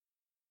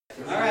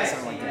Alright,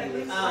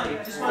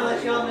 just want to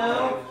let y'all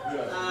know,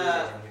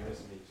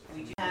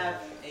 we do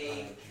have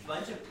a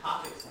bunch of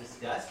topics to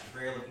discuss, which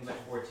we're looking much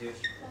forward to.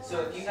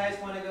 So if you guys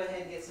want to go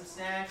ahead and get some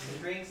snacks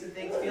and drinks and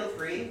things, feel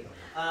free.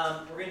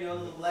 We're going to do a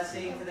little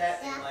blessing for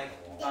that in like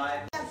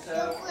 5 or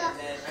so, and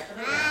then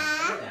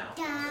actually now.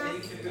 And then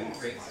you can do food and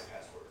drinks.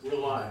 We're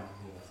live.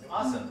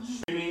 Awesome.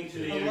 Streaming to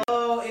the internet.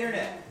 Hello,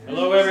 internet.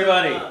 Hello,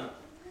 everybody.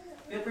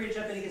 Feel free to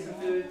jump in and get some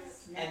food,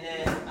 and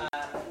then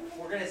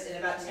we're gonna in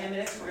about 10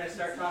 minutes we're gonna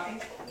start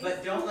talking.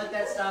 But don't let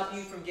that stop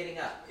you from getting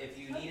up. If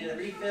you need a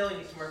refill, you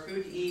need some more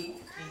food to eat, you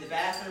need the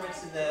bathroom,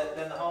 it's in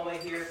the hallway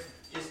here.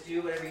 Just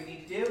do whatever you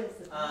need to do.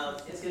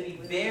 It's gonna be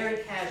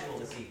very casual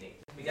this evening.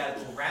 We got a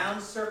little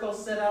round circle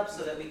set up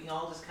so that we can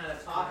all just kind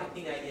of talk and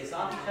ping ideas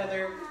off each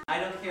other. I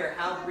don't care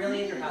how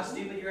brilliant or how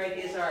stupid your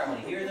ideas are. I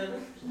want to hear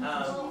them.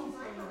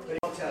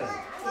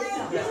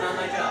 That's not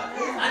my job.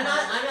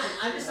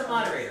 I'm just a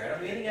moderator. I don't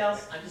do anything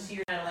else. I'm just here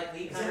to kind of like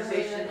lead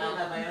conversation. I'll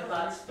have my own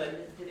thoughts,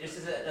 but this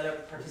is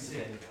another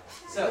participant.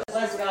 So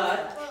bless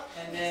God,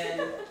 and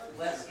then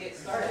let's get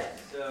started.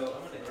 So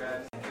I'm going to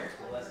grab some here.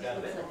 Bless God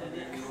a bit, and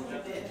then we will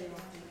jump in.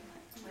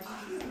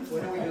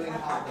 When are we doing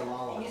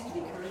Havdalah?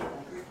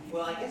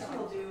 Well, I guess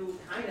we'll do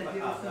kind of a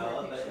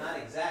Havdalah, but not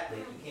exactly.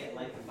 You can't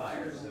light the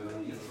fire, so it'll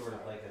be sort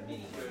of like a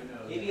mini.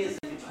 Maybe it's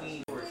in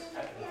between towards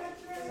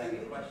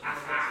second question.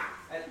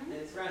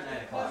 It's around 9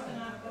 o'clock.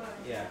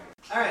 Yeah.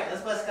 Alright,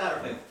 let's bless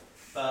God real quick.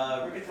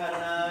 Baruch atah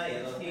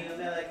Adonai Eloheinu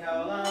melech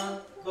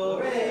haolam,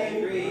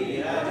 borei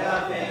bri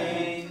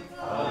hadafen.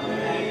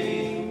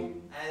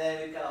 Amen. And then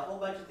we've got a whole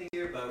bunch of things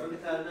here. Baruch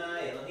atah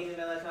Adonai Eloheinu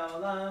melech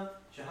haolam,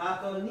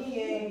 shehakol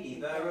niyeh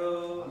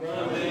yivaru.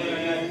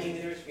 Amen. King of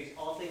the universe creates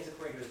all things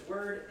according to His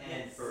word.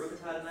 And Baruch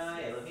atah Adonai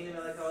Eloheinu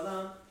melech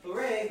haolam,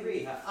 borei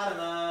bri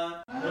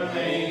ha'adamah.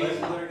 Amen. Bless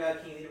the Lord God,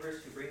 King of the universe,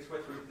 who brings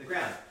forth fruit from the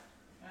ground.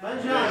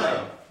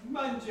 Manjalo.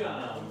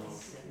 Manjalo.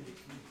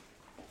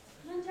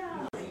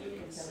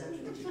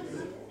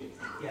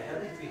 Yeah,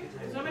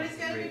 somebody's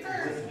got to be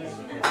first.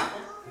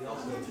 We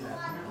also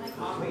have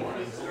coffee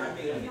and start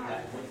making it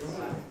that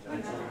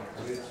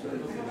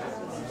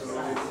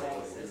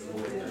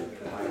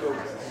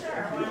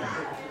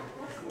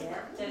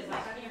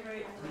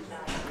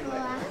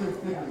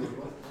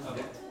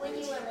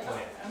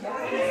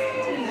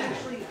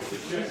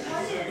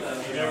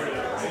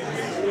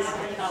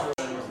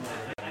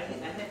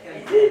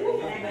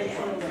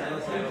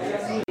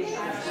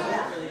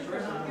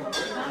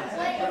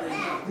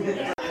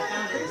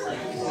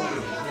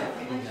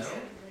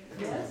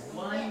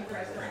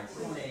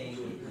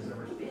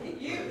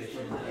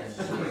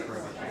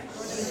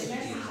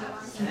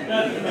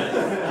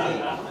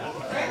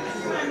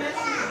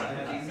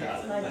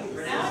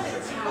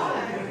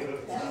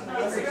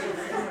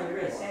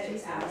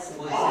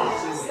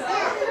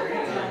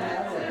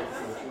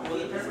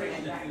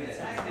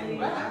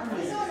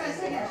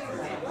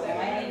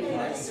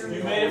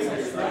You made it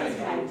from scratch.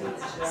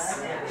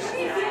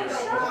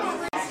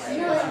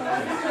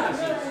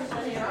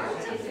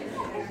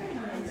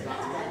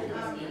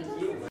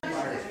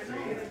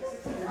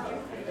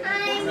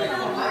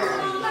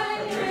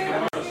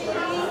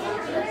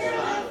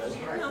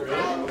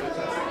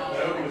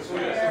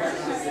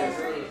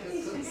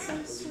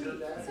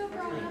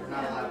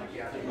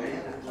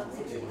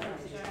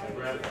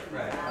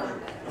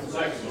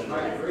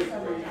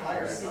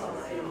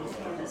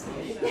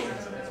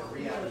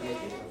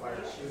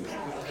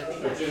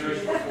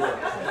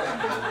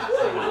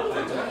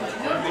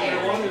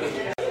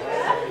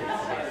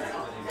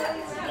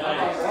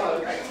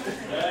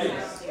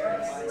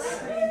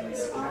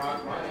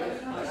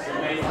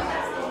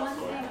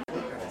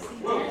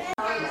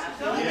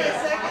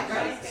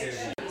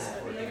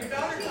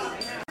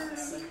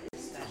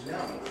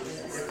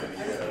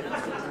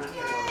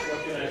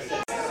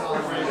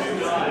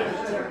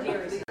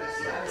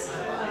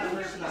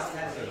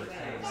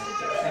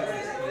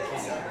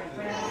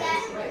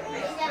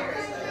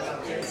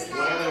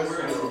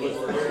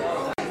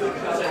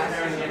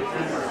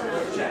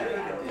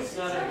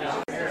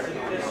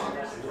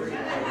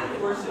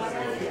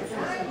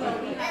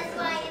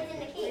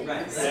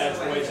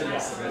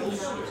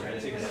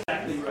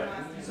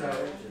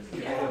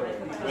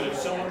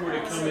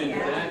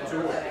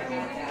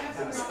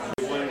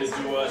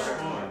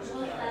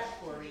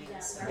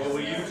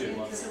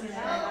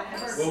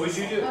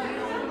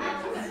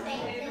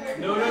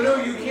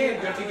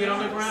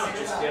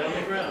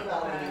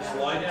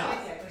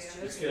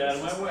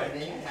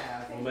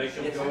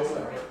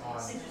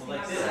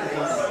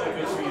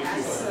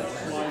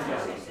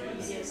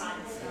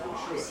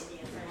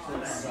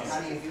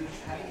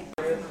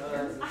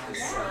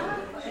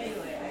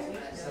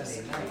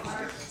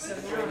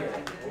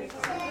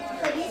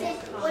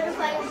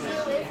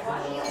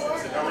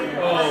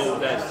 Oh,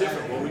 that's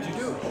different. What would you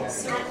do?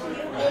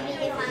 Maybe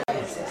if I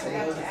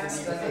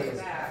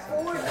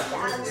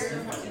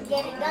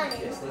get a gun and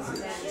shoot it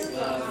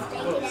and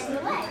take it as the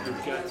leg.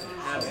 You've got to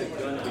have the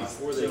gun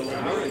before they come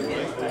out.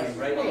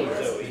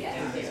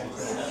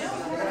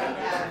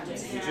 Did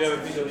you have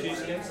a piece of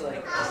cheesecake?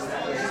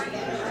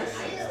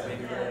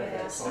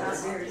 You know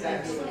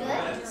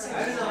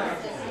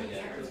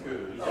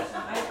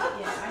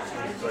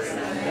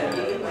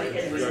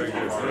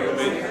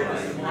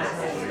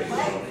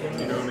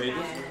me?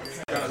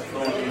 Kind of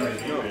throwing me.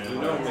 No, you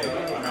know me.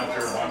 I'm out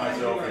there by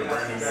myself in a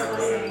brand new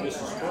neighborhood. This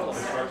is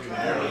constructing the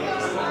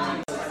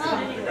neighborhood.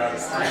 The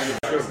guy's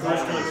your first one.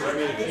 I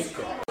mean, it's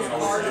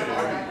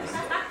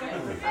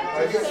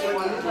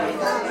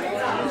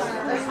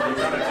you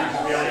kind of teach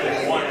me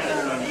everything once.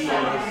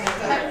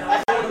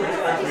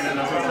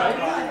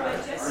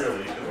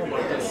 Really? Oh my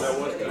goodness, that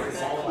was good.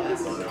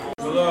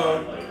 Hello.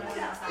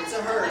 It's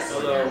a hearse.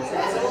 Hello.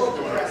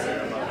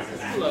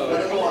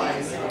 But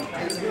otherwise,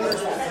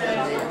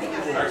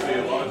 Actually,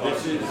 a lot of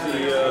this is the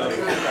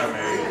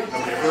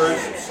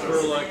first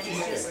Spurlock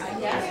cheesecake.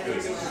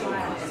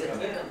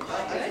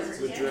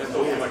 Good dress. Oh,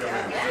 like I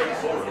made it.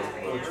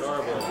 It's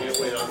horrible. I can't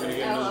wait. I'm going to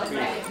get another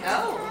piece.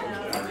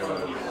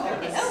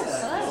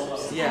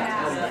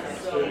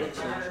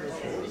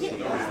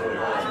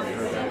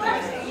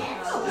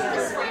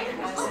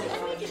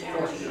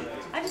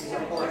 I just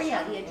want to worry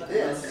out the edge of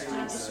this.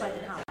 Just so I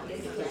can help.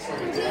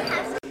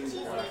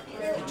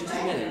 just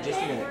a minute, just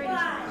a minute.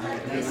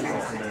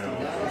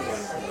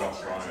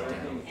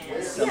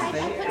 Say hi.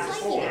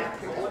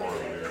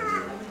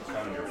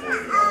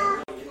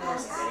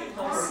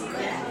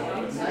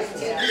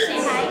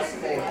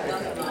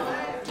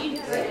 Do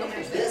you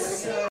This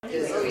is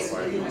because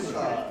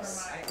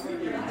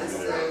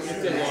If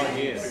they log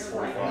in,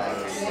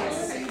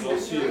 I'll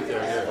see if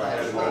they're here.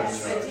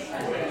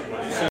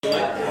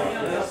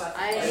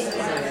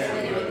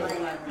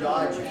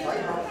 Dodge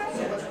fight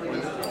so much for you.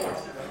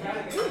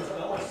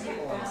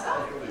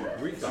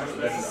 I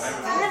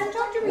haven't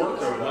talked to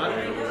Worked over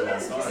you.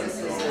 This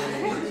is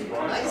a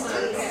nice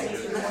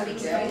taste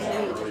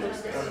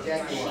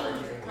Jaguar.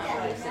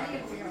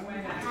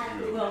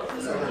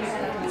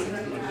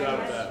 Got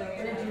that.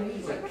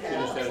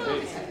 Finish that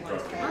date.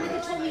 Monica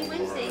told me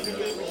Wednesday that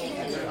they were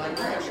thinking of my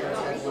lunch.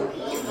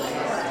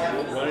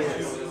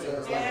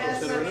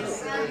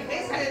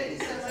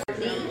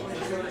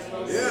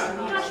 Yeah.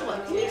 Joshua,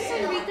 can you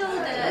send Rico the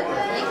link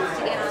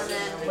to get on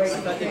that? Wait, I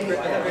thought did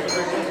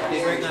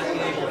Greg not be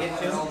able to get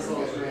to?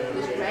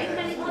 Was Greg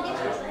not able to get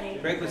to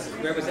it? Greg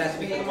was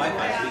asking me for the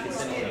Wi-Fi so we could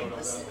send it to him.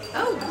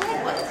 Oh, Greg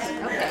was.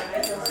 Okay.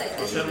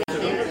 So this is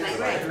the end of my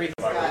Greg. Three.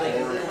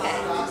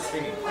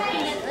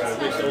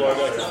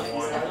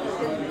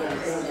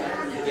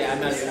 Yeah, I'm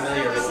not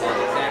familiar with the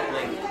exact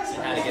link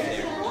and how to get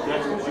there.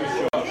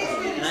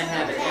 And I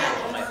have an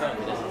app on my phone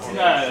that doesn't say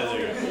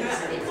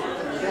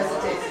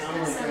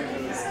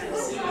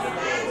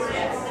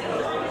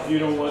You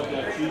don't want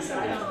that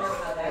cheesecake.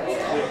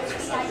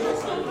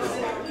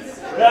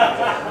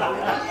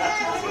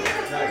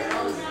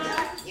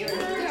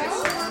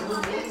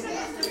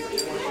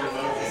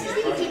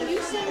 Did you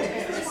send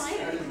this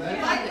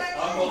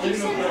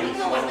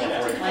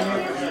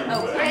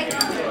Oh, Greg.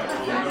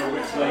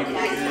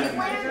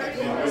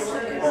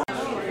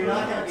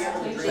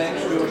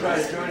 Thanks, we will try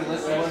to join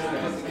unless you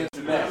want to get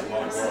to bed.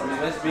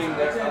 Unless being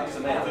there up to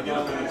that.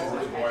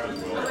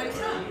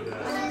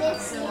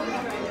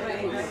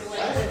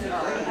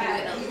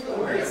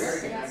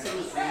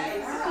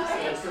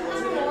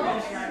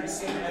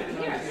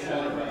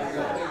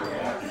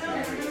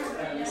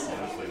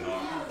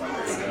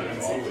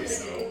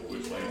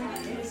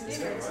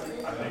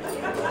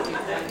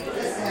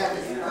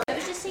 I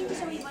was just saying to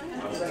somebody, why don't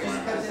you sit at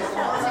the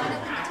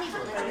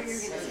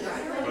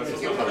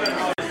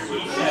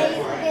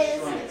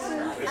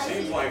It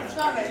seems like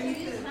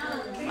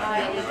I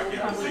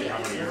can't see how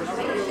many years ago,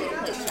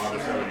 5 or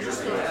 7 years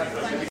ago, it seems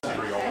like it's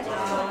free all the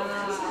time.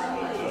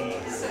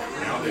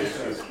 Nowadays,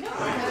 it's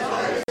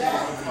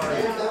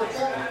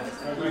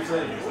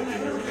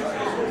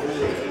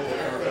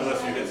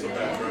unless you hit some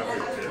bad traffic,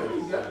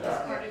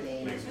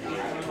 it makes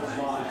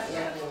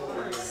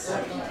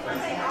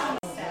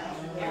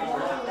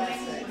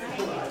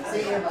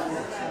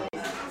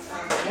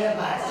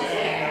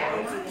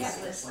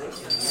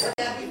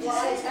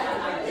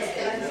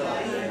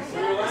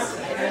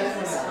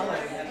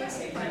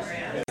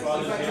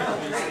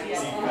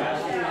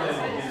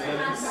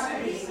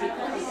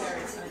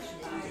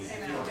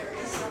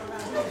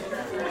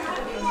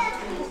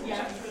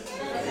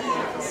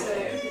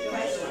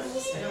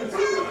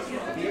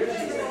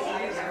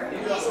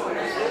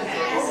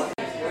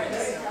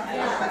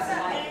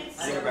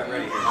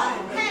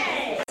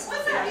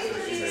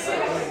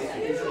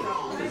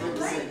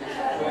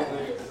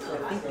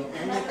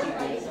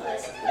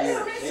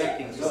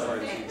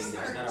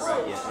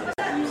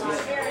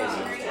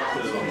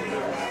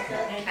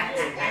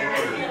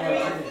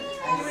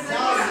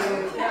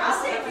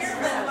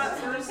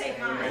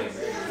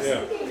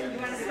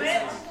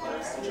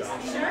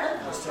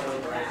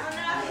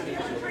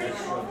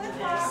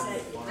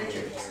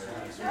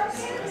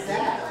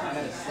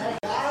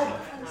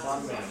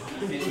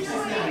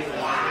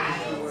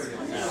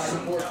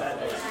support that.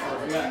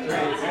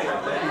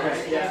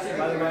 Yeah,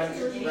 by the way,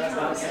 you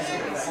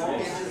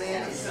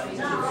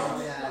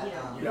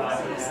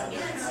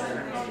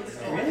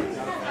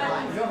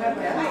don't have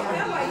that?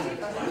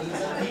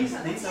 These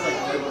are like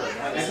good work.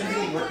 I've been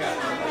doing workouts.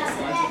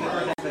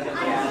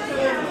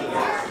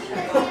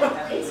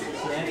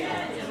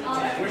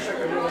 Wish I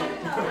could really.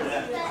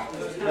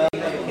 Well, you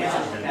know, you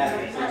can't have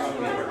it.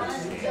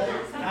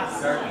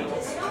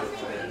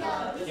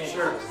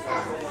 Sure.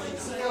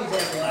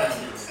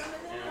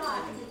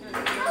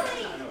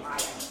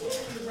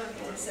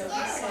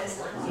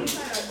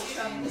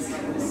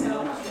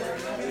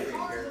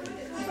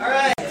 All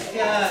right.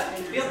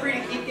 Feel free to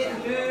keep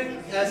getting food,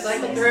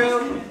 cycle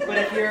through. But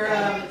if you're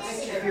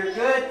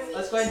good,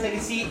 let's go ahead and take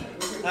a seat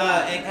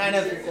and kind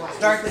of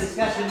start the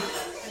discussion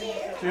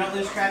so we don't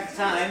lose track of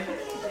time.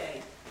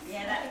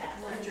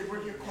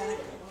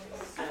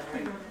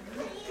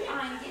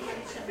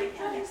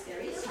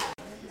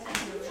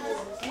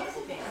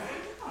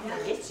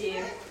 Get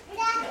you.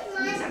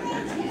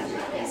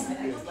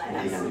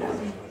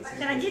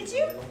 Can I get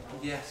you?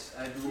 Yes,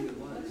 I believe it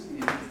was.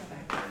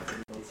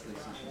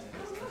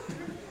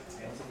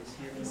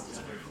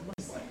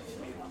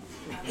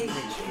 Hey, Rich,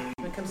 you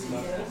want to come see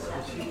Daddy?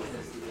 You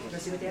want to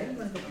see what Daddy? You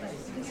want to go play?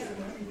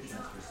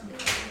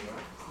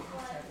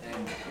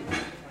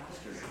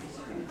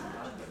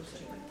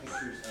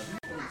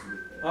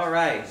 All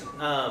right.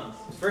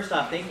 First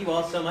off, thank you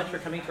all so much for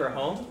coming to our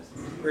home.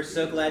 We're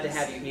so glad to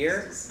have you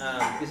here. This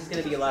is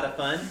going to be a lot of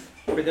fun.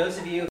 For those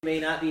of you who may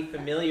not be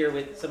familiar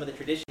with some of the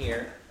tradition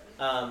here,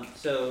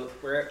 so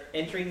we're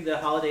entering the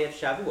holiday of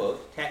Shavuot.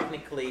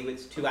 Technically,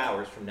 it's 2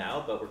 hours from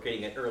now, but we're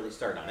getting an early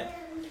start on it.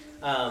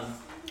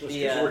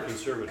 We're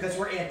conservative. Because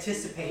we're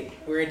anticipating.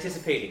 We're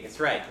anticipating. That's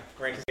right.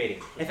 We're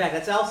anticipating. In fact,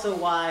 that's also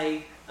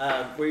why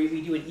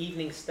we do an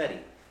evening study.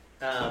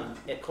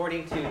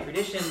 According to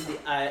tradition,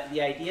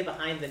 the idea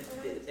behind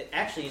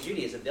actually in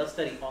Judaism, they'll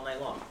study all night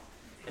long.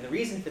 And the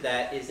reason for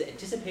that is the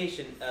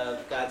anticipation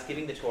of God's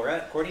giving the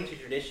Torah. According to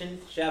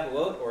tradition,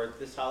 Shavuot, or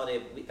this holiday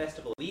of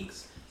Festival of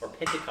Weeks, or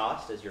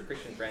Pentecost, as your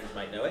Christian friends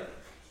might know it,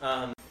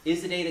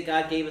 is the day that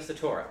God gave us the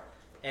Torah.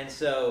 And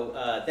so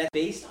that's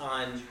based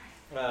on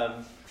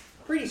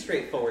pretty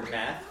straightforward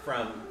math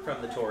from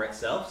the Torah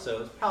itself.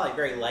 So it's probably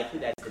very likely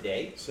that's the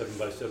day. 7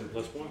 by 7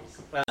 plus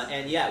 1.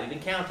 And yeah, we've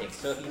been counting.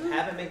 So if you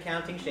haven't been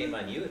counting, shame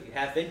on you. If you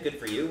have been, good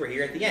for you. We're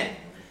here at the end.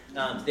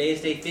 Today is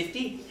day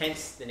 50,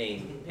 hence the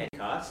name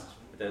Pentecost.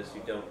 For those who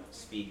don't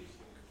speak,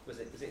 is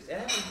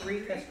that in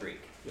Greek? That's Greek.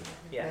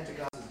 Yeah.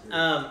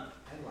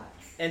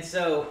 And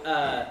so,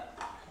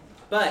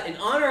 but in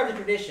honor of the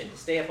tradition to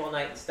stay up all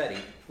night and study,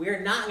 we are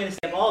not going to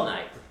stay up all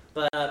night.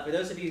 But for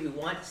those of you who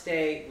want to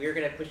stay, we're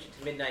going to push it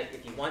to midnight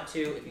if you want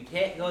to. If you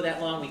can't go that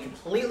long, we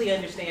completely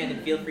understand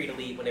and feel free to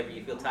leave whenever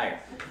you feel tired.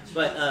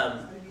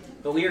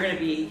 But we are going to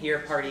be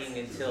here partying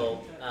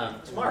until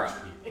tomorrow.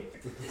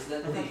 Is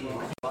that the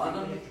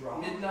bottom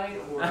midnight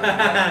or?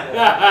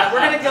 We're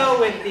going to go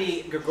with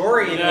the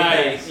Gregorian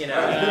Nice.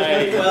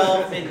 midnight,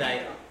 12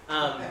 midnight.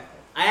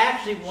 I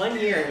actually, one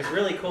year, it was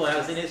really cool, I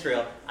was in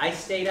Israel, I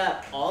stayed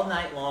up all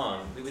night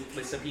long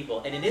with some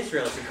people, and in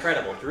Israel, it's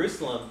incredible.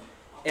 Jerusalem,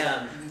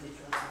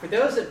 for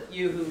those of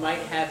you who might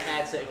have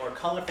had some more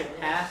colorful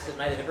past and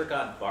might have never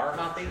gone bar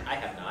hopping, I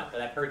have not,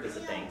 but I've heard this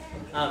a thing.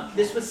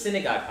 This was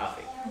synagogue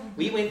hopping.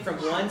 We went from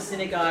one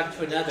synagogue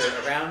to another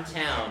around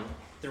town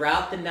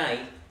throughout the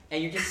night,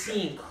 and you're just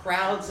seeing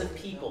crowds of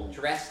people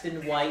dressed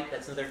in white,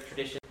 that's another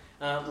tradition,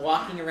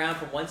 walking around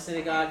from one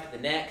synagogue to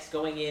the next,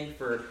 going in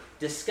for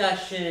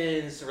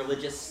discussions,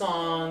 religious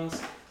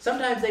songs.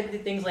 Sometimes they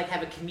did things like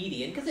have a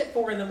comedian, because at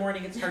 4 in the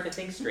morning it's hard to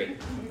think straight.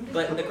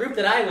 But the group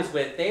that I was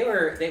with,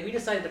 we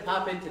decided to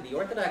pop into the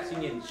Orthodox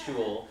Union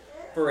Shul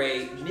for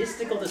a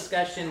mystical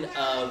discussion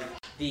of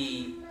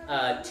the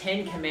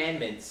 10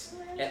 Commandments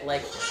at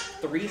like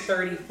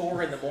 3:30,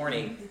 4 in the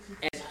morning.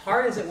 And as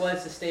hard as it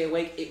was to stay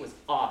awake, it was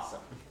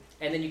awesome.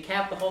 And then you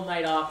cap the whole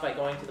night off by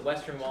going to the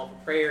Western Wall for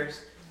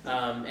prayers,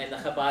 and the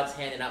Chabad's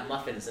handing out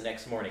muffins the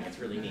next morning. It's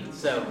really neat.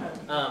 So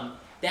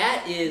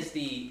that is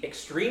the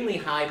extremely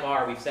high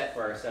bar we've set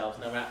for ourselves.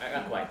 No,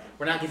 not quite.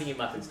 We're not giving you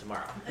muffins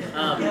tomorrow.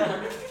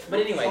 But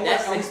anyway,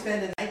 that's Are we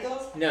spending the night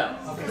though? no.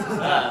 Okay.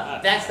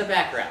 That's the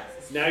background.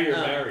 Now you're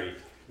married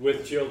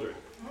with children.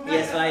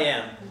 Yes, I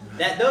am.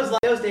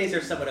 Those days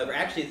are somewhat over.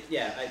 Actually,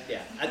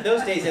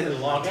 those days ended a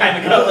long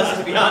time ago. Let's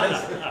just be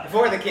honest.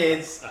 Before the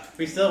kids,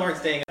 we still weren't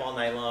staying up all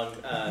night long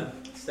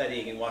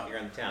studying and walking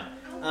around the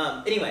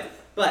town. Anyway,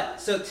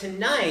 so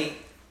tonight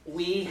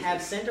we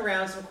have sent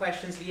around some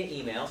questions via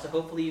email. So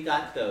hopefully you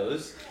got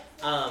those.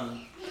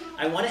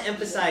 I want to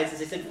emphasize,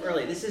 as I said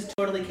earlier, this is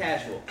totally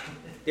casual.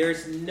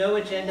 There's no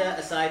agenda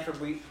aside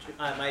from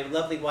my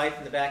lovely wife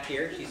in the back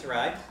here. She's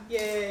arrived.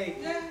 Yay!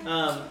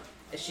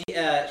 She's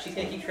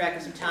going to keep track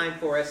of some time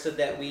for us so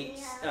that we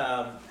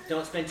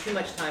don't spend too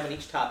much time on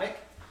each topic.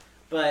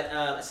 But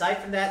aside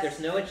from that, there's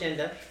no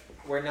agenda.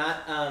 We're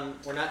not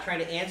trying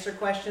to answer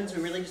questions.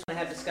 We really just want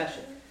to have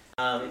discussion.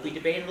 If we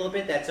debate a little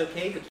bit, that's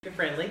okay, but keep it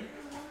friendly.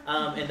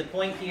 And the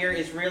point here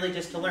is really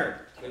just to learn.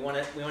 We want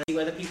to see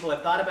whether people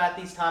have thought about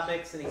these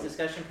topics and these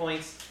discussion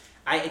points.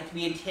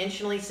 We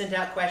intentionally sent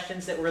out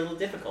questions that were a little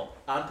difficult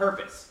on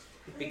purpose,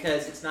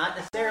 because it's not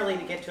necessarily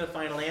to get to a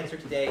final answer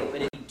today,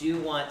 but if you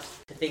do want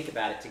to think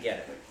about it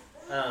together.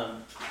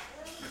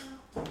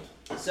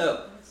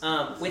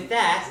 With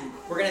that,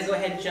 we're going to go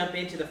ahead and jump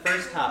into the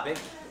first topic.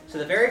 So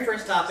the very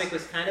first topic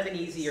was kind of an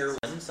easier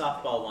one,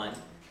 softball one,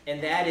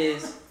 and that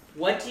is,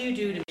 what do you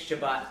do to make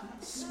Shabbat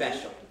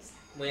special?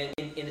 When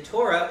in the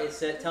Torah,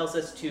 it tells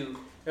us to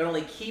not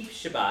only keep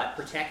Shabbat,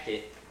 protect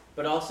it,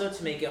 but also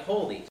to make it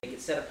holy, to make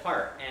it set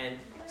apart. And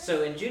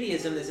so in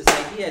Judaism, there's this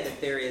idea that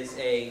there is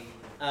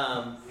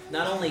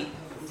not only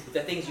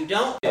the things you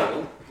don't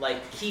do,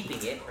 like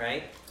keeping it,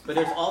 right? But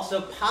there's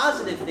also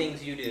positive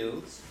things you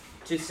do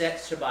to set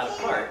Shabbat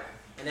apart.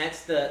 And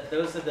that's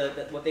those are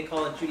the what they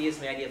call in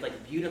Judaism the idea of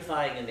like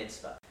beautifying a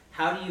mitzvah.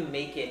 How do you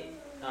make it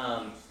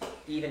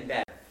even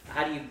better?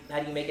 How do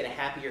you make it a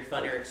happier,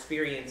 funner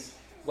experience?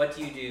 What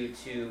do you do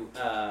to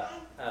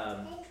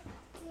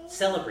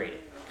celebrate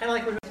it? Kind of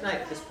like we're doing tonight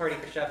with this party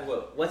for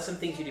Shavuot. What's some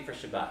things you do for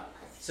Shabbat?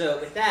 So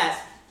with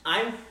that,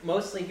 I'm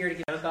mostly here to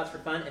give my own thoughts for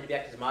fun and to be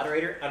acting as a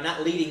moderator. I'm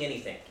not leading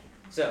anything.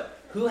 So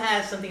who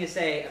has something to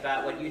say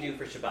about what you do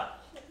for Shabbat?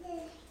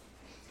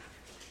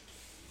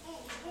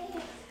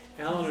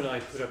 Alan and I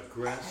put up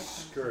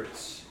grass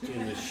skirts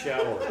in the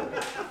shower.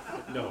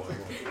 No, I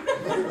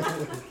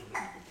won't.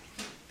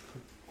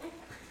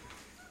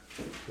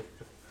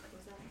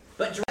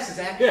 But dress is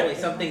actually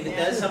something that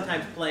does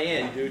sometimes play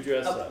in. We do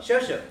dress up.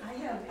 Shosho. I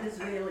have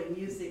Israeli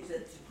music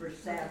that's for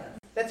Sabbath.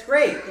 That's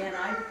great. And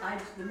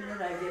the minute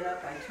I get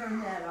up, I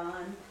turn that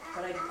on,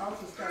 but I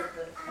also start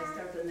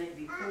the night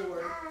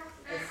before,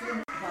 as soon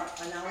as about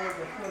an hour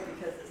before,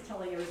 because it's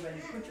telling everybody,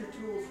 put your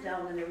tools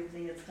down and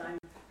everything, it's time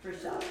for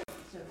Shabbat.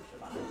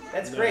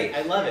 That's great.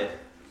 I love it.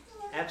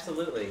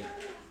 Absolutely.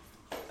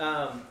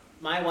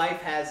 My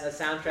wife has a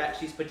soundtrack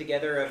she's put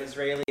together of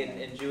Israeli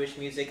and Jewish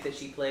music that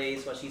she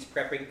plays while she's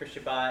prepping for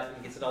Shabbat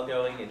and gets it all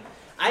going. And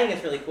I think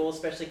it's really cool,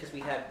 especially because we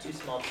have 2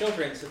 small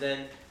children, so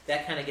then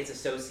that kind of gets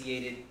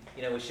associated,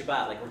 with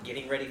Shabbat. Like we're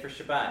getting ready for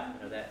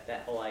Shabbat.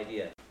 That whole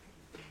idea.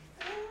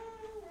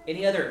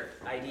 Any other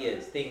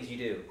ideas, things you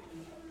do?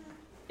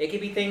 It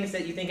could be things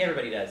that you think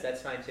everybody does.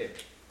 That's fine too.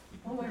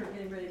 When we were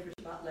getting ready for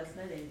Shabbat last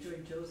night, I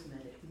enjoyed Joe's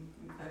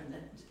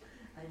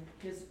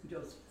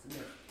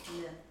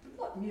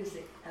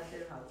music at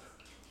their house.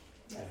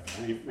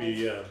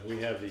 Yeah, we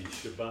have the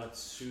Shabbat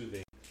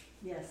soothing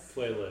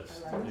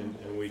playlist,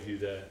 and we do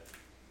that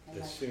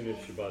as soon as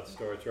Shabbat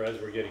starts, or as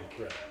we're getting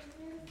prepped.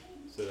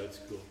 So that's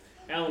cool.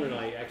 Alan and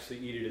I actually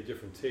eat at a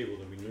different table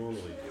than we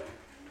normally do,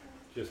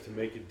 just to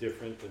make it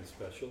different and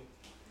special.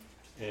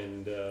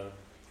 And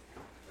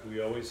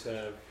we always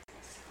have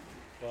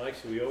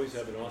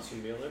an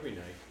awesome meal every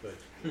night, but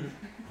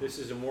this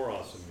is a more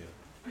awesome meal.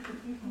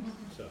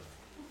 So,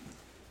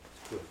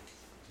 it's good.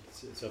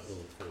 It's something to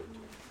look forward to.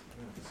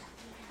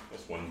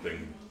 That's one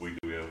thing we do.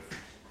 We have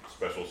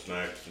special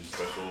snacks and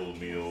special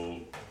meal.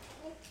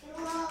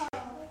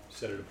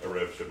 Set it apart.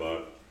 Erev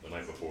Shabbat the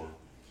night before.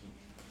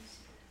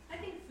 I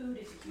think food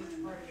is a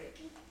huge part of it.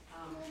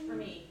 For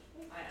me,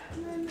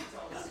 it's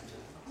all about it.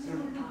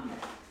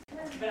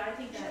 But I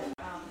think that,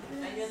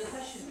 I know the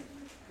question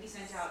we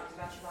sent out is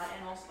about Shabbat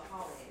and also the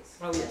holidays.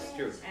 Oh, yes,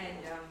 true. And,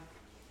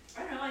 I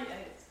don't know,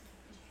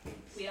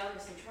 we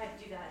obviously try to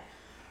do that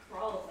for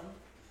all of them.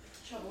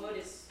 Shavuot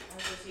is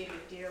associated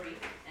with dairy,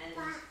 and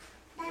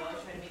we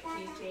always try to make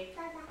cheesecake.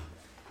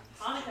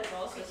 Hanukkah is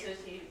also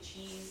associated with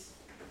cheese.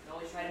 We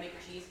always try to make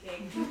a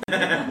cheesecake.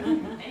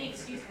 Any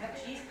excuse to have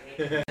cheesecake.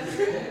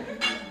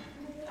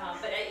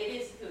 But it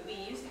is food. We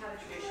used to have a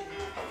tradition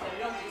that we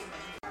don't do so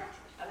much anymore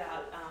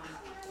about,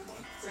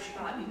 for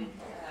Shabbat,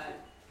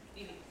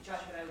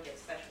 Josh and I would get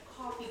special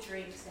coffee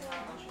drinks to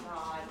have on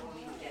Shabbat, or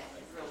we would get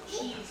grilled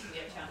cheese. We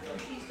have town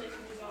grilled cheese sticks,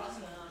 which is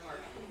awesome, or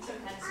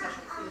some kind of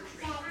special food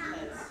treat,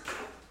 because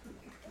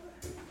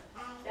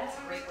that's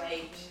a great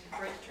way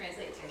for it to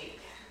translate to me.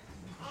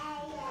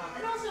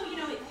 And also,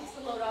 it takes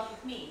the load off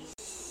of me.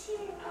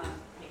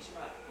 Make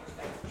Shabbat more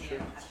special. I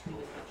don't have to do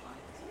as much on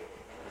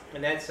it.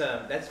 And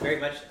that's very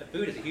much, the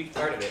food is a huge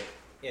part of it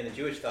in the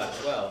Jewish thought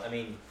as well. I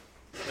mean,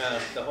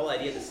 the whole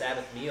idea of the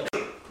Sabbath meal,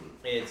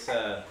 it's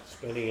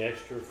spending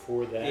extra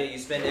for that. Yeah, you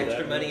spend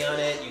extra money on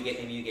it. You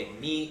get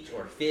meat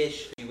or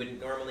fish you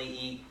wouldn't normally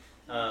eat.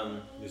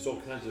 There's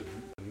all kinds of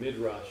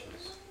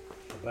midrashes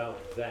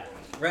about that.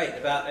 Right,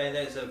 and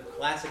there's a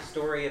classic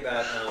story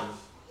about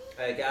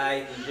a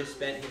guy who just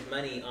spent his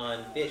money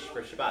on fish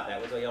for Shabbat.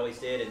 That was what he always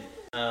did,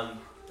 and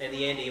in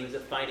the end, he was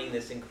finding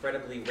this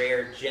incredibly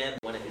rare gem,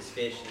 one of his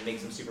fish, and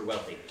makes him super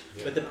wealthy.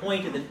 Yeah. But the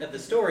point of the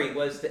story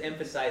was to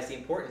emphasize the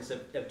importance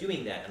of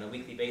doing that on a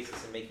weekly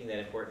basis and making that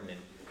important.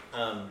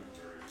 And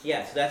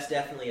so that's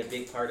definitely a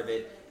big part of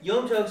it.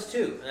 Yom Tovs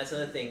too, and that's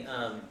another thing.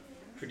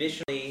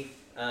 Traditionally,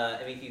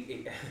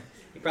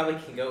 you probably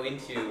can go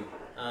into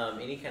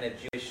any kind of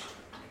Jewish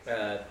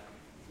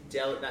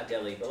not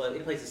deli, but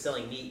in places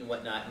selling meat and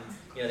whatnot,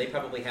 and they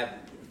probably have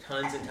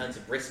tons and tons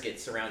of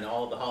briskets around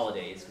all of the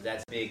holidays, because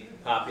that's a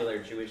big,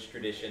 popular Jewish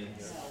tradition.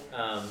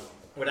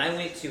 When I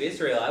went to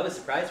Israel, I was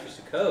surprised for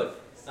Sukkot.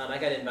 I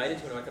got invited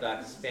to an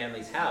Orthodox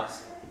family's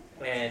house,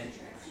 and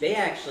they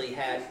actually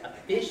had a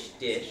fish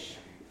dish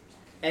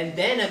and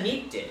then a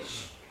meat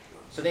dish.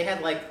 So they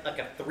had like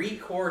a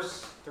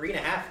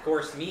 3.5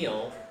 course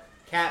meal,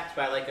 capped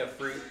by like a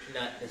fruit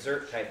nut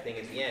dessert type thing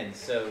at the end.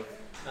 So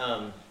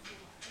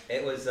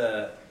it was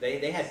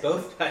they had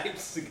both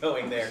types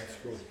going there.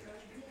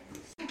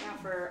 Now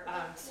for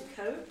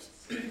Sukkot,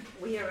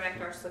 we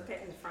erect our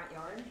sukkah in the front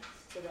yard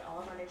so that all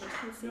of our neighbors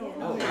can see it.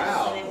 Oh,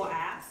 wow. So they will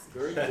ask.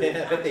 Very cool.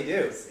 I bet they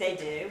do. They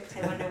do.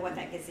 They want to know what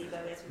that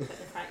gazebo is we put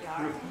in the front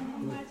yard.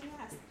 I'm glad you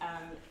asked.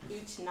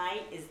 Each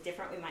night is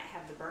different. We might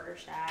have the burger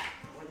shack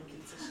or the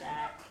pizza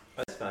shack.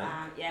 That's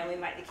fine. Yeah, we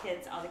invite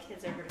all the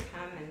kids over to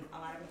come, and a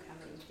lot of them come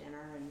and eat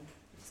dinner and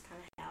just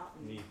kind of hang out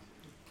and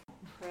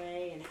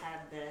pray and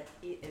have the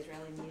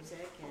Israeli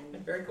music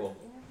and Very cool.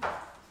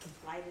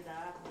 light it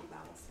up and do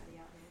Bible study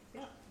out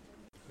there. Yeah.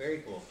 Very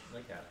cool. I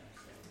like that.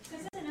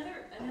 Because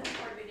another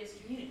part of it is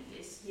community,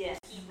 is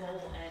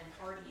people and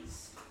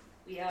parties.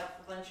 We have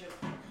a bunch of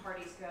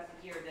parties throughout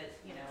the year that,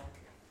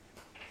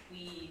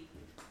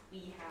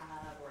 we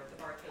have, or the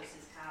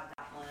Bartoses have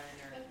that one,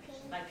 or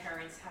my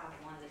parents have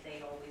one that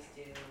they always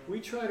do.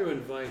 We try to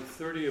invite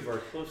 30 of our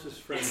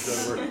closest friends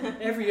over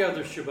every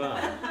other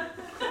Shabbat.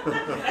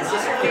 That's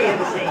just your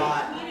family.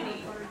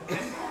 Community.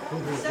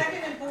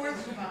 Second and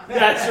fourth Shabbat.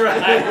 That's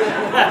right.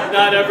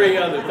 Not every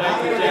other.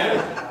 Thank you, Jan.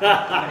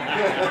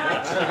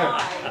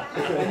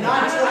 And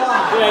not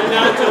July. Yeah,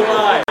 not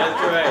July.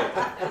 That's right.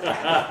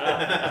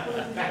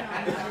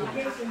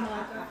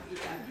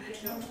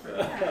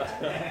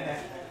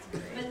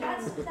 But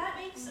that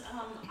makes,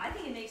 I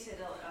think it makes it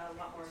a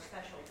lot more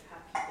special to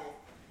have people.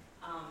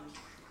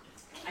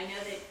 I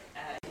know that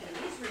in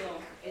Israel,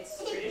 it's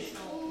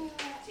traditional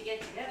to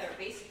get together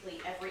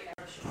basically every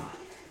Shabbat.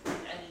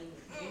 I mean,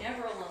 you're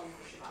never alone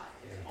for Shabbat.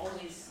 There's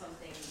always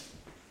something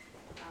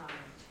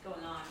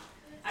going on.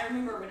 I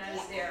remember when I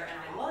was there and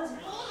I was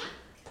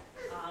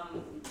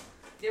alone,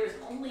 there was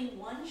only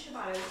one Shabbat.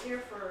 I was there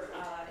for,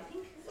 I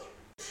think,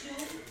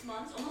 2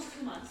 months, almost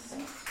 2 months,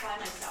 by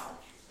myself.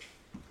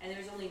 And there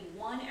was only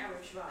one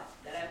Erev Shabbat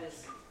that I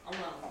was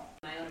alone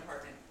in my own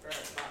apartment for a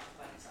Shabbat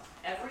by myself.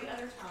 Every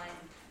other time,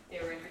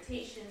 there were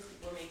invitations.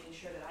 People were making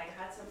sure that I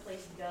had some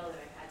place to go,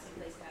 that I had some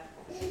place to have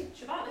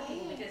Shabbat with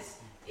people, because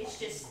it's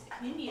just,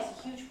 community is a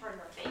huge part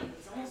of our faith.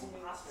 It's almost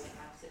impossible to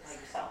have to sit by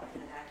yourself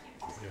in a vacuum.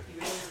 You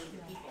really need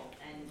the people.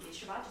 And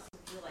Shabbat just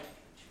doesn't feel like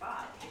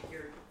Shabbat if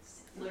you're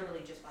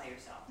literally just by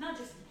yourself. Not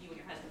just you and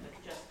your husband, but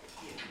just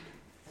you.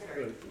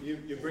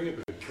 You bring up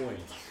a good point.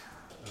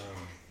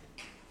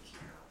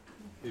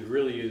 It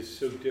really is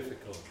so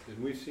difficult, and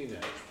we've seen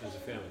that as a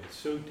family. It's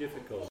so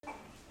difficult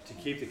to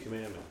keep the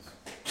commandments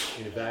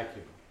in a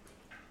vacuum.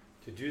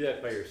 To do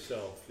that by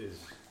yourself is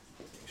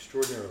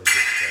extraordinarily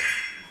difficult.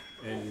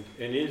 And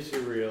in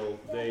Israel,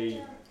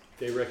 they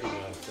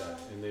recognize that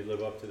and they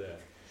live up to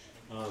that.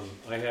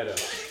 I had a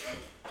set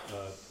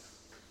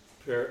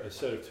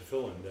of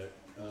tefillin that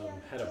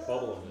had a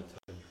bubble in it.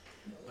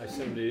 I sent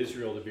them to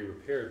Israel to be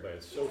repaired by a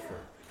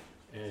sofer,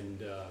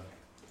 and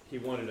he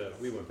wanted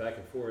we went back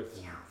and forth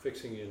and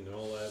fixing it and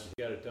all that.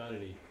 We got it done,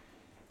 and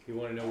he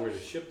wanted to know where to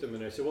ship them.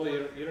 And I said, well,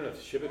 you don't have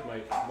to ship it.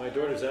 My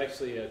daughter's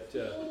actually at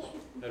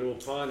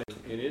Old Pond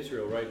in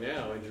Israel right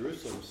now, in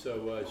Jerusalem,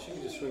 so she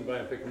can just swing by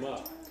and pick them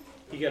up.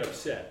 He got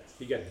upset.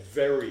 He got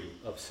very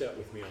upset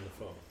with me on the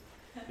phone.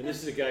 And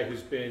this is a guy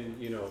who's been,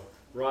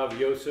 Rav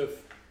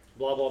Yosef,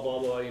 blah, blah, blah,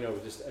 blah,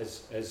 just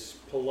as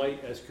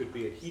polite as could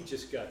be. And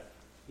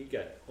he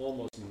got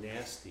almost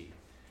nasty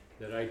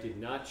that I did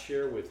not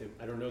share with him.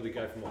 I don't know the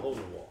guy from a hole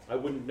in the wall. I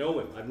wouldn't know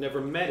him. I've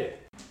never met him.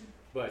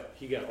 But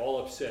he got all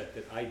upset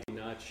that I did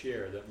not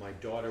share that my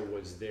daughter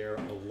was there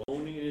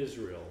alone in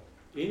Israel,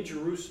 in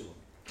Jerusalem.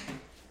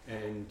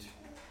 And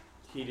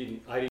I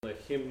didn't let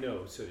him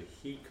know so that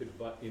he could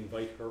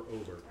invite her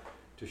over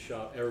to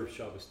Erev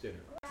Shabbos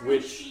dinner.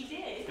 Which, she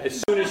did.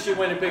 As soon as she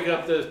went and picked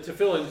up the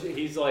tefillin,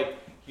 he's like,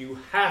 you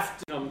have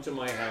to come to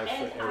my house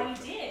and for Erev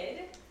Shabbos. I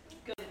did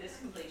go to this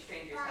complete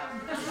stranger's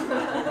house.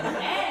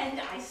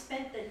 And I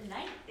spent the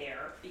night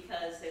there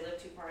because they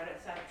live too far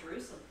outside of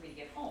Jerusalem for me to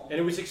get home. And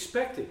it was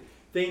expected.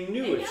 They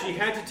knew if she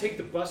had to take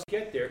the bus to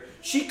get there,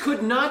 she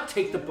could not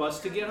take the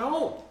bus to get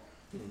home.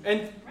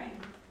 And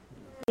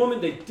the woman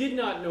they did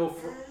not know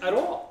at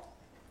all.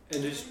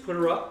 And they just put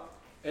her up.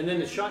 And then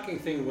the shocking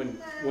thing when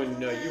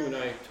you and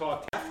I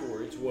talked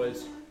afterwards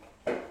was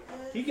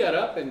he got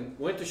up and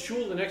went to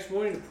shul the next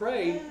morning to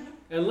pray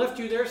and left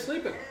you there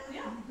sleeping.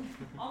 Yeah,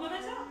 all by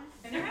myself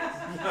in their house.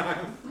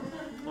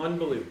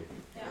 Unbelievable.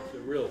 Yeah. It's a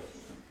real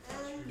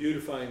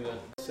beautifying the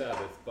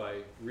Sabbath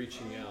by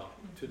reaching out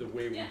to the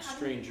wayward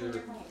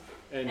stranger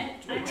and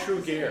a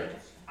true ger.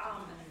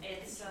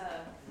 It's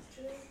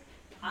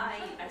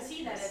I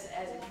see that as a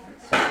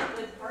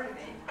good part of it.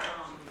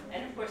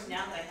 And of course,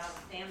 now that I have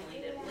a family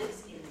that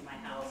lives in my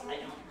house,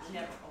 I'm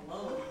never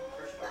alone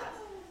for Shabbat.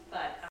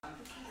 But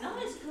no,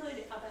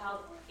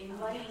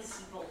 inviting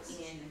people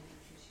in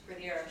for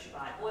the Erev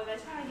Shabbat. Boy, by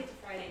the time I get to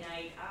Friday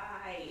night,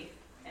 I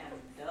am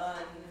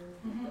done.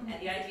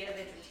 And the idea of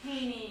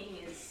entertaining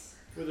is...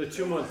 With a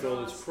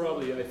 2-month-old, it's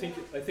probably, I think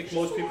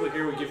most people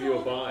here would give you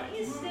a buy.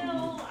 It's still,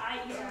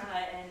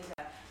 and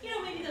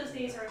maybe those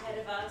days are ahead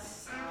of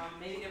us.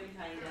 Maybe they're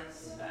behind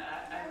us.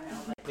 I don't know.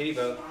 But, Maybe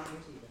both.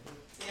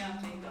 yeah,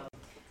 maybe both.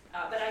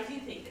 But I do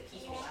think that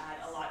people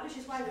add a lot, which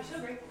is why we're so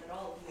grateful that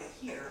all of you are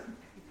here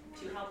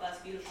to help us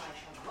beautify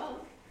Shavuot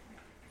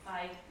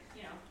by,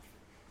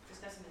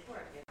 discussing the Torah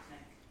together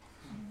tonight.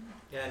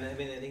 Yeah, and I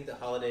mean, I think the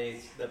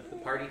holidays, the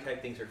party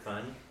type things are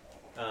fun.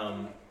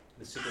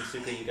 The Soup and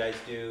Sukkah you guys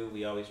do,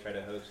 we always try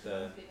to host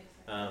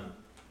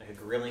like a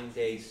grilling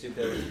day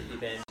Sukkah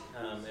event.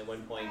 At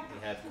one point,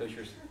 we have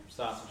kosher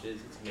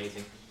sausages. It's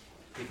amazing.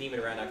 We theme it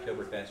around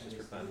Oktoberfest just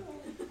for fun.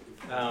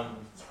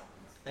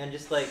 And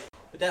just like,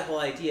 but that whole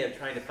idea of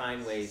trying to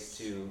find ways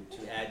to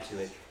add to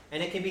it.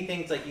 And it can be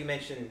things like you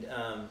mentioned,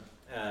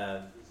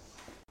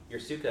 your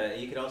Sukkah.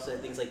 You could also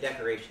have things like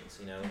decorations,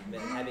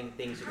 having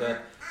things to go.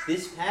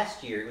 This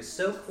past year, it was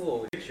so cool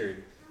with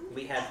Richard.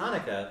 We had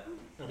Hanukkah,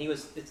 and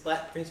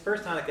for his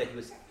first Hanukkah, he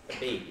was a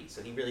baby,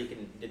 so he really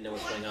didn't know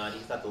what's going on. He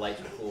thought the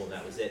lights were cool, and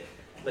that was it.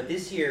 But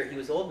this year, he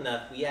was old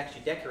enough, we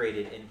actually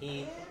decorated, and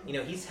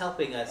he's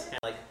helping us kind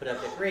of like put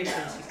up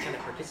decorations. He's kind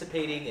of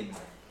participating, and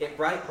it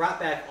brought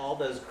back all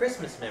those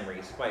Christmas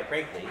memories, quite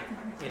frankly,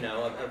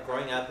 of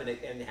growing up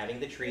and having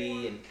the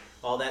tree and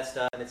all that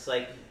stuff. And it's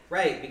like,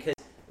 right, because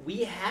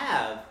we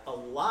have a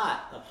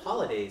lot of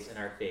holidays in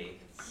our faith.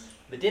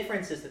 The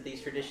difference is that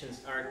these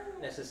traditions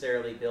aren't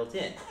necessarily built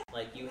in.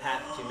 Like, you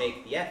have to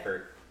make the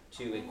effort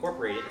to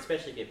incorporate it,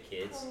 especially if you have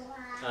kids.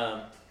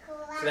 So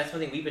that's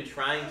one thing we've been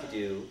trying to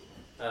do,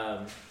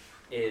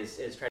 is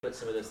try to put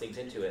some of those things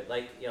into it,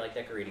 like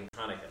decorating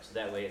Hanukkah. So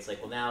that way it's like,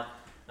 well, now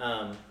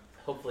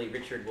hopefully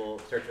Richard will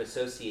start to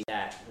associate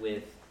that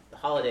with the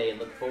holiday and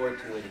look forward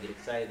to it and get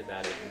excited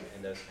about it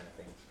and those kind of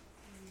things.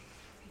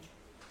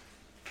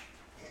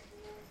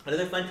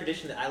 Another fun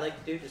tradition that I like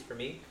to do, just for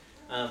me,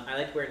 I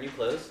like to wear new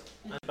clothes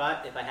on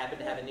Shabbat. If I happen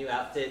to have a new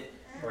outfit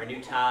or a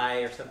new tie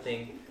or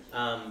something,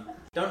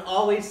 don't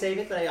always save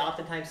it, but I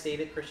oftentimes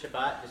save it for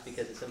Shabbat just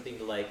because it's something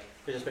to like,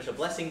 there's a special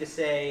blessing to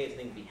say, it's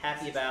something to be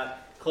happy about.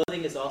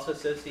 Clothing is also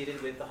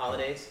associated with the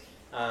holidays.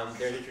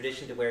 There's a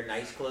tradition to wear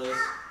nice clothes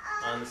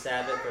on the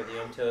Sabbath or the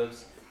Yom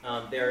Tovs.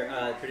 There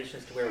are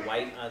traditions to wear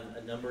white on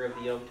a number of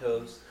the Yom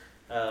Tovs.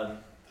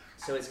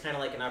 So it's kind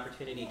of like an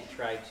opportunity to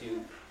try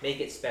to make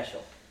it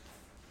special.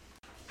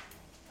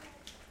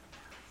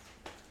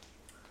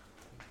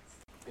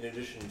 In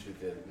addition to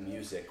the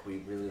music, we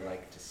really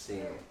like to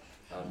sing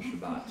on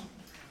Shabbat.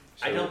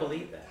 So I don't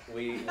believe that.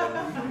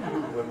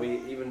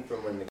 Even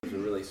from when the kids were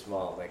really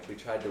small, like we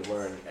tried to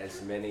learn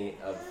as many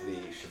of the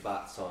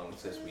Shabbat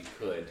songs as we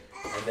could,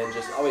 and then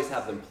just always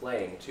have them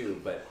playing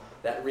too. But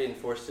that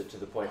reinforced it to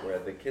the point where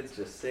the kids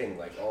just sing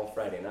like all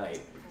Friday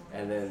night,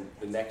 and then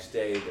the next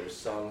day there's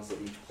songs at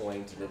each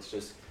point, and it's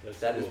just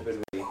that cool. Has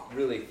been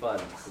really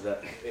fun. So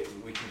that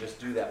we can just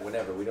do that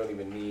whenever. We don't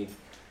even need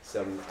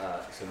some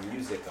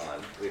music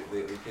on. The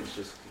kids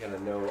just kind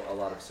of know a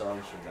lot of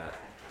songs from that.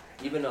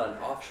 Even on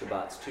off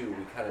Shabbats too,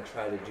 we kind of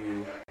try to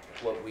do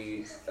what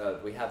we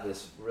have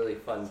this really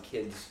fun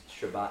kids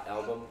Shabbat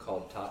album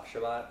called Top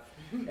Shabbat,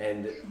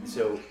 and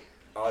so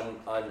on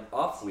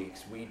off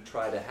weeks we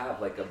try to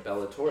have like a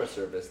Bella Torah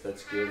service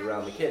that's geared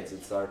around the kids.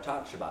 It's our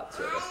Top Shabbat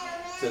service.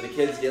 So the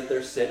kids get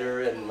their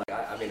sitter, and like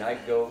I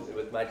go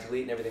with my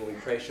talit and everything. We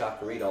pray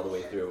Shacharit all the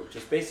way through,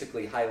 just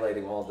basically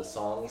highlighting all the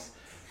songs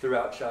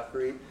throughout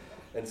Shacharit,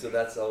 and so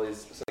that's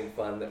always something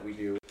fun that we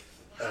do.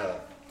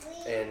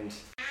 And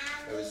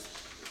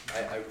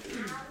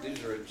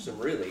these are some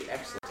really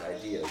excellent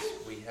ideas.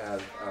 We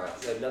have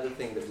another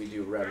thing that we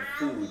do around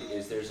food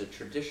is there's a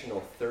traditional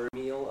third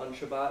meal on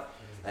Shabbat.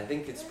 I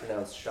think it's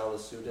pronounced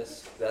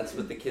shalasudas. That's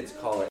what the kids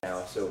call it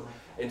now. So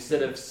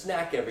instead of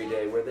snack every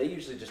day, where they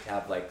usually just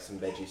have like some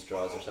veggie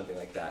straws or something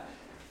like that,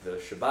 the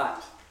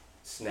Shabbat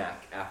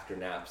snack after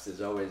naps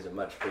is always a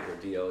much bigger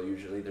deal.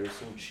 Usually there's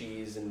some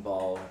cheese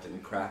involved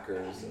and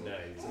crackers and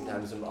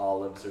sometimes some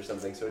olives or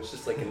something. So it's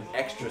just like an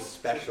extra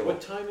special.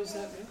 What time is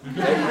that, man?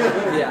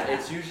 Yeah,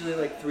 it's usually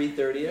like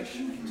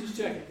 3:30ish. Just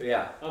checking.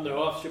 Yeah. On the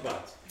off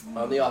Shabbats.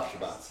 On the off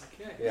Shabbats.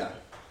 Okay. Yeah.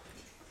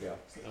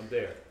 I'm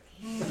there.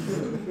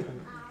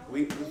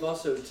 We've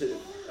also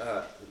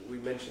we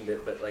mentioned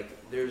it, but like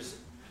there's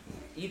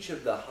each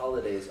of the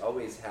holidays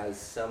always has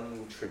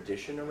some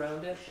tradition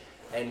around it.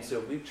 And so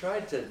we've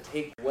tried to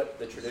take what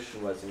the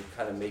tradition was and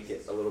kind of make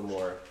it a little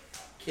more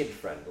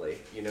kid-friendly,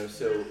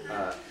 So,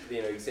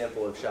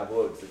 example of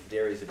Shavuot, that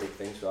dairy is a big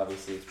thing, so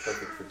obviously it's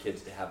perfect for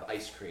kids to have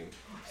ice cream.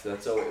 So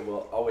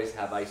we'll always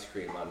have ice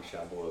cream on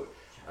Shavuot.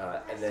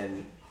 And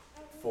then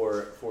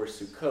for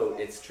Sukkot,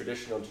 it's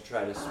traditional to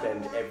try to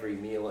spend every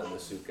meal in the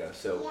sukkah.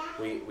 So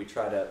we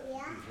try to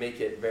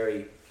make it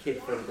very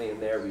kid-friendly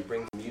in there. We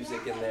bring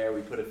music in there.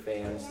 We put a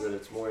fan so that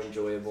it's more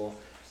enjoyable.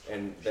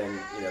 And then,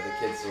 the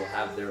kids will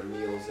have their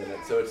meals in it.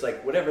 So it's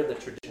like whatever the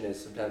tradition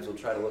is, sometimes we'll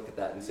try to look at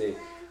that and say,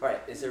 all right,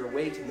 is there a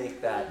way to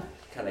make that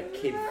kind of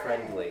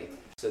kid-friendly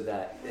so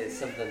that it's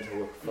something to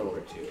look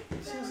forward to.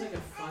 It sounds like a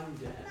fun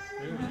day.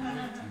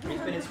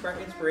 It's been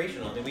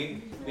inspirational. I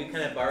mean, we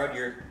kind of borrowed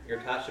your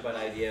Tot Shabbat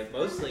idea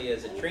mostly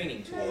as a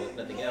training tool, if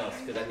nothing else,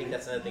 because I think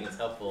that's another thing that's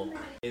helpful,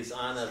 is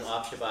on those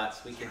off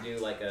Shabbats, we can do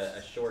like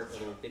a short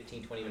little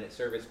 15, 20-minute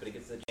service, but it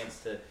gives us a chance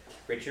to,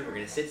 Richard, we're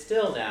going to sit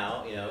still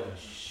now, you know,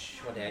 shh,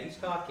 when Daddy's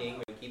talking,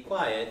 we're going to keep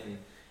quiet, and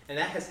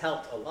that has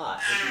helped a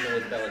lot, even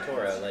with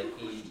Bellatora. Like,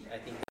 I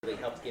think really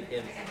helped give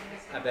him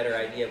a better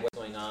idea of what's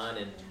going on,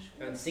 and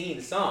singing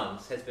the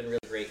songs has been really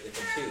great with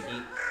him too.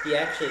 He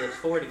actually looks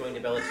forward to going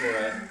to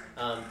Bellatora,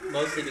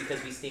 mostly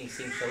because we sing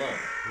Shalom.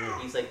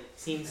 Yeah. He's like,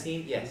 Sing,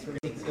 yes, we're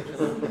going to sing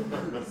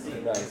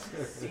Shalom. Nice.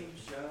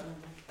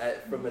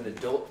 From an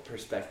adult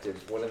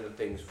perspective, one of the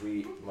things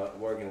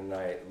Morgan and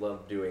I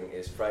love doing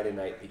is Friday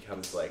night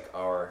becomes like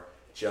our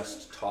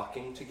just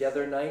talking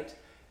together night.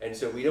 And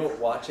so we don't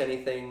watch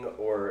anything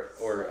or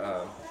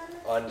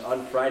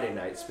on Friday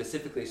night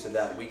specifically so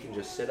that we can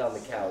just sit on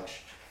the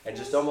couch and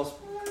just almost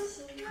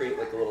create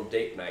like a little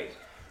date night.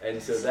 And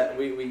so that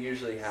we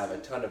usually have a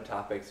ton of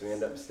topics. We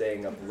end up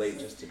staying up late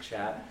just to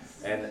chat.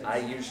 And I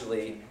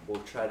usually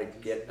will try to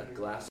get a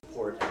glass of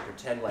port and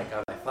pretend like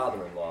I'm my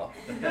father-in-law,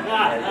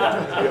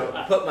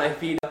 and put my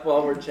feet up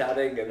while we're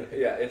chatting. And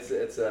yeah,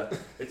 it's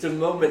a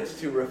moment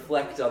to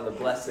reflect on the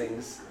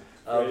blessings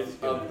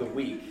of the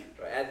week.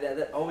 And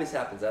that always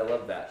happens. I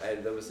love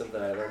that. That was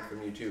something I learned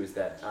from you too, is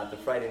that at the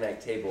Friday night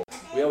table,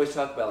 we always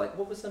talk about like,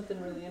 what was something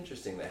really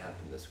interesting that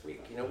happened this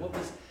week? You know,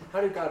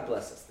 how did God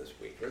bless us this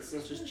week? Let's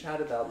just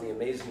chat about the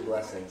amazing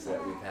blessings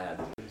that we've had.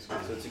 So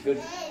it's a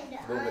good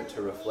moment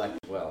to reflect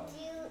as well.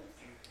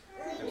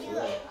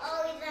 Absolutely.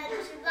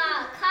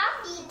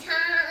 Coffee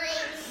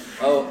time.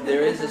 Oh,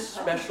 there is a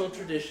special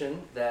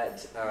tradition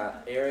that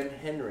Aaron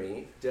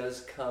Henry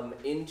does come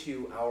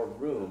into our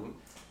room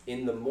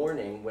in the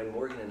morning when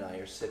Morgan and I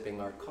are sipping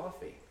our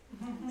coffee.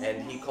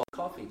 And he called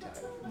coffee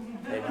time.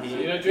 And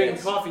You're not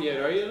drinking coffee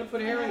yet, are you? Don't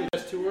put hair in you,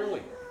 that's too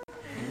early.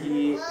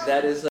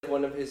 That is like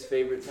one of his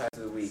favorite times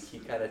of the week. He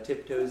kind of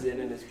tiptoes in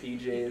his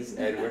PJs,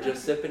 and we're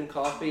just sipping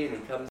coffee, and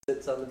he comes,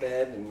 sits on the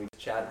bed, and we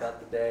chat about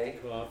the day.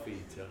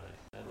 Coffee time.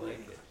 I like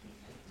it.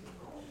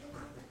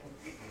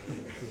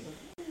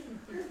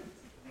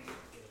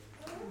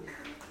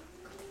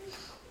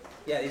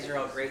 Yeah, these are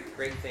all great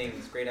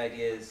things, great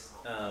ideas,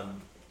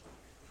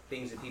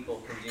 things that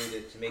people can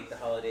do to make the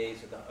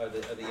holidays or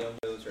the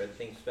Yom-Tovs or the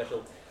things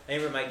special. I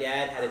remember my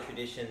dad had a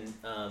tradition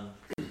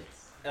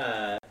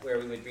where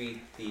we would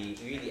read the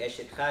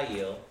Eshet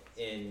Chayil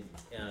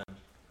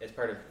as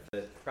part of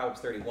the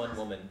Proverbs 31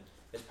 woman,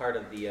 as part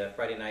of the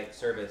Friday night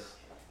service.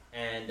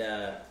 And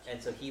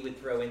so he would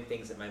throw in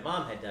things that my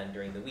mom had done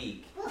during the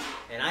week.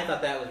 And I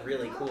thought that was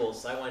really cool,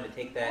 so I wanted to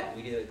take that, and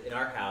we do it in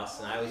our house,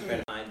 and I always try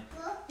to find,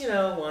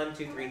 1,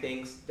 2, 3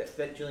 things that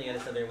Julianne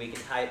has done during the week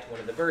and tie it to one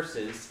of the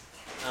verses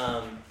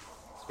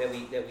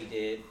that we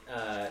did.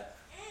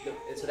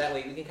 So that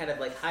way we can kind of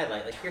like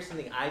highlight, like, here's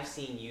something I've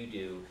seen you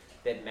do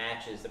that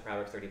matches the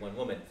Proverbs 31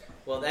 woman.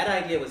 Well, that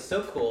idea was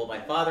so cool.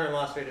 My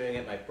father-in-law started doing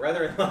it. My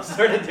brother-in-law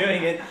started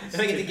doing it.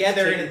 Doing it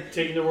together,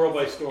 taking the world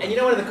by storm. And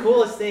one of the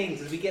coolest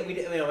things is my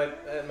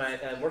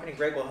Morgan and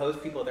Greg will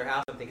host people at their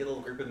house, and they get a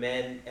little group of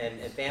men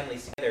and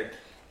families together,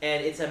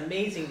 and it's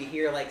amazing to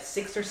hear like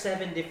 6 or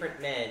 7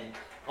 different men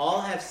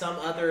all have some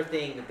other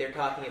thing that they're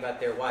talking about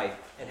their wife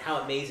and how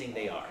amazing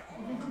they are.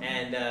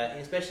 And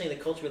especially in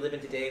the culture we live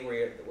in today,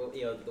 where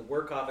the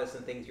work office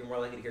and things, you're more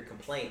likely to hear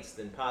complaints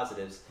than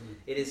positives.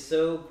 It is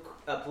so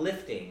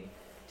uplifting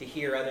to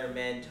hear other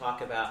men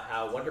talk about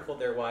how wonderful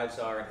their wives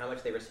are and how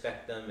much they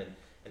respect them,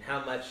 and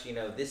how much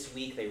this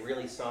week they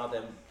really saw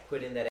them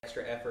put in that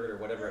extra effort or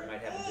whatever it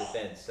might happen to have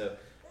been. So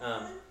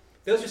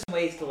those are some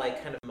ways to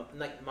kind of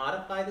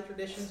modify the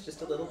traditions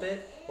just a little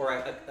bit, or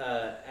add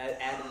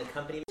an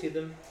accompaniment to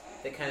them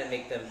that kind of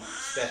make them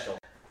special.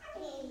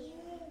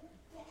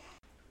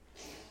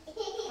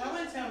 I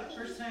want to tell the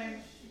first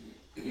time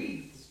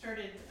we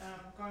started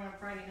going on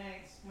Friday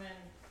nights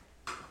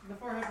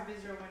before Hope of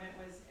Israel, when it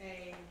was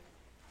a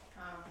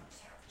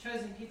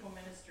chosen people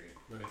ministry.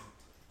 Right.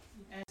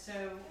 And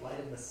so Light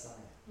of Messiah.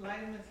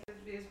 Light of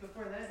Messiah is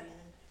before that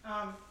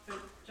even. But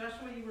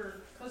Joshua, you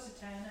were close to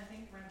 10, I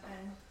think, around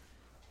 10.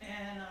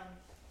 And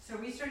so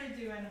we started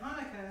doing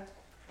Hanukkah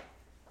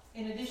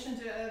in addition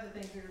to other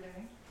things we were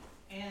doing.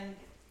 And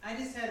I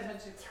just had a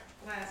bunch of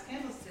glass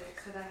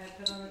candlesticks that I had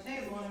put on the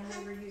table, and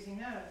we were using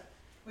those.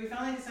 We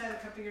finally decided a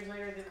couple years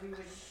later that we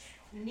would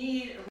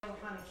need a real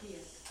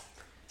Hanukkah.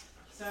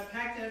 So I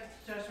packed up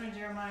Joshua and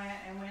Jeremiah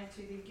and went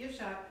to the gift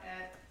shop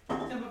at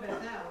Temple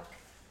Bethel.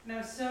 And I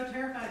was so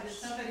terrified that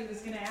somebody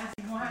was going to ask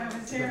me why I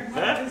was there and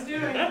what I was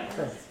doing.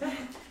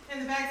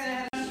 And the fact that I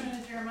had Joshua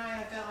and Jeremiah,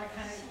 I felt like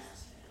kind of,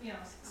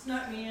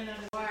 snuck me in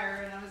under the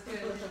wire, and I was good.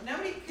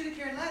 Nobody could have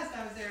cared less if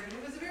I was there, but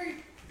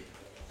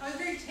I was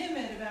very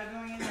timid about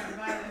going in there to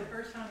buy the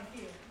first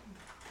Hanukkah.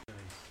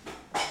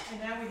 And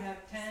now we have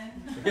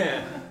 10.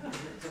 Yeah.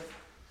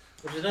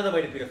 Which is another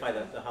way to beautify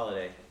the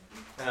holiday.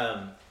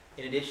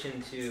 In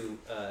addition to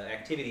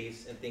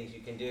activities and things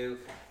you can do,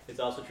 it's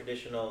also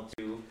traditional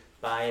to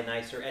buy a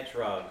nicer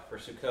etrog for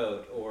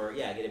Sukkot, or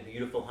get a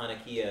beautiful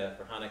Hanukkah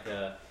for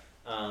Hanukkah.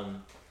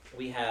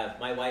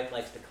 My wife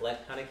likes to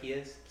collect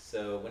Hanukkahs,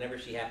 so whenever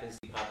she happens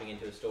to be popping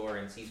into a store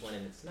and sees one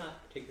and it's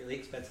not particularly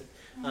expensive,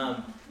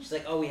 she's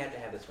like, oh, we have to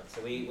have this one.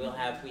 So we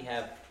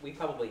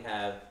probably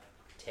have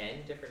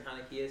 10 different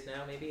Hanukkahs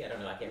now, maybe. I don't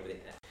know, I can't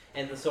really.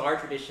 And so our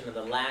tradition of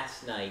the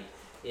last night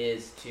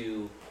is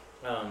to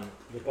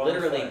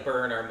literally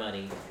burn our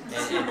money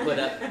and put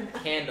up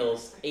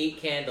candles, 8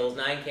 candles,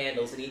 9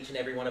 candles in each and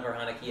every one of our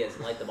Hanukkahs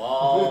and light them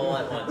all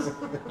at once.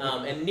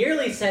 And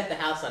nearly set the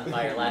house on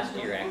fire last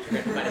year, actually. We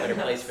have to find a better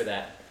place for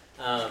that.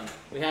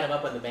 We had them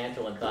up on the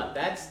mantle and thought,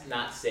 that's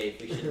not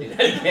safe, we shouldn't do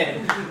that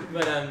again.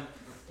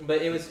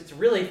 But it's a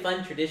really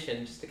fun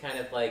tradition just to kind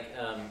of like,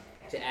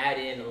 to add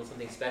in a little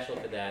something special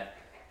for that.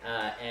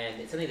 And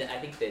it's something that I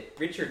think that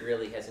Richard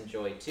really has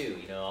enjoyed too,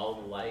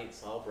 all the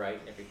lights, all bright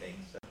and everything.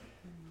 So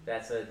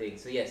that's the thing.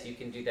 So yes, you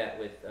can do that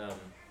with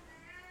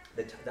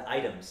the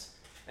items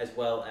as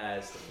well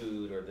as the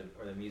food or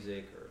the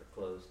music or the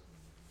clothes.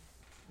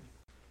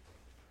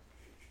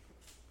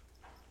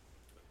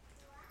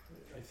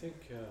 I think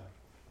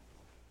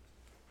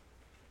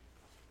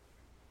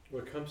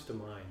what comes to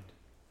mind,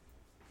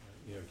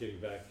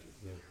 getting back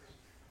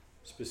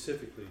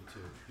specifically to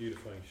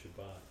beautifying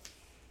Shabbat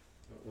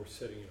or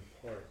setting it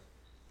apart,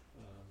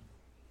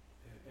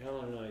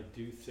 Alan and I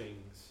do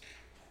things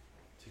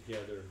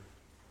together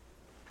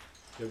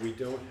that we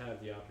don't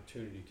have the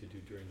opportunity to do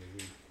during the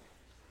week,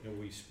 and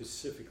we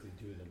specifically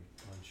do them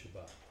on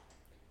Shabbat.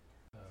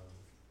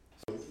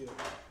 So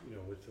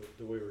with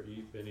the way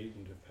been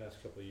eating the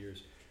past couple of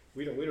years,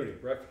 we don't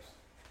eat breakfast.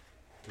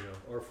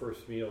 Our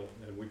first meal,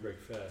 and we break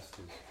fast,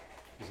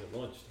 is at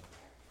lunchtime.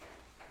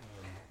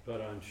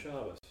 But on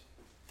Shabbos,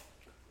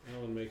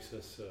 Alan makes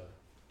us a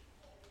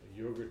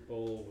yogurt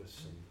bowl with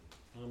some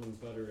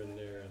almond butter in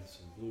there and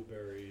some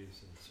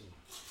blueberries and some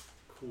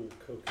cool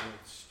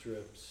coconut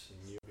strips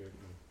and yogurt.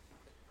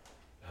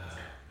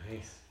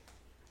 Man.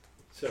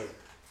 So,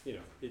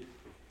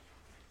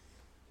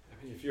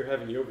 if you're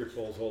having yogurt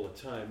bowls all the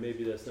time,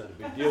 maybe that's not a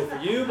big deal for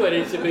you, but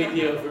it's a big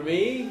deal for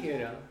me,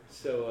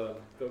 So,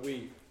 but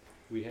we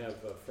have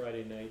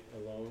Friday night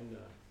alone,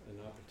 an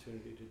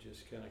opportunity to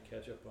just kind of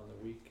catch up on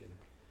the week, and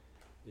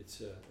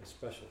it's a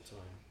special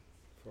time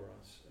for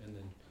us. And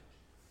then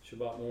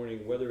Shabbat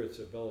morning, whether it's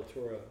a Bella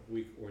Torah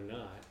week or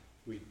not,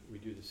 we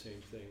do the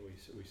same thing.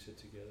 We sit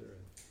together,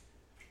 and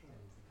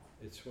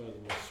it's one of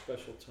the most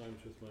special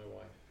times with my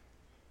wife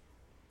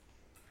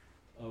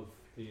of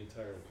the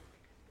entire week,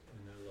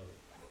 and I love it.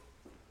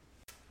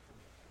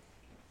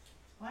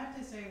 Well, I have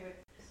to say, with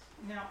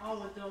now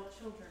all adult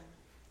children,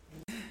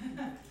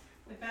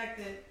 the fact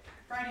that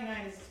Friday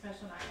night is a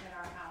special night at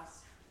our house,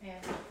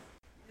 and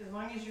as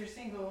long as you're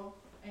single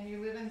and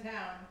you live in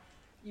town,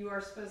 you are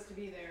supposed to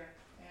be there.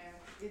 And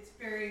it's a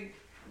very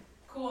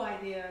cool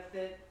idea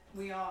that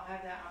we all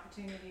have that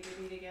opportunity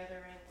to be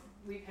together,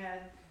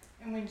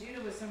 and when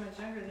Judah was so much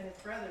younger than his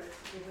brothers,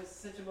 it was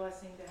such a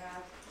blessing to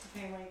have the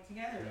family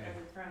together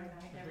every Friday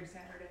night, every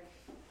Saturday.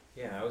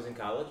 Yeah, I was in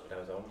college, but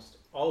I was almost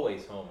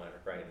always home on a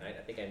Friday night.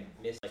 I think I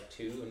missed like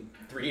 2 in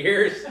 3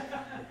 years.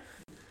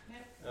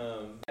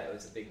 It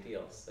was a big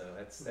deal, so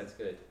that's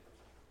good.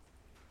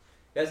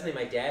 That's something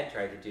my dad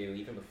tried to do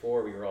even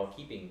before we were all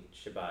keeping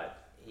Shabbat.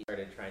 He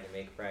started trying to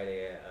make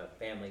Friday a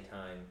family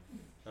time.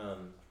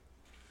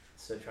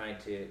 So trying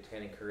to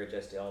kind of encourage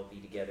us to all be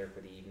together for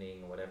the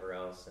evening or whatever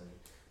else. And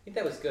I think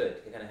that was good.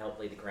 It kind of helped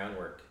lay the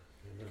groundwork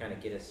to kind of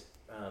get us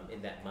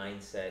in that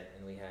mindset.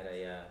 And we had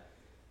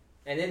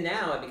and then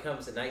now it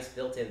becomes a nice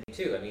built-in thing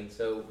too. I mean,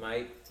 so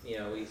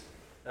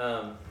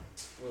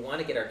we want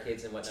to get our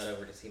kids and whatnot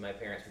over to see my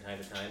parents from time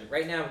to time.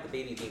 Right now, with the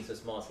baby being so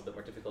small, it's a little bit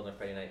more difficult on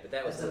Friday night. But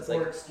that's a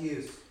poor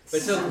excuse. But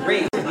it's so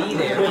great to be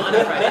there on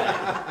a Friday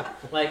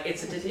night. Like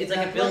it's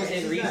like a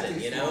built-in reason,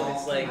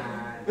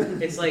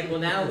 It's like well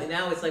now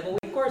it's like well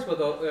of course we'll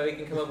go. We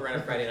can come over on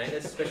a Friday night.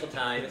 That's a special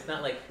time. It's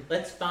not like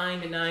let's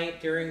find a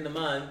night during the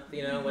month,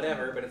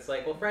 whatever. But it's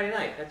like well Friday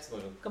night. That's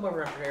when we'll come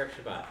over on prayer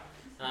Shabbat.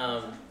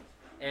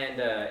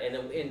 And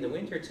in the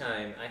winter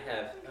time, I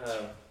have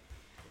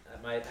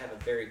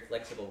a very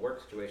flexible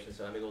work situation,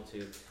 so I'm able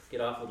to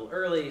get off a little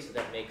early, so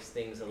that makes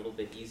things a little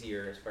bit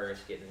easier as far as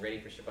getting ready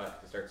for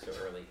Shabbat to start so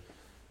early.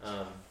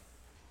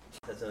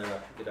 That's another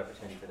good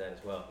opportunity for that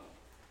as well.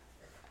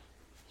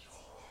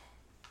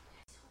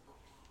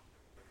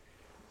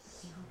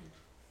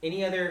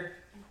 Any other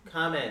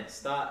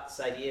comments, thoughts,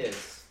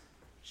 ideas?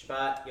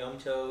 Shabbat, Yom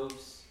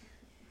Tovs?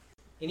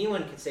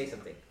 Anyone can say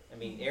something. I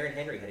mean, Aaron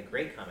Henry had a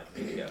great comment a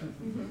week ago.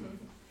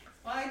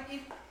 Well,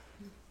 if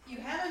you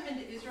haven't been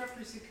to Israel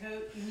for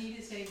Sukkot, you need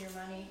to save your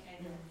money,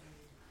 and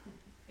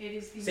it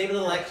is the save a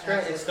little extra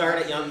and start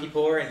at Yom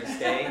Kippur and just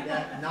stay.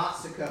 Not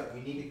Sukkot.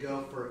 You need to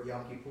go for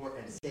Yom Kippur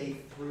and stay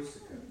through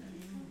Sukkot.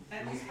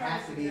 You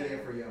have to be there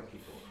for Yom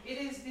Kippur. It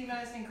is the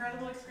most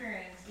incredible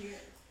experience.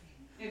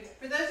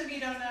 For those of you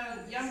who don't know,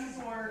 Yom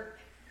Kippur,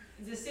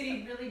 the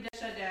city really does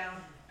shut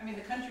down. I mean,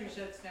 the country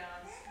shuts down.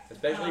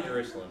 Especially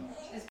Jerusalem.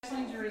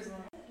 Especially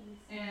Jerusalem.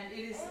 And it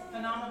is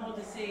phenomenal. phenomenal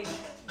to see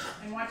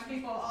and watch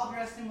people all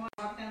dressed in white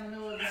walk down the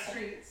middle of the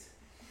streets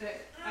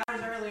that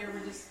hours earlier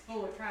were just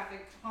full of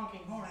traffic,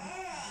 honking horns.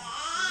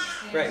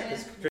 And Right,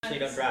 because traditionally you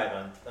don't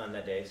drive on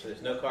that day, so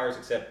there's no cars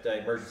except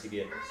emergency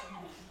vehicles.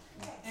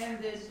 And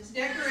the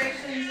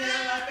decorations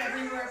that are up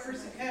everywhere for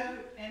Sukkot,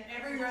 and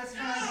every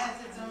restaurant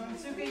has its own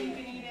sukkah you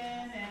can eat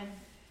in, and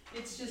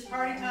it's just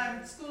party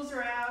time. Schools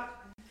are out,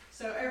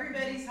 so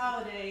everybody's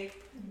holiday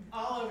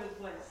all over the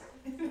place.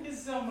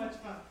 It's so much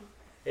fun.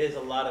 It is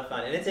a lot of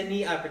fun, and it's a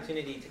neat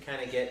opportunity to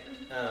kind of get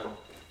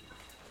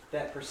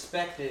that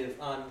perspective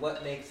on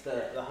what makes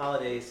the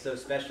holidays so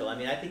special. I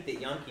mean, I think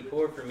that Yom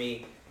Kippur for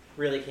me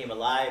really came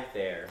alive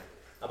there.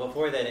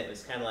 Before then, it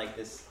was kind of like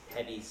this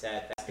heavy,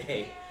 sad, fast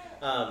day.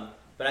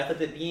 But I thought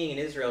that being in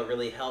Israel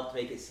really helped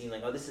make it seem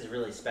like, oh, this is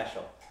really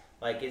special.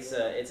 Like it's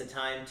a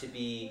time to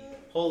be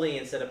holy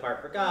and set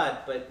apart for God,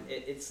 but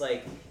it's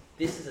like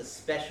this is a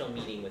special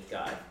meeting with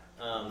God.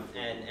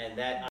 And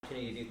that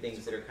opportunity to do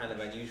things that are kind of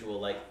unusual,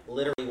 like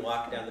literally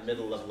walk down the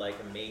middle of like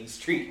a main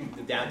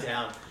street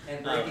downtown.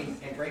 And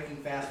breaking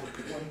fast with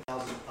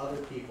 20,000 other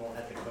people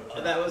at the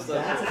Coachella. That was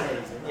that's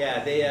amazing.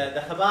 Yeah, the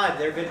Chabad,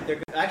 they're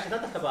good. Actually,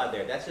 not the Chabad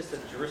there. That's just the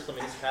Jerusalem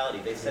municipality.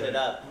 They set it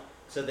up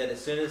so that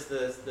as soon as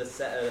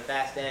the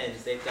fast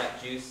ends, they've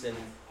got juice and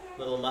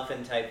little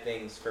muffin type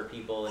things for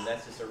people, and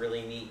that's just a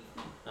really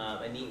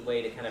neat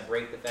way to kind of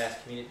break the fast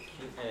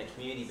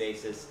community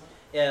basis.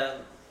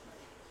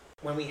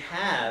 When we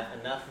have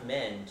enough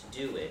men to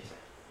do it,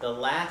 the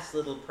last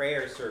little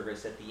prayer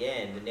service at the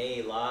end, the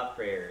Nei Law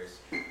prayers,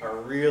 are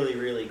really,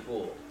 really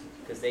cool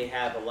because they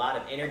have a lot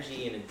of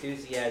energy and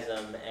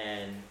enthusiasm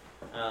and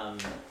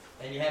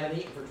you haven't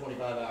eaten for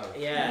 25 hours.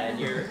 Yeah,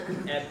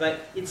 and but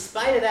in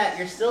spite of that,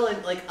 you're still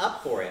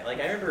up for it. Like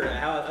I remember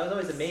how I was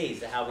always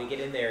amazed at how we get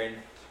in there and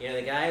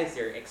the guys,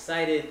 they're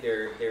excited,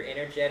 they're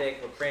energetic,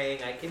 we're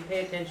praying. I can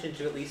pay attention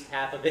to at least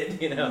half of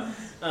it, and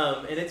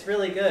it's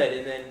really good.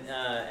 And then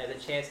as a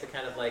chance to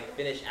kind of like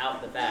finish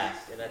out the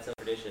fast, and that's a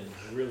tradition.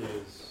 It really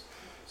is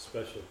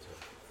special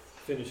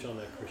to finish on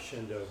that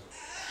crescendo,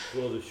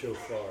 blow the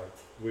shofar,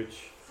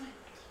 which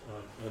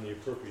on the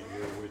appropriate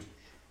year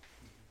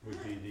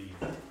would be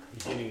the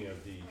beginning of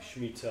the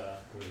Shemitah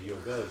or the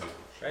Yovel.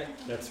 Right.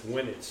 That's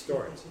when it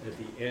starts, at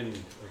the end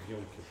of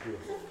Yom Kippur.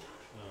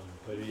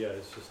 But yeah,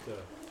 it's just an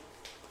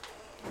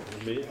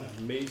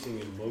amazing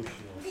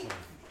emotional thing.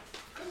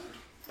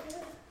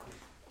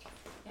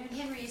 And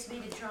Henry has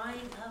made a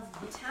drawing of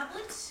the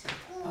tablets.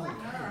 Oh,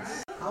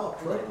 nice. How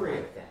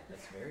appropriate.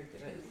 That's very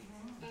good.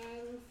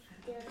 And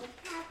the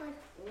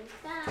tablets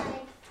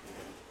inside.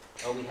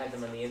 Oh, we had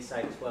them on the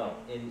inside as well,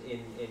 in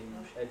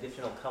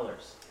additional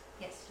colors.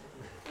 Yes.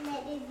 And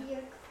that is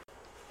your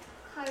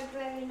car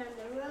driving on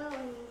the road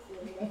and you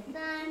see the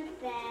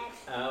sunset.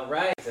 Oh,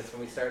 right. That's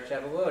when we start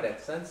Shavuot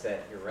at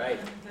sunset. You're right.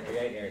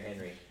 You're right, Aaron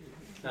Henry.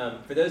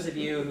 For those of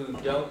you who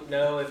don't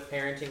know if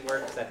parenting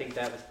works, I think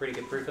that was pretty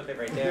good proof of it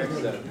right there.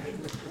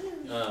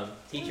 So,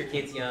 teach your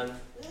kids young.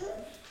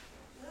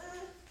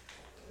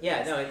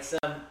 Yeah, no, it's.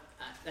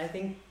 I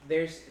think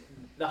there's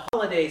the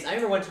holidays. I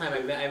remember one time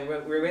we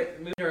were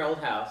moving to our old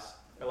house,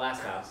 our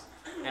last house,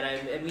 and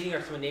I'm meeting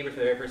some neighbors for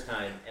the very first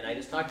time, and I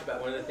just talked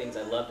about one of the things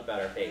I loved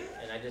about our faith,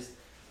 and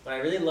what I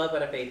really love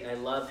about our faith, and I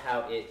love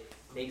how it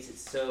makes it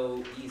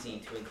so easy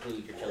to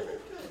include your children.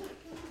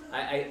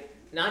 I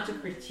not to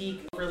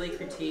overly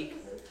critique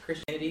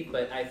Christianity,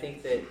 but I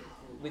think that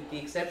with the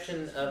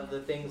exception of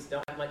the things that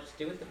don't have much to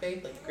do with the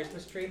faith, like the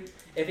Christmas tree,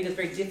 I think it's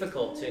very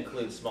difficult to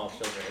include small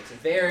children. It's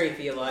very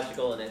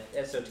theological and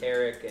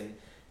esoteric and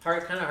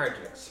kind of hard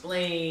to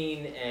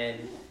explain, and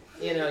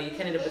you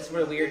can end up with some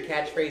of the weird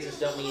catchphrases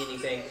don't mean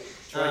anything.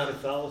 Try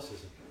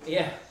Catholicism.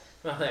 Yeah.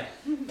 Well,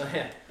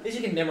 yeah. At least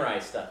you can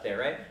memorize stuff there,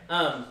 right?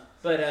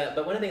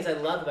 But one of the things I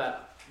love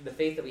about the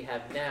faith that we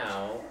have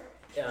now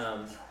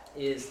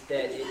is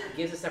that it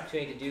gives us the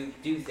opportunity to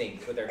do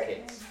things with our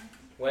kids.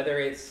 Whether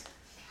it's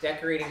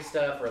decorating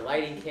stuff or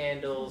lighting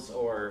candles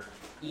or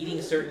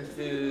eating certain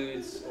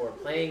foods or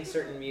playing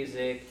certain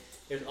music.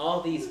 There's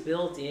all these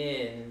built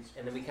in,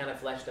 and then we kind of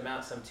flesh them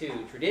out some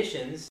too,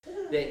 traditions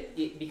that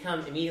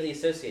become immediately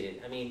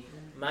associated. I mean,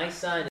 my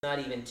son is not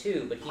even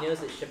 2, but he knows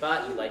that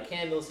Shabbat you light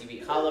candles, you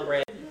eat challah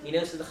bread. He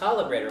knows that the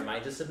challah bread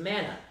reminds us of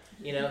manna.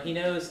 He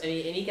knows, and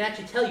he can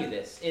actually tell you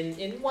this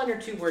in 1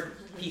 or 2 word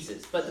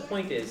pieces. But the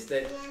point is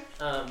that,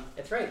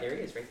 that's right, there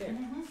he is, right there,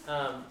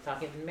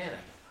 talking in manna.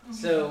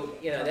 So,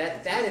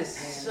 that is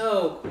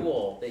so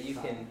cool that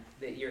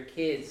your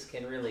kids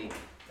can really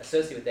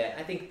associate with that.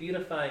 I think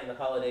beautifying the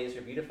holidays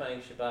or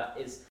beautifying Shabbat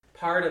is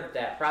part of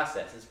that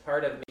process. It's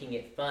part of making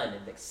it fun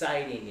and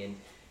exciting, and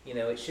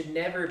it should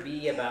never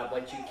be about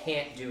what you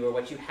can't do or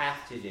what you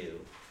have to do.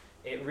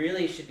 It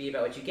really should be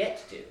about what you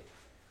get to do.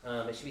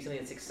 It should be something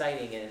that's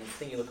exciting and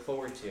something you look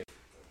forward to.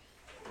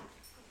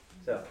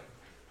 So,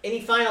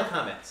 any final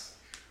comments?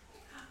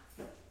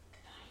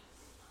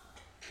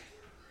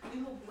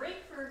 We will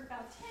break for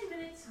about 10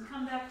 minutes and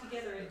come back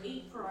together at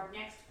 8 for our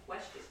next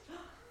question.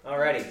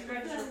 Alrighty.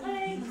 Stretch your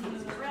legs,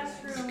 use the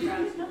restroom,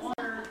 grab some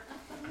water.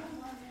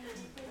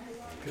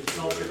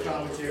 Culture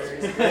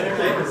commentaries.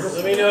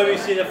 Let me know if you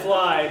see the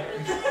fly. I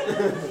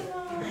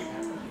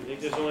think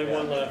there's only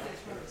one left.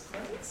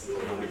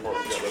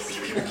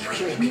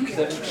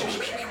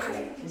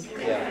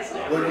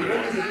 Yeah. When we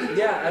went to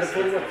the, out of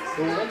 41,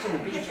 when we went to the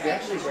beach, we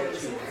actually went to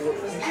Fort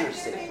Fisher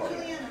State Park,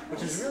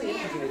 which is really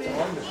interesting. It's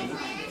on the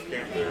beach.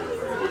 Yeah.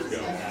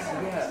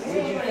 What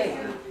did you think?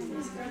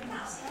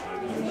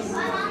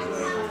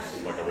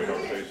 Like a radar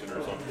station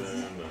or something.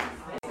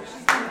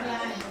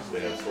 They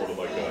had sort of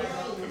like a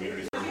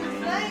community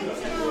room.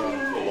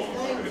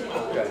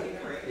 Okay.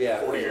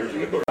 Yeah. 40 years you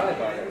ago. could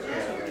drive on it,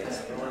 apparently.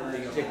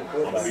 You can take the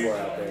 4x4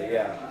 out there.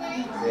 Yeah.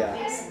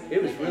 It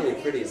was really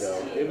pretty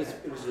though. It was a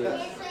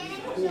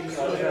cool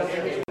contrast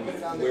between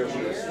where we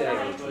were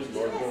staying, which was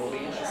North Royal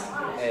Beach,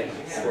 and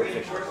Fort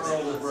Fisher.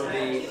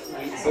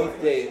 Both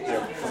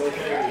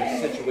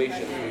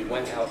situations, we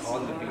went out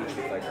on the beach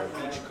with like our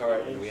beach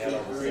cart, and we had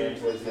all the sand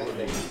toys and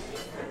everything.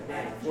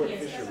 Fort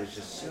Fisher was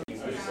just so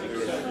unique.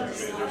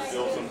 There's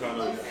still some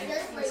kind of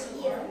place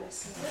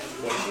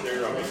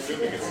there. I'm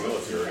assuming it's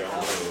military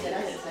down the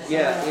road.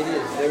 Yeah, it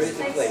is. There is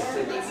a place.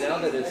 And now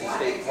that it's a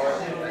state park,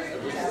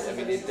 I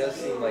mean, it does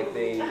seem like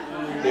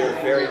they're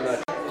very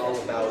much all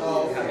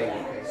about having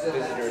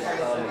visitors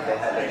come. They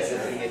have like a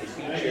designated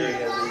beach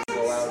area where you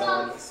go out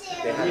on.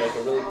 They had like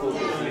a really cool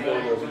gazebo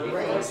where we eat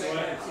lunch.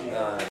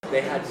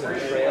 They had some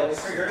trails,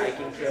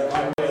 hiking trails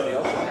out there. They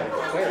also had an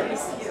aquarium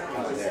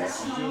out there.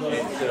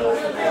 And so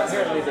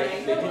apparently they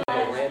did have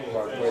a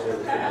landmark where there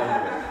was the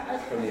bunker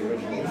from the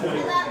original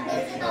movie.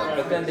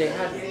 But then they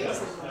had,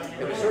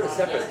 it was sort of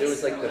separate. There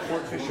was like the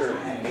Fort Fisher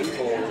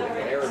Naval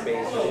Air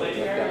Base or something like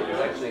that. It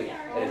was actually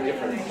at a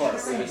different park. It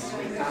was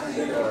we passed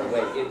it on our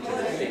way into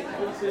the state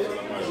park.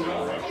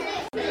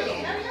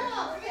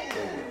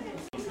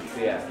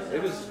 Yeah,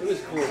 it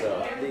was cool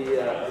though. The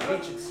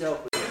beach itself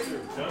was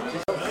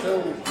just so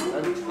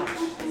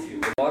untouched.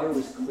 The water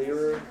was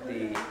clearer. The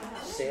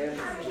sand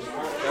just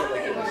felt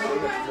like it was so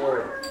much more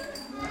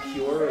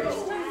pure and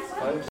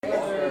fun to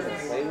walk on and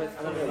play with.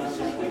 I don't know, it was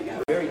just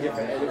very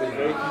different, and there was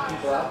very few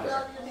people out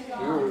there.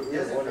 We were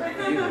one of the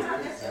few out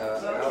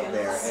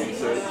there, and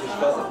so it just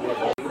felt like more of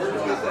a beach.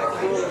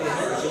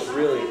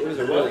 It was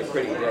a really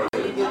pretty day.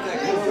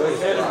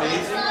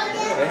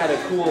 They had a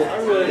cool,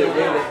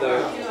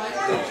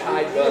 the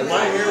tide was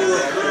my hair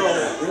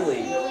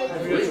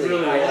was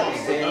really high up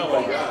sand.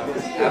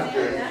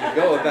 After you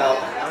go about,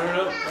 I don't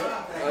know,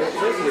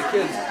 most of the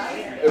kids,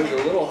 it was a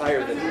little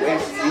higher than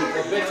waist deep. I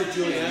bet you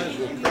Juliana's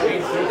will train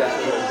through that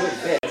for a good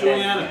bit.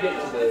 Juliana,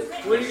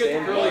 where do you get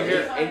the curly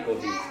hair? Ankle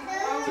deep.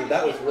 So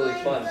that was really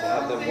fun to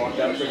have them walk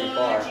out pretty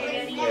far,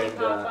 and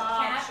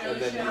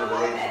then the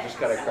waves just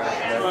kind of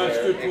crashing out there. That's a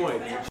good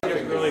point. She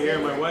has curly hair.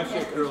 My wife's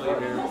got curly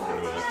hair.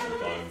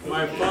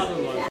 My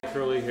father-in-law's got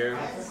curly hair.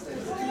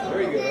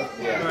 There you go.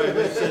 Yeah. All right,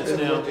 makes sense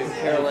now. In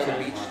Carolina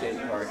Beach State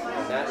Park,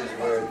 and that is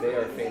where they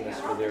are famous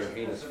for their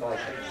Venus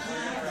flycaps.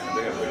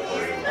 They have their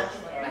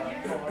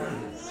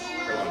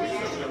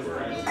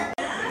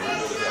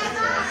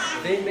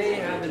They may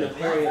have an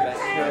aquarium at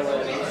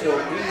Carolina Beach. So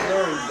we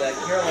learned that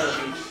Carolina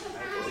Beach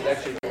is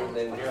actually different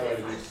than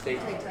Carolina Beach State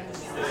Park.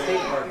 The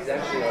state park is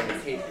actually on the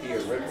Cape Fear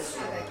River.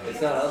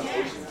 It's not on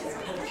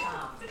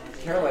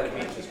Oceanside. Carolina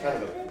Beach is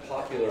kind of a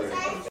popular and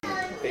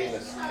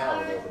famous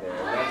town over there,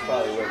 and that's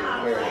probably where the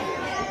aquarium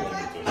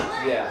is.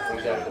 Yeah,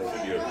 exactly.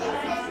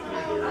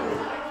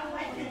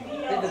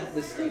 And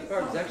the state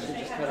park is actually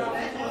just kind of,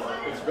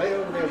 it's right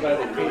over there by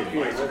the Cape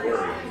Fear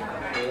River.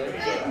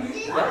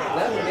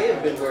 That may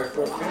have been where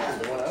Fort Fisher,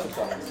 the one I was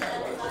talking about,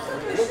 was.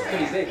 It looked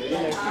pretty big. We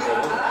didn't actually go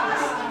in.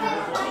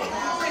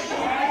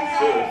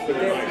 But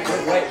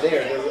they're right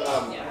there. They're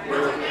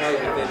probably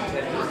within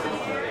 10 minutes of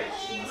each other.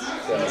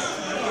 So,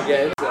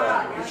 yeah,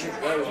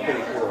 that was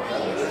pretty cool. That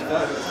was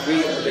fun.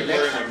 The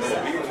next kind of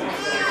state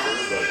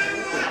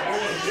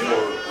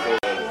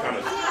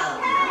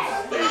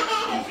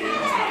museum.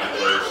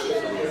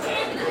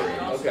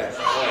 Okay.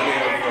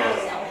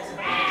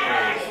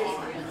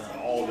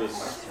 All this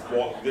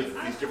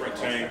these different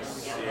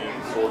tanks in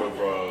sort of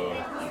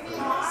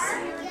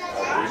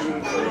operation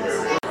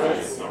area.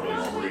 It's not really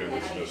arboretum,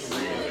 it's just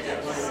trees, I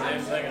guess.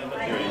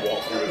 You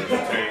walk through it, there's a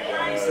tank,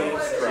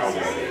 it's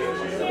crowded.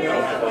 You go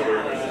further,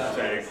 there's a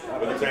tank.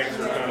 But the tanks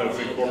are kind of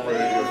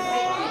incorporated with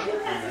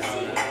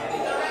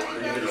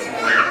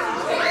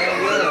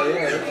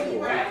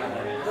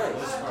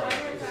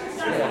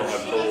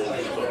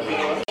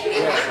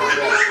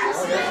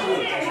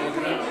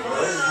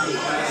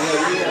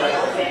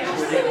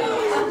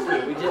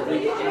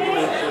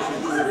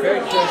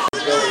very close to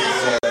going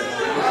there.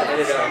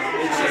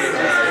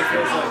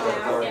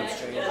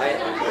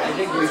 I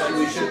think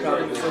we should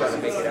probably try to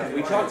make it out.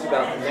 We talked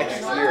about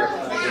next year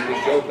when we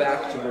go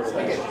back to Myrtle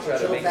Beach to try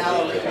to make it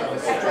out. We'll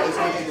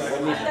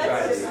need to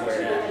try the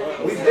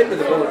aquarium. We've been to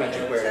the Myrtle Beach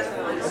Aquarium,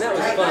 and that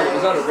was fun. It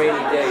was on a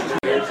rainy day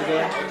 2 years ago,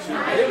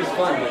 and it was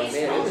fun, but man,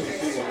 it was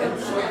expensive.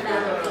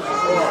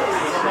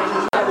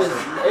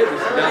 It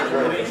was not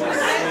worth it.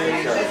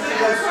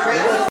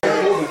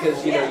 Because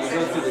you go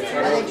through the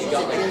tunnel, you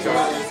got like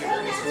drops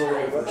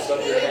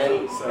above your head,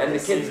 and the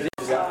kids did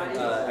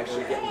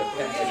actually get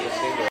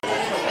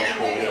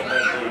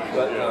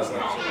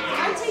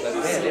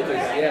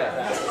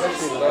Yeah,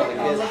 especially with all the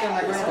kids.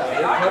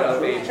 Their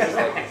cutoff age was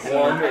like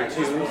 1 or 2,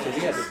 so we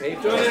had to pay for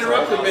it. Don't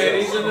interrupt the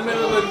man. He's in the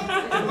middle of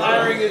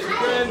admiring his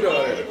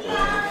granddaughter.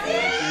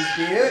 She's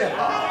beautiful.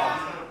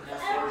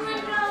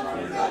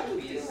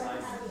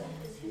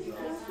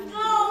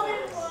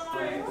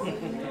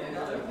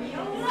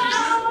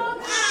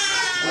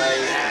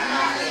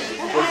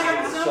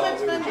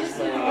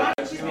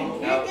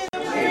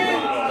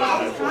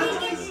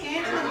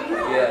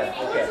 Yeah,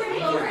 okay.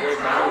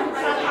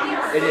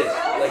 It is,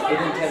 like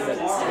within 10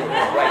 minutes.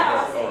 Right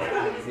now.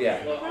 Yeah.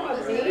 So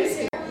they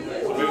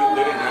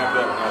didn't have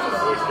that when I was a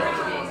Boy Scout.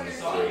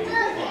 So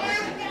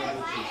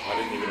I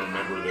didn't even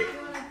remember that.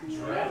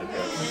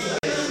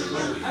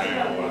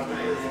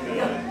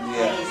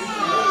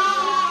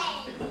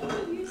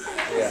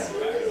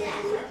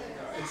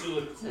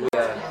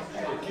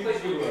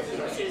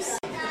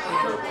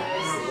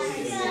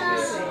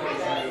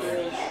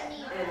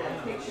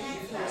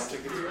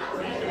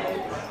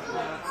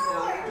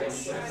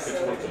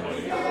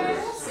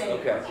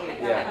 Okay,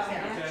 yeah.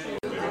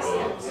 The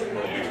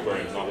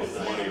experience, not with the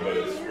money, but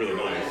it's really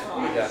nice.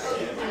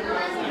 Exactly.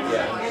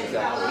 Yeah,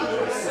 exactly.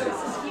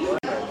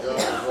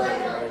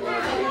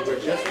 We were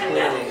just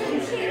planning a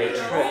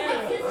trip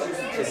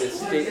to the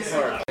state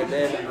park, and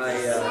then I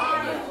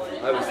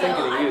was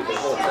thinking of you the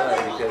whole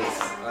time because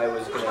I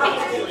was going to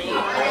ask you if you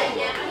were planning.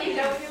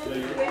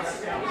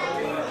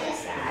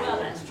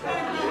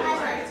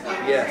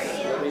 Yes,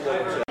 let me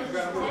double check.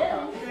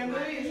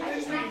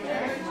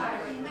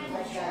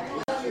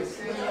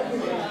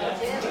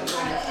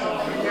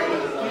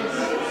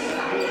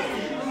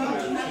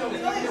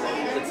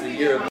 It's the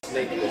year of the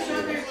snake this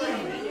year.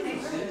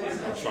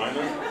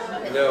 China?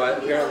 No,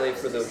 apparently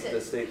for the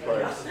state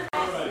parks.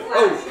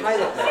 Oh,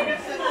 Pilot Mountain.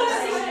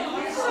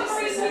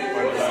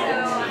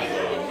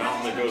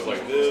 Mountain that goes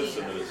like this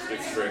and then it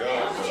sticks straight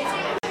up.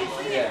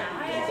 Yeah,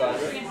 you thought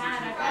it?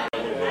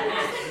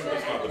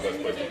 That's not the best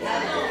place to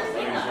find it.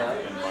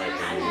 In my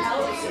opinion,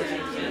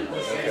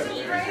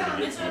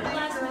 it's the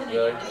best place.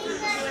 Really?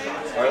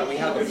 Alright, we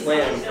have a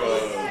plan.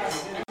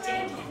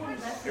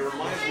 It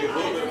reminds me a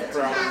little bit of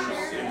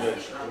Crowders in that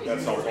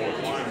that's how all the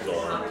climbs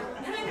are,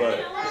 but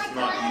it's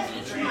not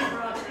easy to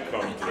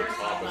come to the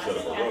top instead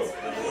of a rope. So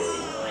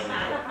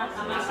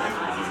it's nice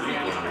to do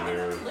deep when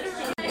they're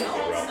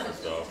routes and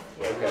stuff.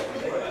 Okay.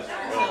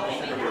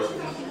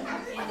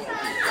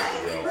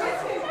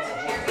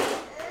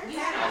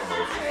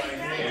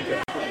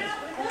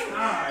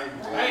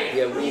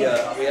 Yeah,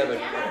 we have a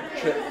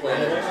trip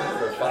planned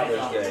for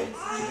Father's Day.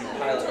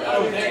 Pilot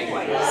Mountain and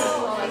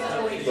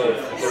both.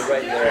 They're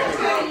right there.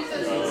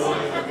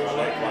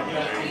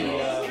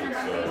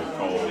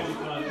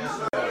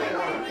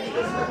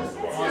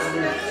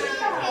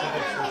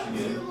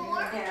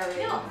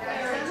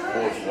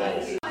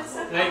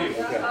 Thank you.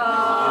 It's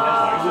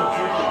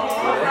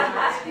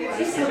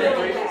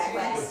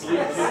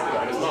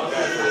not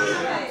bad for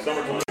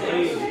summertime.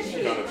 It's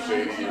kind of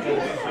shady.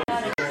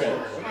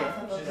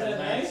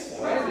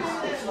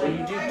 When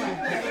you do 2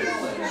 pictures,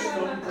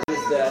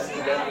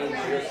 that means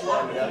you're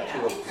climbing up to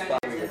a spot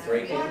where you're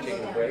braking,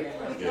 taking a break?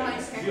 Yeah.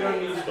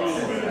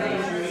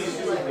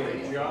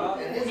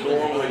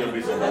 Normally there'll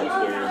be some holes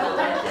there where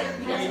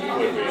you can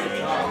flip in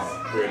and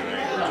create an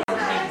anchor.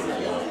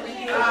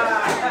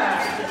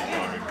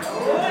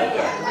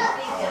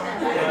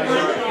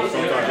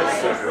 Sometimes it's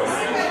set wrong.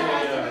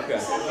 Okay.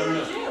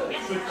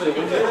 So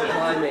when you're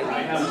climbing,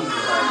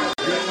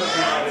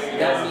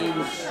 that means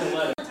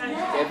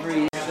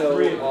every so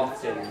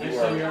often you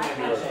are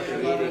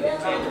creating an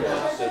anchor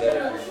so that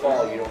if you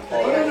fall, you don't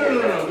fall over.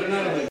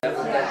 That's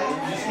what that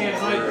means. You can't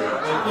hide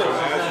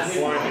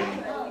climbing.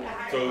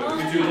 So if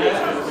you do this,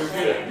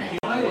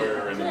 somewhere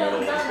in the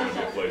middle is going to be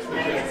a place where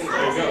you can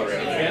go.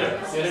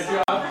 Get a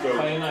job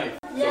by a knife.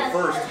 So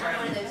first,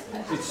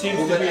 it seems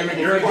to be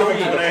you're doing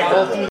the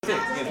whole thing.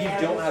 If you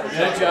don't have a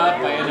job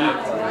by a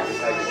knife.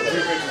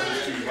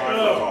 I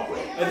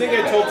think I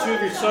told 2 of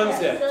your sons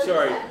that.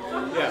 Sorry.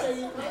 Yeah.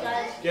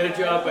 Get a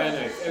job by a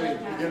knife. I mean,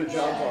 get a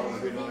job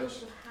would be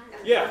nice.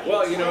 Yeah,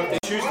 well, you know, if they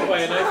choose to buy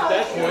a knife at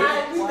that point,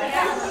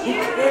 who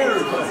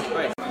cares?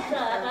 Right.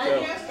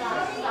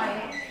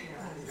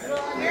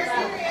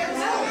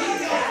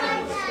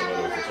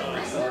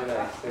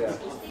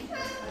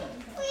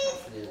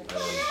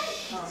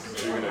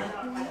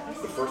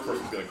 the first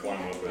person's going to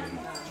climb up and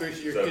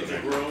Tracy, your kids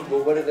are grown.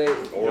 Well, what are they?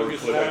 Or clip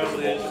it because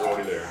the bolts are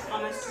already there.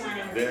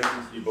 Then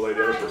you belay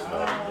the other person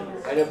up.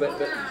 I know, but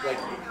like,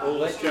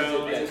 what is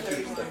it that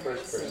keeps the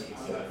first person?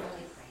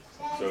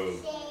 So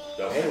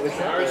that's hey, what's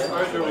that? Ours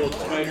are a little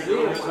tiny. So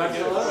I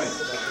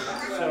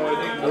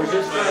think we're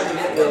just trying to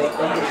get the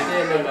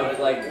understanding of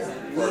like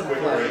rock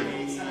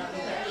climbing.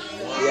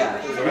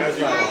 Yeah, so as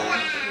you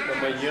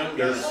go,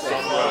 there's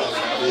some routes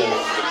that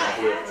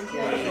you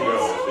flip as you go.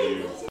 So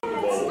you flip the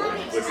bolt and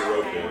you flip your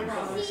rope in.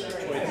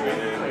 And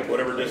then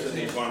whatever distance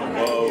you climb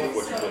above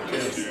what you flipped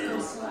into,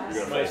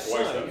 you're going to fall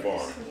twice that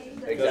far.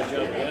 Exactly.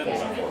 You're going to fall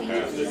that far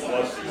past it,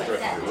 plus you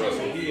stretch your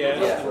rope. he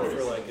asked for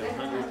like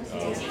 100.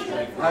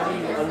 How do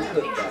you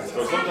unclip that? So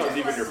sometimes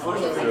even your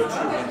first trip,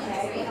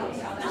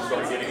 you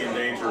start getting in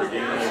danger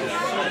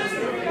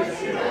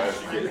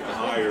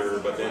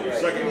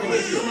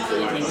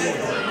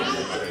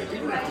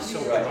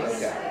Right,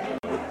 okay.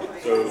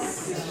 So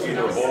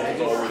either a bulb is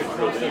already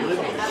filled in, or you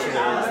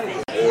have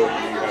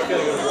Gotta go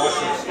to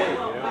Washington State,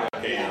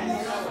 cans,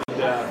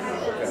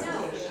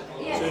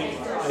 So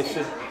I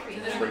said,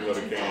 spring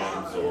loaded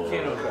cans, or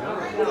can't open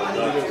nuts,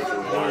 it. which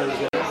are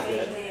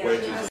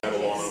wedges that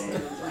have along.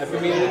 I've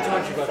been meaning to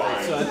talk to you about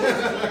that, son.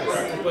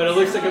 But it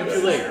looks like I'm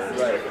too late.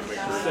 Right.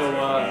 So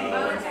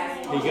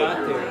he got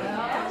there,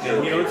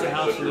 and he owns a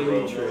house in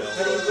Indian Trail.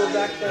 How do you go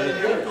back And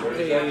there? I think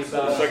they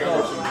about Second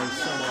person.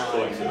 some odd,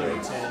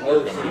 10. Oh,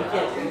 so you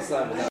can't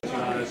inside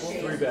without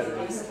 3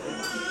 bedrooms.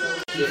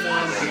 He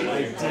found the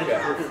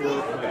identical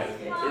floor plan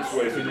There's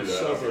ways to in do a that.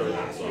 suburb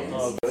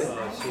of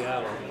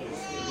Seattle.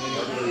 And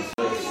it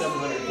was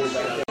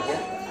 $730,000.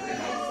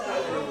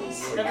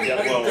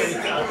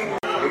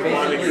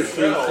 Finding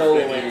yourself,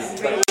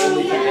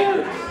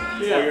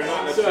 Yeah. you're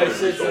not So I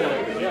said,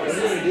 necessarily yeah, what are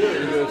you going to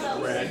do? He goes,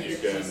 and rent. you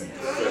can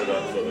set it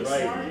up so that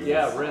Right.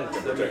 Yeah, rent. you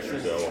can protect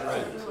yourself.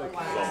 Rent.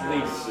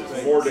 Lease is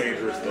more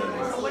dangerous than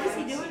What is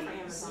he doing for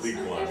Amazon? lead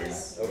climbing.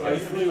 I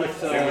flew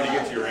with And when you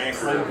get to your anchor,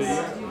 Prime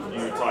Video.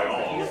 you tie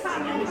off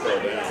and you would throw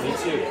down. Me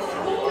too.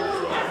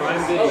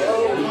 Prime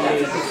Video. He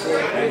made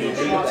and he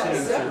did a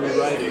team to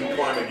rewrite it.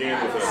 Climb again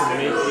with a To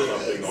stinger make or it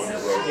something on your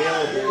rope.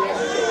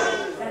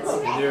 scalable.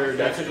 And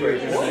that's what we're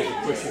going to make a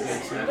push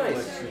against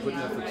Netflix and put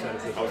Netflix out of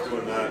I was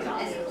doing that.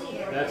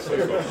 That's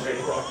their plan.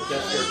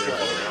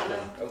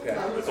 Okay.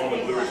 It's on the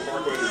Blue Ridge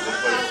Parkway. There's a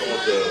place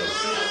called the.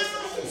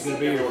 It's going to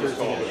be your first It's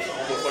one. almost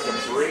like a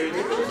bridge.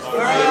 But it's not All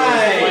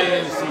right.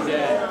 Plan to see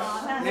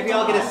Dad. Maybe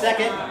I'll get a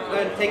second. Go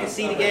ahead and take a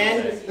seat again.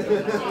 But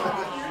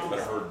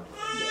I heard.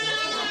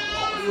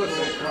 You wouldn't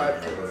want to drive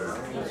for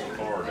this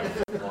car down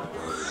the parkway.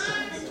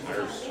 The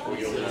tires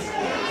squealed.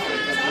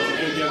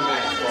 Good young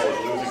man.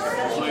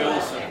 My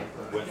old son.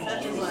 Went on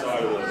the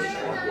side of the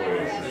parkway.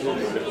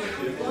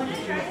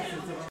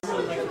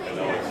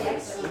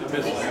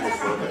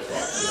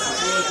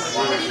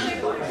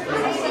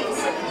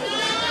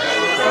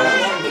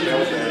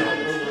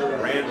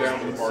 And ran down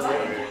to the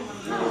parkway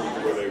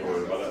where they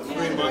were about that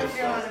 3 months.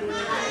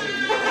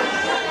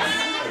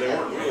 They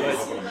weren't really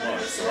up in a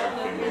month, so I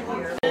came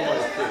over.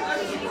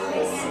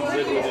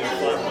 Lived within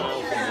 5 miles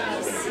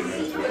of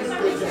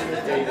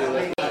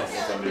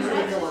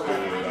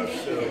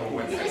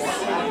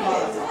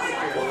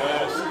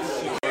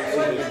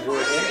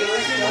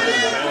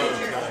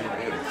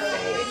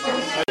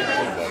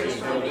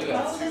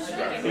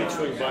he'd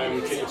swing by and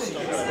we'd take a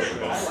stump out of it.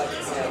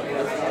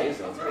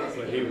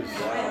 But he was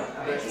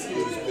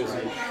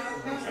busy.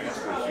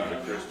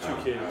 2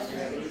 kids.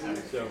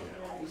 So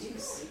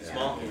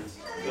Small kids.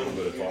 A little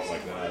bit of talk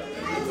like that, and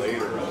then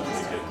later on, we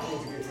get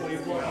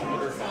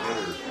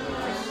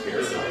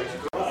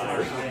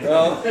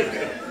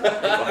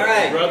All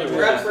right,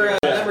 we're up for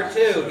number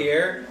 2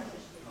 here.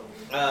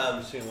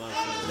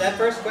 That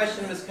first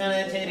question was kind of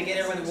intended to get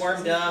everyone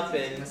warmed up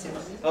and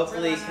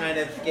hopefully kind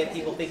of get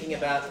people thinking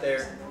about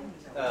their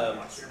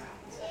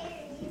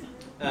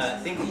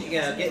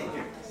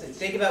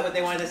think about what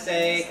they wanted to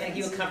say, kind of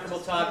keep them comfortable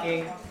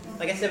talking.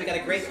 Like I said, we got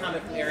a great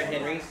comment from Aaron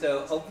Henry,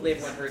 so hopefully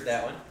everyone heard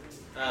that one.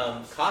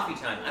 Coffee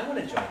time. I want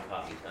to join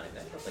coffee time.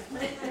 That feels like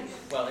fun.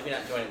 Well, maybe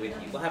not join it with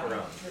you. We'll have our own.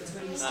 Or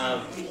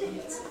something.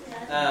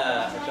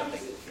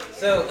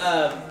 So,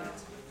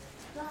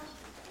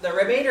 the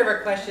remainder of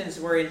our questions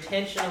were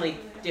intentionally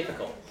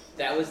difficult.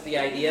 That was the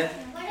idea.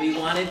 We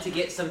wanted to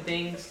get some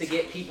things to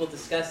get people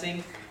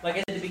discussing. Like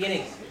I said at the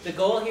beginning, the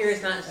goal here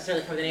is not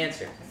necessarily to come with an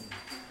answer.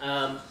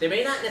 There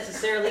may not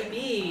necessarily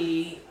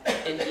be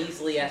an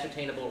easily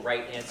ascertainable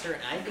right answer,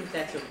 and I think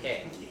that's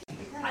okay.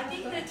 I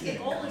think that the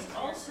goal is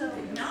also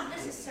not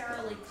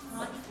necessarily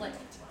conflict,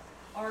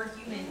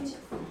 argument,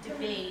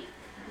 debate,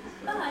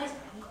 but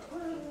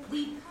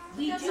we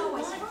do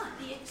want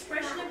the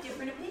expression of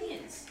different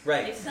opinions.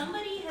 Right. If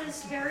somebody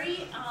has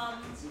very,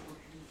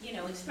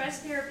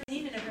 expressed their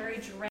opinion in a very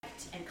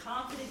direct and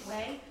confident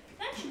way,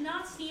 that should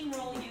not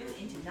steamroll you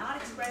into not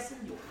expressing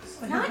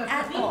yours. Not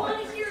at We all.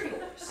 want to hear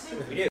yours.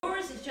 We do.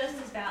 Yours is just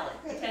as valid,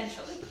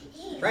 potentially.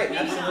 Right,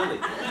 Maybe not. absolutely.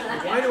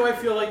 why do I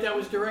feel like that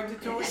was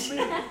directed towards me?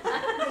 She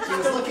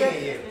was looking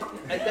at you.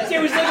 She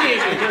was looking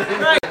at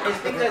you. Right.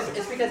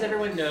 It's because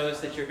everyone knows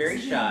that you're very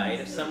shy,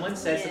 and if someone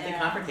says something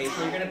confrontational,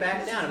 you're going to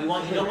back down. We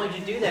don't want you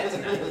to do that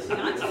tonight.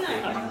 Not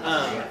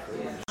tonight.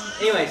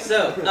 Anyway,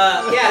 so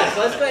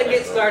let's go ahead and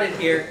get started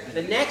here.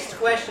 The next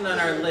question on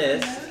our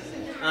list,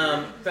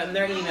 from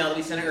their email that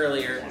we sent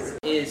earlier,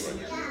 is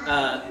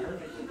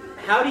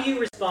how do you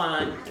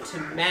respond to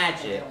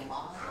magic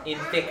in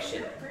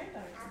fiction?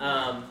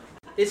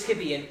 This could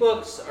be in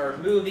books or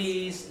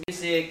movies,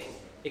 music.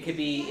 It could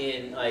be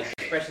in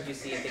expressions you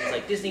see in things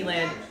like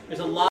Disneyland. There's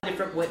a lot of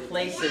different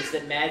places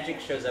that magic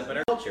shows up in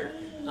our culture.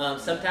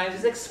 Sometimes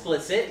it's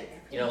explicit,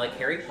 like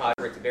Harry Potter,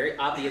 where it's very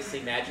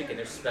obviously magic and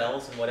there's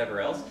spells and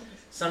whatever else.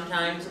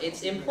 Sometimes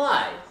it's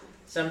implied.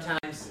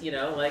 Sometimes,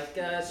 like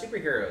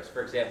superheroes,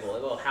 for example.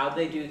 Well, how'd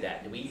they do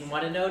that? Do we even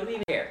want to know to be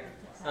fair?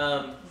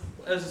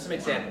 Those are some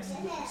examples.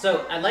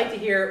 So I'd like to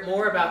hear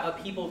more about how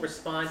people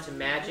respond to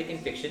magic in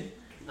fiction,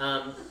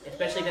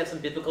 especially if you have some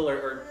biblical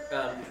or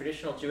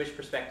traditional Jewish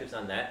perspectives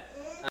on that.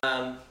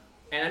 And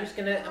I'm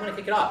gonna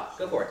kick it off.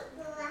 Go for it.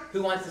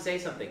 Who wants to say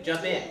something?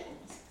 Jump in.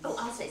 Oh,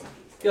 I'll say something.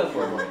 Go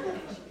for it.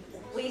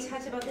 We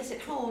talked about this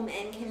at home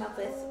and came up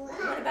with,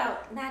 what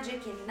about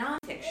magic in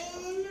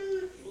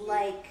nonfiction?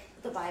 Like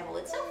the Bible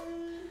itself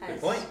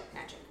has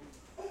magic.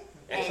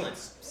 Excellent. And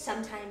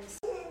sometimes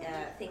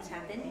things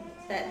happen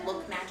that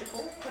look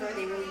magical, but are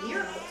they really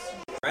miracles?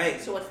 Right.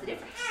 So what's the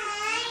difference?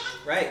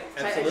 Right,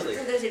 absolutely.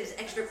 So those are just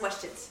extra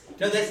questions.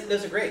 No,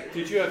 those are great.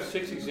 Did you have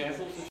 6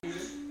 examples that you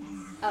did?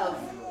 Of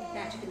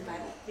magic in the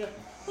Bible? Yeah.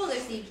 Well,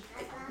 there's the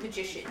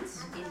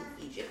magicians in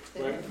Egypt.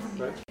 Right.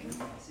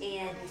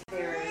 And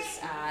there's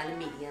the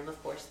medium,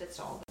 of course, that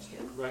Saul goes to.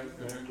 Right.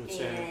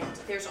 And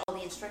there's all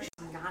the instructions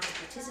not to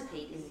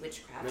participate in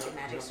witchcraft and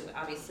magic, so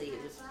obviously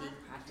it was being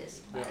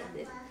practiced by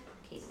the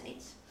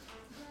Canaanites.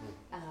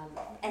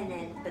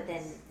 But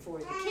then for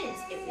the kids,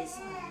 it was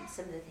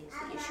some of the things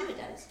that Yeshua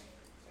does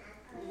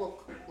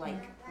look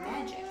like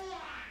magic.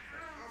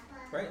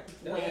 Right.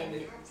 No,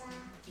 when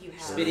you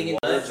have spitting in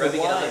blood,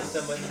 rubbing it on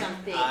someone's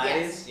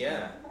eyes. Yes.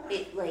 Yeah.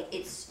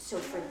 It's so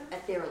for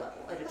at their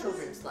level, at a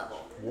children's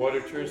level.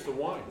 Water turns to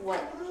wine.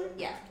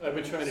 Yeah. I've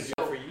been trying to do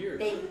that for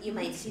years. You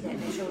might see that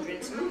in a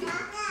children's movie.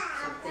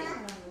 Something,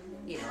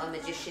 a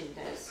magician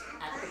does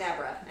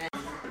abracadabra, and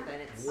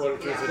then it's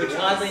which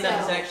oddly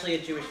enough is actually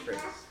a Jewish phrase.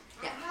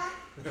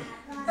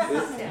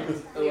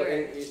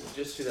 And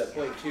just to that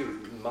point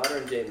too,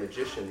 modern day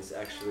magicians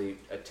actually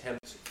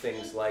attempt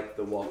things like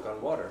the walk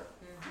on water.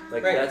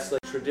 Like that's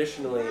like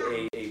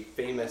traditionally a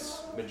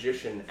famous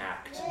magician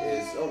act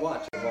is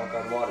watch and walk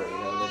on water.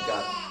 And they've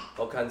got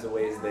all kinds of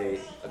ways they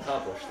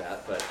accomplish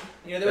that, but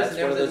that's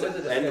one of those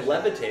and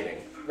levitating.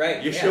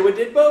 Right. Yeshua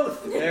did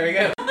both. There we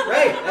go.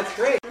 Right. That's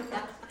great.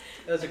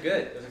 Those are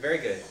good. Those are very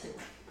good.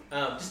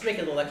 Just make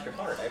it a little extra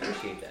hard. I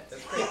appreciate that.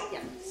 That's great.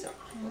 Yeah. So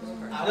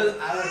I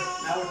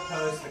would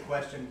pose the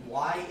question: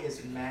 why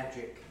is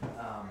magic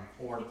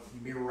or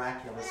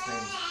miraculous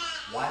things?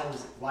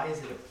 Why is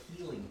it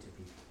appealing to people?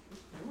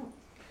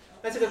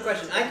 That's a good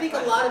question. I think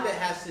a lot of it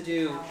has to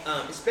do,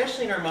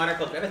 especially in our modern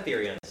culture. I have a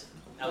theory on this.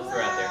 I'll throw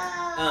out there.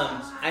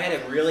 I had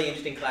a really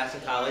interesting class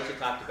in college that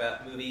talked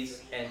about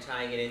movies and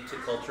tying it into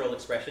cultural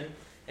expression,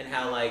 and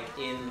how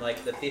in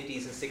the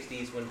 50s and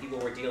 60s when people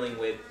were dealing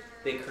with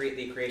the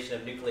creation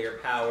of nuclear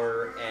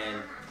power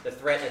and the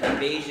threat of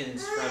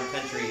invasions from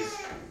countries,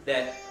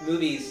 that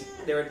movies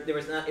it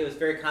was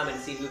very common to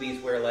see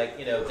movies where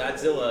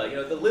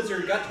Godzilla, the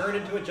lizard got turned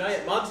into a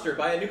giant monster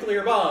by a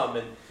nuclear bomb,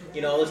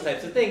 and all those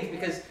types of things,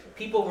 because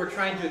people were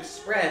trying to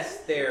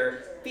express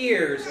their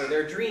fears or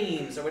their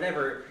dreams or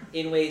whatever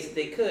in ways that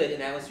they could,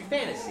 and that was through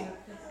fantasy.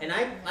 And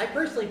I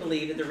personally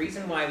believe that the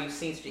reason why we've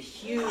seen such a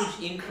huge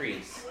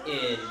increase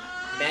in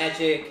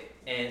magic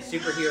and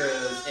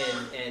superheroes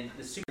and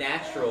the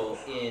supernatural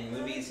in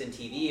movies and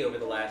TV over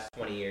the last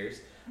 20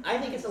 years, I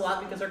think it's a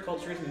lot because our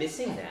culture is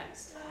missing that.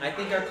 I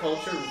think our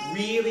culture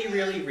really,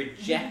 really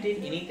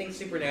rejected anything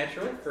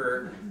supernatural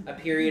for a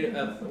period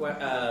of,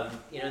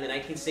 in the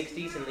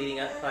 1960s and leading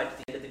up to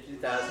the end of the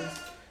 2000s.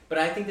 But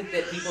I think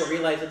that people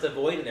realize it's a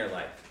void in their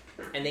life,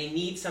 and they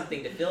need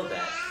something to fill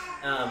that.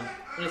 And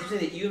it's interesting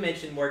that you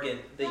mentioned, Morgan,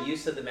 the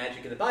use of the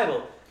magic in the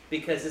Bible,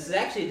 because this is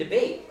actually a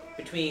debate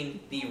between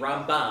the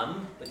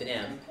Rambam, with an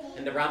M,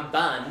 and the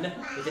Ramban,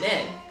 with an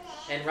N.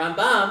 And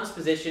Rambam's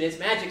position is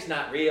magic's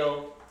not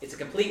real, it's a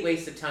complete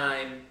waste of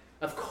time.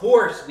 Of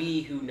course,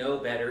 we who know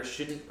better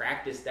shouldn't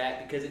practice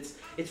that because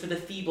it's for the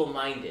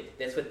feeble-minded.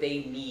 That's what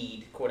they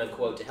need,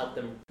 quote-unquote, to help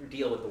them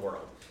deal with the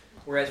world.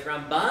 Whereas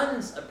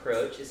Ramban's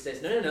approach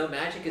says, no,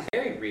 magic is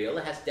very real,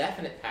 it has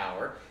definite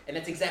power, and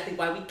that's exactly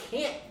why we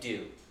can't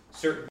do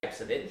certain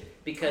types of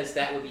it, because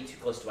that would be too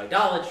close to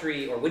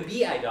idolatry, or would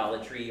be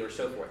idolatry, or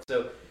so forth.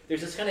 So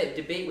there's this kind of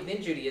debate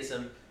within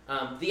Judaism.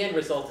 The end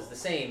result is the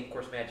same. Of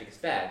course, magic is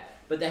bad.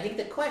 But I think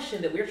the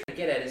question that we're trying to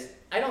get at is,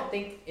 I don't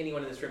think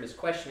anyone in this room is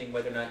questioning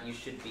whether or not you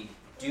should be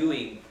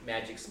doing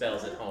magic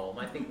spells at home.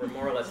 I think we're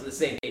more or less on the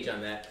same page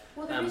on that.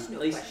 Well, there is no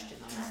question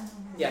on that.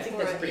 Yeah, I think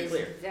that's pretty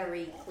clear.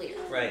 Very clear.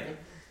 Right.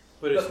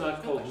 But it's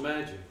not called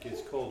magic.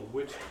 It's called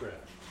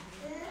witchcraft.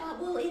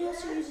 Well, it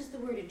also uses the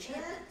word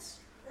enchantments.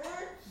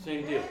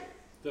 Same deal.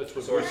 That's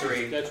what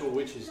sorcery. That's what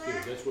witches do.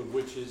 That's what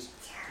witches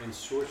and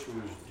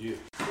sorcerers do.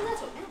 Well,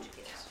 that's what magic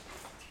is.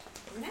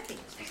 And that thing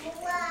is magic.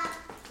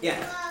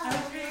 Yeah. I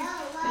was reading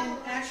in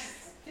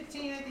Acts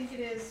 15, I think it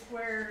is,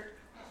 where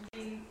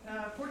the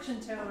fortune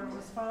teller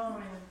was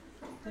following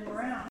them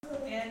around,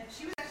 and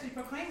she was actually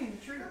proclaiming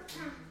the truth.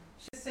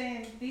 She was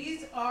saying,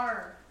 "These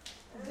are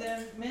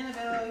the men of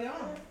El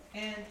Elyon,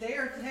 and they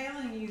are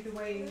telling you the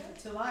way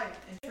to life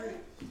and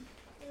truth."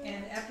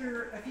 And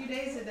after a few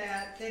days of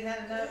that, they'd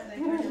had enough, and they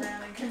turned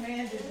around and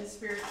commanded the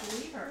spirit to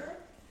leave her,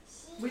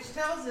 which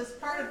tells us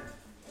part of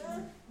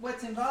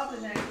what's involved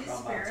in that is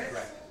spirit,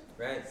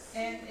 right?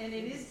 And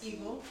it is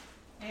evil,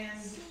 and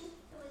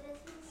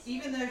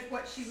even though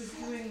what she was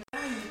doing,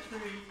 telling the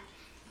truth,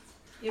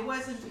 it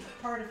wasn't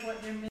part of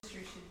what their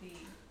ministry should be,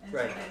 and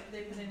right. so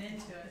they put an end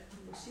to it.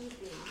 She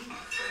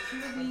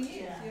was being used.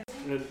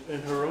 Yeah.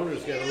 And her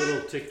owners got a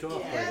little ticked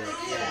off by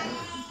that.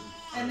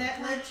 Yeah. And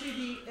that led to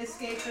the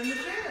escape from the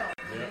jail.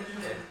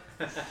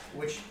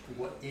 Which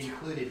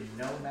included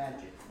no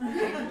magic.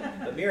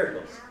 But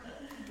miracles.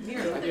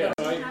 Miracles. Yeah,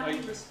 How he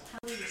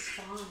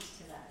responds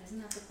to that,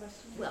 isn't that the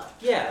question? Well,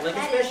 Yeah, like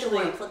that is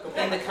especially more applicable.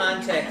 in the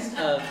context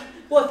of,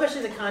 well,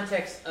 especially in the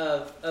context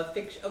of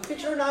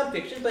fiction or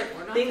non-fiction, but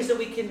things that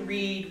we can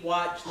read,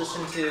 watch,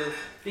 listen to,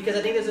 because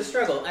I think there's a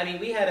struggle. I mean,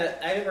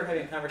 I remember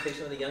having a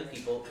conversation with the young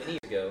people many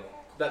years ago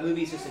about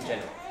movies just in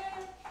general.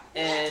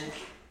 And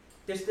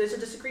there's a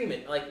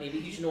disagreement, like maybe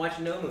you should watch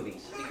no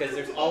movies, because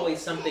there's always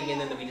something in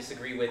them that we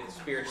disagree with,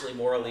 spiritually,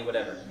 morally,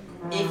 whatever.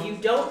 If you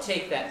don't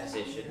take that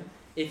position,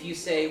 if you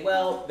say,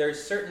 well,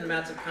 there's certain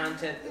amounts of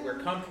content that we're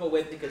comfortable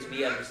with because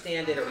we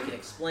understand it, or we can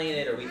explain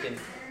it, or we can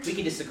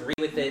disagree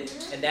with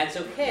it, and that's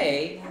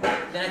okay,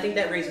 then I think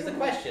that raises the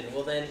question.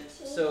 Well then,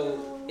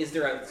 so is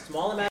there a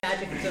small amount of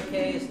magic that's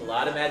okay? Is a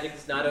lot of magic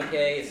that's not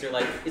okay? Is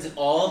it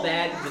all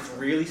bad because it's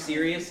really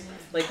serious?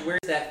 Like, where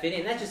does that fit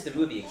in? That's just the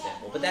movie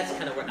example, but that's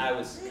kind of where I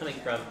was coming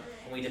from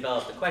when we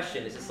developed the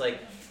question. It's just like,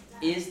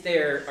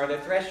 are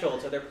there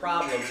thresholds? Are there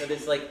problems?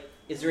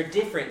 Is there a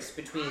difference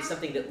between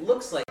something that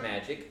looks like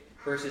magic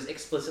versus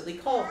explicitly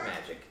called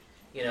magic,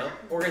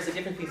 or is the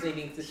difference between something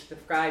being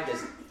described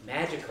as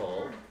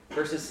magical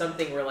versus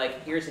something where,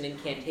 like, here's an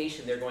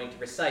incantation they're going to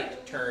recite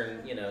to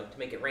turn, to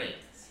make it rain.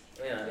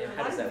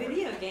 How does that work?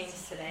 Video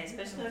games today,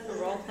 especially like the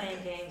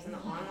role-playing games and the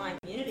online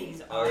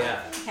communities, Oh, are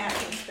yeah.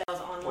 casting spells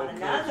on All one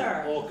kinds of-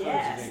 another. all kinds of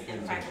Yes, and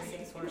incantations.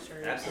 practicing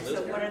sorcery. Absolutely.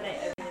 And so, what are they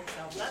opening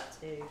themselves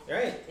up to?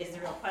 Right. Is the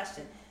real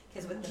question.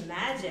 Because with the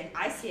magic,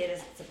 I see it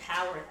as it's a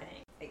power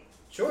thing. Like,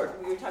 Sure.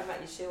 we were talking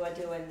about Yeshua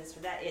doing this or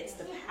that. It's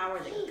the power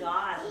that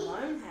God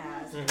alone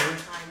has, and Mhm. we're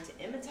trying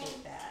to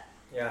imitate that.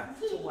 Yeah.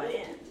 To what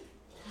end?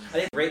 I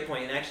think great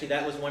point, and actually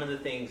that was one of the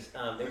things,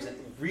 there was a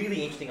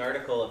really interesting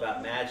article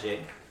about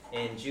magic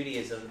in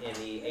Judaism in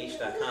the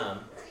H.com,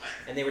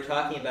 and they were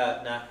talking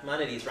about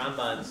Nachmanides,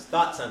 Ramban's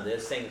thoughts on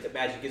this, saying that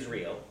magic is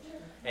real,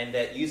 and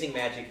that using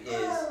magic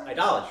is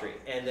idolatry.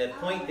 And the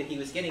point that he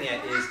was getting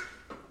at is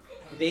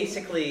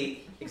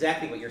basically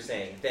exactly what you're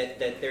saying, that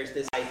there's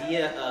this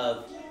idea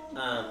of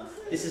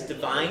this is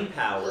divine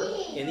power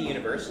in the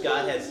universe.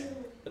 God has,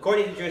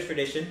 according to Jewish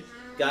tradition,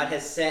 God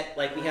has set,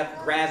 like we have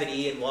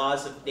gravity and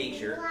laws of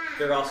nature,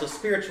 there are also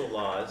spiritual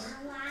laws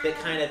that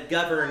kind of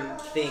govern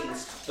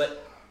things,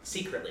 but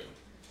secretly.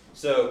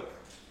 So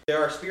there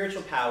are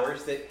spiritual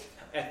powers that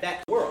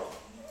affect the world,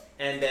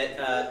 and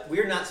that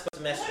we're not supposed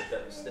to mess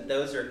with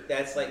those.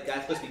 That's like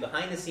God's supposed to be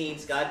behind the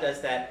scenes. God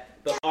does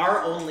that, but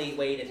our only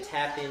way to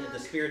tap into the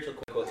spiritual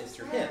quote is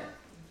through Him.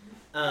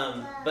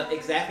 But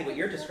exactly what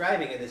you're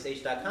describing in this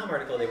H.com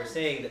article, they were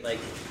saying that, like,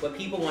 what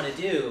people want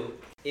to do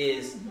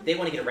is they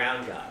want to get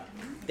around God.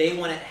 They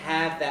want to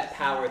have that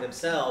power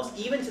themselves,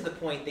 even to the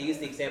point, they use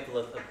the example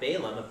of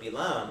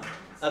Balaam,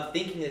 of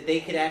thinking that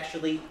they could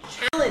actually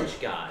challenge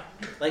God.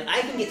 Like,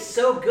 I can get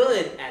so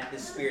good at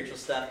this spiritual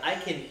stuff, I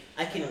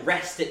can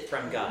wrest it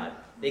from God.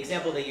 The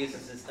example they use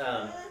is,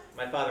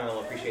 my father-in-law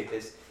will appreciate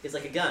this, is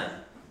like a gun.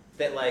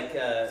 That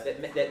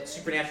that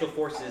supernatural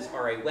forces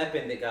are a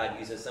weapon that God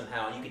uses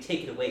somehow, and you can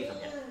take it away from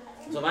Him.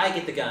 So if I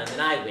get the gun, then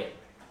I win,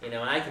 and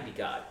I can be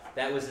God.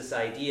 That was this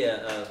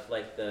idea of,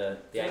 like, the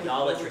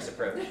idolatrous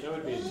approach. That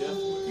would be a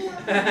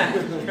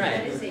gentleman.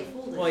 Right.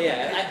 Well,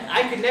 yeah,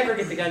 I could never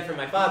get the gun from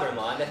my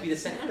father-in-law. That'd be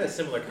kind of a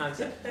similar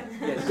concept.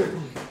 Yes.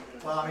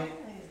 Well, I mean,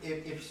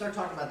 if you start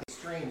talking about the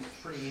extremes,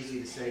 it's pretty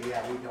easy to say,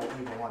 yeah, we don't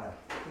even want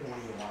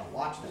to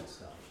watch that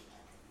stuff.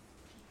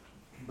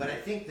 But I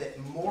think that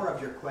more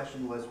of your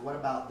question was, what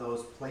about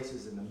those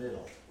places in the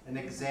middle? An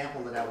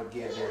example that I would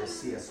give is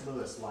C.S.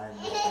 Lewis, Lion,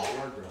 Wolf, and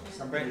Wardrobe.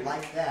 Something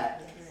like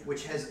that,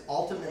 which has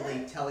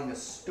ultimately telling a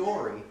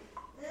story.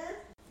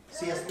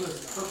 C.S.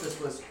 Lewis' purpose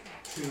was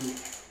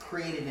to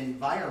create an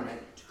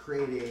environment, to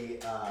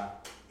create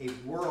a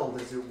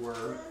world, as it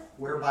were,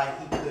 whereby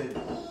he could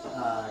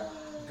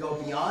go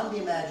beyond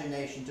the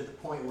imagination to the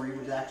point where he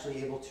was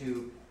actually able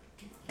to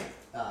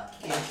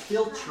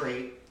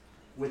infiltrate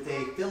with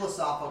a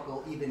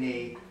philosophical, even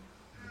a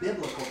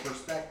biblical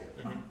perspective.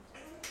 Mm-hmm.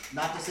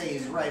 Not to say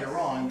he's right or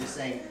wrong, just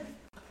saying,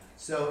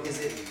 so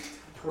is it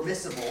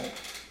permissible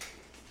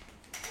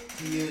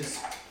to use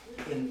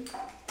in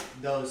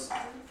those,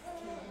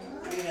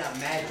 maybe not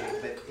magic,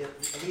 but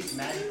at least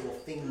magical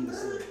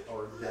things,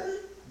 or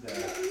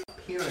the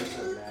appearance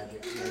of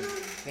magic, in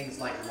things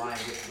like Lion,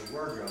 Witch, the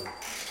Wardrobe?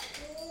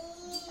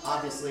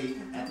 Obviously,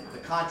 the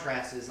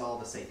contrast is all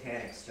the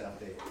satanic stuff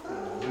that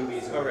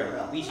movies or whatever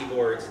else. Ouija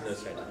boards and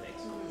those kinds of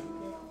things.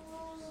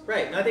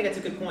 Right, and I think that's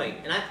a good point.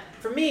 And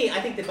for me, I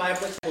think the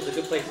Bible is a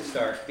good place to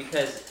start,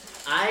 because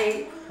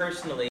I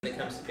personally, when it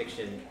comes to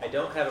fiction, I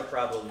don't have a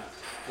problem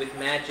with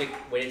magic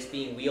when it's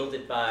being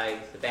wielded by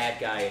the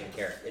bad guy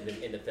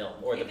in the film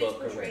or the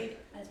book. If it's portrayed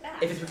as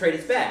bad. If it's portrayed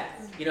as bad.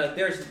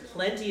 There's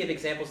plenty of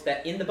examples of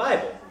that in the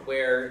Bible,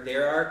 where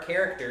there are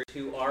characters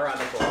who are on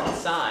the wrong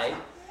side,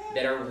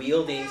 that are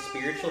wielding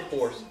spiritual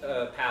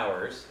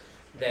powers,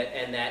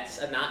 and that's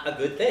not a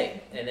good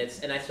thing.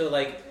 So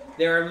like,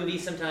 there are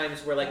movies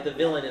sometimes where, like, the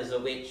villain is a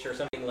witch or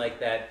something like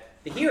that.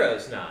 The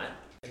hero's not,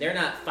 and they're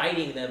not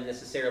fighting them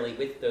necessarily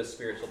with those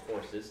spiritual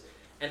forces.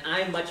 And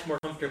I'm much more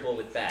comfortable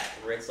with that,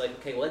 where it's like,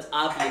 okay, well, it's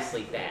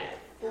obviously bad.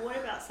 Well, what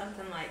about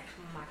something like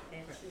my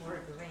favorite, Lord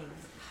of the Rings?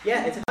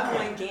 Yeah, it's a tough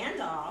When one.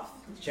 Gandalf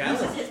Challenge.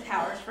 uses his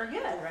powers for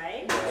good,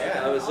 right?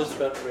 Yeah, I was just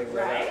about to bring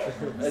that Right?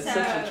 up. That's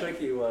such a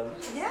tricky one.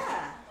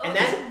 Yeah. And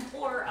that,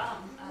 Or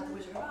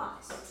Wizard of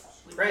Oz.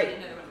 right.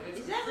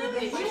 Is that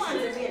really? We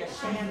wanted to be in a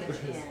sandwich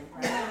in,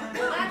 right?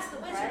 Well, that's the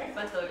wizard, Right?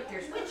 but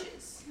there's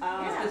witches.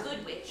 Oh. There's the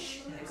good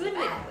witch. Good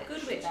witch.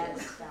 Good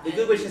witches. The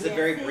Good Witch is a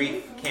very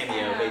brief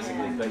cameo,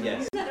 basically, but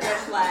yes. Red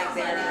flag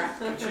there.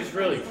 Which is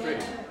really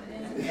pretty.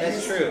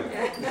 That's true.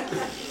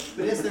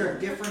 But is there a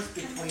difference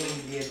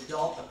between the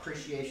adult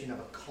appreciation of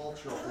a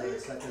cultural thing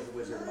such as the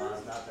Wizard of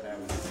Oz, not that I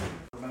was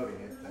promoting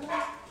it, but,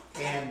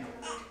 and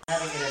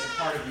having it as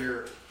part of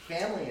your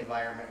family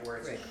environment where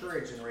it's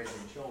encouraged in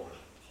raising children?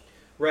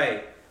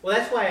 Right. Well,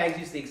 that's why I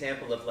use the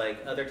example of like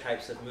other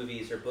types of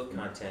movies or book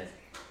content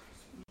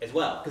as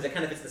well, because it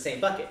kind of fits the same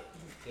bucket.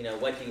 You know,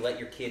 what do you let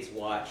your kids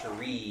watch or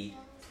read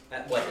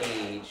at what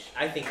age?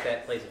 I think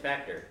that plays a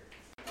factor.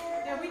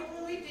 Yeah,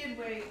 we did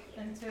wait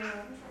until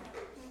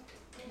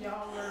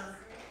y'all were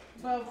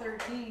 12,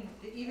 13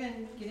 to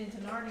even get into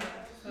Narnia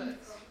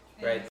books.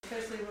 And Right.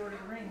 especially Lord of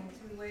the Rings.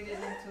 We waited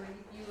until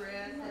you were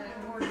at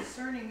a more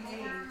discerning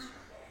age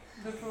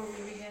before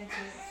we began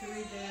to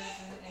read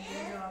those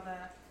and do all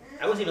that.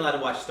 I wasn't even allowed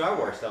to watch Star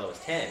Wars till I was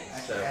 10.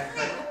 So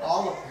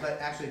But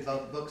actually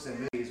both books and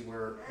movies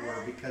were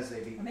because they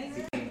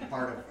became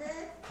part of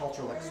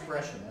cultural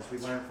expression, as we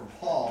learned from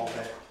Paul,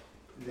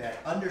 that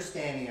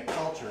understanding a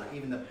culture,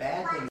 even the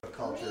bad things of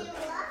culture,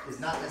 is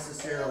not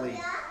necessarily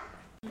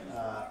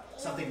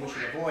something we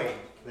should avoid,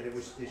 but it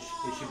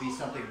should be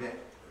something that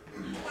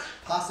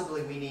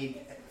possibly we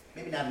need,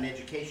 maybe not an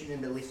education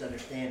in, but at least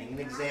understanding. An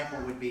example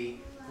would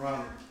be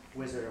from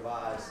Wizard of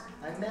Oz.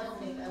 I'm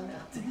melting.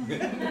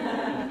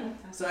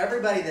 So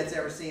everybody that's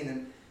ever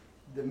seen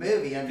the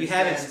movie understands. if you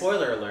haven't,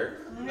 spoiler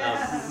alert.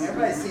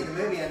 Everybody's seen the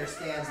movie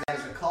understands that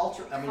as a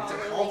culture. I mean, it's a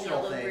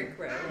cultural thing.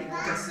 People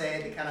can say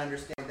it, they kind of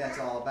understand what that's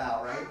all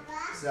about, right?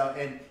 So,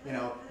 and you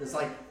know, it's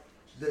like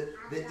the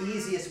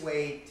easiest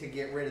way to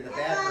get rid of the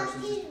bad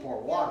person is just to pour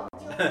water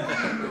on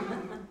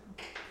them.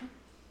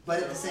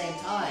 But at the same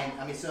time,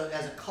 I mean, so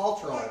as a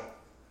cultural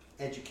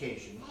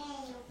education,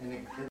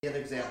 and the other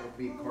example would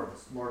be, of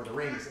course, Lord of the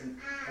Rings,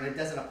 and it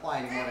doesn't apply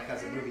anymore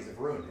because the movies have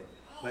ruined it.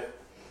 But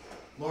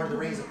Lord of the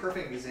Rings is a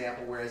perfect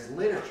example, whereas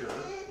literature,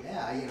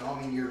 yeah, you know,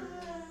 I mean, your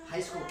high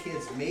school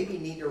kids maybe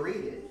need to read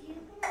it.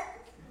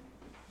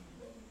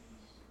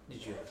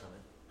 Did you have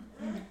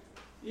a comment?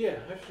 Yeah,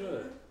 I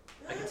should.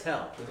 I can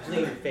tell. It was in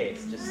your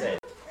face. Just say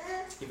it.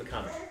 You have a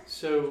comment.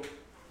 So,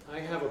 I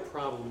have a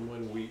problem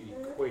when we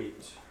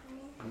equate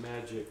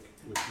magic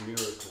with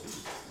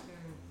miracles.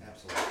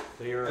 Absolutely.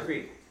 They are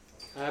Agreed.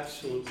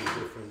 absolutely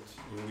different,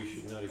 and we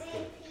should not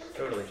equate.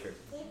 Totally true.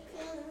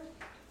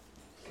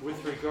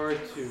 With regard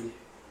to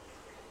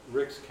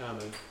Rick's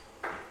comment,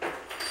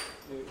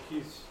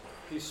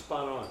 he's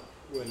spot on.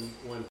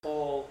 When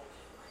Paul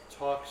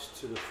talks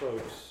to the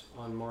folks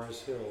on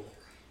Mars Hill,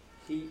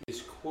 he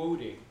is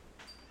quoting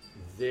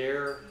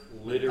their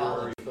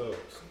literary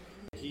folks.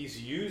 He's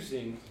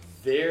using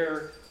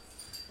their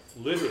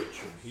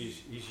literature.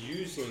 He's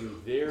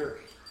using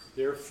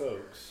their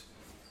folks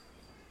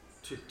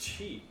to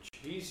teach.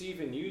 He's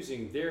even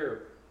using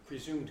their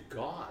presumed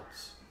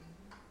gods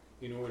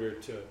in order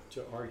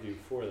to argue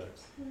for that.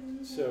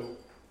 So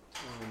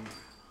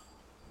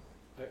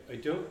I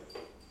don't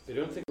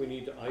think we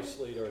need to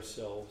isolate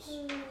ourselves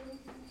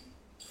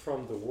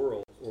from the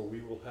world, or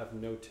we will have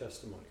no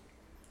testimony.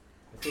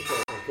 I think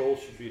our goal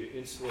should be to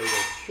insulate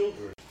our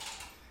children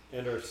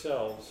and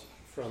ourselves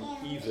from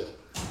evil,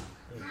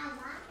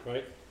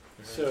 right?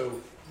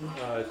 So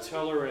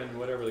Teller and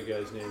whatever the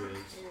guy's name is,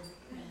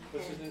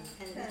 what's his name?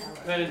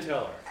 Penn and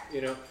Teller.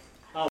 You know,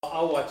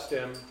 I'll watch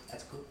them.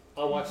 That's cool.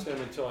 I'll watch them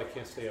until I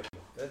can't stay up.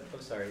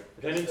 I'm sorry.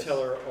 Penn and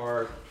Teller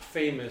are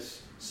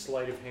famous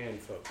sleight of hand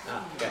folks.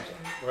 Ah, gotcha.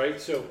 Right?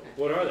 So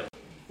what are they?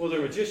 Well,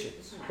 they're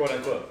magicians, quote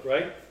unquote,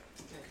 right?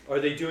 Are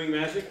they doing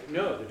magic?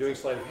 No, they're doing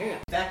sleight of hand.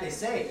 In fact, they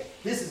say,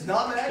 this is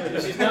not magic.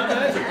 This is not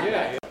magic,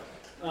 yeah.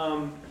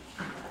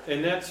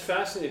 And that's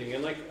fascinating.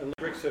 And like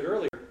Rick said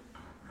earlier,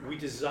 we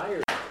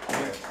desire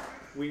that.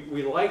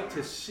 We like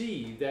to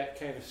see that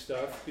kind of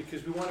stuff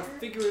because we want to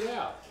figure it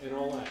out and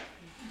all that.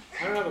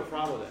 I don't have a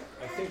problem with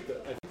that. I think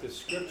the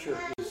scripture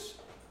is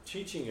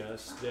teaching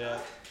us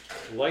that,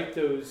 like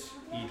those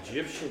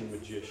Egyptian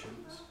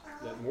magicians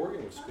that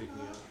Morgan was speaking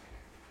of,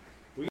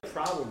 we have a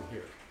problem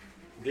here.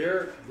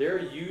 They're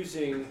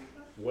using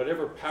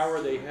whatever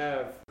power they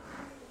have.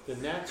 The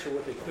gnats are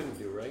what they couldn't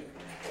do, right?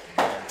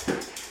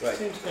 Right.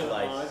 Seems kind of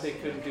odd they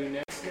couldn't do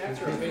gnats.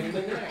 Gnats are a pain in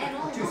the neck.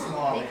 And Too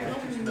small. they can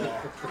only make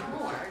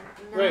more,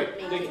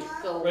 Right, not they make it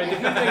go Right, they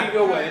away. can make it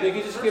go away. They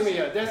can just give me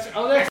that's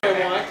what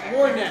I want.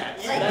 More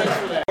gnats. Thanks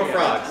for that. More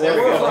frogs. More There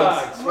we go.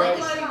 frogs, More right?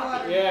 bloody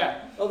water.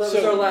 Yeah. Oh, that was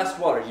So- our last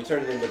water. You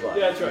turned it into blood.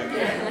 Yeah, that's right.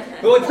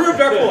 Yeah. Well, it proved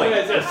our point.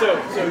 Yeah, so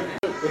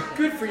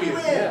good for you.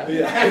 Yeah.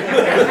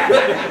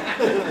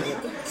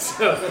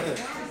 So,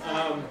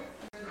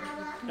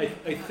 I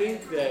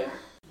think that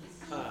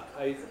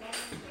I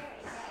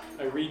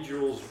read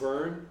Jules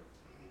Verne,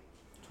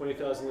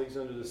 20,000 Leagues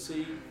Under the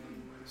Sea.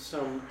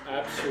 Some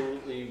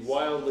absolutely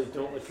wildly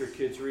don't let your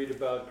kids read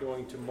about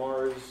going to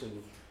Mars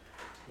and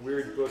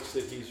weird books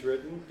that he's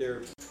written.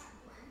 They're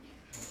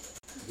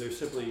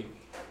simply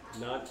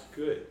not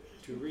good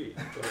to read.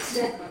 But,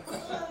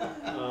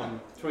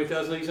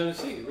 20,000 Leagues Under the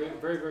Sea,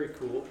 very, very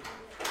cool.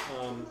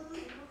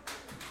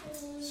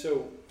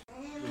 So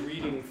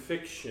reading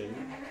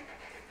fiction,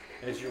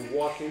 as you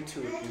walk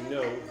into it, you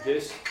know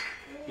this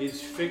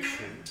is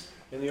fiction,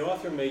 and the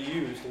author may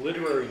use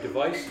literary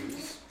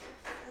devices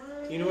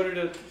in order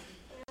to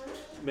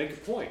make a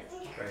point.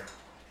 Right.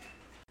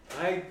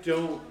 I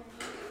don't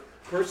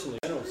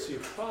see a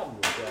problem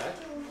with that.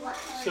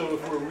 So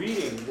if we're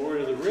reading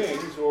Lord of the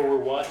Rings, or we're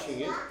watching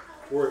it,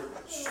 or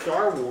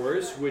Star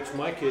Wars, which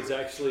my kids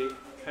actually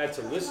had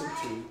to listen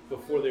to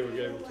before they were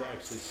able to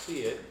actually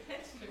see it,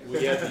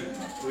 we had the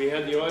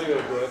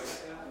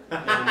audiobooks,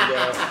 and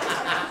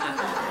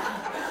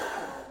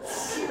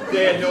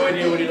they had no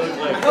idea what he looked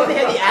like. Oh, they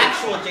had the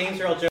actual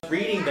James Earl Jones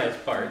reading those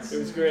parts. It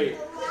was great.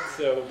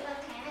 So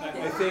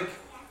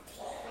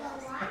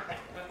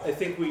I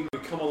think we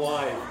come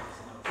alive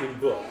in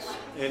books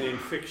and in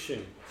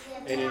fiction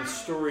and in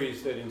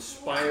stories that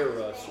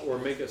inspire us or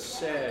make us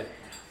sad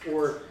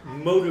or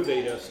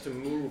motivate us to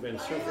move and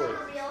so forth.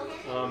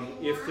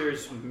 If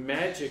there's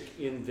magic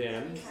in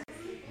them,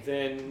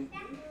 then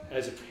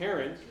as a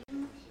parent,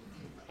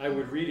 I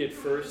would read it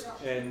first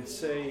and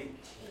say,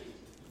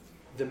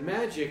 the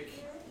magic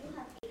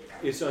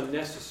is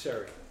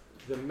unnecessary.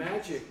 The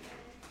magic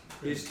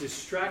is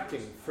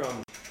distracting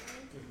from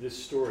this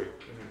story.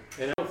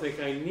 And I don't think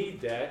I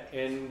need that,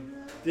 and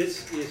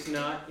this is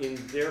not,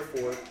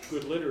 therefore,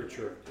 good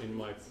literature in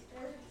my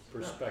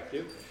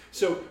perspective.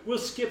 So we'll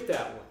skip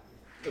that one.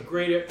 A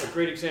great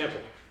example,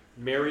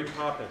 Mary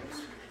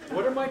Poppins.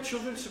 What are my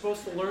children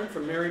supposed to learn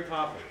from Mary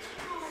Poppins?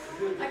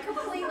 I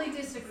completely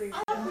disagree.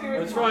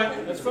 That's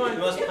fine. That's fine.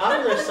 The most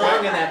popular song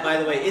in that, by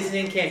the way, is an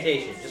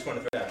incantation. Just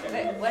want to throw that out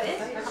there. Wait, what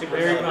is it? Super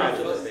Mary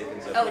Poppins.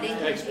 Oh, an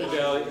incantation.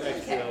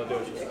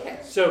 Expialidocious. Okay.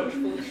 So,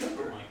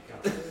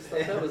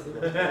 that was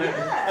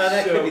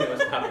that could be the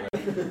most popular.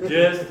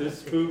 Yes, the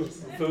spook.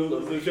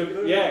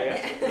 Yeah.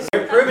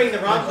 You're proving the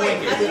wrong point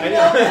here. I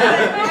know.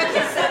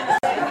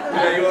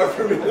 Yeah, you are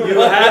proving the wrong.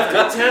 You have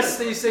to test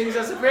these things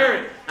as a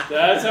parent.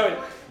 That's how it.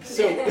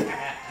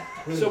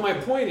 So my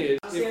point is.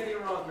 I'm saying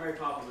you're wrong with Mary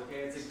Poppins,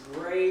 okay? It's a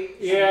great.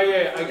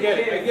 Yeah. I get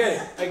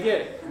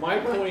it. My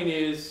point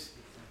is,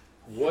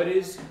 what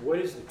is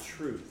the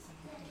truth?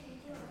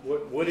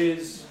 What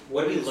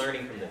are we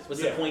learning from this?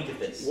 What's the point of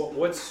this?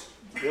 What's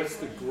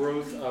the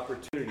growth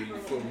opportunity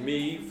for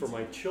me, for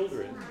my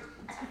children,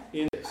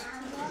 in this?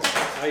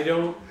 I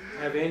don't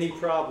have any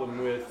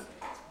problem with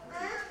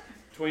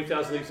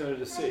 20,000 Leagues Under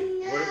the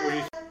Sea. What do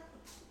you say?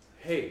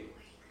 Hey,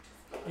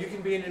 you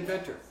can be an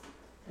inventor.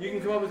 You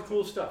can come up with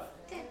cool stuff.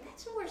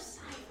 That's more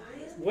sci-fi,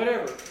 isn't it?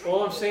 Whatever.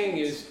 All I'm saying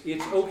is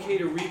it's okay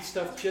to read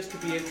stuff just to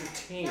be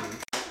entertained.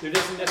 There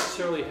doesn't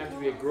necessarily have to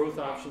be a growth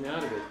option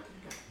out of it.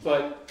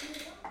 But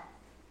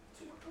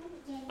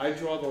I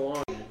draw the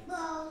line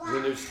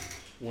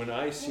when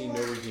I see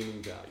no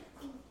redeeming value.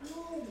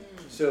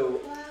 So,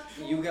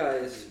 you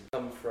guys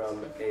come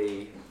from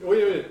a...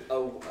 Wait.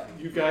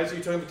 You guys? Are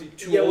you talking about the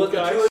two old old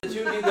guys? The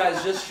two of you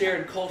guys just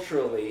shared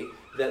culturally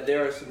that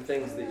there are some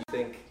things that you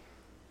think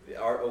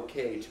are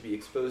okay to be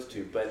exposed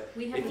to, but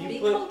we have if a you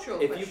big put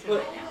cultural if you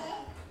put right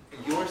now.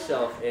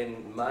 yourself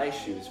in my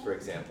shoes, for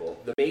example,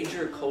 the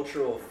major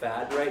cultural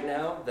fad right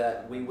now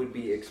that we would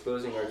be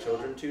exposing our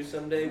children to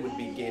someday would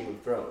be Game of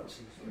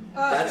Thrones.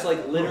 That's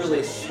like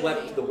literally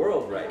swept the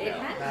world right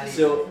now.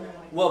 So,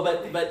 well,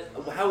 but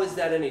how is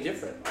that any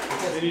different?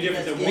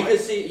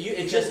 Because see,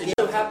 it just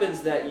so happens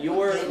that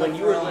when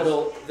you were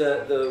little,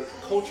 the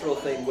cultural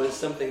thing was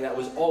something that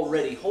was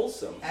already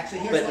wholesome.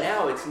 Actually, but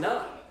now it's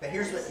not. But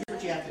here's what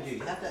you have to do.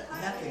 You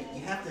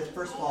have to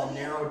first of all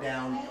narrow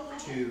down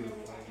to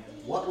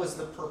what was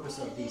the purpose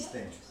of these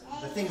things.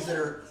 The things that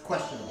are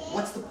questionable.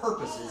 What's the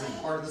purpose? Is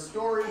it part of the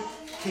story?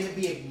 Can it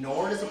be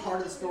ignored as a part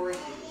of the story?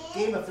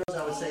 Game of Thrones,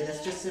 I would say,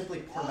 that's just simply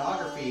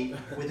pornography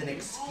with an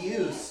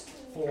excuse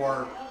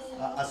for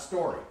a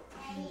story.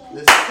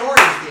 The story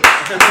is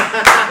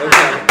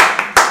okay.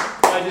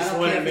 I just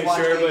wanted to make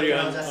sure everybody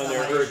on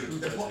their herd. I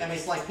mean,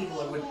 it's like people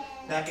that would,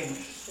 back in,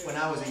 when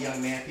I was a young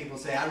man, people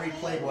say, I read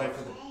Playboy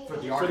for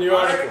the articles. For the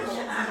articles.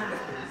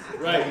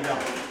 Right. No.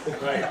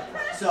 Right.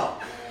 So,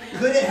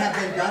 could it have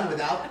been done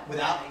without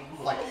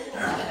like,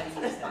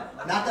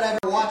 not that I've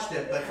ever watched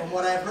it, but from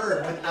what I've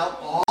heard,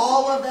 without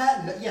all of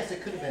that, yes,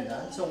 it could have been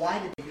done. So why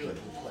did they do it?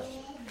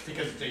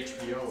 Because it's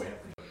HBO.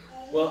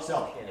 Well,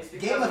 so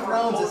Game of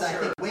Thrones is, I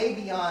think, way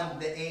beyond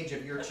the age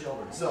of your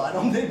children. So I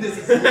don't think this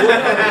is. But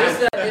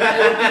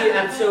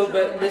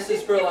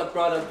Mrs. Spurlock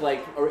brought up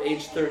or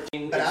age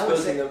 13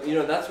 exposing them. You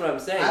know, that's what I'm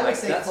saying. I would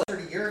say closer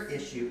to your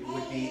issue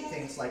would be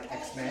things like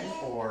X-Men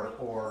or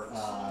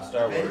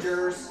Star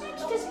Avengers.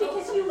 Just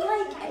because you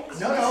like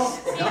X-Men. No.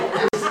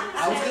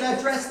 I was going to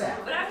address that.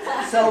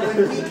 So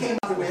when we came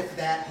up with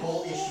that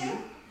whole issue,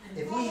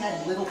 if we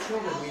had little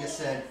children, we'd have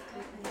said,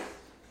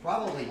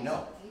 probably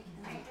no.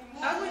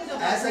 I wouldn't go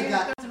As they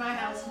got to my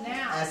house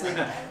now. As they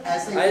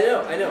I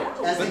know.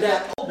 As But they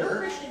got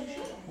older,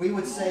 we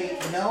would say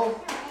no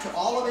to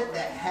all of it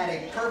that had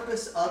a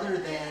purpose other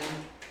than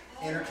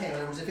entertainment.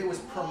 In other words, if it was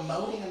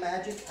promoting a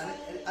magic,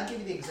 I'll give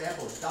you the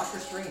example. It's Doctor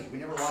Strange. We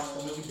never watched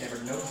the movie, never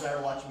no desire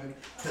to watch the movie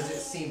because it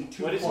seemed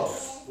too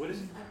close. What is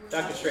it?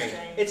 Doctor Strange.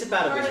 It's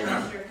about a wizard.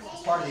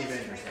 It's part of the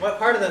Avengers. What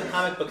part of the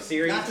comic book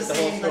series? Not to The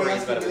say whole anybody story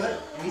else is about would a do wizard.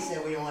 it. We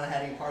said we don't want to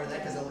have any part of that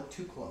because it looked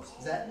too close.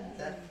 Is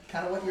that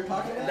kind of what you're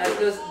talking about?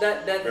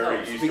 That Very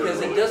helps Eastern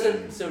because it religion,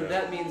 doesn't. So yeah.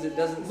 that means it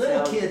doesn't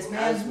Little sound kids,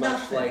 man, as much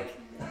nothing. like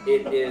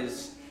it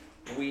is.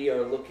 We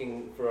are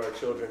looking for our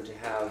children to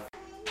have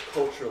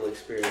cultural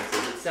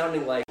experiences. It's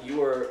sounding like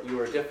you are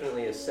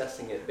definitely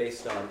assessing it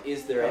based on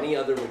is there any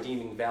other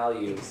redeeming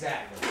value?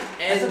 Exactly.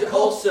 And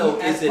also,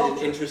 is it an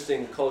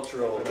interesting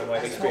cultural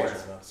experience?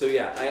 culture. So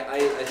yeah,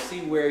 I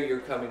see where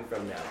you're coming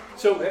from now.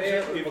 So,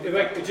 if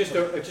I could, just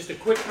a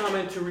quick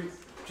comment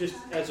just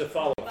as a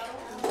follow-up.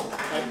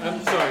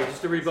 I'm sorry,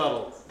 just a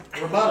rebuttal.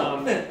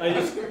 I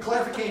just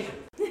clarification.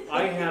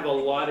 I have a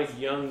lot of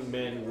young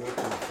men working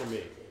for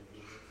me,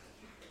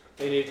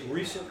 and it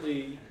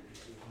recently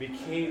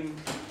became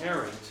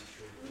apparent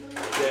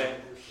that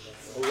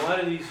a lot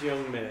of these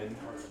young men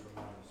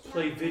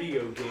play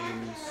video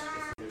games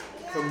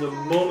from the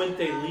moment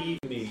they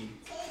leave me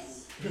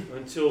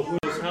until who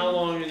knows how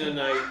long in the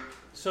night.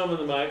 Some of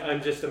them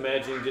I'm just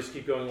imagining just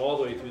keep going all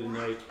the way through the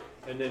night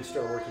and then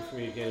start working for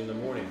me again in the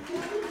morning.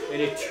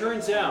 And it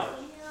turns out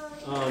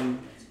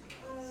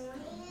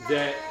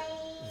that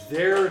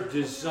their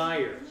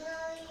desire,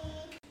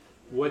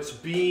 what's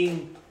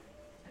being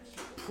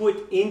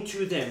put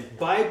into them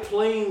by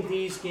playing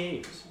these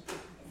games,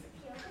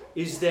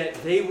 is that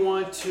they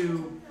want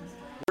to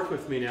work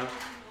with me now.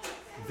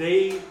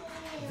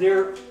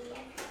 They're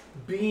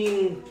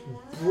being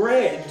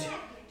bred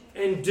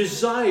and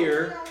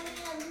desire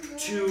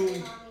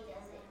to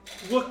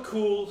look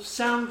cool,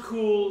 sound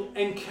cool,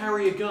 and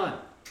carry a gun.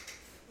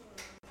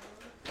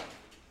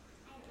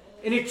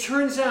 And it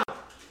turns out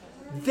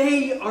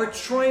they are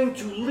trying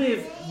to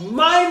live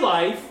my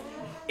life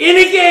in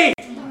a game.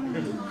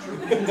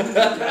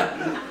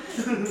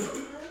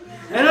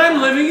 And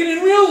I'm living it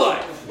in real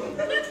life.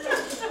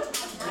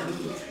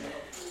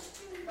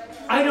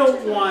 I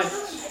don't want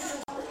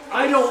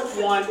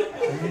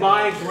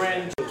my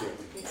grandchildren,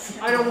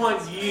 I don't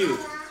want you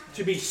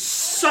to be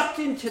sucked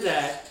into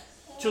that,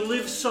 to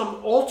live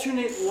some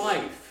alternate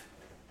life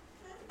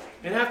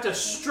and have to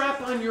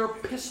strap on your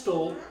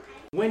pistol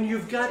when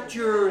you've got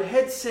your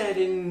headset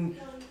and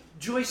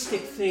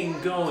joystick thing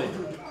going.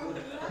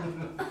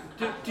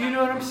 Do you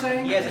know what I'm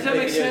saying? Yes, does that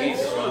make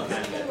sense?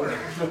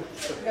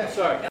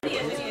 Sorry. What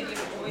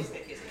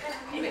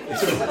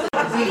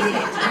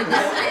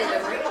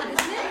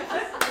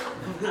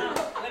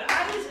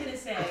I was going to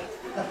say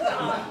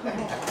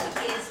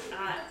is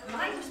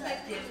my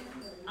perspective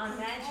on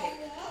magic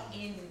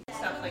in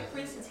stuff like, for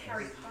instance,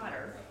 Harry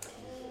Potter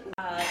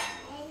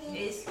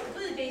is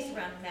completely based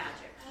around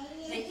magic.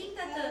 And I think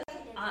that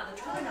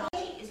the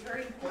terminology is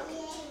very important.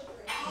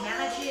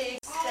 Magic,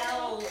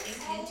 spell,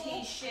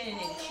 incantation,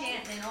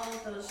 enchantment, all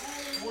of those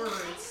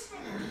words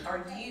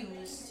are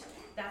used.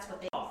 That's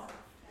what they are.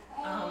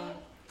 And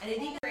I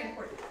think they're very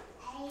important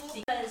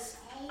because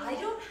I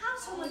don't have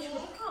so much of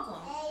a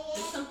problem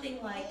with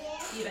something like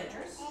the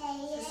Avengers,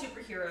 the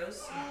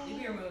superheroes, the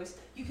hero movies.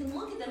 You can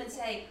look at them and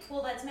say,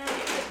 well, that's magic.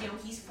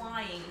 Like, he's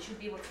flying. He should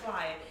be able to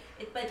fly.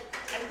 But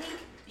I think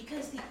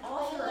because the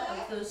author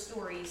of those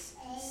stories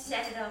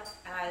set it up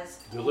as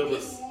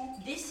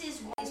this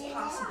is what is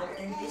possible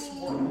in this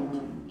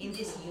world, in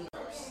this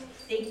universe.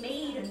 They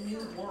made a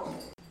new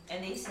world,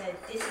 and they said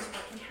this is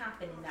what can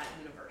happen in that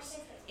universe.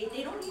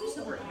 They don't use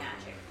the word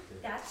magic.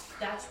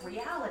 That's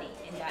reality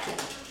in that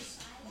universe.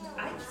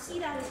 I see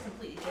that as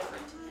completely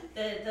different.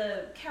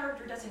 The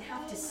character doesn't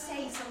have to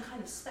say some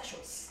kind of special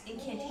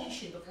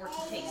incantation before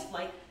he takes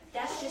flight.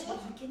 That's just what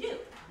he can do.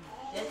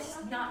 That's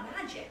not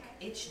magic.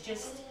 It's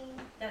just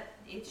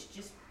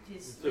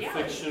his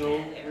reality. Fictional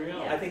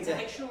reality. Yeah, I think it's a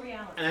fictional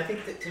reality. And I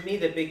think that to me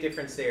the big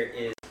difference there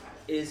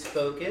is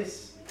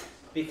focus,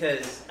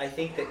 because I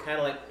think that kind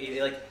of like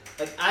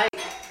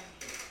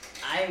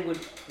I would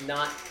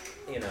not,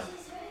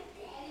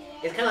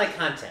 it's kind of like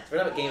content. We're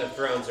talking about Game of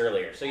Thrones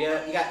earlier, so you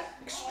got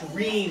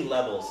extreme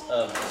levels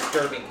of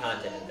disturbing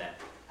content in that.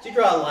 So you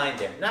draw a line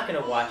there. I'm not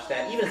going to watch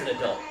that, even as an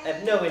adult. I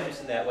have no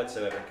interest in that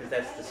whatsoever, because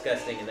that's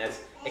disgusting and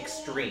that's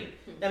extreme.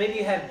 Now maybe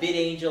you have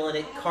VidAngel and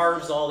it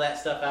carves all that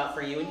stuff out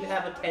for you, and you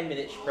have a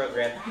 10-minute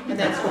program, and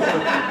that's cool.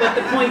 But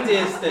the point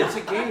is that it's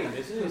a game,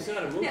 isn't it? It's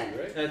not a movie,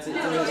 right? It's a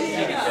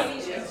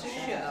TV show. It's a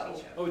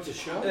show. Oh, it's a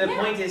show? The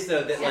point is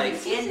though that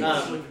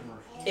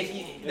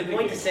the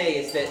point to say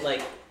is that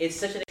it's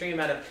such an extreme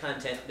amount of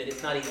content that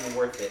it's not even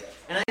worth it.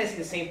 And I guess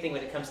the same thing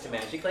when it comes to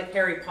magic. Like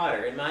Harry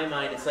Potter, in my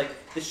mind, it's like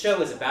the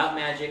show is about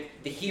magic,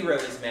 the hero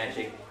is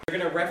magic. You're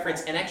going to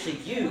reference and actually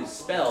use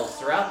spells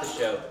throughout the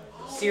show.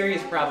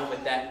 Serious problem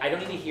with that. I don't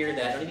need to hear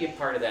that. I don't need to be a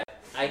part of that.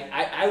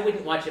 I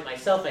wouldn't watch it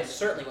myself, and I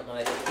certainly wouldn't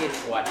let the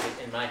kids watch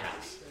it in my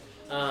house.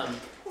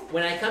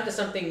 When I come to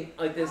something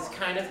like this,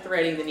 kind of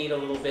threading the needle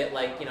a little bit,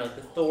 like, you know,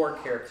 the Thor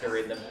character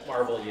in the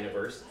Marvel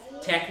universe,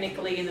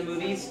 technically in the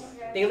movies,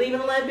 they leave it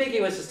a little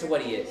ambiguous as to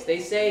what he is. They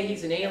say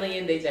he's an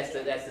alien, that's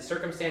the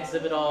circumstances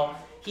of it all.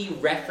 He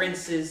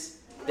references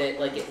that,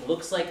 like, it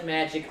looks like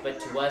magic, but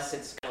to us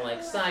it's kind of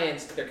like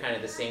science, but they're kind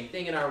of the same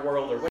thing in our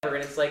world or whatever,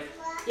 and it's like,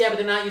 yeah, but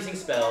they're not using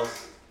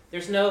spells.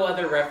 There's no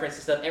other reference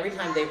to stuff. Every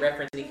time they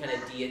reference any kind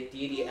of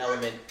deity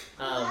element,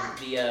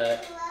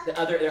 there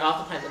are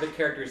oftentimes other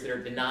characters that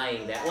are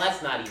denying that. Well,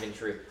 that's not even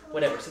true.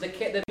 Whatever. So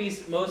the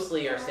beasts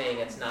mostly are saying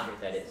it's not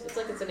what that is. It's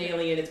like it's an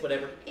alien. It's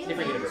whatever.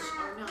 Different universe.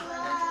 Are not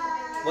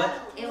magic.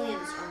 What?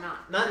 Aliens are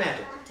not. Not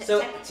magic.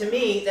 So to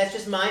me, that's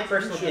just my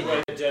personal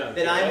opinion.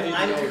 That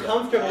I'm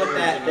comfortable with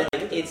that.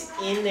 That it's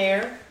in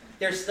there.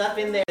 There's stuff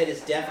in there that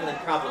is definitely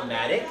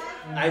problematic.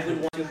 I would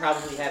want to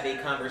probably have a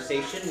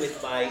conversation with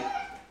my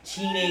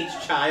teenage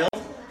child,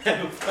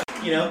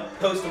 you know,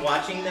 post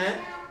watching that.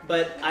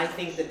 But I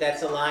think that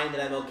that's a line that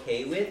I'm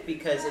okay with,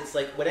 because it's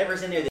like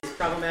whatever's in there that's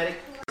problematic,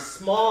 a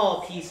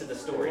small piece of the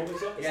story.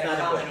 It's not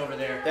a comment over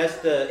there. That's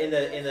in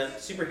the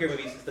superhero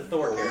movies. It's the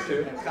Thor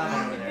character.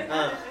 Comment over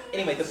there.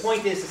 Anyway, the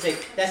point is to say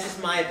that's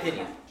just my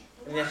opinion,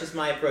 and that's just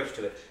my approach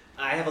to it.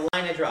 I have a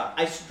line I draw.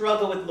 I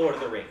struggle with Lord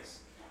of the Rings,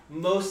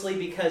 mostly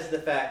because of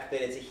the fact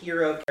that it's a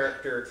hero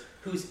character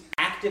who's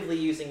actively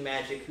using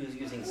magic, who's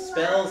using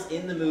spells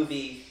in the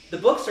movie. The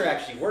books are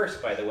actually worse,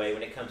 by the way,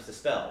 when it comes to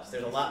spells.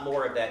 There's a lot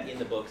more of that in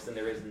the books than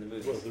there is in the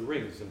movies. Well, the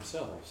rings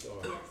themselves are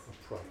a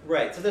problem.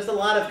 Right, so there's a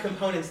lot of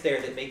components there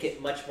that make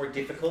it much more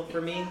difficult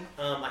for me.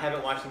 I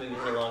haven't watched the movies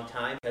in a long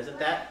time because of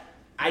that.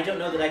 I don't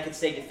know that I could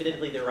say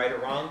definitively they're right or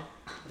wrong.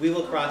 We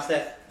will cross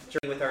that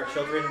journey with our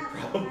children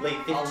probably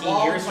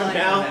 15 years from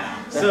now.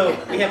 So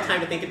we have time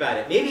to think about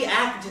it. Maybe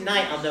after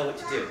tonight I'll know what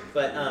to do.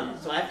 But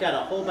so I've got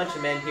a whole bunch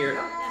of men here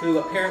who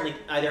apparently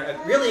either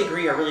really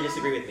agree or really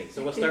disagree with me.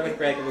 So we'll start with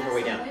Greg and move our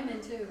way down.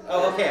 Women too.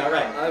 Oh, okay, all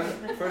right.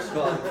 First of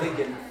all, I'm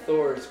thinking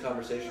Thor's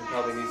conversation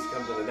probably needs to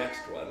come to the next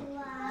one.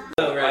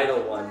 Oh, right.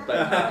 Idle one.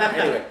 But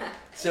anyway,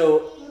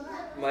 so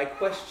my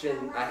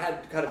question, I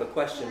had kind of a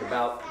question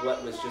about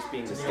what was just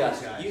being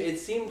discussed. It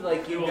seemed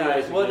like you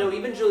guys, well, no,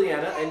 even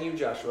Juliana and you,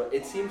 Joshua,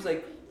 it seems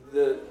like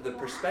the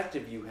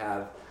perspective you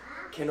have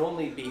can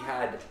only be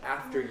had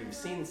after you've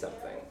seen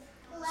something.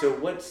 So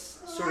what's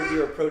sort of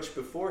your approach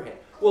beforehand?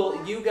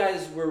 Well, you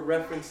guys were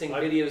referencing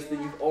videos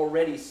that you've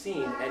already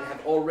seen and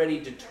have already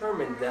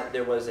determined that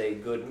there was a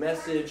good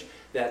message,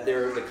 that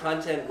the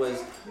content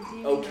was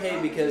okay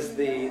because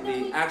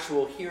the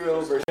actual hero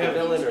versus the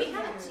villain.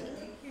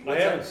 I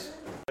haven't.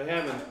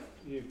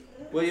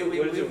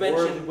 We've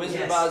mentioned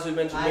Wizard of Oz, we've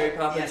mentioned Mary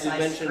Poppins, we've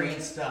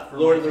mentioned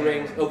Lord of the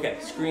Rings. Okay,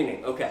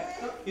 screening, okay.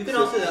 You can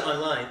also do that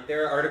online.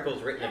 There are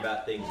articles written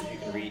about things that you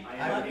can read.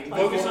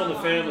 Focus on the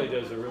Family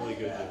does a really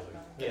good job.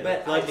 Yeah,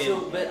 but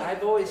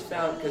I've always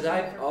found, because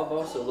I've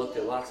also looked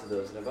at lots of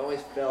those, and I've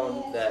always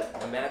found that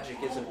magic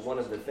isn't one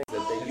of the things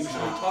that they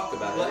usually talk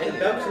about. Well, and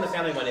Focus on the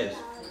Family one is.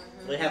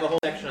 They have a whole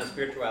section on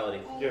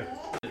spirituality. Yeah.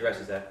 It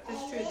addresses that.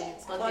 That's true.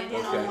 It's plugged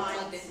in online.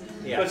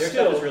 Yeah, but their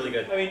still, stuff is really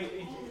good. I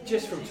mean,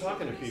 just from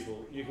talking to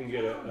people, you can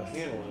get a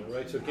handle on it,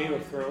 right? So Game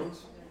of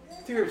Thrones,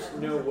 there's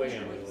no way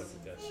I'm going to look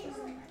at that stuff.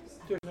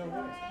 There's no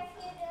way.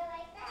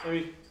 I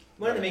mean,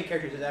 one of the main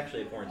characters is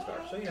actually a porn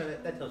star, so you know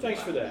that tells you.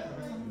 Thanks for that.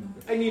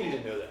 I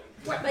needed to know that.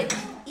 But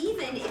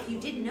even if you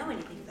didn't know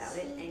anything about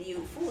it, and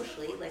you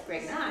foolishly, like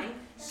Greg and I,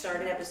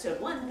 started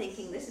episode 1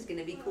 thinking this is going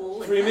to be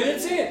cool. 3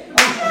 minutes in.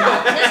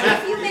 Just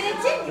a few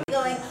minutes in, you're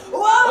going,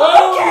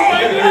 whoa,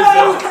 okay,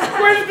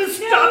 where's the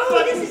stop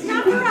button? This is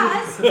not for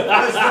us. It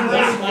was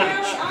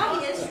fairly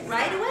obvious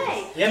right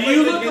away. Yeah, do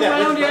you look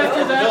around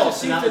after that to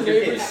see if the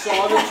neighbors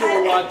saw that you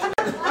were watching?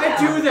 I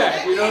do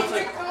that, you know, it's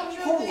like,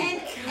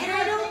 and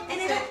I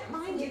don't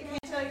mind you.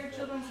 Can't tell your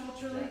children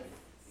culturally.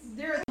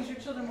 There are things your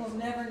children will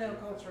never know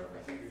culturally.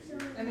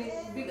 I mean,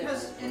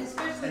 because, and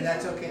especially... And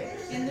that's okay.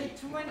 In the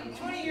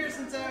 20 years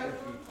since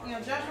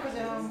Joshua was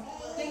at home,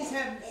 things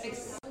have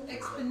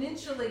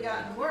exponentially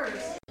gotten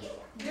worse.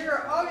 There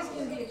are always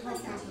going to be a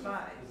cultural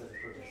divide.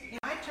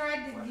 I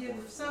tried to give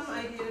some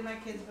idea to my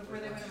kids before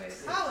they went away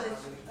to college,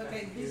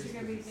 okay, these are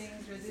going to be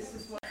things, or this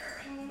is what...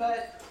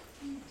 But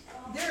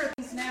there are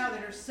things now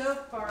that are so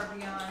far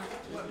beyond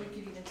what we could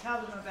even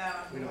tell them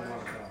about.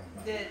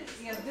 That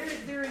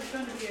there is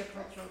going to be a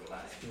cultural divide.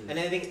 And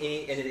I think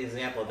an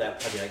example of that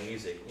probably like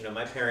music. You know,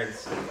 my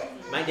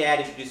dad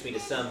introduced me to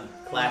some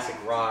classic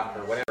rock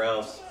or whatever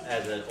else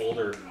as an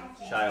older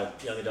child,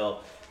 young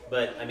adult.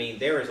 But I mean,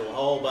 there is a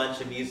whole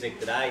bunch of music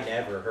that I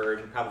never heard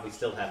and probably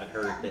still haven't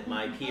heard that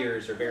my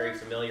peers are very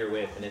familiar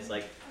with, and it's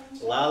like,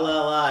 la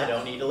la la, I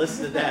don't need to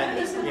listen to that.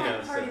 Isn't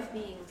that part of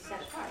being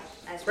set apart,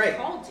 as we're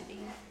called to be?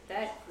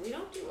 That we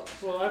don't do all.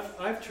 Well,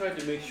 I've tried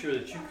to make sure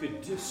that you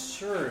could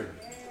discern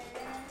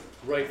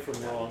right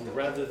from wrong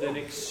rather than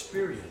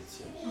experience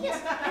it. Yes,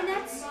 and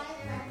that's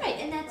right,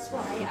 and that's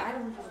why I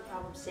don't have a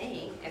problem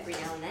saying every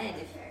now and then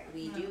if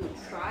we do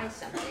try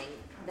something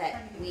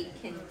that we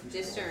can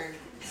discern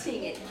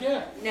seeing it.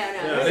 Yeah.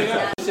 No,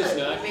 this is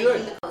not making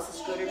good. the post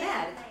is good or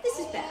bad. This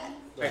is bad.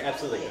 Right,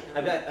 absolutely.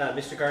 I've got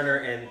Mr. Garner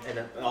and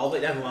all the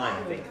way down the line,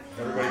 I think.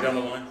 Everybody down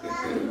the line?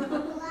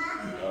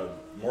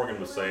 Morgan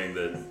was saying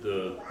that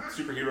the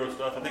superhero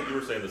stuff, I think you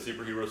were saying the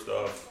superhero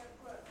stuff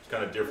is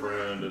kind of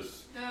different.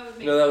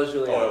 No, that was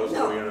Juliana. Oh, that was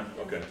Juliana?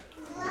 Okay.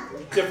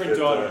 Different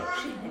daughter.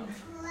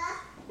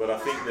 But I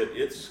think that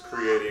it's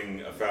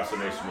creating a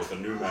fascination with a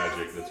new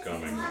magic that's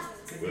coming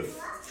with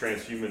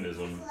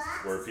transhumanism,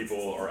 where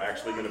people are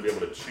actually going to be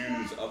able to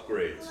choose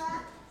upgrades.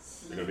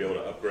 They're going to be able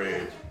to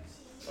upgrade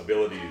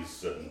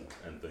abilities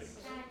and things.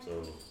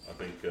 So I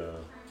think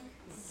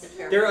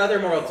there are other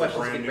moral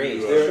questions to be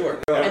raised, sure.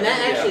 And that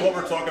actually, what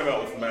we're talking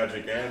about with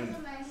magic and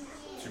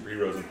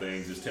superheroes and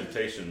things is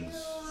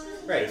temptations.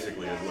 Right.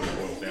 Basically, is what it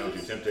boils down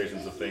to.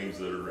 Temptations of things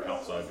that are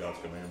outside God's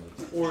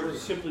commandments. Or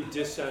simply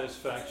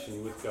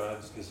dissatisfaction with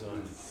God's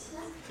design.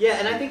 Yeah,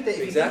 and I think that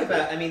if you think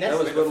about, I mean, that's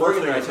that was what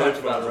Morgan and I talked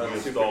about around the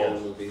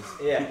superhero movies.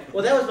 Yeah,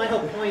 well, that was my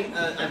whole point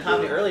on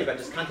talking earlier about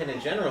just content in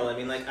general. I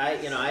mean, like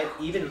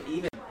even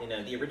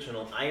the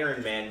original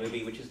Iron Man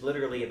movie, which is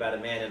literally about a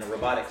man in a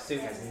robotic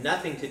suit, has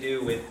nothing to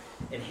do with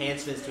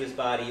enhancements to his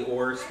body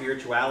or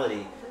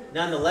spirituality.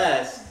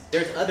 Nonetheless,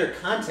 there's other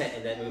content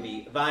in that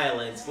movie,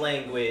 violence,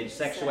 language,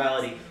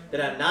 sexuality,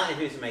 that I'm not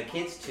introducing my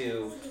kids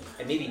to,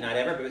 and maybe not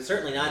ever, but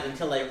certainly not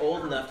until they're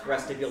old enough for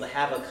us to be able to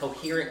have a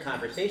coherent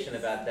conversation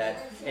about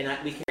that, and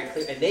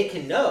they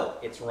can know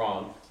it's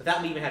wrong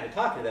without me even having to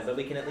talk to them, but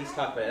we can at least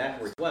talk about it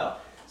afterwards as well.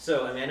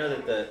 So, I mean, I know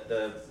that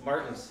the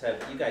Martins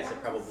you guys have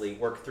probably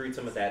worked through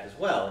some of that as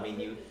well. I mean,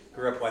 you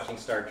grew up watching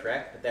Star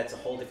Trek, but that's a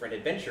whole different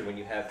adventure when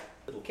you have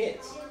little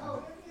kids.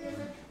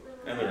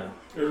 And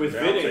with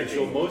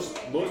VidAngel,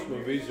 most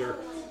movies are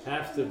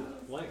half the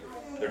length.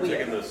 They're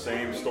taking the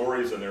same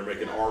stories and they're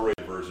making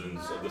R-rated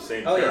versions of the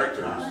same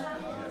characters.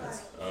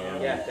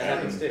 Yeah, that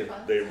happens too.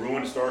 They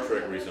ruined Star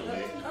Trek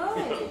recently.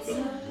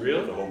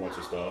 Really? With a whole bunch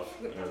of stuff.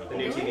 The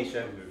new TV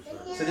show.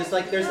 So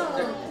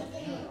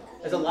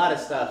there's a lot of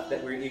stuff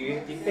that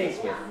you're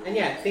faced with. And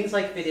yeah, things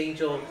like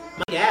VidAngel.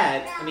 My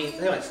dad, I mean,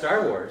 think about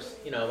Star Wars.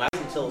 You know,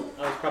 until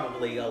I was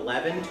probably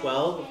 11,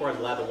 12 before I was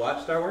allowed to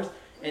watch Star Wars.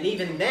 And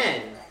even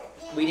then,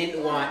 we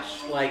didn't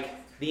watch like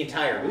the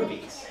entire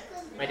movies.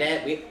 My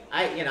dad,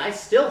 I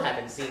still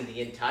haven't seen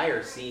the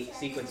entire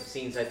sequence of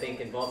scenes. I think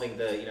involving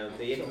the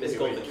infamous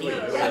gold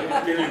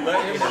bikini. Did you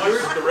let him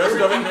watch the rest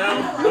of it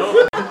now?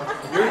 No.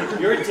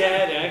 Your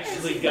dad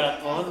actually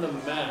got on the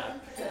map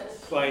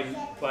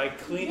by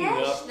cleaning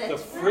up the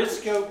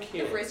Frisco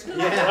Kid.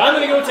 Yeah. I'm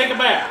gonna go take a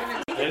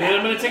bath, and then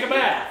I'm gonna take a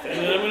bath, and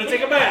then I'm gonna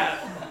take a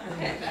bath.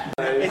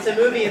 It's a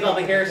movie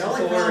involving Harrison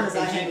Ford I and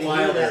had Gene to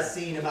Wilder. hear that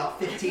scene about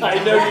 15 times.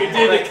 I know you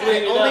did.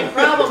 The only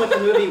problem with the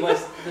movie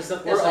was there's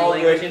some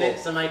language in it,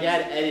 so my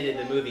dad edited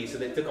the movie, so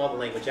they took all the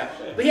language out.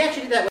 But he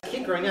actually did that with a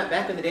kid growing up.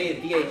 Back in the day,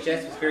 the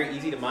VHS was very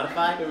easy to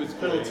modify. There was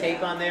put a little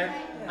tape on there.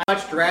 I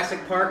watched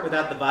Jurassic Park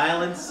without the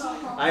violence.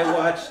 I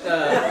watched.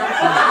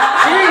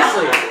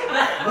 Seriously.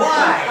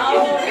 Why?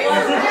 We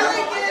were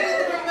really good at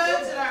the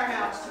remotes at our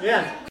house.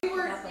 Yeah. You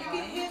could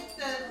hit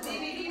the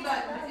DVD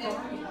button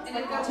and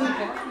it'd go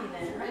black.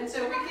 And so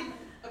we could,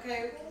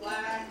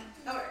 black.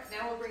 All right,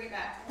 now we'll bring it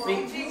back. Or we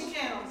change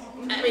channels.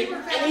 I mean,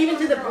 and even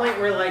to the point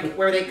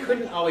where they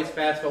couldn't always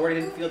fast forward,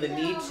 didn't feel the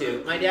need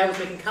to. My dad was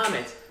making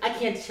comments. I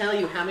can't tell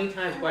you how many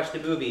times I watched a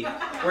movie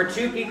where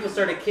two people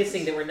started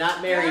kissing that were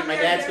not married. My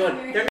dad's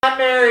going, "They're not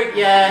married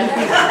yet."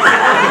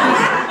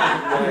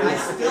 I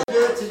still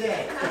do it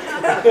today.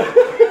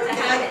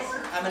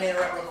 I'm going to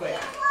interrupt real quick.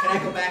 Can I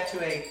go back to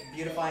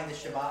beautifying the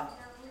Shabbat?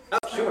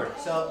 Oh, sure.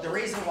 So the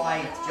reason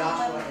why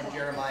Joshua and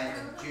Jeremiah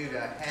and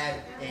Judah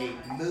had a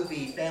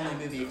family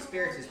movie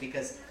experience is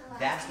because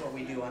that's what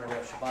we do on a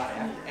Erev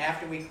Shabbat.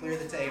 After we clear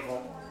the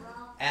table,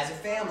 as a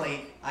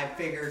family, I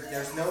figured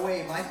there's no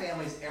way my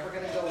family's ever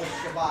going to go with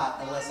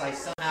Shabbat unless I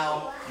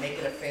somehow make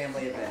it a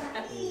family event.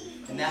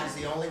 And that was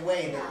the only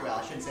way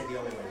I shouldn't say the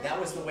only way. That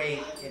was the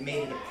way it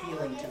made it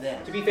appealing to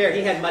them. To be fair,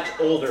 he had much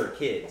older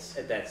kids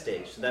at that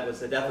stage, so that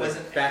was a definite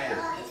factor.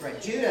 Yeah, that's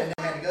right. Judah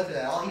never had to go through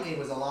that. All he needed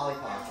was a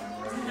lollipop.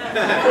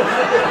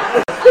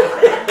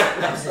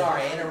 I'm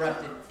sorry, I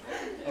interrupted.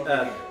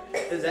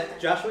 Is that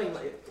Joshua?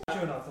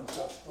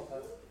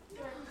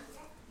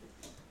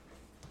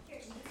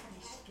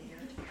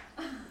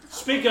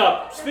 Speak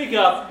up! Speak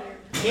up!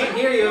 Can't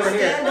hear you over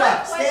here. Stand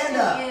up! Stand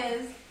up! My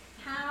question is,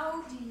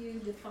 how do you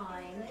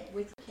define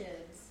with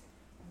kids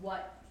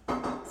what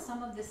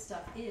some of this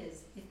stuff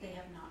is if they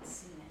have not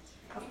seen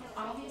it?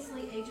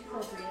 Obviously age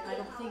appropriate. I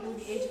don't think it would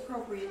be age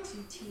appropriate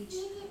to teach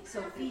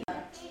Sophia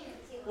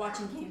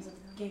watching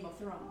Game of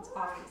Thrones,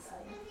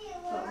 obviously.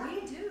 But we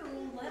do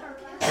let our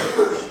kids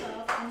watch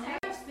stuff, and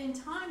there's been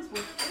times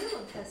where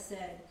Caleb has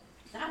said,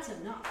 "That's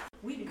enough.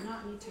 We do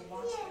not need to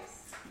watch this."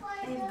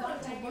 They've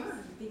got to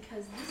learn,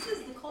 because this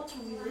is the culture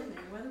we live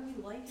in, whether we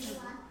like it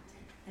or not.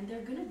 And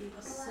they're going to be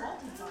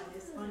assaulted by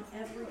this on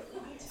every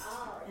front.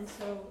 And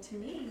so, to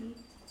me,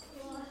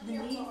 the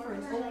need for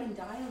an open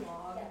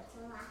dialogue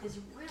is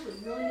really,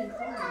 really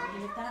important.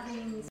 And if that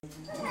means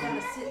we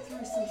gotta sit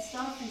through some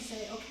stuff and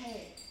say,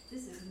 okay,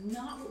 this is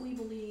not what we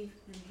believe,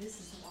 and this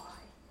is why.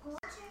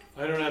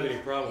 I don't have any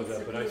problem with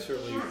that, but I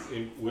certainly,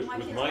 with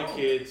my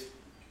kids,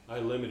 I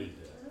limited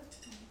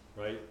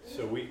that, right?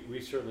 So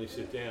we certainly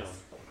sit down.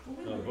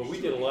 But we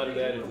did a lot of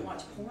that at the...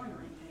 Watch porn or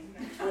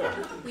anything. Sure.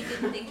 We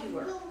didn't think you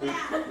were.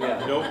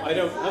 No, I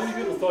don't. How many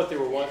people thought they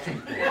were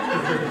watching porn?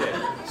 Okay.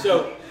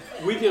 So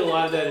we did a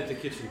lot of that at the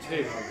kitchen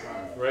table,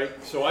 right?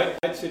 So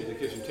I'd sit at the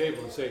kitchen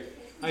table and say,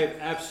 I have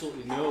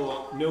absolutely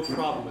no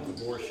problem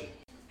with abortion.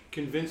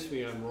 Convince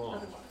me I'm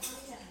wrong.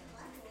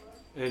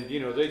 And, you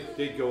know,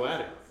 they'd go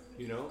at it,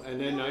 you know, and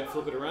then I'd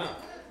flip it around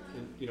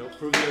and, you know,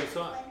 prove the other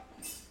side.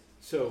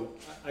 So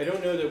I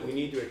don't know that we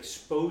need to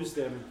expose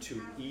them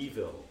to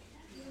evil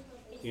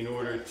in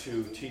order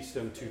to teach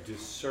them to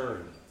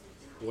discern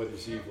what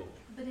is evil.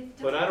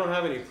 But I don't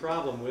have any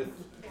problem with,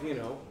 you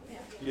know,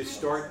 you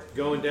start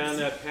going down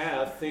that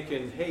path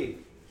thinking, hey,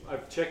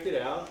 I've checked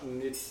it out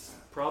and it's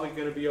probably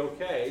going to be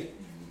okay.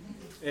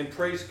 And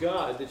praise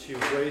God that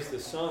you've raised a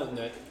son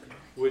that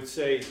would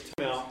say,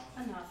 time out.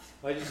 Enough.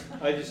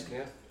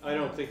 I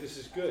don't think this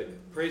is good.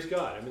 Praise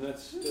God. I mean,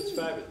 that's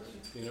fabulous,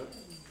 you know.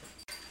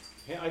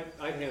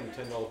 I'd hand him a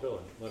 $10 bill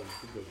and let him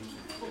go do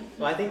something.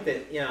 Well, I think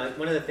that, you know,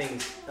 one of the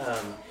things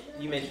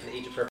you mentioned,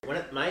 age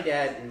appropriate. My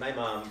dad and my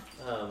mom,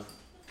 one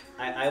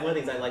of the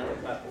things I liked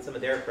about some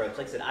of their approach,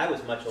 like I said, I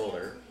was much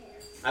older.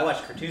 I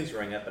watched cartoons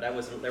growing up, but I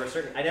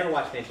never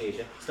watched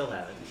Fantasia, still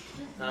haven't.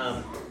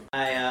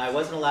 I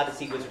wasn't allowed to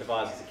see Wizard of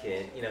Oz as a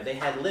kid. You know, they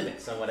had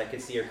limits on what I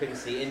could see or couldn't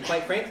see. And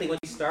quite frankly, when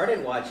we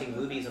started watching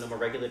movies on a more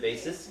regular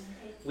basis,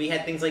 we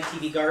had things like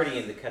TV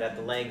Guardian to cut out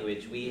the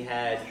language.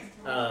 My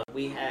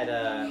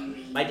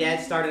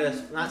dad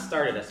not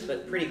started us,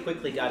 but pretty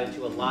quickly got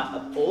into a lot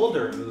of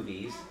older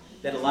movies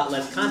that had a lot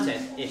less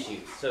content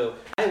issues. So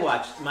I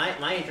watched,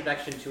 my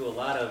introduction to a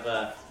lot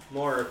of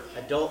more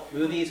adult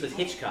movies was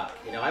Hitchcock.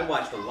 You know, I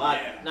watched a lot,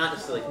 not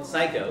necessarily from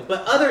Psycho,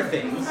 but other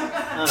things,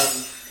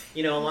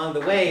 you know, along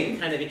the way,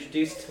 kind of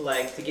introduced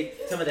to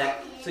get some of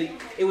that. So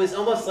it was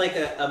almost like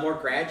a more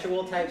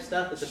gradual type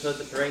stuff as opposed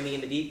to throwing me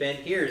in the deep end.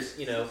 Here's,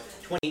 you know,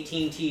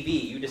 2018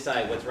 TV, you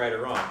decide what's right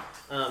or wrong.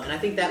 And I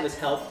think that was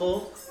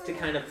helpful to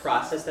kind of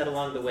process that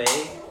along the way.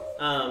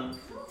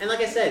 And like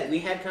I said, we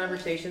had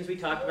conversations, we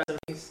talked about some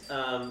things,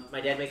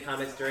 my dad made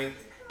comments during,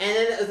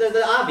 and then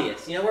the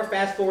obvious, you know, we're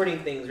fast forwarding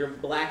things, or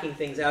blacking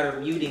things out, or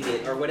muting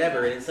it, or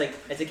whatever, and it's like,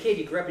 as a kid,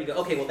 you grew up and you go,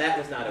 okay, well that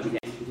was not okay.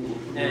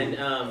 And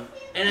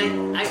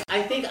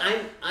I think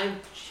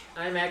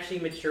I'm actually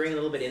maturing a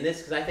little bit in this,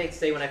 because I think,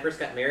 say, when I first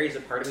got married, as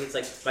a part of me, it's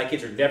like, my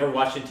kids are never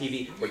watching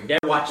TV, we're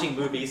never watching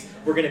movies,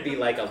 we're going to be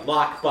like a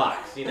locked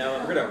box, you know,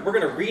 and we're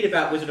gonna read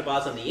about Wizard of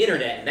Oz on the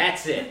internet, and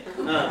that's it.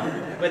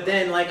 But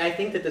then, like, I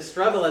think that the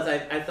struggle, as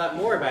I thought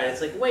more about it,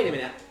 it's like, wait a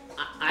minute,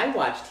 I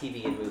watch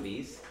TV and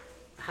movies.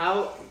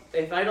 How,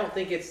 if I don't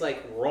think it's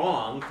like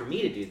wrong for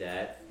me to do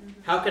that,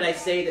 how could I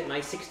say that my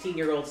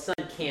 16-year-old son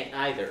can't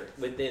either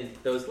within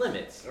those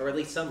limits, or at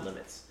least some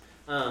limits?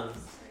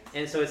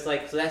 And so it's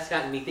like, so that's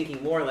gotten me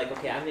thinking more like,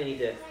 okay, I'm gonna need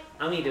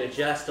to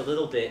adjust a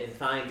little bit and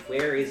find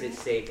where is it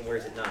safe and where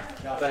is it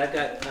not. But I've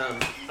got,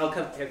 I'll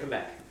come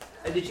back.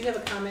 Did you have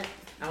a comment?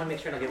 I want to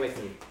make sure I don't get away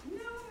from you.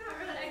 No, not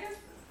really. I guess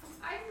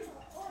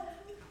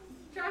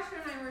Joshua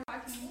and I were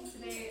talking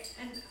today,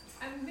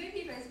 and maybe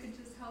you guys could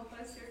just help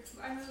us here.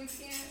 I mean,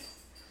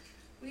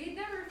 we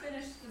never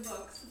finished the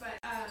books, but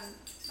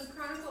the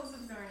Chronicles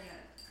of Narnia.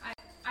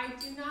 I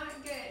do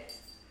not get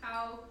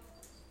how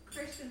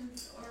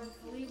Christians or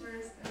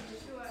believers in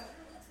Yeshua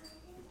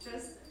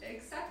just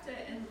accept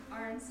it and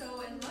are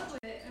so in love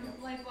with it.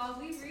 And like while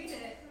we read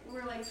it,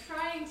 we're like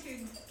trying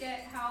to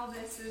get how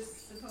this is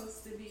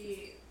supposed to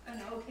be an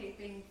okay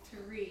thing to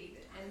read.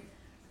 And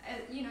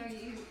you know,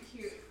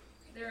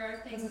 there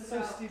are things it's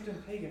about. So steeped in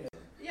paganism.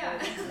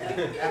 Yeah.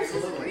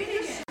 Absolutely. Reading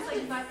it, it's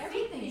like not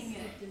everything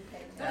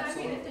But I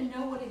mean, have to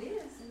know what it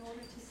is in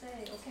order to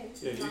say, okay,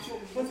 this is not what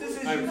we But this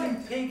is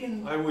using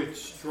pagan. I would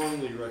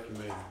strongly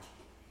recommend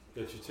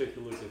that you take a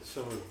look at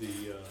some of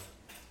the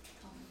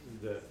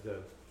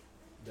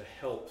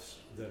helps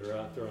that are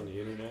out there on the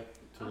internet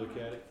to look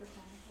at it.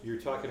 You're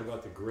talking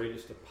about the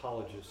greatest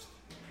apologist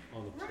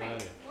on the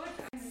planet,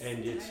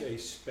 and it's a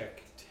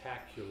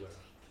spectacular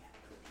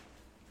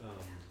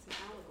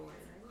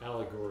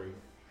allegory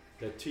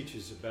that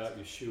teaches about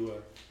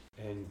Yeshua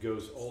and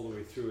goes all the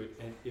way through it,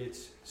 and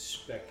it's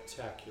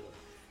spectacular.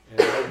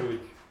 And I would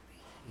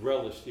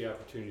relish the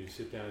opportunity to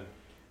sit down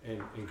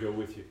and go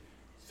with you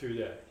through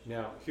that.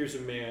 Now, here's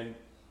a man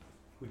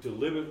who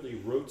deliberately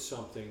wrote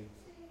something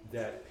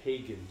that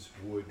pagans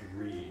would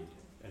read,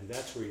 and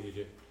that's where you need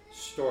to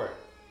start.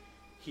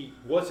 He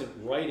wasn't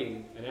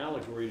writing an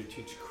allegory to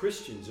teach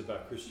Christians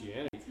about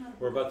Christianity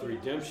or about the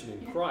redemption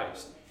in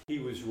Christ. He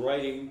was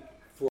writing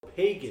for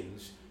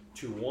pagans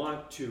to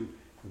want to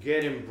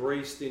get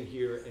embraced in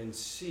here and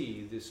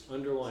see this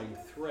underlying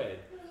thread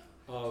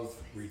of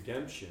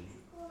redemption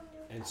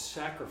and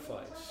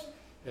sacrifice.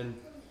 And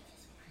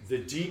the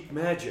deep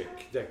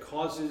magic that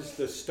causes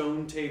the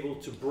stone table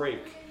to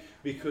break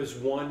because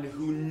one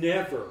who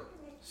never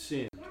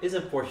sinned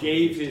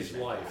gave his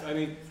life. I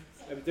mean,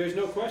 there's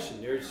no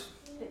question. There's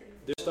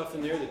stuff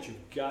in there that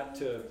you've got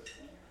to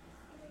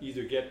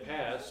either get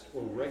past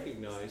or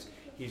recognize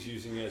he's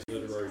using as a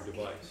literary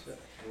device.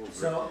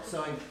 So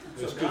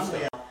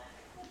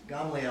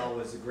Gamaliel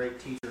was a great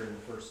teacher in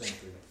the first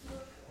century.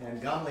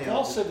 And Gamaliel,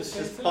 Paul said the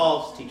same thing.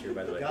 Paul's teacher,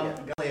 by the way.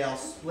 Gamaliel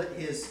split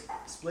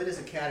his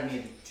academy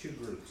into two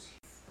groups,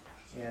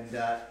 and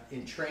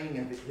in training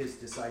of his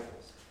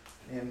disciples.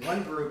 And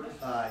one group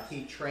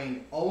he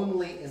trained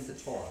only in the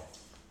Torah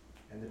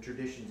and the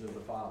traditions of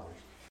the fathers.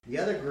 The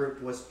other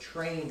group was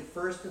trained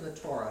first in the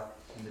Torah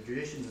and the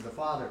traditions of the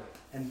father,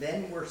 and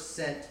then were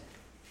sent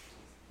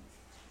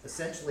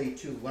essentially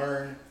to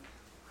learn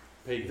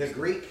the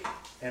Greek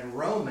and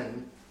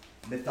Roman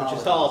mythology.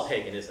 Which is all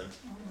paganism.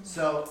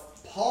 So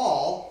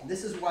Paul,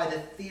 this is why the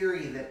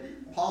theory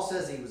that Paul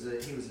says he was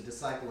a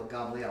disciple of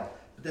Gamaliel.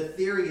 But the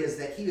theory is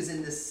that he was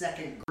in this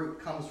second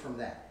group comes from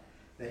that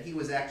he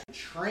was actually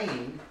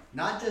trained,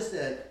 not just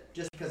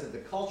because of the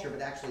culture,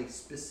 but actually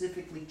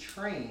specifically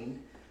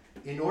trained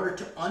in order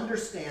to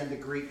understand the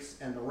Greeks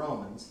and the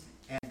Romans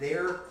and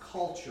their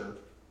culture,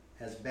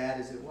 as bad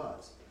as it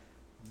was.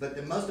 But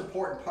the most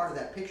important part of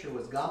that picture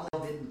was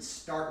Gamaliel didn't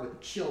start with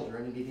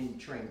children, and he didn't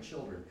train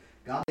children.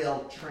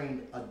 Gamaliel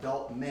trained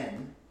adult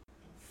men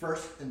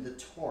first in the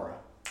Torah,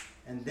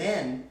 and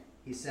then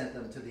he sent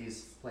them to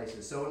these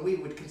places. So when we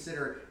would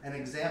consider an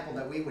example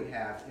that we would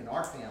have in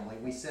our family,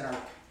 we sent our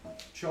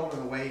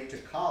children away to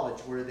college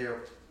where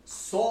their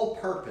sole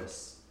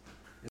purpose,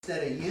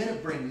 instead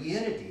of bring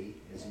unity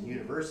as in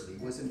university,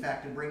 was in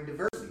fact to bring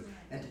diversity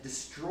and to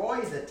destroy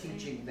the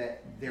teaching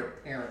that their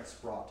parents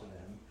brought to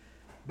them.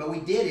 But we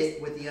did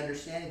it with the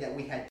understanding that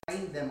we had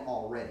trained them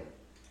already.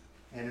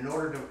 And in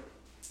order to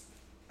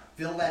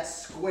fill that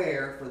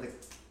square for the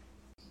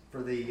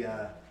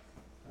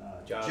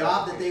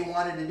job that they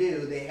wanted to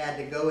do, they had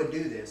to go and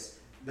do this,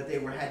 but they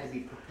had to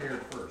be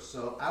prepared first.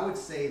 So I would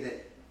say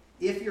that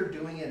if you're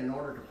doing it in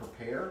order to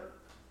prepare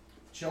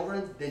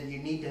children, then you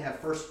need to have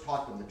first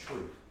taught them the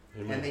truth.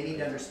 Amen. And they need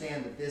to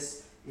understand that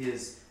this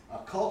is a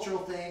cultural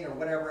thing or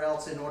whatever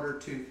else in order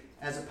to,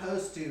 as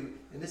opposed to,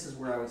 and this is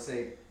where I would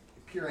say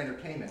pure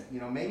entertainment.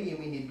 Maybe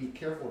we need to be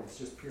careful if it's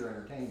just pure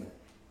entertainment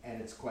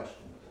and it's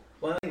questionable.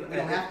 Well, we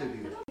don't have to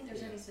do that. I don't think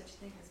there's any such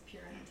thing as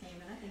pure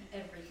entertainment. I think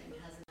everything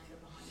has an anchor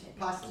behind it.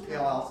 Possibly.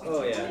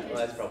 Yeah,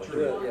 that's probably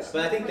true. Yeah.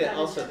 But I think that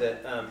also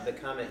the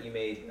comment you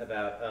made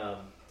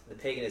about the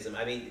paganism,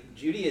 I mean,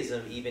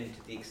 Judaism, even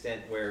to the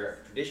extent where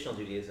traditional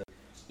Judaism,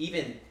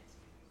 even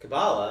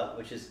Kabbalah,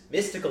 which is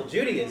mystical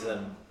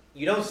Judaism,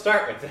 you don't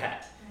start with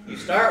that. You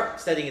start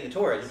studying in the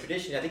Torah. The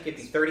tradition, I think you have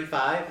to be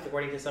 35,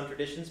 according to some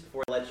traditions,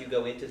 before it lets you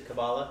go into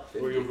Kabbalah.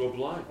 Or you'll go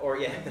blind. Or,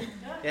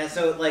 yeah.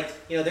 So,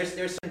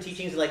 there's some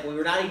teachings, like, we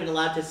were not even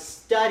allowed to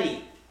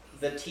study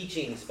the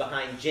teachings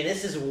behind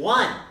Genesis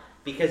 1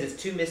 because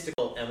it's too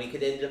mystical and we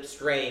could end up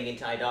straying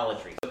into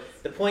idolatry. So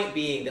the point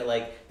being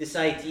that, this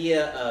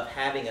idea of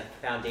having a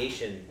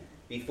foundation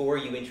before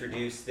you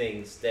introduce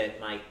things that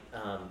might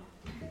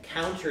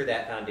counter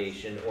that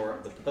foundation or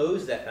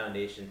oppose that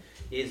foundation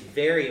is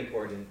very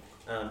important.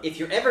 If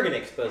you're ever going to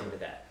expose them to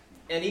that,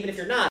 and even if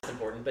you're not, it's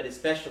important, but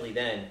especially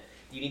then,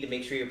 you need to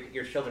make sure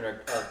your children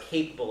are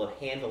capable of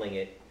handling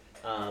it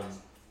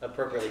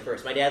appropriately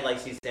first. My dad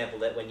likes to use the example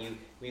that when you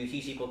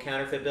teach people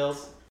counterfeit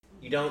bills,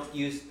 you don't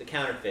use the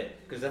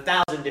counterfeit, because there's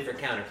 1,000 different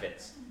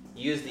counterfeits.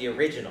 You use the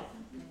original.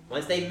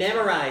 Once they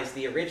memorize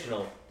the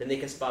original, then they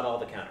can spot all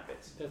the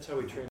counterfeits. That's how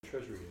we train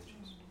treasury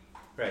agents.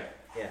 Right,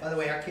 yeah. By the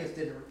way, our kids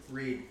didn't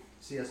read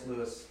C.S.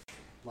 Lewis,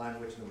 Lion,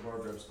 Witch, and the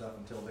Wardrobe stuff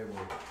until they were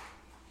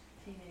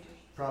Teenagers.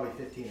 Probably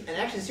 15. And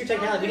actually, it's your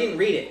technology. We didn't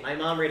read it. My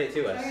mom read it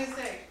to us. I was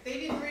gonna say, they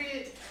didn't read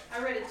it.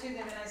 I read it to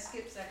them, and I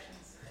skipped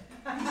sections.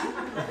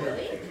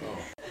 Really?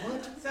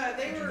 What? So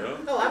they were.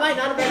 Oh, I might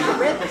not have actually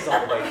read this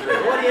all the way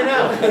through. What do you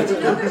know? Did you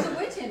know there's a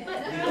witch in it?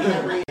 You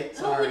didn't read it,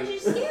 sorry. What would you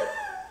skip?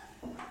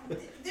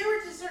 There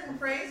were just certain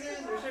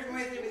phrases or certain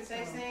ways they would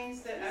say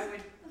things that I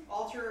would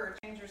alter or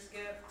change or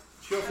skip.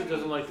 She also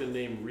doesn't like the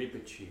name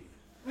Reepicheep.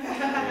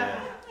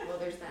 Yeah. Well,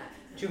 there's that.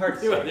 Too hard to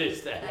say. Well,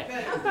 there's that.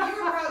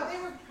 But they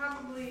were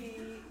probably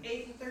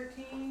 8 and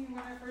 13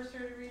 when I first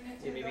started reading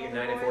it. Yeah, maybe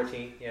 9 and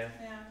 14, yeah.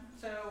 Yeah.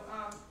 So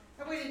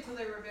I waited until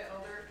they were a bit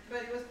older,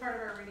 but it was part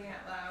of our reading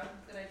out loud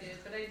that I did.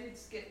 But I did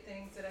skip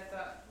things that I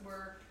thought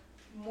were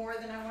more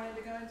than I wanted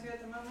to go into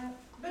at the moment.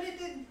 But it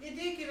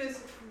did give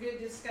us good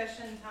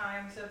discussion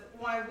times of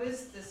why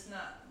was this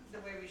not the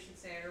way we should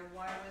say it, or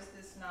why was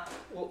this not?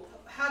 Well,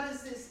 how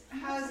is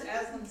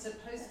Aslan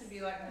supposed to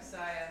be like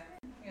Messiah?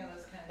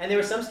 Those kind of. And there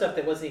was some stuff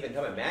that wasn't even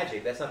common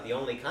magic. That's not the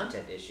only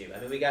content issue. I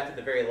mean, we got to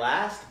the very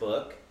last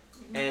book,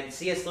 and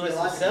C.S. Lewis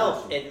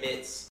himself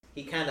admits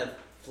he kind of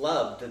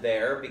flubbed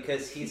there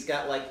because he's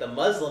got the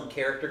Muslim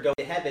character go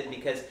to heaven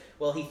because,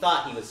 well, he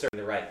thought he was serving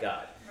the right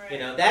God.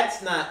 Right.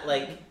 That's not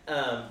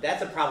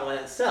that's a problem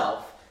in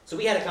itself. So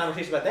we had a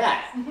conversation about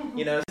that.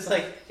 You know, it's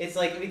like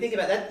if you think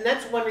about that, and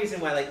that's one reason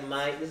why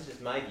this is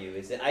just my view,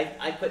 is that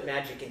I put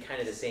magic in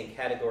kind of the same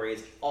category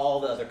as all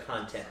the other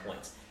content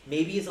points.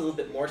 Maybe it's a little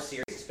bit more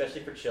serious,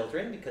 especially for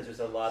children, because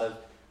there's a lot of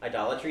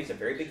idolatry. It's a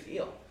very big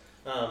deal.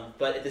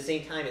 But at the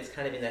same time, it's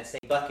kind of in that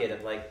same bucket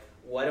of like,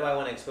 what do I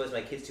want to expose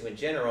my kids to in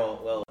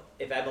general? Well,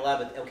 if I'm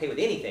okay with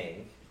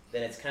anything,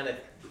 then it's kind of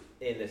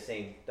in the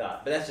same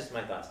thought. But that's just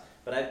my thoughts.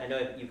 But I know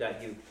you've got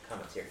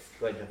comments here.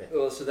 Go ahead, jump in.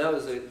 Well, so that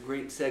was a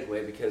great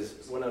segue,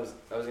 because when I was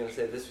going to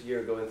say this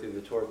year going through the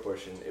Torah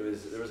portion, there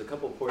was a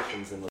couple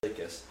portions in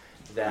Leviticus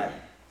that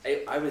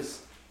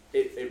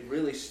it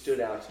really stood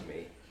out to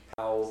me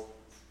how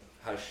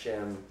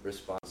Hashem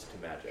responds to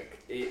magic.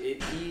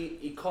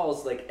 He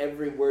calls like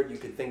every word you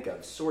could think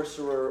of: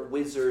 sorcerer,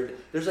 wizard.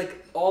 There's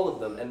like all of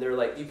them, and they're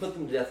like, you put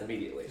them to death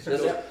immediately. So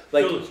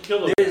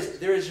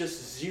there is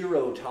just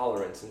zero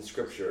tolerance in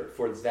Scripture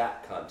for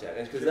that content.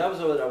 And because that was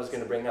what I was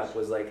going to bring up,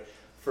 was like,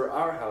 for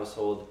our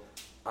household,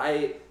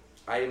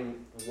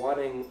 I'm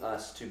wanting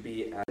us to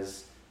be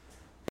as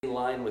in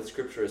line with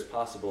Scripture as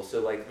possible.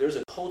 So like, there's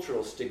a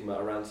cultural stigma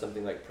around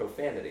something like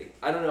profanity.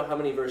 I don't know how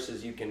many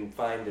verses you can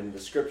find in the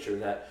Scripture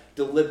that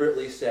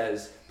deliberately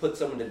says put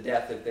someone to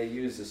death if they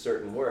use a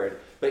certain word,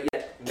 but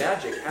yet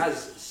magic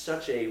has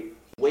such a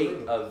weight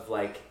of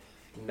like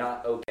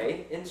not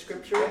okay in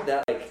Scripture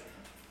that like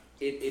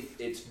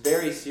it's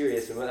very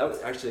serious. And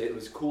it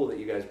was cool that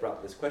you guys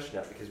brought this question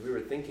up, because we were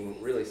thinking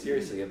really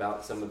seriously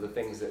about some of the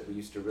things that we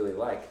used to really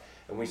like.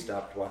 And we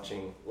stopped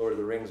watching Lord of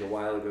the Rings a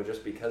while ago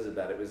just because of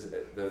that. It was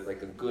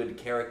a good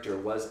character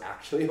was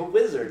actually a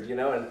wizard, you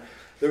know, and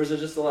there was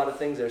just a lot of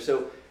things there.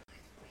 So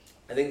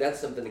I think that's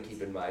something to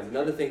keep in mind.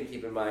 Another thing to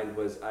keep in mind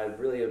was I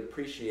really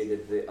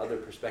appreciated the other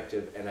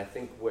perspective, and I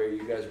think where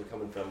you guys were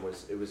coming from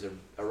was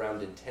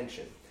around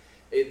intention.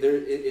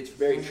 It's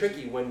very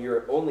tricky when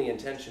your only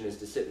intention is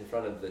to sit in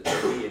front of the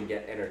TV and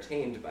get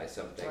entertained by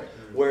something,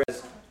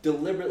 whereas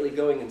deliberately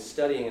going and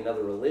studying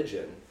another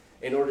religion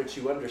in order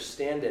to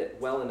understand it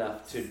well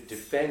enough to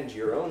defend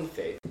your own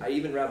faith.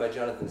 Even Rabbi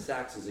Jonathan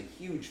Sachs is a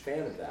huge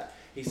fan of that.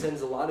 He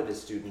sends a lot of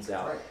his students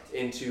out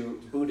into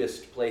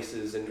Buddhist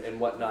places and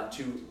whatnot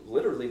to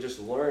literally just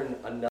learn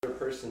another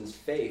person's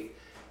faith,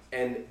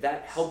 and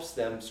that helps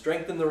them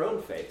strengthen their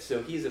own faith.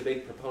 So he's a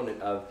big proponent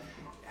of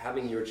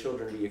having your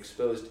children be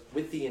exposed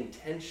with the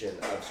intention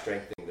of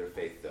strengthening their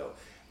faith, though.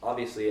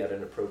 Obviously at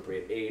an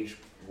appropriate age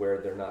where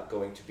they're not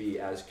going to be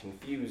as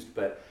confused,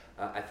 but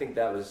I think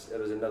that was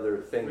another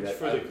thing which that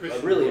for the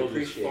Christian really world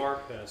appreciate. Is far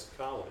past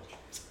college,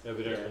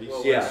 evidently.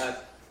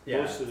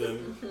 Most of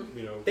them,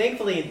 you know.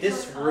 Thankfully, in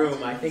this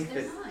room, I think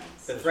that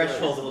the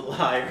threshold's a little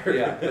higher.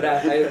 Yeah, but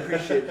I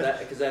appreciate that,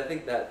 because I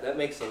think that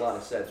makes a lot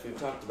of sense. We've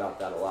talked about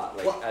that a lot,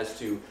 as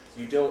to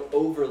you don't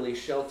overly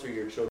shelter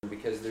your children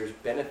because there's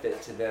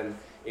benefit to them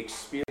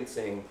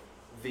experiencing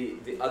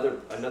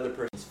another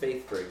person's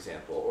faith, for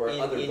example, or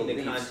other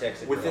beliefs the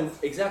context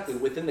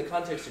of within the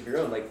context of your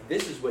own. Like,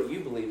 this is what you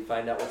believe.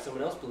 Find out what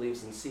someone else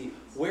believes and see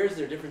where's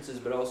their differences,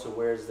 but also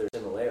where's their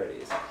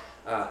similarities.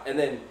 And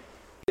then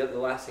the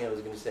last thing I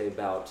was going to say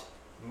about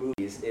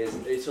movies is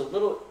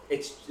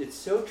it's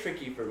so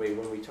tricky for me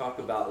when we talk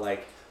about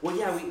like, well,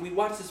 yeah, we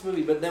watched this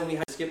movie, but then we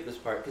had to skip this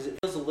part because it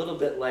feels a little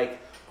bit like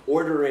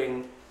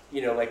ordering,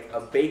 you know, like a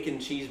bacon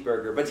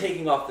cheeseburger, but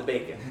taking off the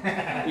bacon.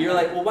 You're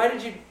like, well, why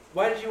did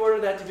you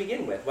order that to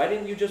begin with? Why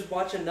didn't you just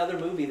watch another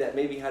movie that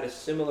maybe had a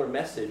similar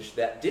message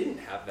that didn't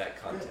have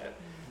that content?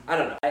 I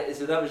don't know.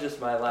 So that was just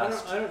my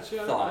last thought. I don't see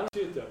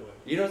it that way.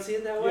 You don't see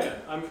it that way?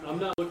 Yeah, I'm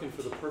not looking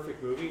for the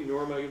perfect movie,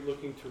 nor am I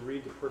looking to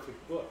read the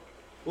perfect book.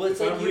 Well,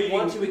 it's like you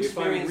want to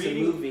experience a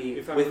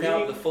movie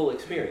without the full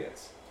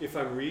experience. If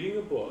I'm reading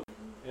a book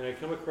and I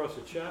come across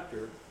a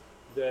chapter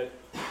that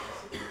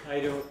I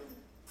don't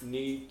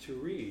need to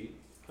read,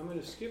 I'm going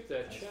to skip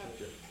that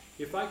chapter.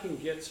 If I can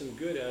get some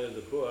good out of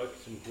the book,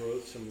 some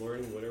growth, some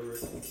learning, whatever,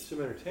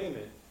 some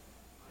entertainment,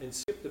 and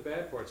skip the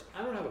bad parts,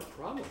 I don't have a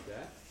problem with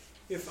that.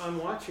 If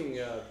I'm watching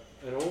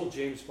an old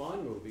James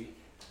Bond movie,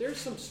 there's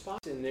some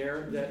spots in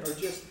there that are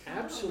just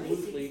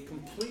absolutely,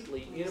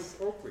 completely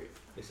inappropriate.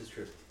 This is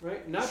true.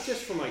 Right? Not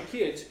just for my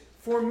kids,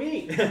 for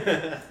me.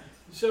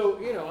 So,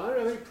 you know, I don't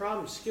have any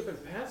problem skipping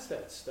past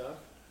that stuff.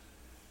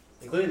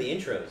 Including the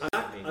intros.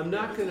 I'm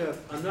not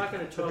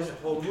gonna toss a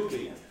whole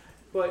movie,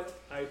 but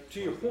to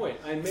your point,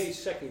 I may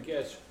second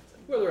guess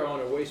whether I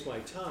want to waste my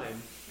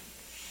time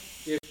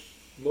if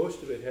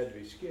most of it had to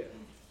be skipped.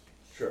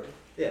 Sure.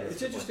 Yeah.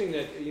 It's interesting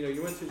that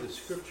you went through the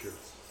scripture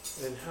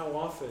and how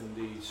often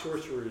the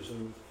sorcerers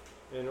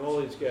and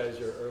all these guys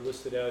are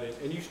listed out,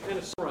 and you kind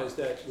of summarized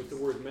that with the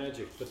word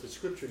magic, but the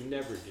scripture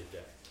never did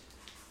that.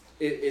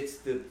 It's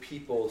the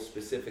people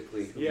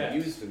specifically who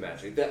use the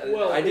magic.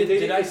 Well, I didn't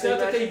think I said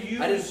that.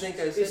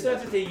 It's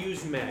not that they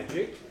use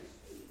magic,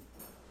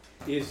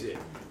 is it?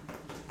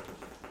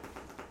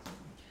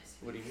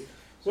 What do you mean?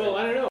 Well,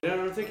 I don't know. I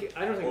don't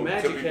think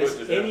magic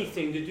has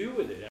anything to do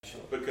with it,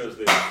 actually. Because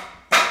to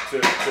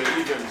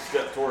even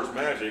step towards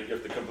magic, you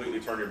have to completely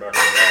turn your back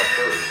on God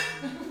first.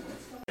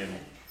 And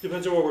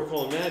Depends on what we're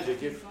calling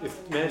magic.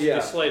 If magic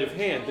is sleight of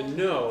hand, then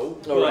no.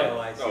 Oh, right.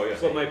 I see. Oh, yeah.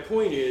 But my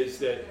point is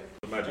that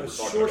The magic a we're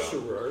talking about.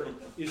 sorcerer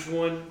is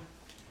one,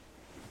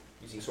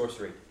 Using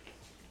sorcery.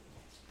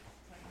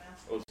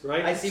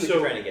 right? I see what So-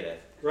 you're trying to get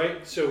at.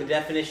 Right? So The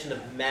definition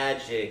of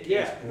magic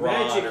yeah, is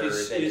broader magic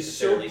is than so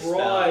necessarily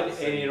broad, spells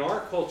and in our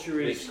culture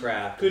is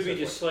witchcraft. could and be so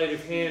just forth. sleight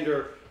of hand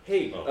or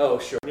hey, Oh,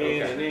 sure. nah, Okay.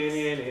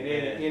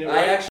 nah, nah, you know, I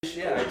right?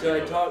 actually,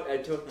 I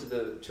talked to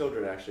the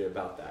children actually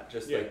about that.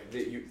 Just like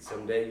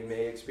someday you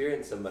may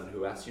experience someone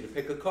who asks you to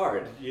pick a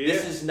card. Yeah.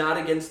 This is not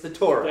against the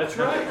Torah. That's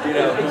right. You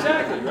know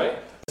Exactly, right?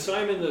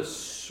 Simon the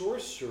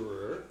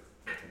sorcerer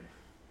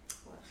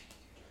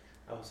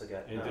I also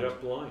got. ended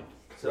up blind.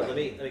 So let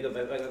me go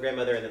back to my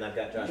grandmother, and then I've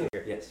got Joshua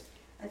here. Yes.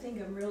 I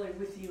think I'm really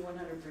with you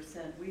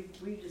 100%.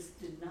 We just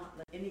did not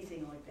let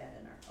anything like that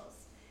in our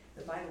house.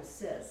 The Bible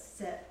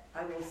says,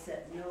 I will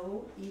set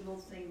no evil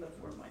thing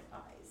before my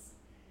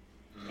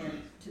eyes.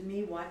 And to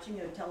me, watching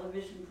a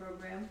television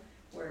program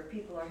where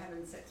people are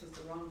having sex with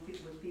the wrong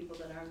people, with people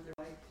that aren't their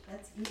wife,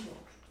 that's evil.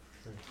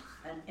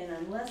 And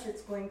unless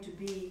it's going to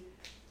be,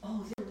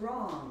 oh, they're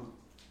wrong,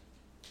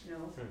 you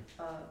know,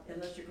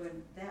 unless you're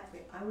going that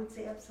way, I would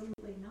say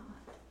absolutely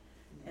not.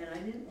 And I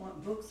didn't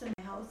want books in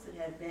my house that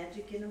had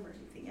magic in them or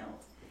anything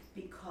else,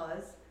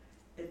 because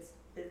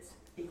it's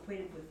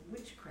equated with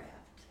witchcraft.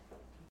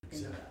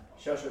 Exactly.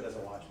 Shosho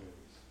doesn't watch movies.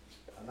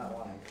 I'm not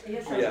lying.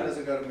 Yes, Shosho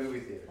doesn't go to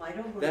movie theater. Well, I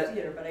don't go to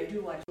theater, but I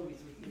do watch movies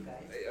with you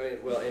guys. I mean,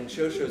 well, and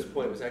Shosho's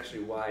point was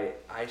actually why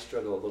I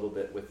struggle a little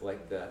bit with like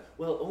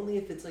only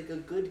if it's like a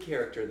good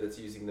character that's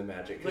using the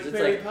magic. Because Like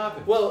it's Mary like,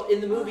 Poppins. well, in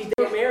the movie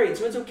they're married,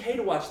 so it's okay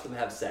to watch them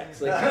have sex.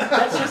 Like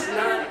that's just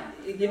not,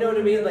 you know what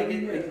I mean? Like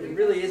it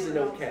really isn't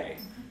okay.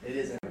 It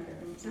isn't okay.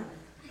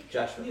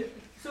 Joshua. Yeah,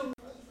 so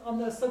on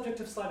the subject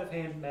of sleight of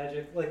hand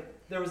magic, like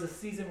there was a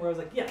season where I was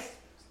like, yes,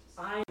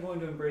 I'm going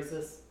to embrace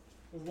this,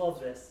 love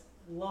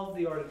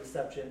the art of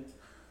deception,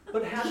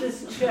 but have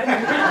this check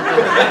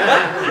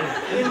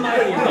in my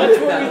ear. That's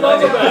what we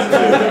love about it.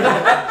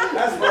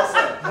 That's well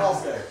said. Well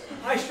said.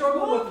 I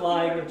struggle with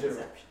lying in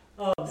general.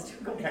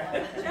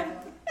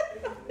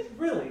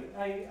 Really,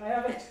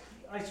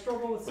 I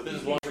struggle with But this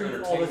is speaking longer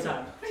truth all the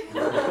time.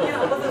 entertainment.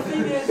 Yeah, but the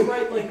thing is,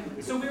 right,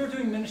 like, so we were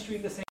doing ministry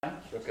at the same time.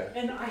 Okay.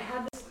 And I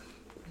had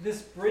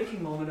this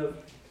breaking moment of,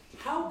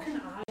 how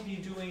can I be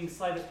doing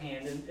sleight of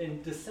hand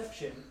and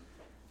deception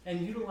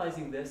and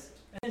utilizing this,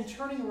 and then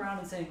turning around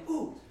and saying,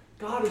 ooh,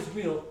 God is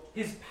real,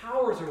 his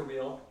powers are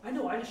real. I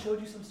know, I just showed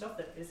you some stuff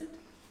that isn't.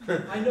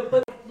 I know,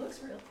 but it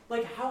looks real.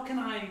 Like, how can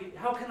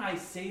I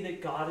say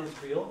that God is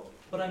real,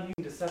 but I'm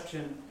using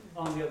deception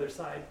on the other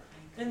side?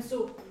 And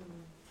so,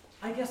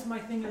 I guess my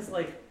thing is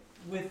like,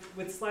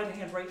 with sleight of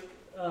hand, right,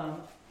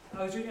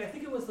 I was reading, I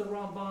think it was the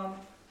Rambam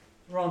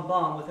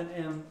with an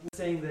M,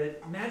 saying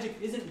that magic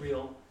isn't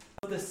real,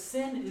 but the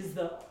sin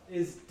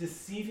is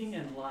deceiving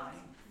and lying.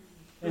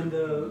 And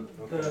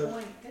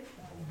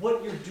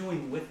what you're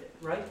doing with it,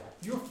 right?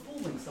 You're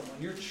fooling someone,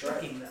 you're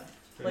tricking them.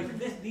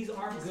 Like these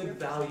aren't good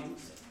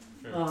values.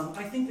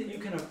 I think that you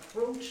can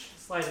approach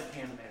sleight of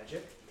hand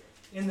magic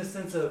in the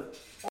sense of,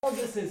 all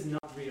this is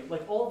not real.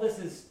 Like all this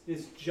is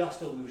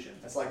just illusion.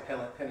 That's like Penn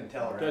and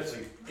Teller. That's-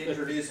 Actually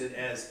introduce it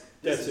as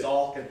That's this is it.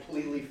 all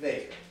completely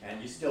fake,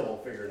 and you still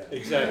won't figure it out.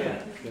 Exactly.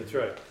 Yeah. That's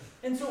right.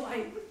 And so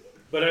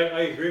But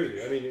I agree with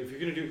you. I mean, if you're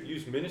going to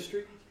use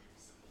ministry,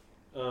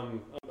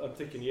 I'm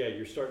thinking, yeah,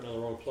 you're starting on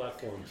the wrong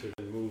platform to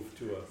then move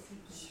to a.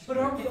 But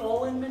aren't we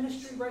all in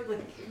ministry, right?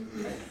 Like,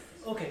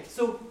 okay,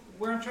 so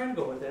where I'm trying to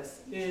go with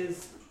this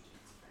is,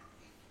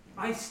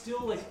 I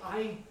still like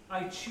I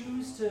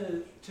choose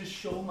to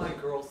show my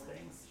girls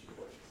things,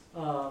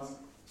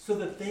 so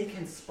that they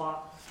can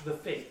spot the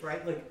fake,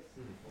 right? Like,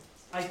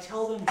 I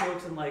tell them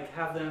jokes and like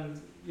have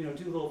them, do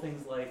little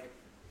things like,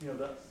 the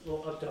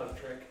little up dog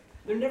trick.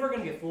 They're never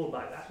gonna get fooled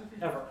by that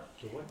ever.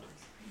 The what?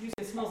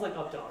 It smells like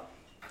up dog.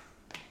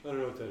 I don't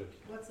know what that is.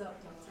 What's up,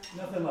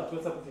 Nothing much.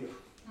 What's up with you?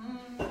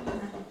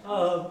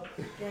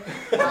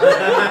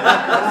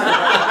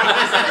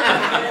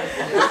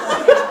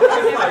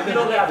 You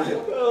don't have to.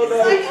 It's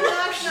like a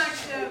knock-knock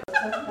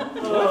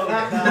joke.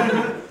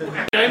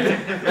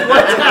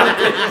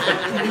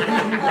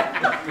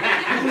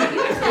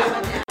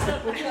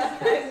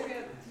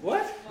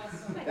 What?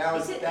 That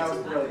was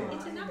brilliant.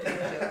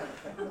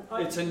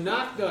 It's a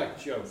knock-knock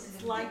joke.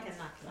 It's like a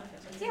knock-knock.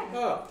 Yeah.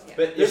 Oh.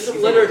 But There's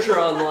some literature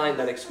online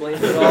that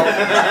explains it all.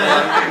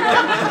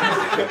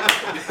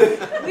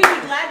 We'd be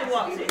glad to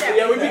walk through that.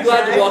 Yeah, we'd be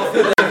glad to walk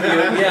through that with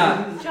you.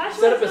 Yeah. Joshua,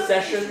 Set up a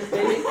session,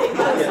 maybe.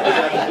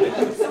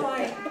 So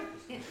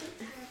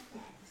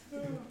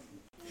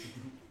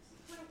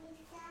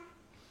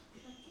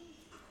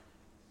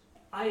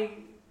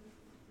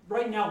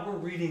right now we're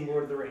reading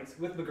Lord of the Rings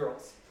with the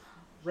girls.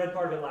 Read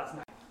part of it last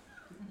night.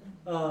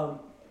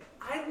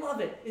 I love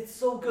it. It's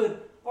so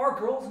good. Our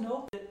girls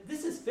know that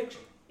this is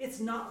fiction. It's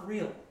not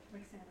real.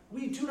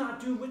 We do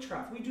not do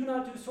witchcraft. We do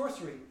not do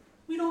sorcery.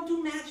 We don't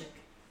do magic.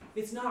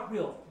 It's not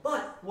real.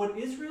 But what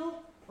is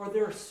real are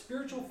there are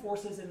spiritual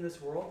forces in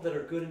this world that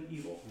are good and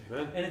evil.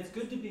 Amen. And it's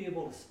good to be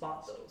able to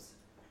spot those.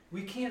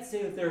 we can't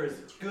say that there is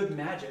good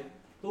magic,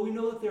 but we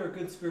know that there are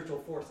good spiritual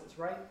forces,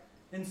 right?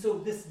 And so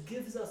this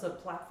gives us a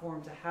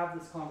platform to have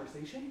this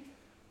conversation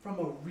from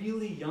a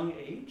really young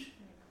age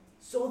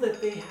so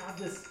that they have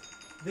this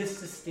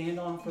to stand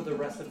on for the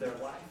rest of their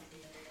life.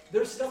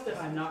 There's stuff that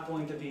I'm not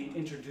going to be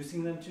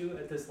introducing them to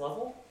at this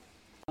level.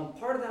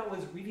 Part of that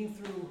was reading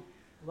through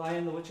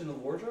Lion, the Witch, and the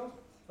Wardrobe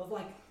of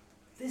like,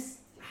 this,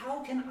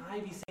 how can I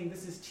be saying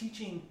this is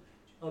teaching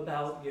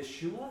about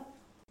Yeshua,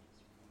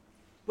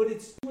 but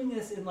it's doing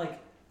this in like,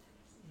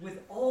 with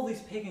all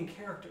these pagan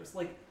characters.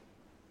 Like,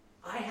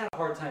 I had a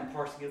hard time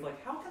parsing it.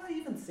 Like, how can I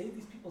even say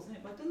these people's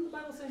names? Like, didn't the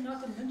Bible say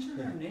not to mention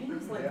their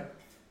names? Like,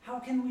 how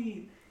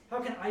can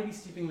I be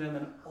steeping them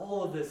in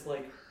all of this,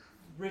 like,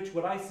 rich,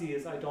 what I see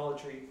is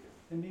idolatry,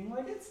 and being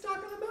like, it's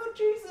talking about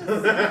Jesus.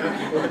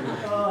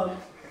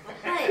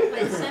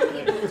 But some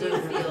people do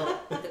feel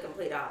the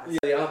complete opposite.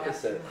 Yeah, the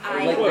opposite.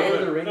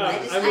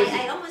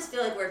 I almost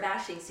feel like we're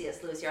bashing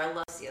C.S. Lewis here. I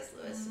love C.S.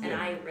 Lewis, and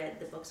I read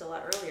the books a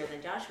lot earlier than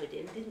Joshua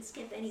did and didn't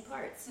skip any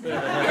parts.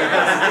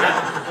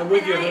 I'm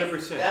with you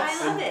 100%.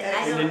 I love it.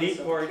 And the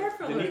neat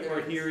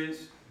part here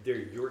is they're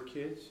your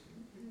kids,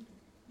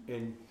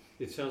 and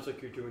it sounds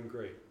like you're doing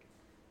great.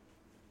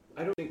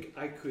 I don't think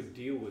I could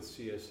deal with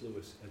C.S.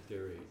 Lewis at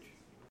their age.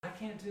 I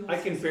can't deal with I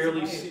can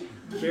barely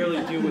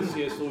deal with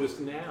C.S. Lewis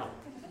now.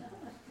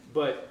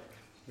 But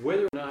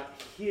whether or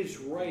not his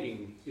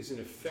writing is an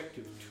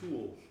effective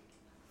tool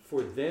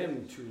for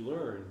them to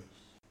learn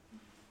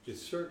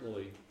is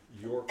certainly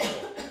your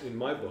call, in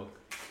my book.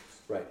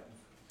 Right.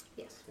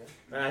 Yes.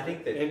 And I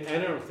think that... And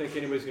I don't think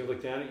anybody's going to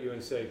look down at you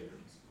and say,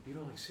 you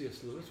don't like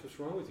C.S. Lewis? What's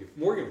wrong with you?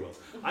 Morgan will.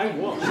 I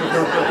won't.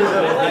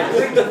 I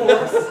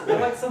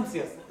like some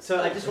C.S. Lewis.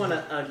 So I just want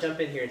to jump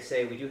in here and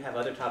say we do have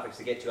other topics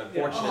to get to,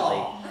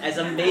 unfortunately. As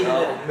a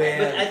major...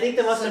 But I think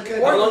the most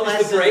important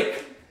lesson...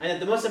 break? And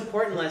the most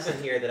important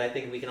lesson here that I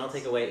think we can all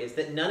take away is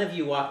that none of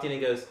you walked in and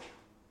goes,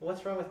 well,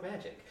 what's wrong with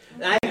magic?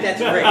 And I think that's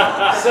great.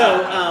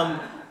 So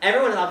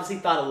everyone obviously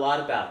thought a lot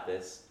about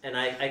this, and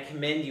I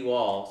commend you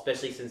all,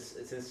 especially since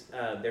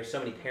there's so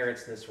many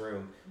parents in this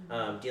room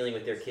dealing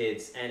with their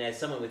kids. And as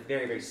someone with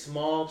very, very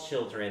small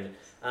children,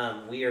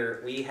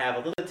 we have a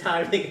little bit of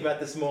time to think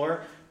about this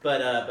more,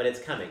 but it's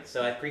coming.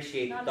 So I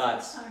appreciate the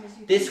thoughts.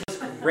 This was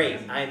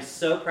great. I am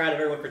so proud of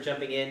everyone for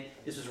jumping in.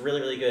 This was really,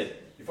 really good.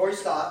 Before you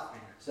stop,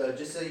 so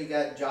just so you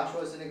got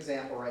Joshua as an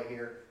example right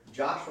here.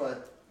 Joshua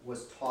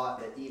was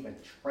taught that even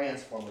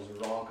transform was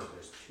wrong because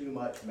there's too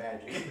much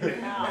magic.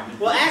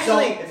 Well,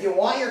 actually, so if you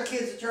want your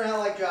kids to turn out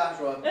like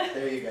Joshua,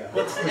 there you go.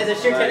 Well, as a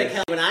shared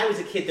technicality, when I was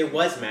a kid, there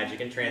was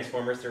magic in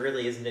Transformers. There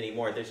really isn't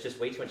anymore. There's just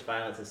way too much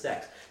violence and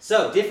sex.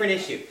 So, different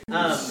issue.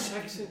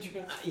 Sex and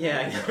Transformers? Yeah,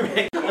 I know,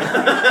 right?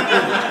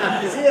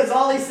 See, there's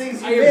all these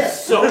things you I am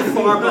missed. so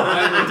far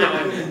behind the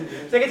time.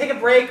 So, I can take a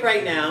break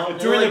right now.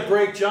 During the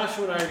break,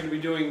 Joshua and I are going to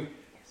be doing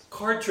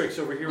card tricks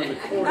over here in the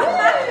corner.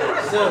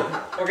 So,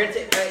 we're going to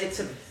take...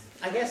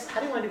 I guess, how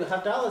do you want to do it?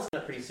 Havdalah's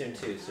coming up pretty soon,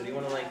 too. So do you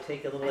want to,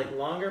 take a little,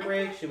 longer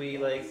break? Should we,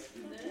 Oh,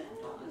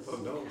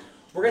 no.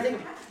 We're going to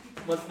take...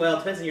 Well, it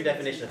depends on your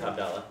definition of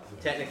Havdalah.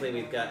 Technically,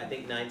 we've got, I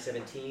think,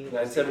 9:17.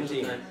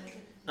 9:17.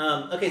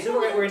 Okay, so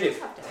what we're going to do.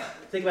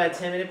 Think about a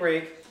 10-minute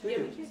break. Well,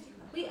 you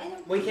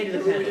can't do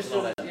the pen and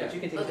all that, but you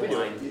can take the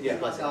wine. Yeah, you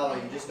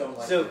just don't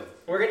like So,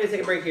 we're going to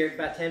take a break here,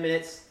 about 10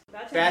 minutes.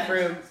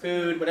 Bathroom,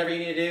 food, whatever you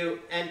need to do.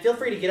 And feel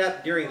free to get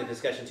up during the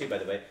discussion, too, by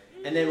the way.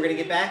 And then we're going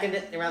to get back into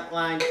the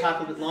line, talk a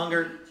little bit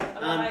longer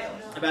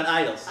about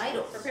idols.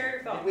 Prepare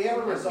your phone. Did we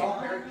ever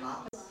resolve Mary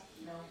Poppins?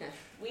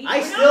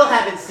 I still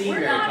haven't seen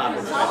Mary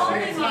Poppins.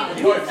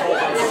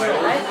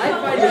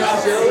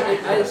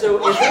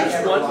 So if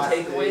there's one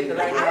takeaway that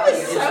I have,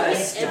 it's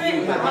that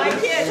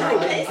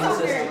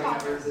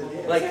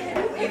like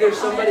either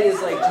somebody is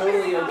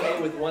totally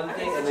okay with one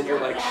thing and then you're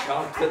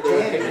shocked that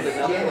they're okay with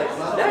another.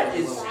 Like that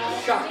is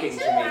shocking to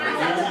me.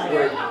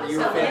 Where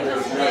your family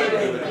was not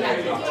okay with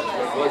Mary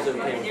Poppins, was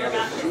okay with other.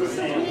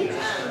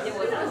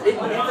 It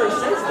never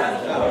says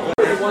that though.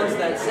 The ones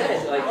that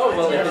said oh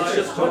well, if it's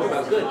just talking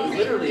about good,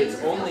 literally it's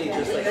only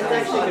just That's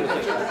actually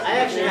good. I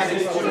actually have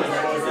this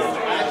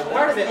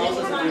part of it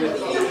also has to do with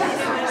the age. I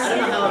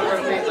don't know how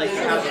appropriate,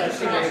 how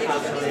interesting Mary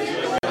Poppins is.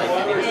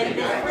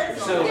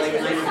 So, my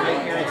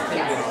parents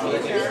tend to see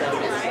it as stuff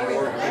that's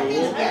more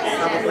cool.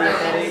 Probably at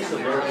that age, so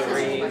Lord of the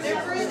Rings,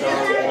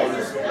 Star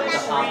Wars, The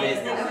Hobbit,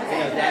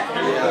 that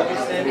kind of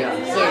focus then.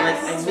 So, I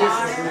missed the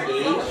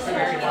age for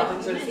Mary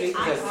Poppins, so to speak,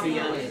 because I was too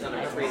young and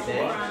unappropriate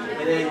then.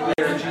 And then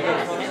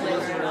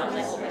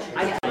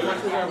I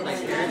talked about my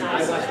parents.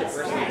 I watched it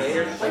first and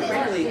later. Quite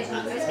frankly, I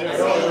don't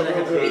know that I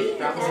have to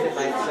propagate it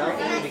by itself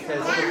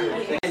because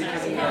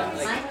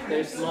again,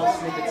 there's small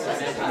snippets of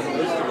magic in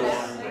most of it.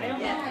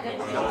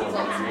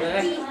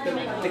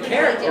 The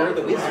character,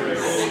 the wizard,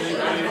 the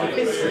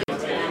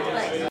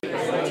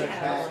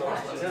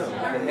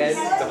head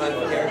behind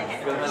the hair,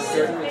 behind the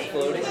curtain is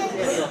floating.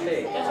 It's not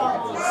fake.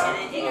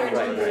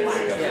 Right.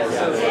 Yeah,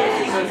 so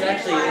it's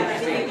actually an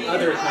interesting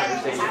other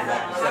conversation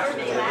about perception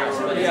of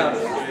what else.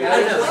 But I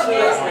don't know.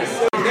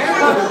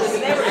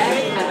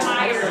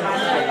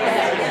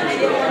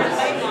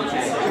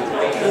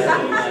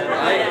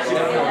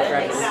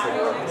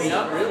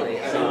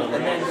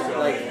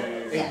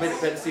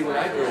 But see, when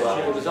I grew up,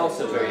 it was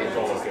also very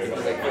interesting.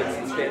 Because, like, for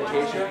instance,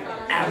 Fantasia,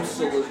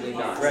 absolutely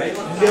not. Right.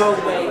 No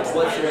way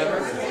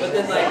whatsoever. But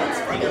then, like,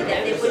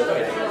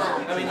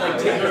 I mean,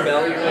 like,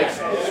 Tinkerbell, you're like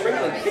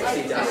sprinkling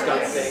pixie dust on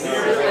things.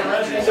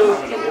 And so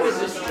it was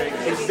just,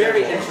 it's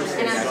very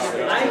interesting.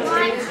 Actually. I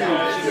tend to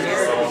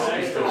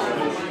generically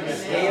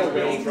stay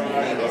away from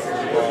things.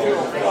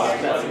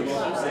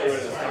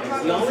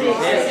 The only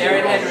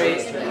Aaron Henry,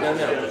 no.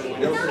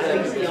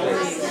 The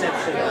only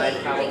exception that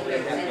I probably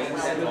have made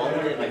that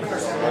moment in my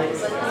personal life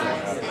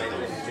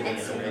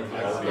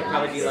would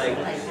probably be like,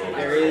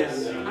 there is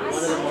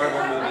one of the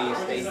Marvel movies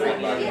they bring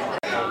in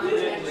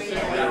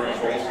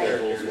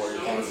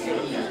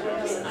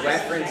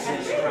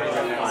references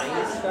trying to find a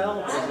spell,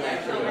 but isn't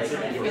actually like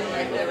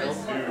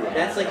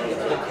that's like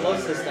the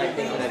closest I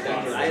think that I've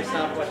done to it. I have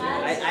stopped watching.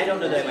 I don't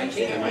know that I might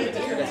change my mind. It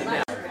doesn't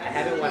matter. I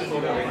haven't watched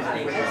Lord of the Rings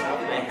anymore.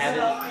 I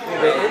haven't.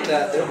 They're in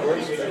that. They're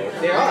worse though.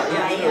 There are,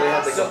 yeah. They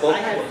have like So a book. I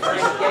have,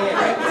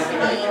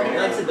 like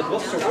I said, the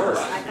books are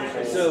worse.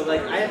 So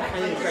like I have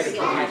kind of tried to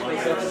detach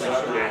myself to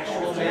like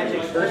actual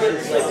magic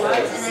versus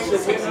like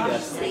pixie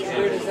dust.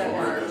 Where does that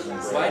work?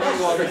 Why do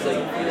you always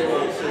like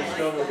feel so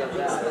strongly about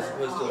that as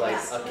opposed to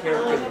like a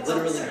character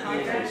literally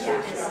being a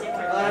sorcerer?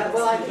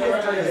 Well, I feel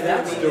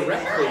That's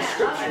directly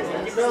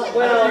scriptural.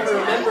 Well,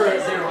 remember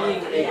there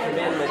being a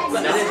commandment,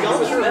 but an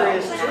adulterer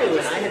is true,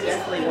 and I have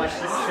definitely watched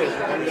this show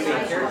for one of the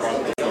main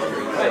characters.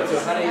 Right, so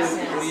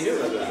what do you do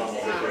with that? I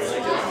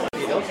don't want the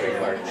adultery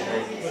part,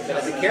 but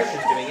as the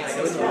character's doing it, I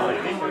know it's wrong.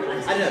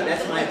 I don't know,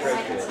 that's my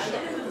approach to it.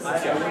 I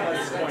want to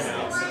just point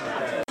out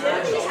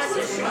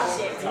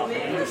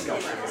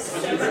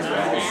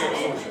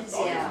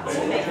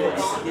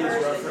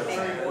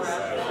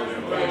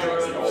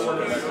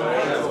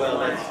Well,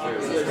 that's true.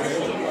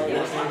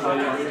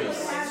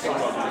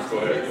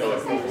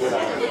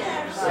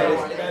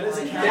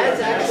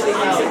 That's actually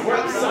how it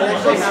works. That's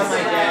actually how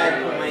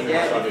my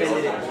dad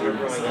defended it when we were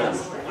growing up.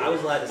 I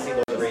was allowed to see Lord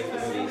of the Rings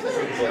movies.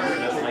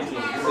 That was my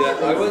team. Yeah,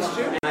 I was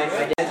too. My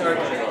dad's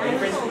argument, the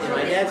difference in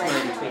my dad's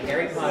mind between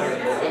Harry Potter and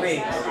Lord of the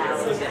Rings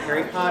was that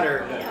Harry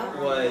Potter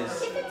was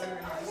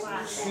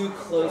too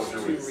close to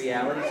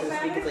reality, so to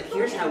speak. It's like,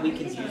 here's how we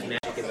can use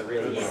magic in the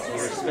real world.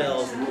 Here's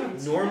spells.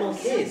 Normal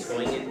kids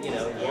going in,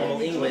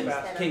 normal England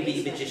can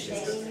be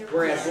magicians.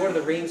 Whereas Lord of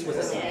the Rings was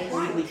a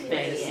completely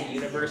fantasy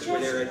universe where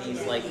there are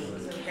these, like,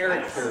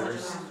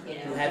 characters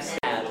who have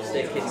staves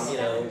that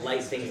can,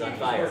 light things on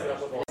fire.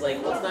 It's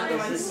like, well, it's not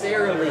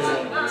necessarily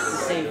the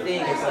same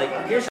thing. It's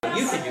like, here's how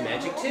you can do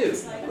magic too.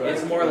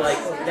 It's more like,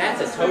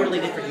 that's a totally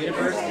different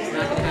universe. It's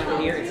not going to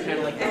happen here. It's kind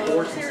of like the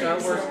Force in Star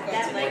Wars.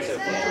 It's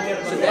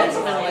okay. So that's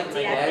kind of like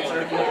my dad's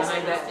argument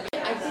behind that.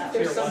 I think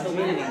there's some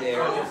validity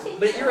there.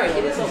 But you're right,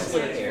 it is all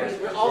splitting hairs.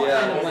 We're all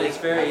kind of like... it's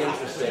very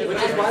interesting.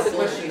 Which is why the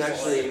question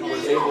actually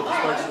was able to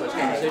spark so much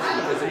conversation,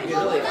 because it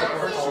really is a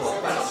personal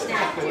question.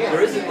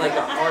 There isn't like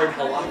a hard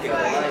halakhic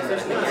line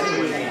that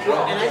anyone can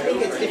draw. And I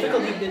think it's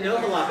difficult even to know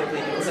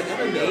halakhically, because like,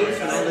 I'm amazed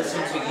when I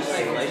listen to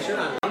Yisai Fleischer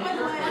on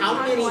how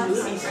many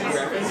movies he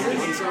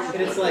references,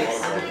 and it's like,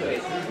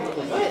 wait,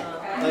 what?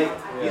 Like,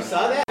 you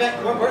saw that?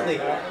 More importantly,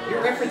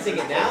 you're referencing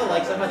it now,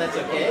 like somehow that's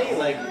okay?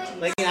 Like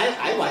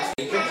I watched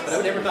Matrix, but I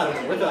would never thought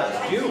it was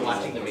worth you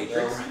watching The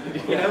Matrix.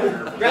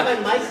 Rabbi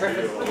Mike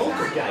referenced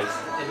Poltergeist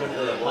in one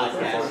of the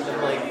podcasts, and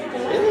I'm like,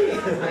 really?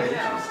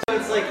 So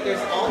it's like,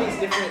 there's all these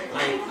different,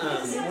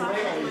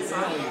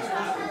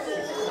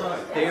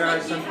 there are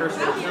some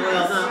personalities,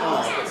 well, not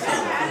all, but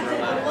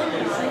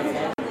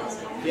some.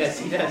 Yes,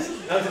 he does.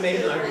 That was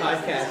amazing on our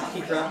podcast.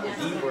 He dropped the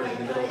D word in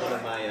the middle of one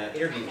of my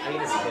interviews. I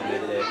interviewed him the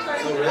other day.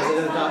 So rather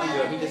than talking to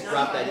him, he just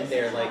dropped that in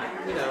there, like,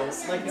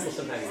 like people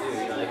sometimes do,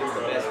 like it's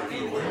the best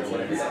D word or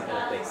whatever, that kind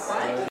of thing.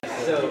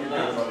 So,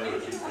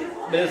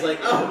 but it was like,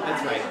 oh,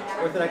 that's right.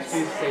 Orthodox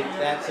Jews say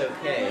that's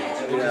okay,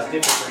 which is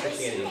different from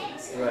Christianity.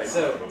 Right.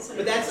 So,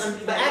 but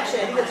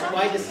actually, I think that's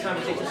why this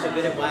conversation is so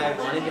good and why I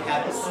wanted to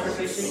have this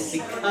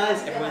conversation,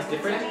 because everyone's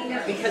different.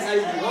 Because I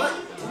want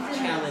to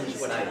challenge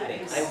what I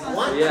think. I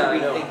want to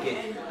rethink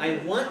it. I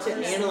want to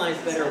analyze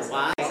better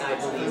why I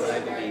believe what I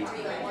believe.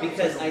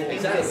 Because I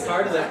think that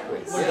part of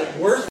one of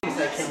the worst things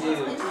I can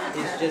do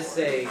is just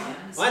say,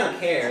 well, I don't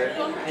care,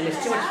 and it's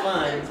too much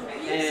fun,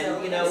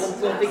 and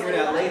we'll figure it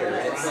out later.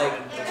 It's like,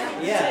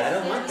 yeah, I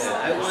don't want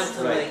that. I want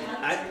to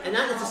and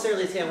not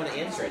necessarily say I want to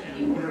answer it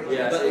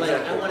now, but like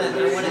I want to at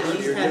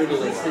least have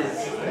pieces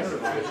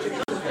to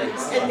contemplate.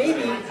 And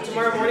maybe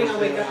tomorrow morning I'll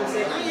wake up and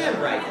say I am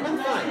right, and I'm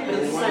fine. But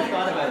at least I've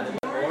thought about it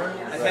more.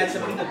 I've had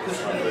some people push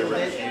me a little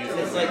bit, and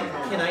it's like,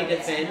 can I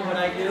defend what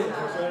I do?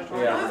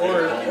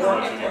 Or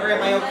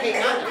am I okay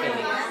not defending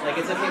it? Like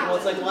it's okay. Well,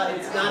 it's like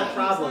it's not a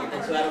problem,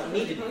 and so I don't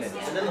need to defend it.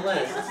 But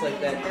nonetheless, it's like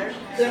that.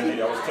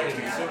 Cindy, I was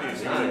texting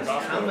Cindy.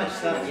 How much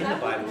stuff in the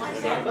Bible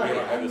is talk about?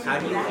 How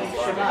do you keep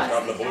Shabbat?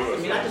 I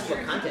mean, not just what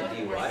content do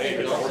you watch,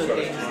 but also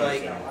things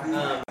like,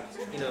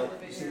 know,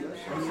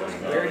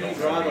 where do you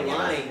draw the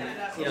line?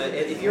 You know,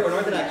 if you're an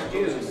Orthodox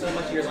Jew, so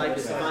much of your life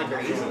is defined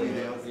very easily.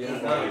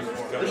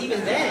 But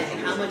even then,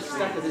 how much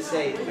stuff does it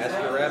say, ask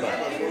your rabbi?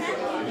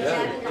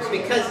 Yeah. It's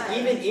because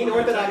even in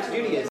Orthodox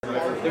Judaism,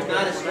 there's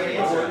not a straight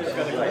answer.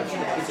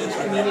 Because each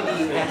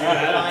community has to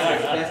define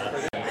its best for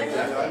them.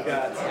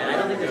 And I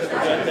don't think there's a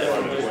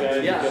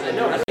perspective. Yeah,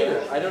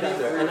 I don't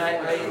either. And I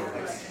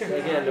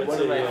again, one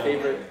of my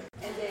favorite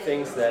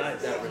things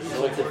that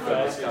resulted from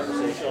this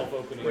conversation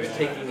was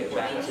taking it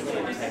back to the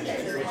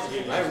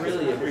intention. I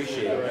really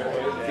appreciate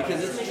it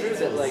because it's true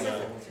that like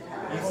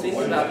you think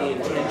about the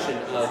intention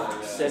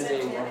of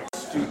sending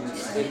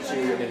students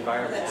into an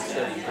environment to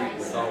study Greek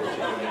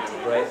mythology,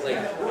 right?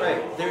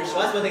 Well, that's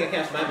one thing that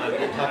comes to my mind. We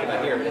didn't talk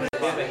about here, but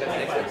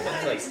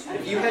it's like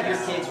if you have your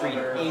kids read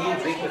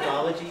any Greek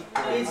mythology,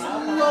 it's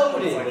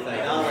loaded with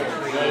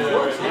idolatry,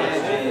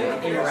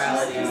 magic,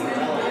 immorality.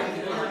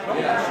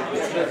 Yeah,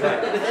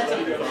 but that's a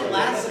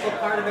classical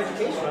part of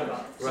education,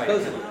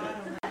 supposedly.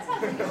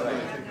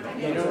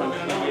 You know,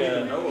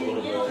 a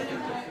little bit.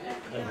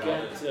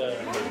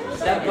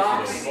 That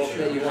box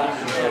that you have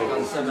to check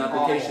on some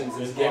applications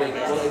is getting,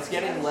 well, it's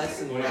getting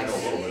less and less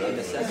a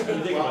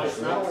necessity.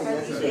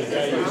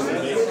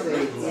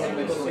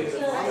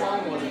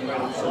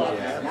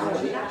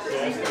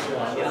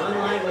 Yeah,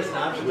 online was an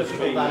option, but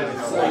people thought it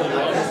was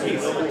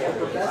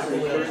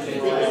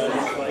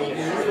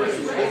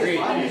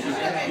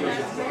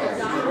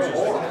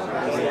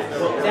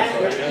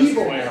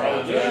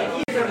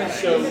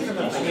so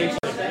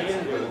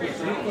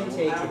you can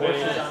take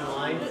courses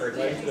online for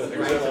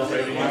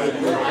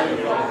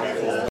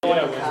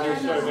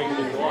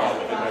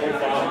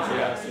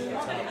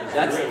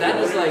that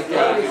is like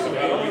with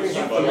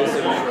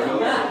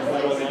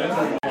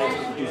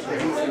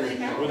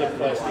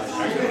a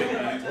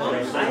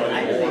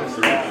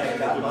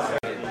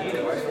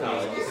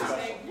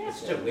it's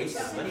such a waste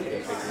of money to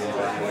fix it.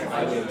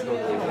 I would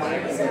totally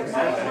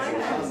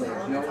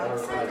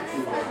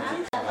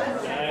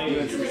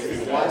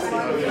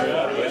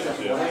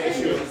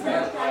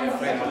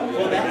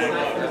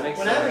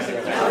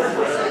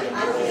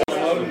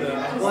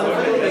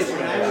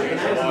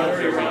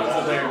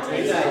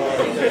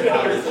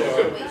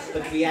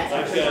But we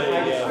actually had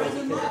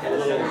a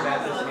little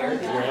Baptist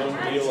American.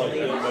 It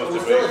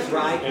was still a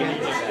dry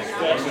campus.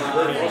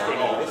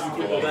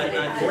 But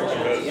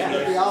unfortunately,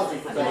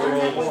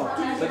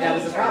 but that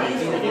was the problem. The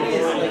thing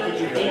is, like, if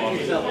you think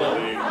yourself, well,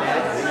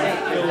 that's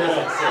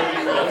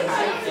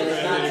and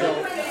it's not so.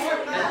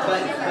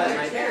 But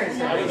my parents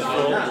said it was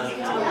enough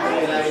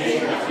that I was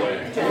able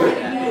to do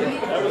that.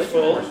 That was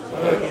full.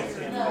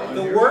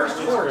 The worst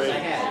course I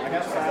had.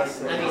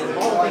 I mean,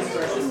 all the things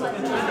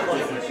were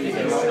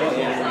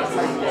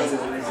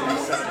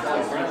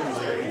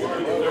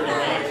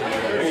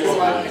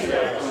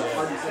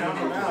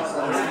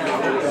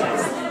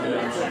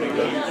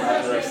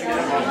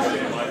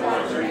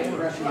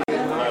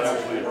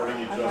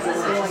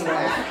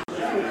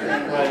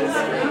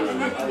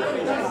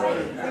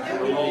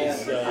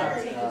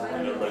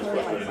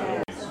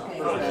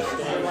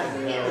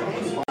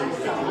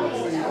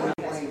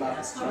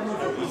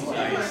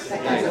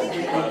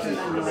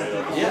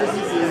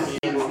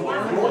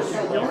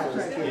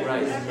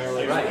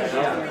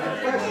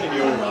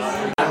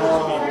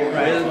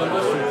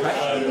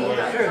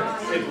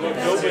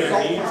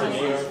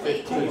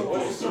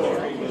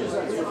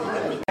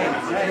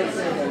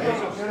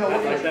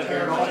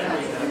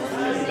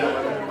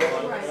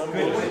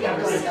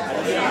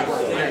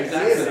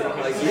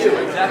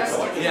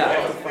exactly. Yeah.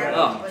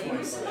 Oh.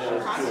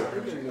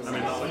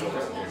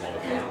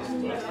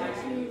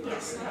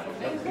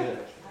 That's good.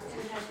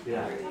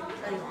 Yeah.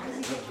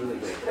 That's really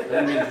good.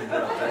 That means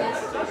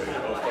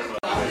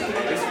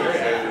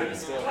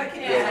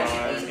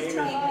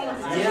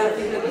yeah, I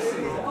think that this is.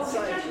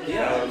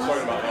 Yeah, I was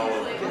talking about how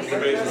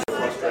debates are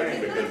frustrating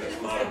because it's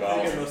not about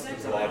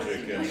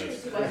logic and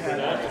it's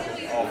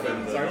often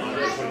the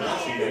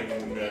cheating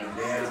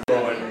and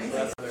throwing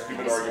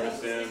stupid arguments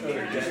in that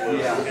are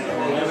useless.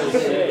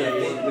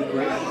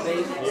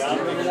 The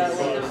operator that as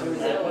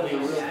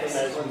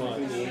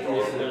much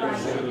if they're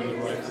showing you the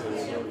right to the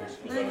service.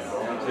 So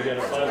you got a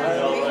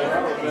 $500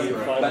 rifle, you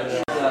get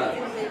 $500.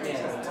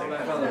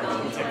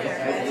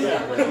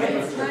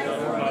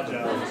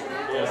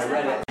 I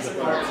read it.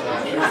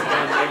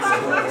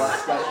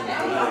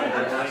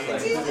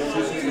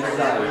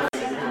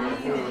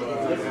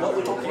 What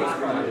would it take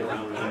from it?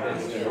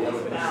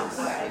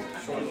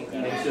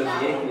 And so the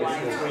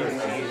atheist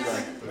he's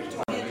like,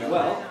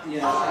 well, you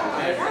know, I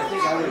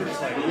think I would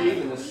just believe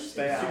in this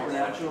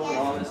supernatural and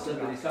all this stuff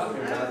that he's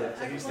talking about.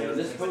 You know,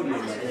 this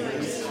podium,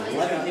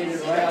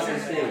 levitated right off the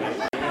stage.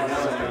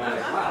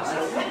 Wow,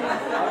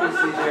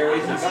 obviously there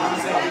is a God,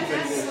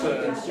 there's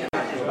something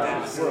supernatural about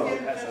this world.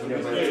 You know,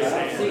 but I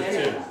don't see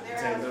anything.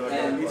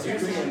 And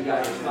usually when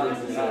guys respond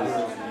to God,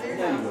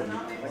 no, you wouldn't.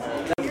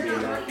 That would be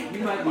enough.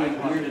 You might be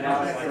weirded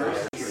out at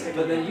first,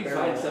 but then you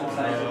find some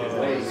scientific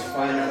ways to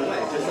find out a way,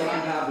 just like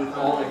you have with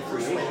all of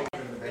creation.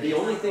 The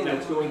only thing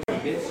that's going to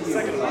convince you of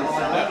right?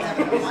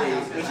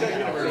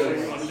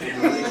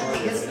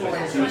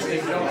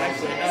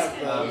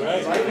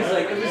 Because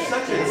like it was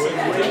such a great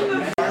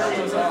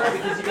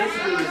because he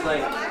basically was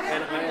like,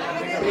 and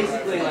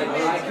basically like,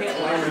 well, I can't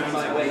learn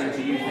my way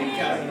into you thinking,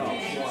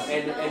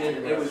 and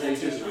it was a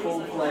just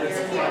full-fledged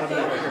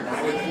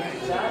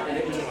and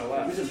it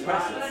was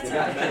impressive. The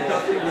guy I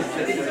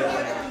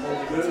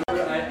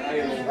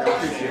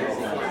appreciate it.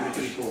 It's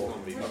pretty cool.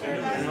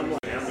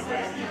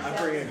 I'm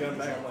bringing a gun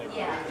back. I'm like,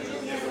 Yeah.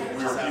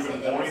 We were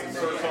keeping points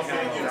or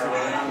something, you know.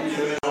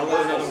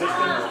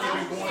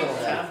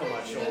 Half of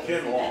my shoulder.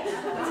 Kid lost.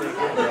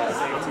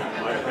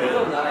 My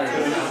Real nice.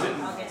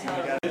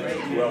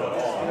 well at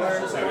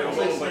all. So it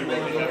almost like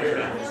looking at here.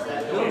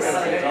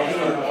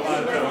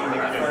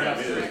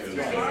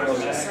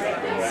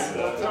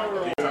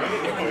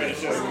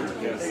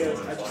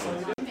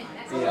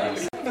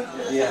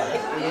 Yeah.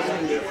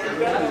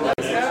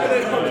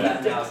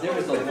 There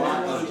was a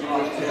lot of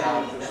talk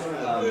about,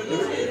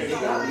 it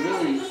got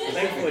really,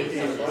 thankfully,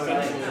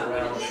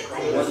 around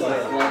what's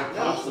like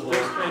possible,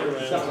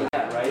 stuff like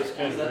that, right? Is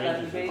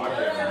that debate? I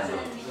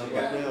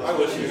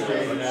wish you were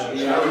feeling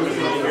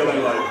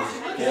like,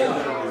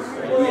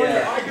 I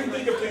can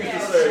think of things to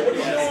say. What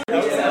do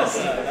you know?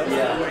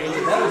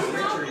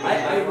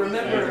 I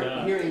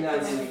remember hearing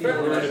that in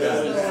theater.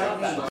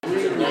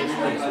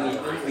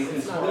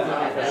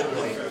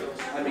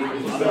 I mean,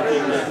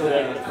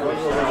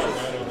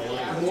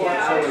 more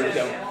hours,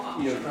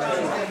 he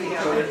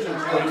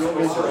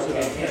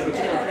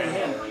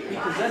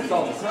presents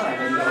all the time,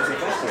 and he's a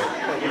professor.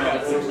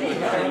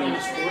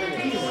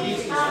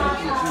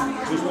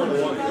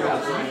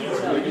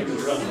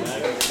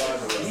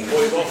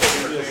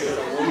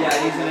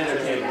 Yeah, he's an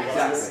entertainer,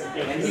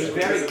 exactly. And he's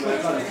very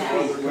quick on his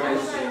feet,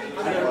 whereas I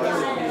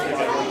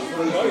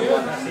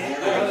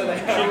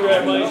don't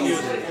remember him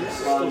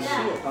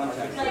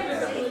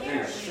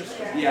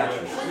yeah,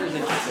 it was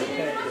interesting.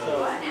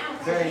 So,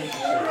 very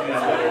interesting.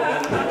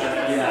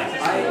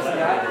 Yeah, I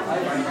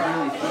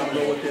really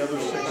feel what the other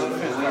six of them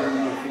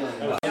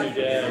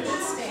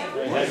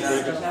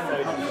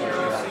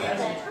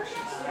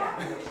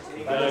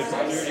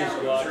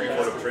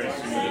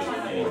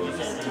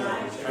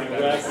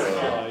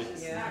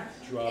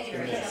drop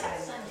him in.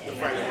 The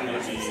fact that we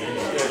would be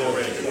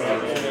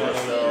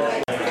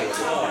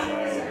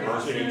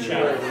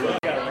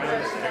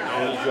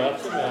and he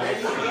drops him out. I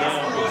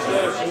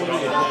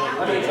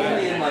mean, it's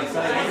only in like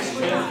science.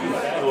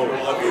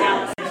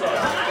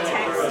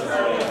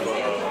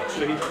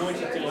 So he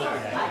points it down.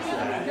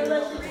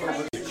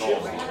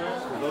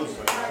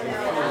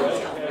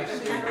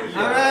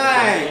 All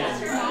right.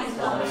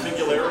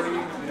 Singularity.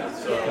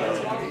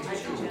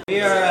 We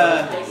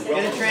are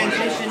going to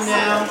transition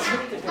now.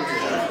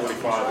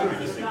 45 will be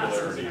the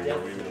singularity where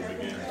we will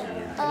begin to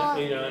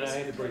and I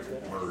had to break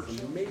that.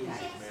 merge man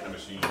and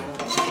machine.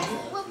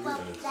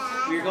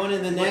 We're going to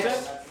the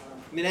next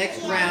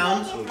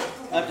round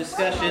of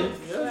discussion.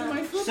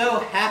 So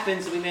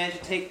happens that we managed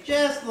to take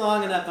just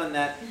long enough on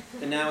that,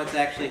 and now it's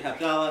actually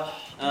Havdalah,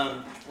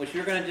 which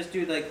we're going to just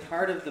do like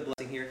part of the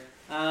blessing here.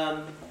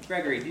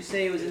 Gregory, did you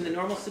say it was in the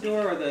normal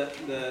Siddur or the?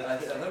 I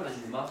thought it was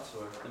in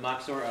Machzor. The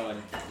Machzor? Oh,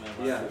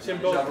 yeah.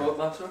 Symbol.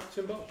 Machzor?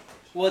 Symbol.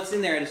 Well, it's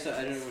in there. I don't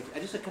know. I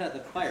just cut out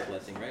the fire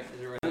blessing, right? Is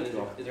there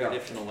an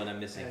additional one I'm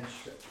missing?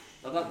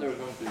 I thought there was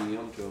going to be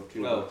Yom Tov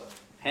too. Oh,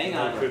 hang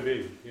on. It could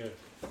be, yeah.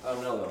 I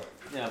don't know though.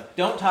 No,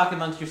 don't talk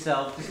amongst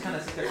yourselves. Just kind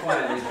of sit there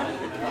quietly.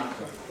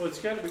 Well, it's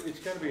got to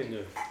be in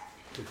the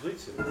complete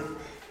set.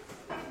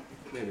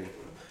 Maybe.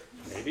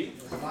 Maybe.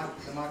 The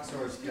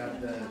Machzor's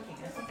got the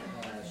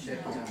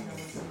shape down.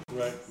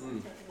 Right.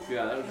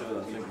 Yeah, that was what I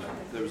was thinking.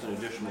 There was an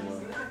additional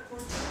one.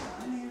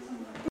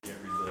 Can't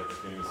read that. I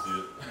can't even see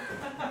it.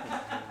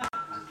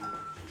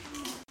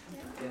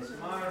 Yes,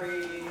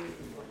 Mari.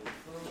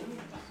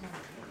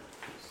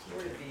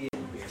 Where did be in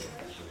here?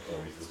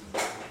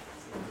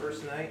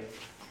 First night?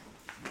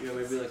 Yeah,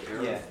 maybe like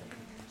Arrow. Yeah.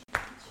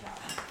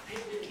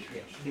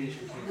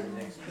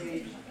 Next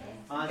page.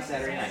 On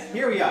Saturday night.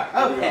 Here we are.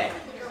 Okay.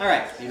 All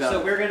right.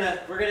 So we're gonna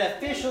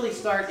officially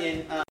start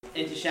into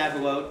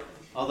Shavuot.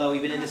 Although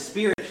we've been in the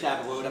spirit of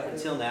Shavuot up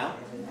until now.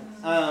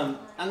 I'm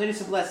gonna do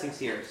some blessings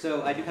here.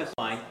 So I do have some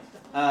wine.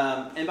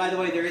 And by the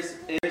way, there is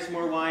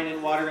more wine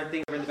and water and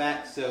things in the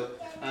back. So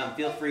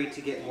feel free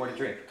to get more to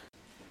drink.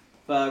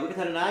 Blessed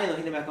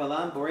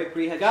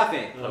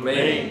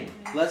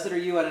are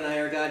you, Adonai,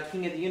 our God,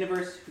 King of the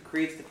universe, who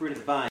creates the fruit of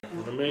the vine.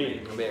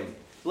 Amen. Amen.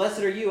 Blessed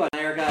are you,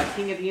 Adonai, our God,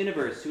 King of the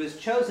universe, who has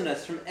chosen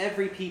us from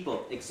every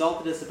people,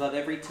 exalted us above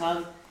every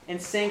tongue,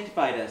 and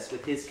sanctified us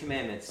with his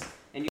commandments.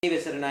 And you gave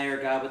us, Adonai, our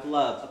God, with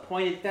love,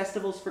 appointed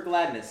festivals for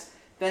gladness,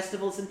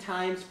 festivals and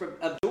times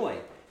of joy.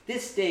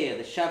 This day of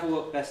the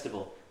Shavuot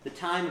festival, the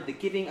time of the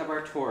giving of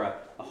our Torah,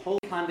 a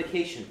holy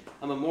convocation,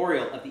 a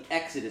memorial of the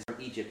exodus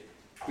from Egypt.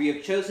 For you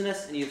have chosen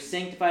us, and you have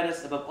sanctified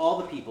us above all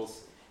the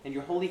peoples, and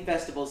your holy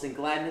festivals in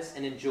gladness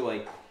and in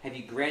joy have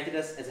you granted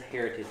us as a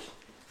heritage.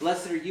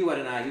 Blessed are you,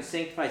 Adonai, who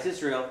sanctifies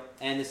Israel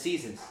and the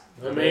seasons.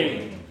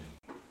 Amen.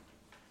 Go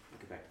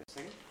back for a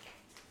second.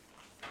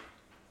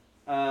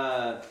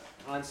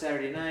 on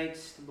Saturday night,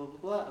 blah, blah,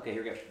 blah. Okay,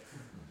 here we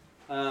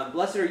go.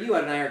 Blessed are you,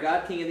 Adonai, our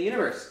God, King of the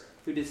universe,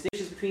 who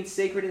distinguishes between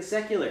sacred and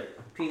secular,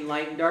 between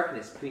light and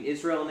darkness, between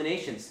Israel and the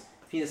nations,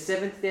 between the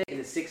 7th day and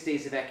the 6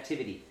 days of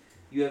activity.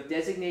 You have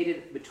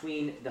designated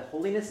between the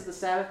holiness of the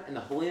Sabbath and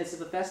the holiness of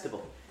the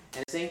festival,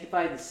 and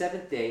sanctified the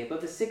 7th day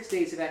above the 6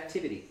 days of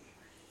activity.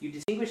 You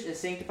distinguished and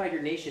sanctified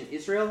your nation,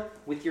 Israel,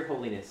 with your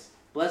holiness.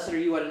 Blessed are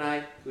you,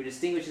 Adonai, who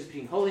distinguishes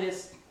between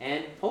holiness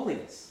and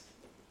holiness.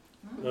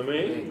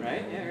 Amen.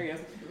 Right? Yeah, there you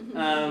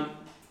go.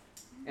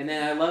 And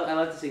then I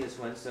love to sing this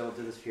one, so we'll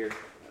do this here.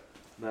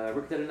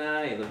 Baruch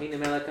Adonai Eloheinu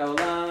melech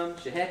haolam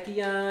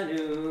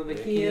shehechiyanu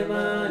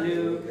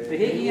v'kiyamanu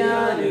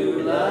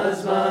v'higiyanu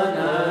lazman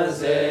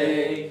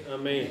hazeh.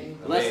 Amen.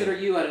 Blessed are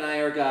you,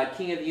 Adonai, our God,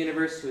 King of the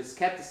universe, who has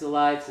kept us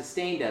alive,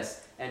 sustained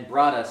us, and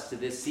brought us to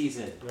this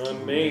season.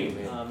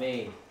 Amen.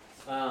 Amen.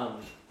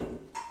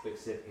 Quick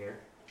sip here.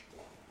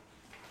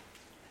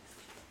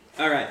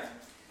 All right.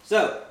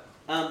 So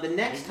the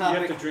next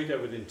topic. You have to drink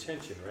that with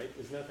intention, right?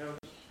 Isn't that how?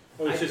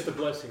 Oh, it's just a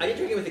blessing. I did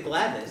drink it with the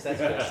gladness. That's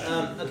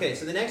good. Okay,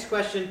 so the next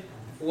question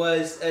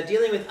was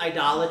dealing with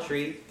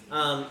idolatry.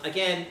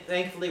 Again,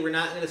 thankfully, we're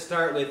not going to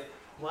start with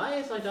why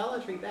is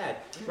idolatry bad.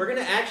 We're going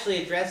to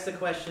actually address the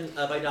question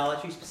of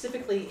idolatry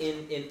specifically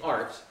in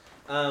art.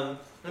 And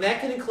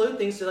that can include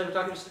things like we were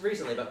talking just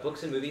recently about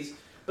books and movies,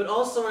 but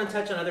also want to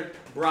touch on other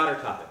broader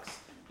topics.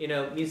 You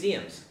know,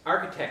 museums,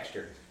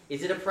 architecture.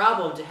 Is it a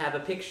problem to have a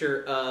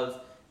picture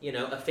of, you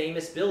know, a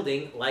famous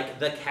building like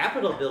the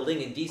Capitol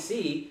building in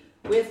D.C.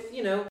 with,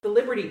 you know, the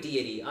Liberty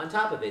deity on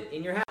top of it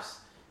in your house?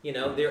 You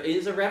know, there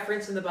is a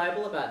reference in the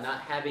Bible about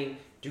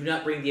do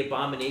not bring the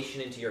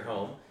abomination into your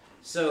home.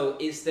 So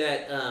is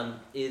that,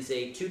 is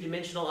a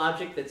two-dimensional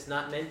object that's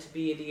not meant to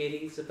be a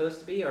deity supposed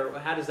to be, or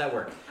how does that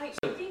work? I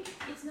think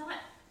it's not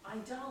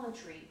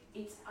idolatry,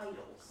 it's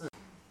idols.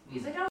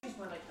 Because idolatry is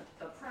more like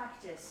a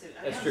practice.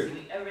 That's true.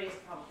 Everybody has a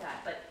problem with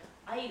that, but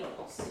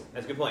idols.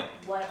 That's a good point.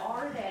 What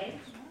are they?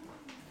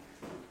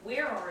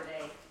 Where are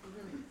they?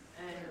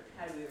 And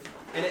how do we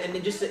respond?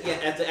 And just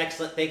that's an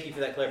excellent. Thank you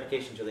for that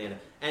clarification, Juliana.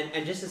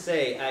 And just to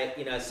say,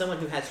 as someone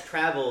who has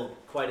traveled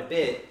quite a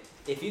bit,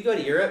 if you go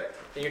to Europe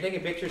and you're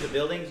taking pictures of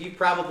buildings, you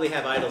probably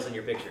have idols in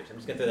your pictures. I'm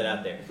just gonna throw that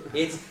out there.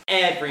 It's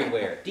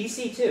everywhere.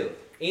 DC too.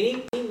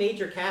 Any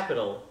major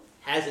capital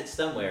has it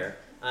somewhere.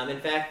 In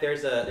fact,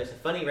 there's a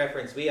funny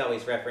reference we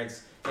always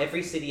reference.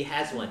 Every city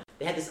has one.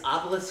 They had this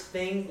obelisk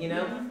thing, you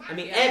know? I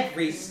mean,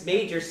 every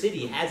major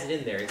city has it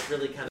in there. It's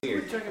really kind of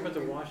weird. We're talking about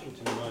the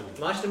Washington Monument.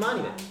 Washington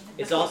Monument.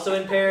 It's also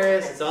in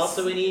Paris. It's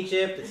also in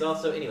Egypt. It's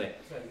also, anyway.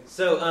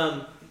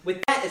 So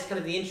with that as kind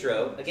of the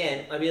intro,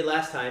 again, like we did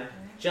last time,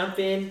 jump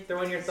in,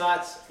 throw in your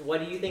thoughts. What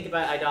do you think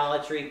about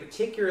idolatry,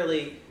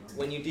 particularly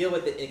when you deal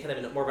with it in kind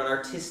of more of an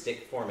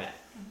artistic format?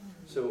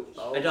 So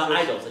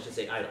idols, I should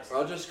say idols.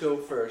 I'll just go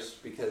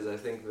first because I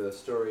think the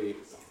story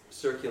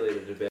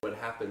circulated a bit what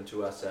happened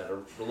to us at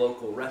a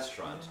local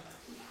restaurant.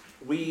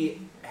 We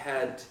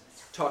had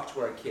talked to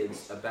our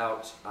kids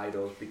about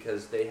idols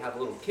because they have a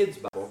little kids'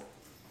 Bible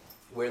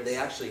where they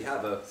actually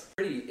have a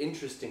pretty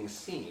interesting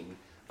scene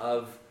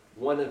of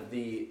one of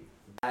the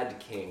bad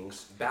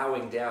kings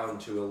bowing down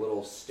to a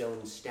little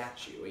stone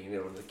statue. You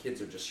know, and the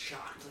kids are just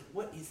shocked. Like,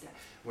 what is that?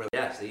 We're like,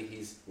 yeah, see,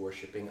 he's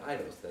worshiping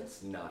idols.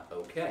 That's not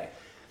okay.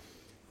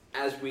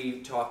 As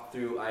we talk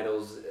through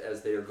idols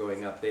as they are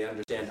growing up, they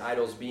understand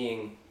idols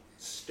being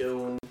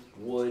stone,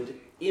 wood,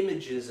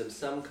 images of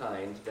some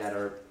kind that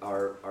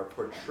are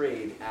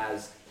portrayed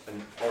as an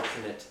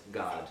alternate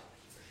God,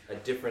 a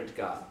different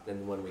God than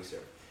the one we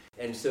serve.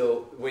 And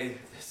so,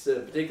 this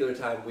particular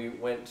time, we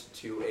went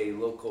to a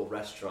local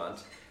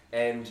restaurant,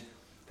 and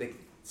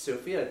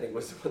Sophia, I think,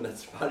 was the one that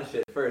spotted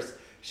it first.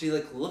 She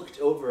looked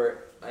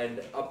over,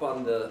 and up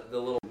on the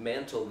little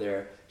mantle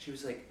there, she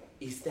was like,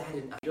 "Is that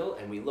an idol?"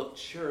 And we looked,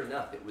 sure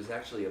enough, it was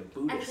actually a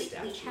Buddha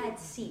statue. We had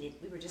seen it.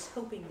 We were just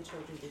hoping the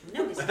children didn't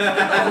notice it. We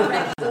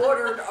already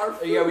ordered our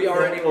food. Yeah, we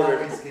already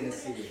ordered. Gonna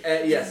see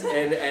it. Yes,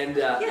 and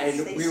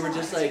Yes, we were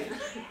just like,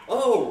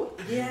 oh,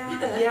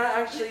 yeah,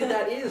 actually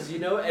that is, you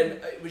know,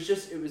 and it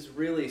was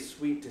really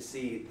sweet to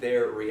see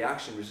their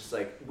reaction. It was just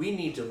like, we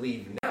need to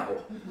leave now.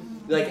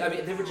 Like, I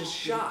mean, they were just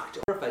shocked,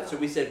 horrified. So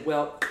we said,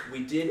 well,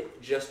 we did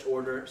just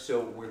order,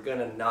 so we're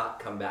gonna not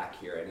come back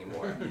here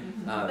anymore.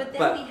 But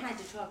then we had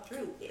to talk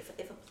through, if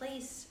a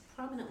place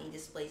prominently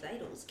displays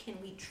idols, can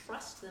we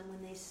trust them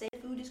when they say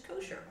food is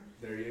kosher?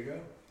 There you go.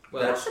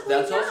 Well,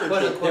 that's also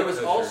true. There was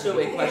also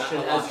a question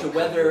as to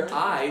whether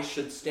I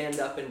should stand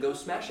up and go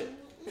smash it.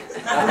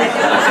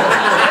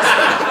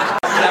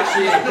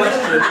 Actually a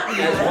question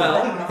as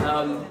well.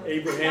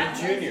 Abraham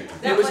Jr.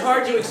 It was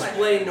hard to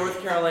explain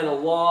North Carolina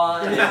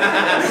law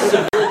and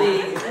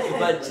civility,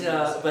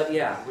 but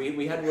yeah,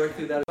 we had to work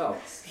through that as well.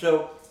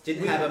 So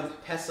didn't have a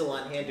pestle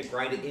on hand to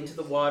grind it into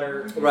the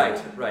water.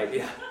 Right,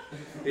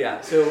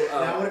 yeah. So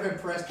that would have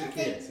impressed your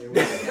kids.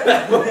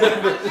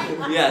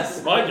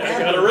 Yes. My guy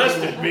got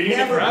arrested. Me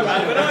and crap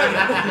out of an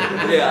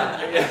idol.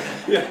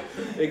 Yeah,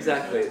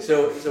 exactly.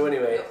 So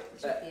anyway.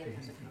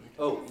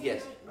 Oh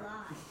yes.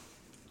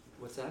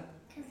 What's that?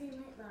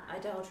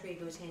 idolatry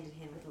goes hand in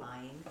hand with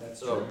lying.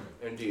 That's true.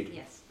 Indeed.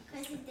 Yes.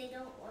 Because if they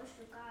don't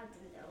worship God,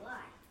 then they're lying.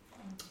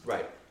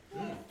 Right.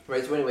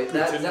 Right. So anyway,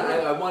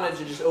 I wanted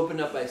to just open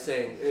up by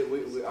saying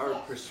our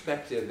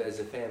perspective as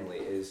a family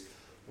is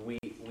we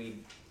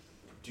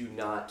do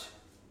not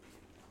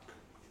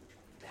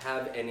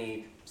have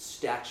any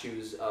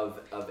statues of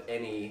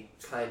any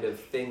kind of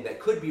thing that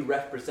could be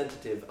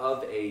representative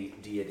of a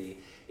deity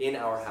in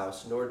our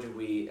house, nor do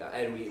we,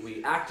 and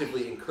we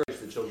actively encourage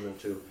the children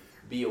to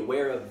be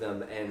aware of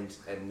them and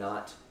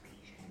not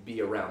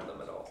be around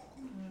them at all.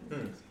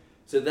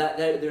 So that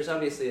there's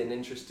obviously an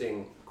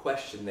interesting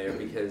question there,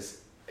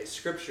 because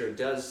Scripture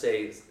does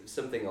say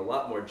something a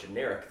lot more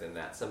generic than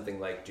that, something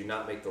like, do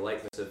not make the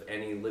likeness of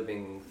any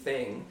living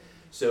thing.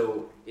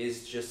 So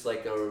is just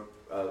like a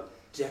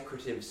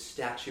decorative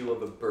statue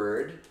of a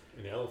bird,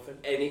 an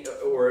elephant,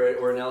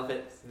 or an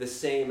elephant, the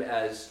same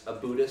as a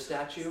Buddha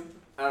statue?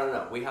 I don't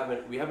know. We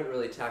haven't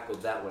really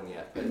tackled that one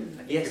yet. But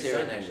yes, your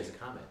son actually has a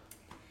comment.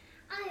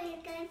 I was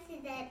going to say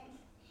that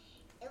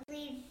if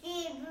we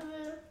see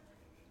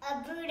a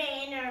Buddha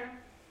in our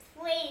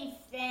place,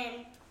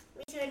 then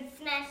we should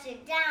smash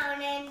it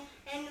down,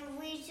 and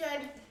we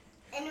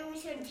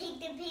should take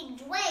the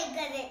page away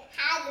because it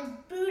has a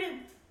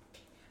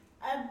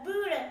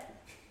Buddha.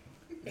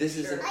 This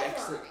is an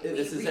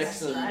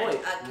excellent point.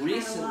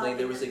 Recently,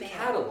 there was a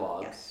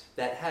catalog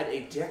that had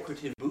a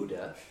decorative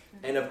Buddha,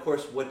 and of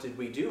course, what did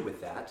we do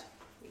with that?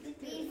 We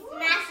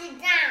smashed it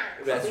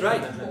down. That's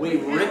right. We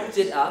ripped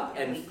it up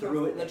and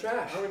threw it in the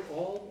trash. Aren't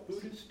all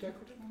Buddhists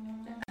decorative?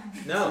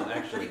 No,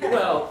 actually.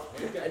 Well,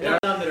 there are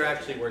some that are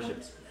actually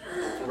worshipped.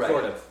 Right.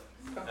 Sort of.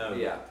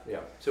 Yeah.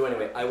 So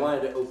anyway, I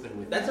wanted to open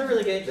with that's a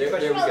really good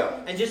question. There we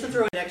go. And just to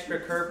throw an extra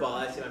curveball,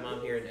 I see my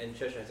mom here, and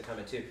Shosha has a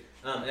comment too.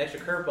 An extra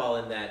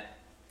curveball in that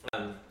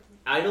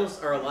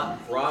idols are a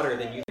lot broader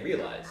than you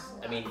realize.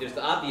 I mean, there's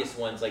the obvious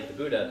ones like the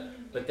Buddha,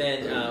 but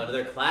then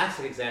another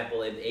classic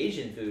example in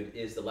Asian food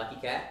is the lucky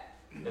cat.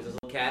 There's this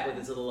little cat with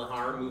its little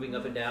arm moving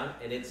up and down,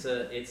 and it's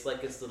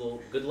like this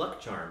little good luck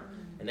charm.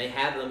 And they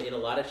have them in a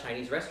lot of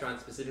Chinese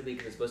restaurants specifically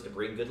because it's supposed to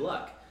bring good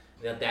luck.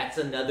 Now that's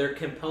another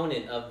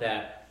component of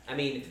that. I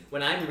mean,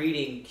 when I'm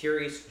reading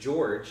Curious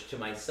George to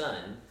my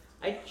son,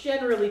 I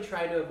generally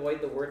try to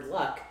avoid the word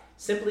luck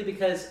simply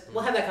because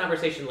we'll have that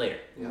conversation later.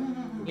 Yeah.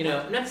 You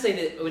know, not to say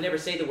that we would never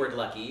say the word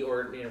lucky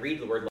or read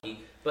the word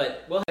lucky,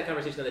 but we'll have that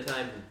conversation another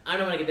time. I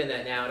don't want to get into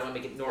that now. I don't want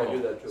to make it normal. I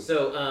do that too.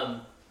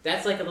 So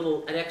that's like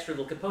an extra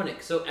little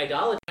component. So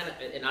idolatry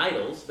and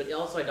idols, but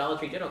also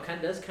idolatry in general,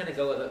 does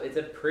go. It's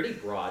a pretty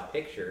broad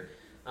picture,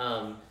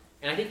 and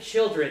I think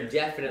children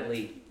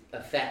definitely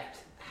affect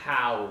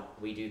how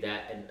we do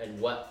that and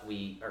what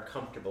we are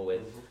comfortable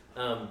with.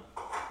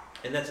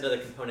 And that's another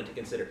component to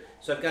consider.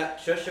 So I've got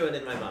Shosho and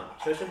then my mom.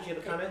 Shosho, do you have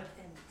a comment?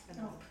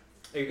 No.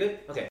 Are you good?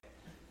 Okay.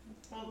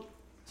 Well,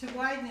 to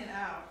widen it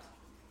out,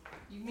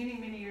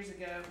 many years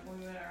ago, when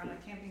we went on a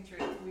camping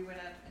trip, we went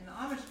up in the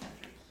Amish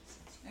country.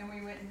 And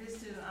we went and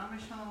visited an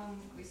Amish home,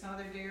 we saw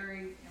their dairy,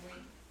 and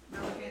we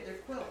looked at their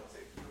quilts.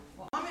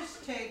 Well,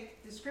 Amish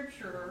take the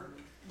scripture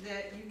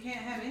that you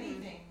can't have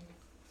anything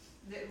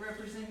that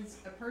represents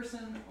a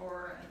person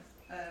or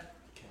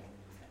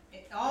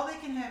all they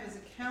can have is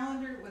a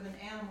calendar with an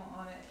animal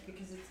on it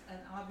because it's an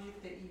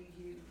object that you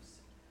use.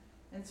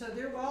 And so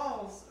their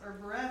walls are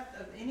bereft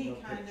of any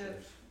kind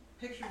of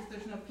pictures.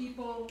 There's no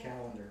people.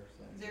 Calendar.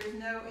 There's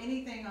no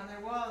anything on their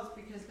walls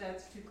because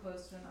that's too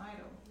close to an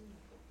idol.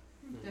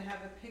 To have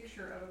a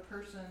picture of a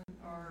person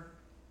or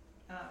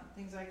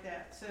things like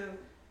that. So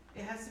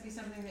it has to be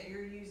something that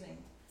you're using.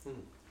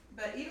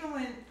 But even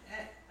when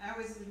I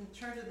was in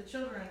charge of the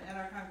children at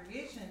our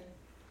congregation,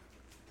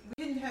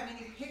 we didn't have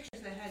any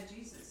pictures that had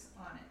Jesus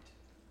on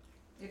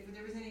it. If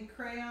there was any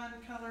crayon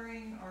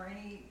coloring or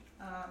any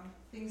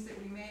things that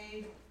we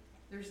made,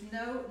 there's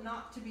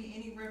not to be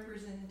any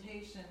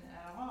representation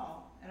at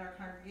all at our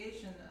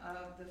congregation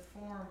of the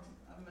form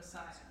of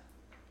Messiah.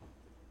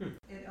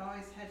 It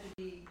always had to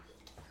be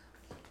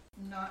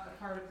not a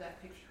part of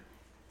that picture.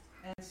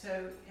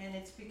 And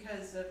it's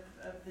because of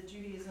the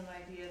Judaism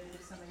idea that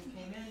if somebody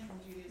came in from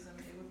Judaism,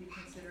 it would be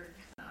considered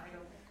an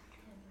idol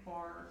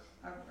or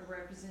a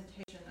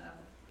representation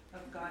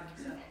of God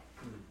himself.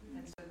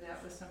 And so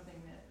that was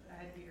something that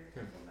I had to be very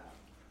careful about.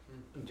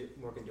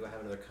 Morgan, do I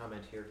have another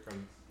comment here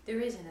from... There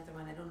is another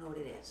one. I don't know what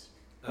it is.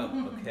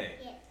 Oh, okay.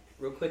 Yes.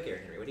 Real quick,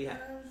 Aaron Henry, what do you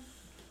have?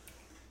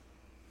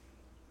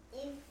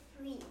 If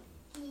we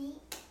see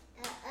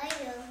an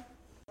idol,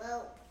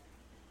 well,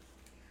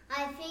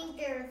 I think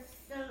there's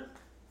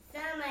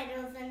some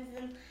idols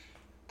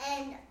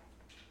and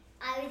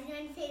I was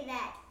going to say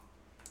that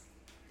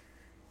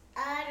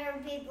other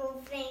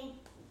people think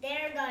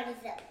their God is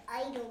an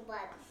idol,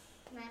 but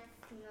that's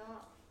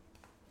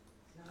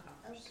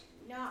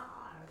not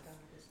ours.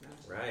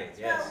 Right,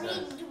 yes.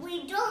 But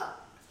we don't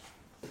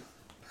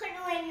put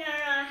it in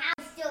our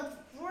house to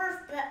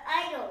worship the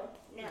idol.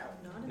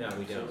 No,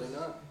 we don't. Certainly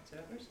not.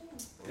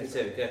 That's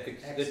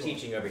it. Good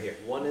teaching over here.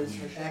 One is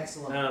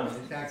excellent.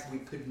 In fact, we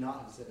could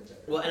not have said it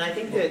better. Well, and I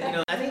think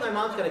that I think my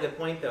mom's got a good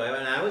point though.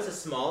 When I was a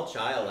small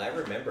child, I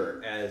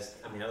remember I was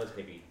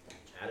maybe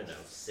I don't know,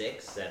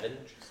 6, 7.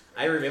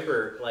 I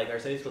remember, like, our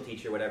Sunday school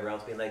teacher, whatever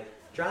else, being like,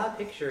 draw a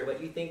picture of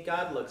what you think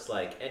God looks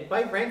like. And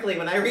quite frankly,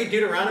 when I read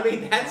Deuteronomy,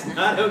 that's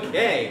not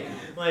okay.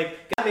 Like,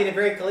 God made it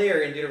very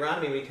clear in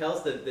Deuteronomy when he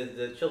tells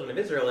the children of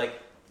Israel, like,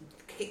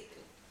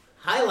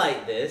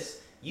 highlight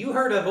this. You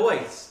heard a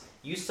voice.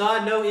 You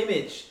saw no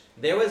image.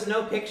 There was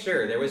no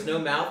picture. There was no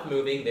mouth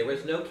moving. There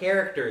was no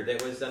character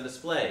that was on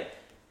display.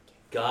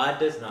 God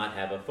does not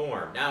have a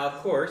form. Now, of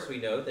course, we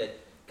know that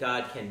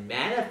God can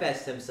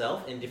manifest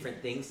himself in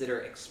different things that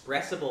are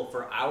expressible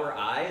for our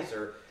eyes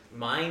or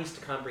minds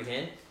to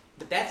comprehend,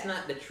 but that's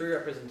not the true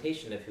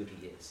representation of who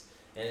he is.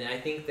 And I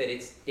think that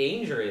it's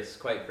dangerous,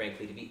 quite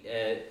frankly,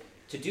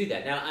 to do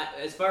that. Now,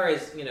 as far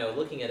as,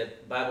 looking at a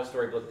Bible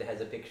storybook that has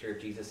a picture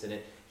of Jesus in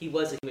it, he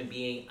was a human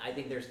being. I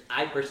think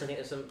I personally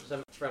have some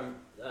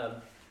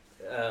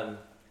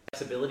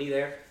flexibility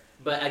there.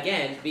 But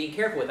again, being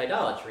careful with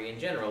idolatry in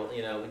general,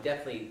 we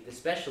definitely,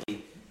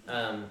 especially,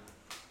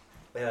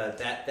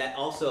 that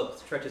also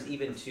stretches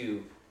even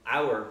to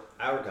our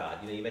God.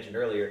 You mentioned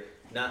earlier,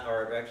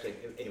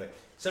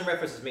 some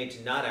references made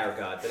to not our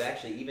God, but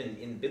actually even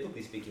in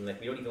biblically speaking, like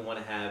we don't even want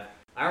to have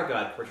our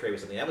God portrayed with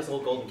something. That was the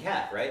whole golden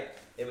calf, right?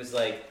 It was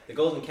like the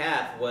golden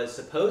calf was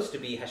supposed to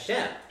be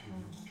Hashem,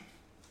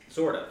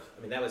 sort of.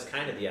 I mean, that was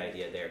kind of the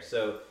idea there.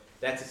 So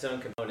that's its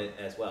own component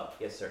as well.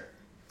 Yes, sir.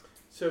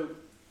 So,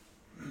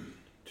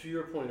 to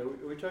your point, are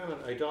we talking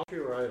about idolatry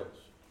or idols?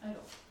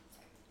 Idols.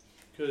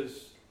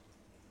 Because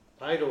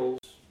idols,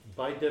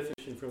 by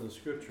definition from the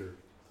scripture,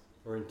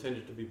 are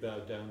intended to be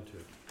bowed down to.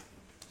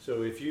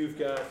 So if you've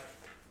got,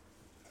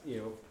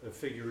 a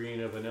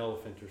figurine of an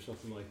elephant or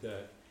something like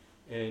that,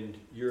 and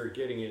you're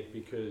getting it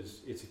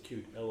because it's a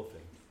cute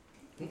elephant,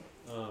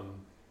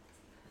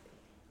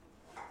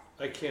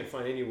 I can't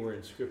find anywhere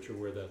in scripture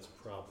where that's a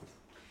problem.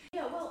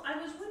 Yeah, well, I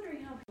was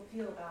wondering how people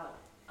feel about,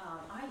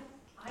 I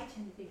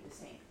tend to think the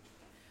same.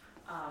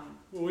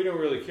 Well, we don't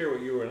really care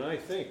what you and I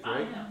think,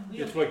 right? I know.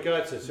 It's what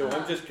God says. So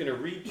I'm just going to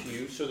read to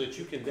you so that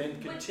you can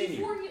then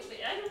continue.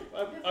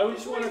 I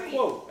just want to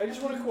quote. I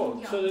just want to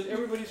quote so that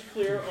everybody's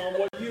clear on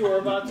what you are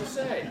about to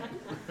say.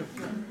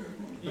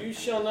 You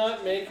shall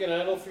not make an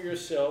idol for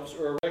yourselves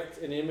or erect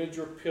an image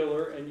or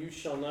pillar, and you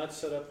shall not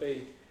set up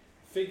a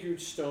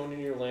figured stone in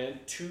your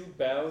land to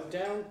bow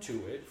down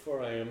to it,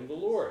 for I am the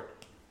Lord.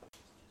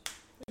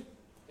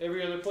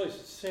 Every other place,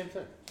 it's the same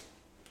thing.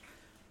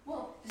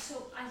 Well,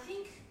 so I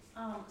think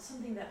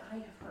something that I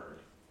have heard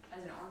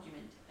as an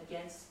argument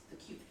against the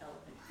cute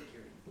elephant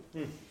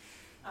figurine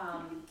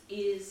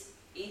is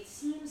it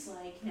seems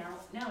like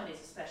nowadays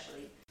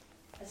especially,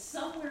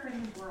 somewhere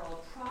in the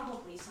world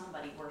probably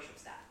somebody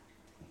worships that.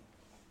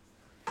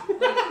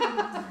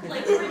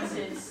 Like for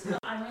instance,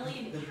 I'm really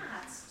into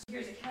cats. So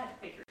here's a cat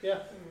figure.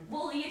 Yeah.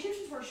 Well, the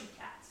Egyptians worship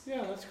cats.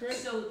 Yeah, that's great.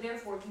 So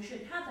therefore, you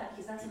shouldn't have that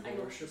because that's an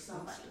idol to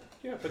somebody.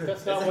 Yeah, but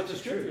that's not what the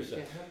scripture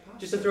says.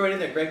 Just to throw it in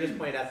there, Greg just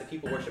pointed out that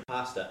people worship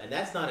pasta, and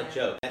that's not a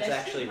joke. That's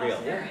actually real.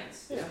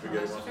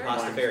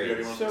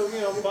 Pastafarians. So,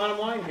 bottom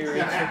line here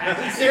is...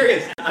 I'm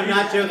serious. I'm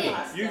not joking.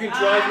 You can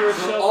drive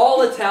yourself...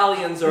 All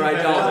Italians are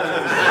idolaters.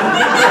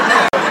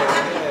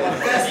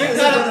 You've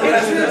got a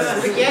picture of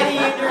spaghetti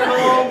in your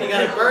home. You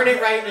got to burn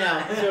it right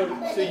now.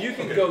 So you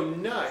can go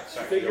nuts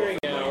figuring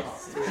out,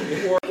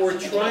 or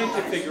trying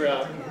to figure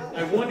out,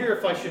 I wonder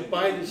if I should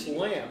buy this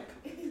lamp,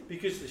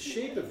 because the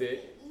shape of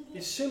it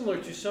is similar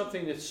to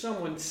something that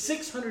someone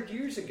 600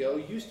 years ago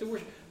used to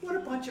worship. What a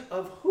bunch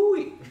of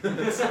hooey.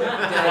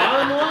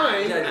 Bottom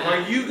line,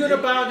 are you going to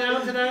bow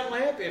down to that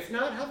lamp? If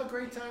not, have a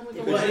great time with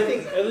the lamp.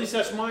 At least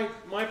that's my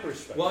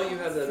perspective. While you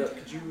have that up,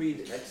 could you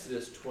read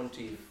Exodus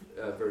 20,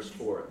 verse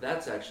 4?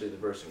 That's actually the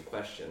verse in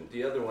question.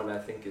 The other one, I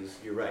think, is,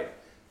 you're right,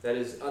 that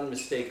is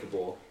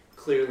unmistakable.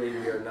 Clearly,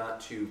 we are not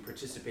to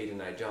participate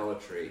in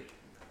idolatry.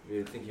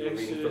 I think you were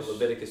reading from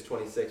Leviticus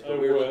 26, but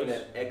we were looking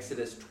at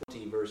Exodus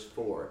 20, verse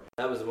 4.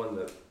 That was the one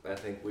that I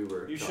think we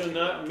were You shall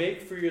not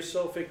make for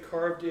yourself a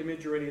carved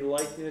image or any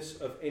likeness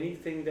of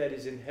anything that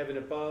is in heaven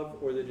above,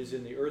 or that is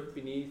in the earth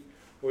beneath,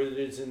 or that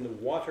is in the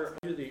water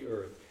under the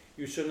earth.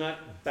 You shall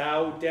not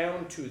bow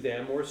down to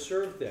them or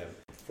serve them,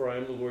 for I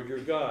am the Lord your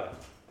God.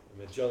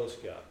 I'm a jealous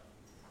God.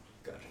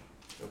 Gotcha.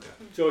 Okay.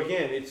 So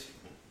again,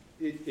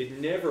 it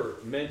never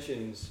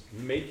mentions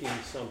making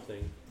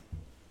something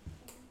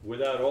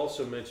without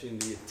also mentioning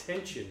the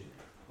intention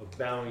of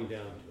bowing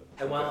down to it.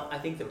 And while I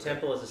think the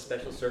temple is a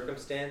special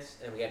circumstance,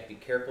 and we have to be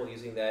careful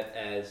using that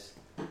as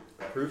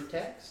proof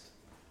text,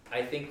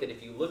 I think that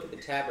if you look at the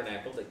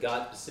tabernacle, that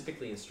God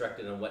specifically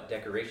instructed on what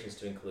decorations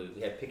to include.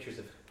 We have pictures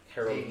of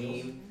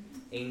cherubim,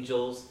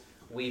 angels.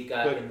 We've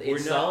got in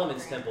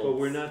Solomon's temple. But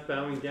we're not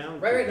bowing down.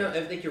 Right. No,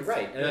 I think you're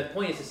right. And the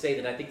point is to say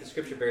that I think the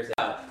scripture bears that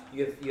out.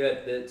 You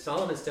have the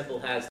Solomon's temple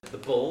has the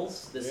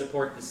bulls that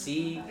support the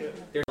sea.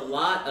 There's a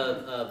lot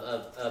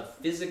of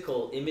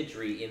physical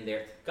imagery in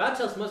there. God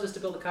tells Moses to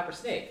build a copper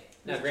snake.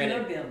 Now,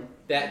 granted, Cherubim.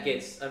 that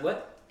gets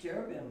what?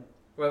 Cherubim.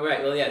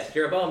 Right. Well, yes,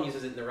 Jeroboam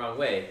uses it in the wrong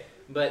way.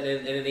 But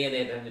and in the end,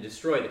 they have to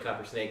destroy the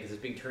copper snake because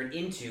it's being turned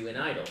into an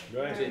idol.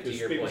 Right. To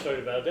your people point. started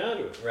to bow down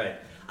to it. Right.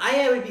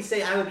 I would be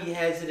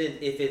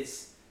hesitant if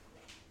it's.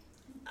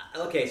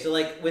 Okay, so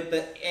like with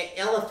the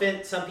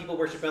elephant, some people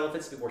worship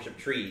elephants, some people worship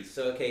trees.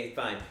 So okay,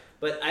 fine.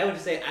 But I would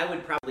say I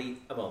would probably,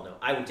 well, no,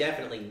 I would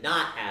definitely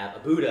not have a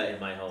Buddha in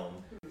my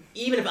home,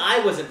 even if I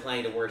wasn't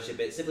planning to worship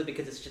it, simply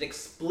because it's such an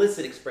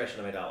explicit expression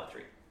of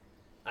idolatry.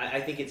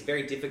 I think it's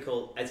very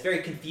difficult, it's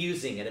very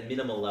confusing at a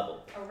minimal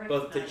level,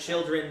 both to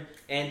children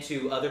and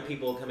to other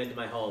people who come into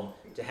my home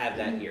to have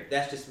that here.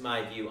 That's just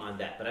my view on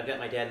that. But I've got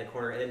my dad in the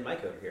corner and then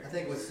Mike over here. I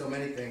think with so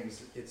many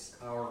things, it's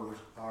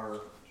the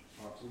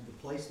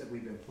place that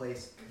we've been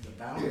placed, the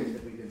boundaries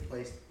that we've been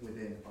placed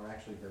within are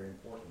actually very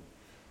important.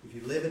 If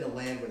you live in a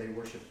land where they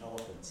worship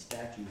elephant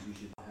statues, you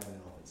should not have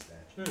an elephant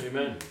statue.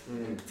 Amen.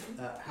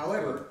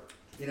 However,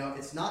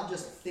 it's not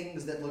just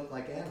things that look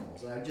like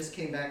animals. I just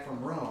came back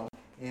from Rome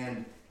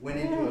and went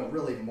into a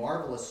really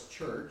marvelous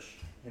church,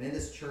 and in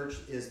this church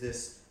is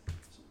this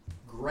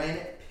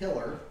granite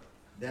pillar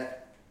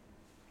that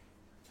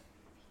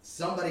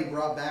somebody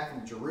brought back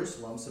from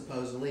Jerusalem,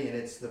 supposedly, and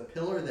it's the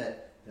pillar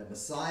that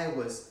Messiah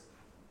was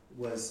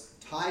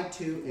tied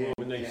to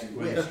and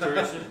whipped.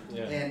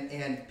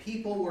 And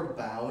people were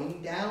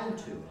bowing down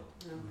to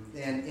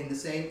it. And in the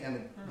same,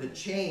 and the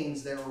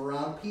chains that were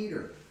around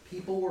Peter,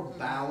 people were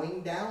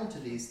bowing down to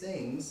these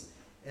things,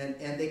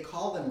 and they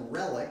call them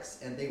relics,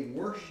 and they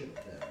worship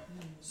them.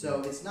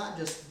 So it's not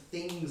just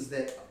things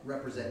that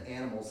represent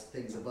animals,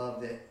 things above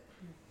the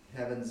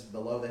heavens,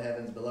 below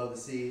the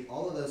sea,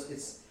 all of those,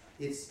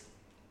 it's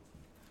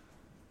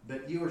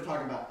but you were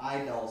talking about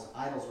idols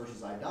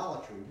versus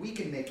idolatry. We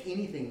can make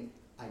anything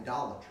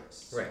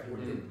idolatrous. Right.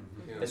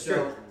 That's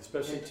true.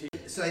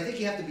 So I think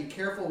you have to be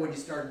careful when you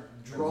start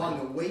drawing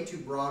it way too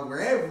broad,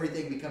 where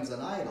everything becomes an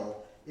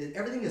idol.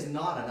 Everything is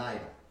not an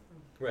idol.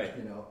 Right.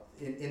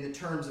 In the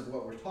terms of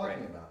what we're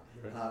talking about.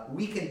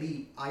 We can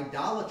be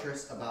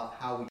idolatrous about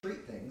how we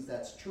treat things.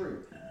 That's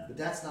true. But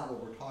that's not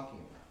what we're talking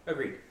about.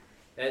 Agreed.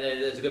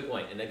 And that's a good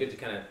point, and good to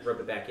kind of rope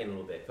it back in a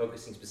little bit,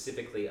 focusing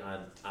specifically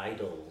on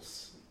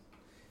idols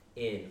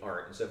in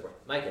art and so forth.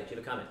 Micah, do you have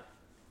a comment?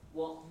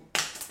 Well,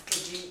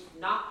 if you're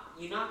not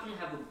going to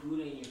have a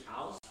Buddha in your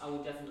house, I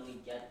would definitely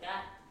get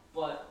that,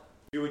 but...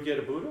 You would get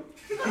a Buddha?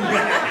 In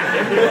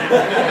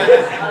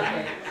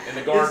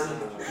the garden.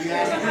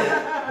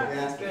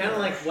 Kind of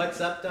like, what's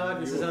up, dog?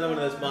 This is another one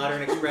of those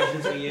modern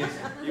expressions we use.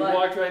 You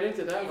walked right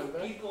into that one,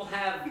 but people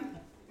have,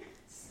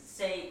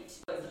 say,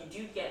 if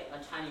you do get a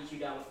tiny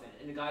cute elephant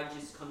and the guy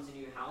just comes into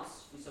your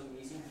house for some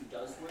reason, he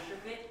does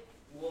worship it,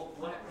 well,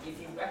 what if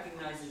he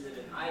recognizes it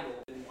an idol,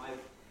 then why?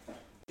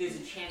 There's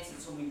a chance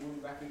that somebody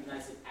would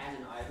recognize it as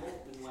an idol,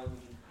 then why would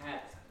you have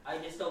it? I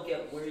just don't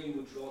get where you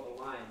would draw the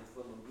line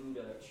from a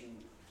Buddha to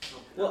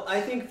something else.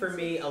 I think for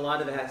me, a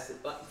lot of it has to...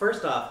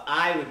 First off,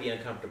 I would be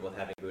uncomfortable with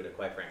having Buddha,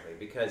 quite frankly,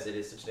 because it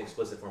is such an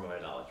explicit form of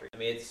idolatry. I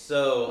mean, it's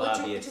so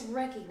obvious. It's a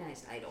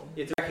recognized idol.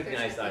 It's a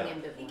recognized idol.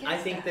 I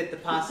think that the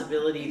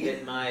possibility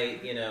that my,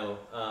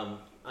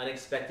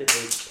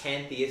 unexpectedly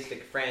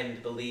pantheistic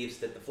friend believes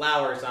that the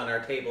flowers on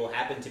our table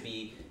happen to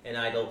be an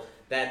idol,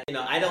 that,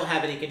 I don't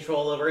have any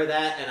control over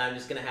that, and I'm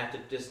just going to have to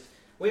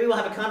maybe we'll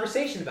have a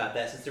conversation about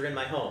that since they're in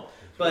my home.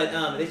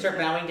 But they start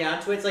bowing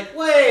down to it, it's like,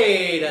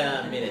 wait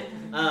a minute.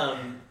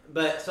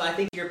 But so I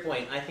think to your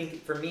point, I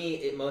think for me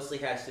it mostly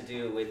has to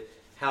do with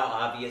how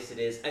obvious it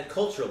is. And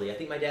culturally, I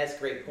think my dad's a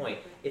great point.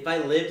 If I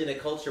lived in a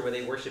culture where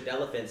they worshipped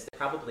elephants, that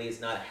probably is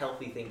not a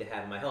healthy thing to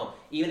have in my home.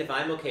 Even if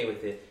I'm okay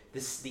with it,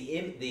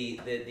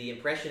 the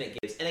impression it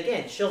gives. And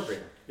again,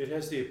 children. It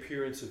has the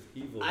appearance of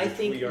evil. I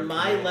think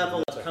my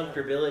level of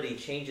comfortability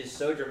changes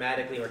so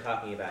dramatically when we're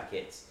talking about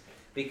kids.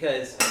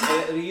 Because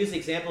we used the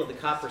example of the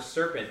copper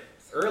serpent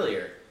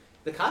earlier.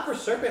 The copper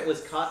serpent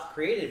was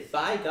created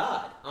by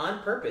God on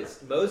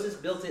purpose. Moses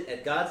built it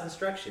at God's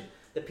instruction.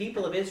 The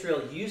people of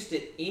Israel used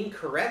it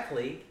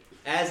incorrectly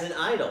as an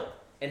idol,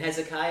 and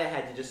Hezekiah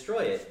had to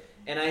destroy it.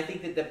 And I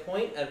think that the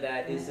point of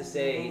that is to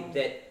say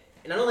that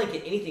not only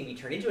can anything be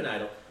turned into an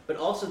idol, but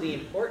also the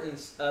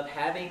importance of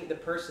having the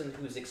person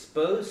who's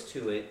exposed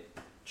to it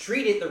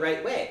treat it the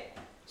right way.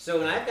 So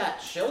when I've got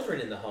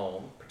children in the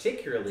home,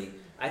 particularly,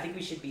 I think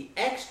we should be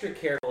extra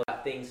careful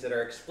about things that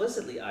are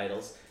explicitly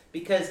idols,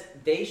 because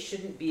they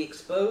shouldn't be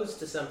exposed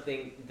to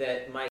something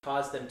that might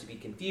cause them to be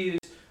confused,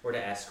 or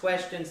to ask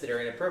questions that are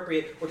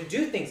inappropriate, or to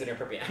do things that are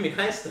inappropriate. I mean,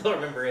 I still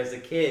remember as a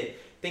kid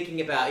thinking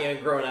about,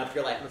 growing up,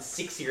 you're like, I'm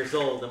 6 years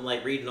old, I'm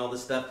like reading all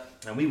this stuff,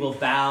 and we will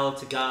bow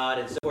to God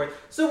and so forth.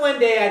 So one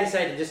day I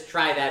decided to just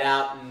try that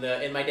out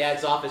in my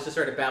dad's office, just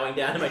started bowing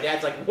down, and my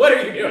dad's like, what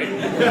are you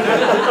doing?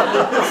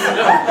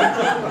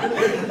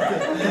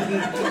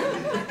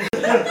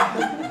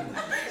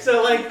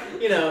 So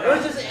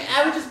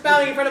I was just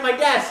bowing in front of my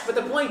desk. But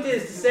the point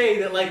is to say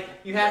that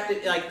you have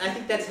to, I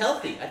think that's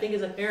healthy. I think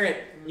as a parent,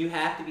 you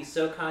have to be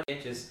so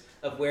conscious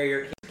of where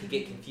your kids can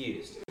get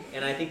confused.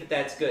 And I think that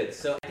that's good.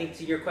 So I think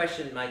to your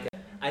question, Micah,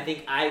 I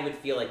think I would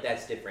feel like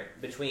that's different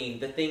between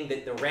the thing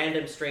that the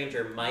random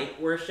stranger might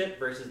worship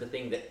versus the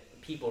thing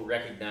that people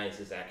recognize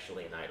as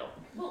actually an idol.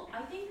 Well,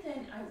 I think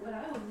then what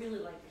I would really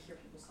like to hear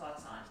people's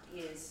thoughts on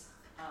is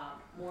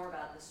more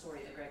about the story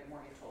that Greg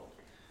Morgan told.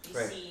 We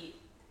see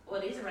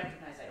well, it is a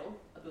recognized idol,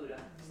 a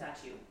Buddha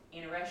statue,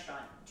 in a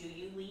restaurant, do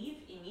you leave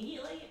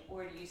immediately,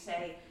 or do you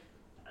say,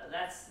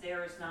 that's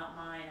theirs, not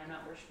mine, I'm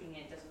not worshiping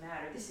it, doesn't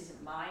matter, this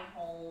isn't my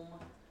home,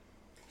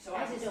 so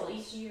I As just adults,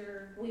 leave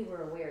here? we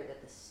were aware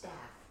that the staff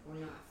were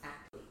not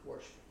actively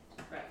worshiping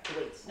it. Right. The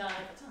waits. Not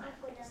at the time.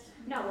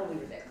 Not while we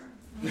were there.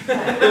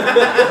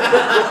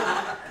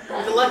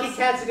 The Lucky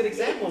Cat's a good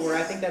example where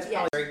I think that's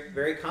probably very,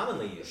 very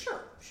commonly used.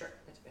 Sure, that's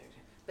a better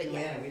example. But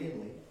Joanna, we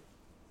didn't leave.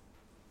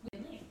 We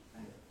didn't leave.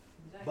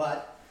 Exactly.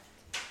 But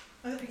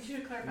I think you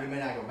should clarify. we may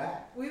not go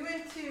back. We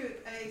went to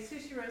a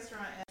sushi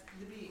restaurant at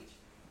the beach,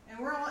 and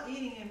we're all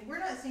eating, and we're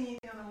not seeing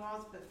anything on the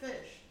walls but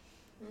fish.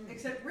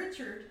 Except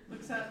Richard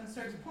looks up and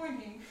starts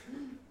pointing,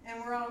 and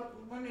we're all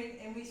wondering,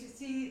 and we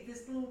see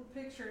this little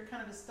picture,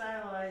 kind of a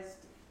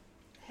stylized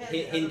head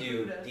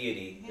Hindu of a Buddha.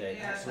 deity. That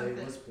Actually,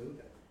 it was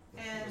Buddha.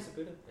 And, was it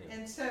Buddha?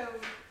 and so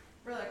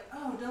we're like,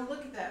 oh, don't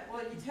look at that.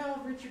 Well, you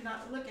tell Richard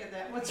not to look at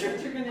that. What's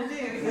Richard going to do?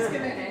 He's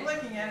going to keep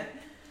looking at it.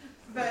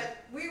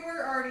 But we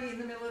were already in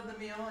the middle of the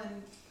meal,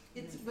 and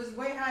it was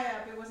way high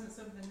up. It wasn't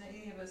something that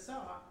any of us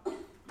saw, but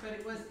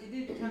it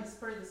did kind of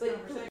spur this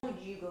conversation. But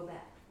would you go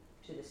back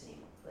to the same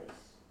place?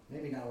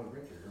 Maybe not with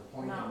Richard, or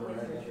pointing Not with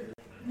right Richard.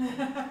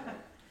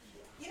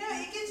 You know,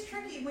 it gets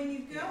tricky when you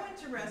go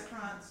into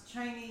restaurants,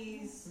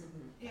 Chinese,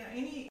 you know,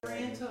 any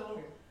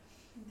Oriental.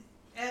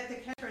 At the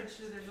cash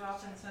register, there's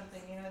often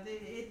something. You know,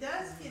 it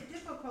does get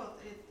difficult.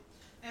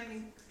 I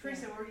mean,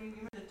 Teresa, were you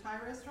went to a Thai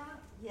restaurant?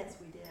 Yes,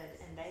 we did,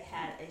 and they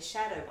had a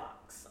shadow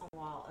box on the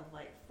wall of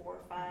like 4 or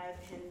 5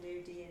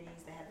 Hindu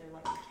deities. They had their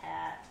lucky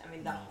cat. I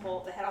mean, they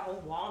had a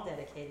whole wall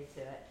dedicated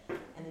to it,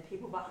 and the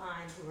people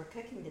behind who were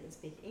cooking didn't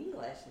speak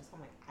English, and so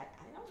I'm like, I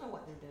don't know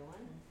what they're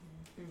doing.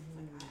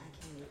 Like, I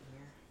can't eat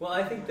here. Well,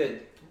 I think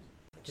that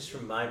just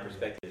from my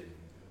perspective,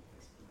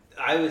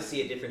 I would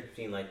see a difference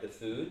between like the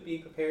food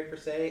being prepared per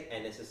se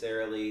and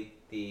necessarily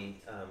the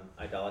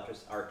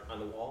idolatrous art on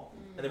the wall.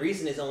 And the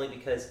reason is only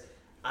because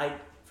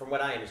from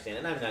what I understand,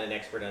 and I'm not an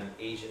expert on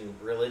Asian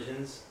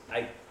religions,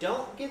 I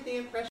don't get the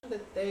impression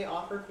that they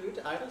offer food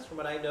to idols. From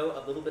what I know,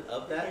 a little bit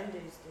of that.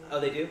 Hindus do. Oh,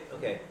 they do.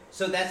 Okay,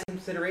 so that's a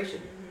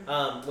consideration.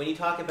 When you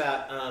talk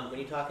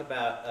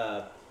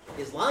about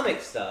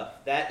Islamic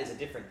stuff, that is a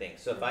different thing.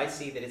 So if I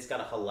see that it's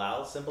got a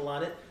halal symbol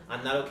on it,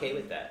 I'm not okay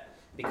with that.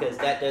 Because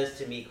that does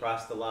to me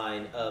cross the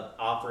line of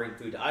offering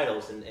food to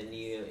idols, and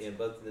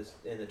both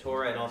in the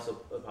Torah and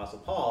also Apostle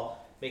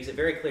Paul makes it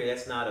very clear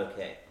that's not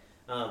okay.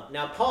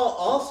 Now Paul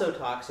also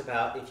talks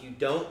about if you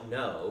don't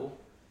know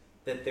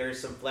that there's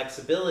some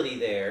flexibility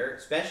there,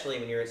 especially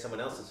when you're at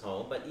someone else's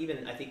home, but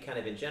even I think kind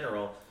of in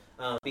general,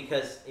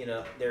 because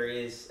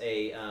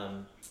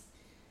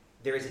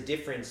there is a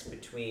difference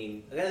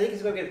between. I think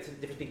it's going to be a difference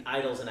between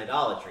idols and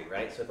idolatry,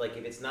 right? So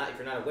if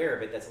you're not aware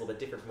of it, that's a little bit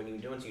different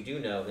from once you do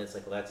know, then it's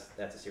like, well,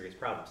 that's a serious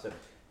problem. So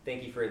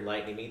thank you for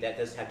enlightening me. That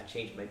does have to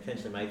change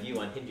potentially my view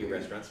on Hindu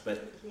restaurants,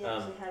 but He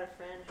actually had a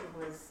friend who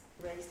was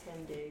raised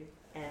Hindu,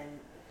 and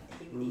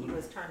he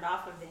was turned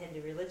off of the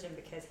Hindu religion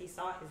because he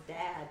saw his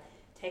dad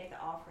take the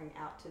offering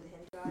out to the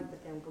Hindu god,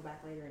 but then go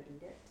back later and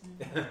eat it.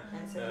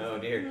 And so oh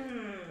dear,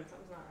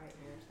 something's not right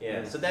here.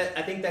 Yeah, so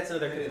I think that's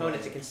another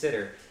component to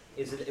consider.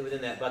 Is it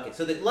within that bucket?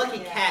 So the lucky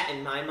cat,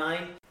 in my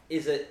mind,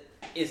 is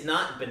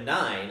not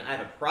benign. I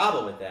have a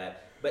problem with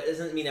that, but it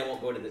doesn't mean I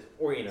won't go to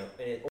or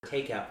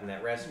take out from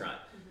that restaurant.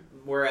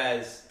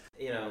 Whereas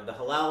the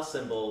halal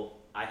symbol,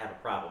 I have a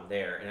problem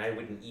there, and I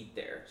wouldn't eat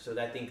there. So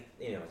I think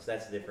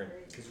that's a different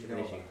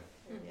issue.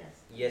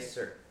 Yes. Yes,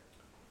 sir.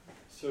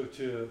 So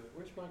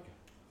where's Micah?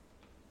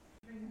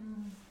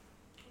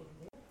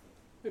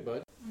 Hey,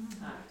 bud.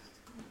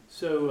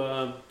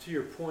 So to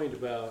your point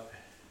about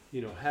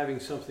having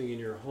something in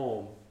your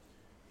home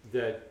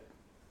that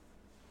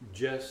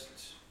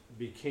just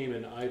became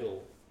an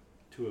idol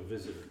to a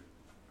visitor,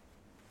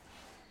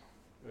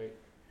 right?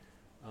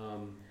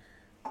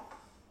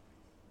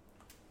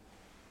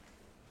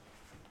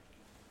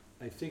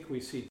 I think we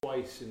see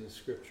twice in the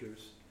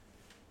scriptures.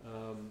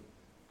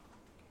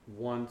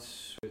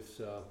 Once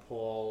with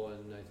Paul,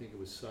 and I think it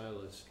was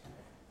Silas,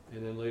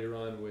 and then later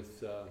on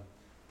with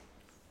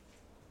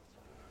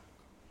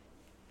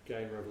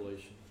guy in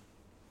Revelation.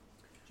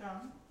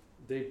 John?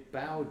 They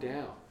bow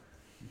down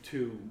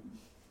to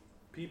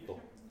people.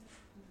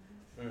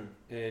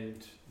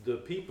 And the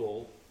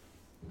people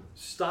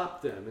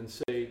stop them and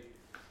say,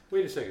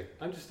 wait a second,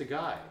 I'm just a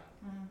guy.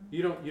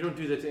 You don't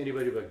do that to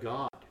anybody but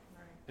God.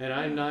 And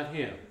I'm not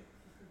him.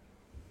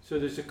 So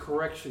there's a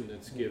correction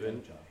that's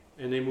given,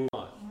 and they move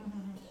on.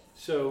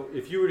 So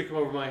if you were to come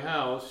over to my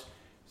house,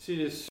 see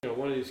this,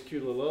 one of these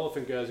cute little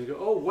elephant guys, and go,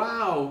 oh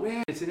wow,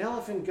 man, it's an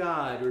elephant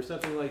god or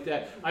something like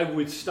that, I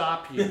would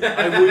stop you.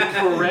 I would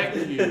correct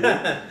you.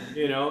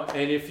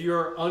 And if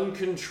you're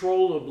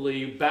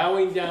uncontrollably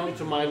bowing down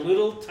to my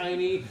little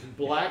tiny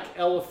black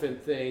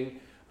elephant thing,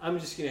 I'm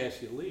just going to ask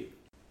you to leave.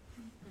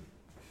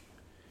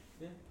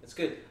 Yeah, that's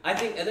good. I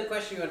think another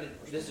question you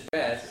want to just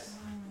address.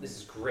 This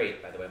is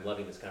great, by the way. I'm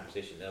loving this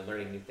conversation. I'm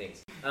learning new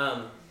things.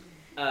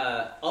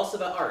 Also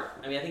about art.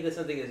 I mean, I think that's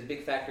something that's a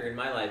big factor in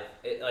my life.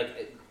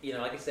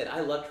 Like I said, I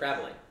love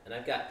traveling, and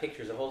I've got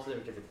pictures of a whole slew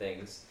of different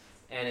things.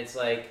 And it's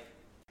like,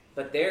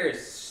 but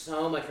there's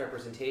so much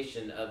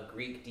representation of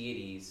Greek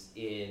deities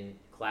in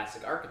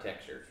classic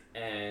architecture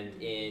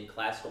and in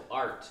classical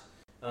art.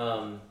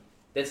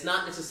 That's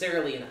not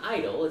necessarily an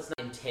idol. It's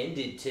not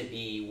intended to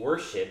be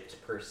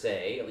worshipped per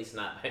se, at least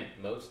not by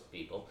most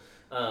people,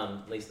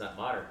 at least not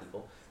modern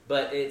people.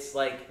 But it's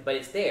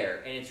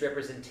there, and it's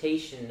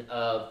representation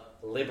of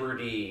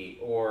liberty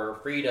or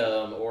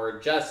freedom or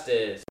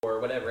justice or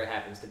whatever it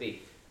happens to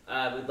be.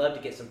 We'd love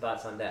to get some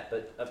thoughts on that,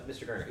 but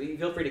Mr. Kerner,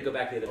 feel free to go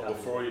back to the other topic.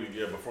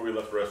 Before we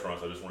left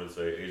restaurants, I just wanted to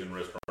say Asian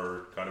restaurants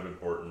are kind of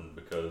important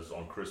because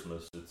on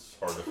Christmas it's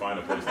hard to find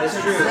a place. That's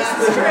true.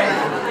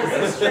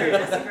 That's true.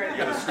 You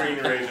got to screen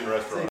your Asian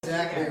restaurant.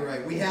 That's exactly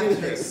right. We have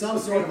to make some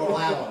sort of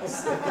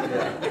allowance.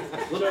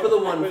 Look for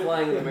the one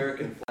flying the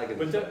American flag.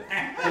 But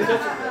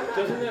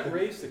doesn't that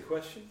raise the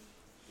question?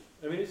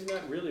 I mean, isn't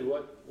that really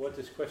what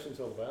this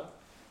question's all about?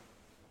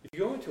 If you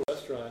go into a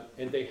restaurant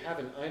and they have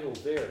an idol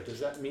there,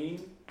 does that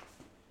mean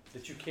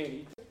that you can't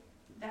eat it?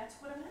 That's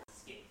what I'm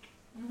asking.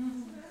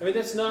 I mean,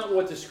 that's not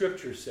what the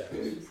scripture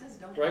says,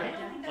 right?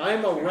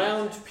 I'm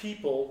around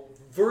people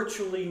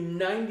virtually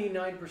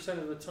 99%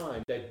 of the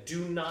time that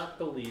do not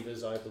believe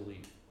as I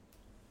believe.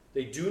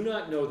 They do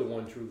not know the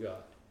one true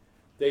God.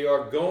 They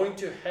are going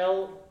to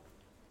hell,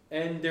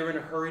 and they're in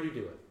a hurry to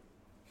do it.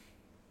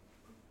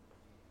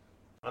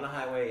 On a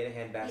highway, in a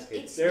handbasket.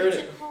 It's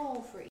a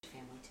call for each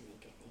family to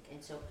make, I think.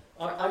 And so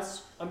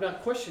I'm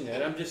not questioning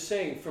that. I'm just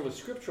saying from a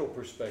scriptural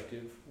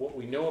perspective, what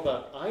we know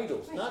about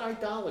idols, not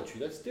idolatry,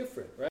 that's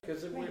different, right?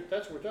 Because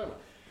that's what we're talking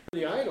about.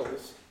 The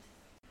idols,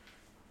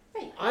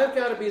 I've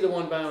got to be the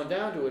one bowing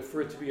down to it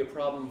for it to be a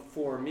problem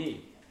for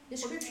me. The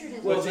scripture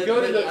doesn't. Well, if you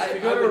go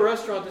to a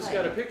restaurant that's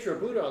got a picture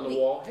of Buddha on the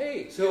wall,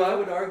 hey, so I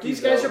would argue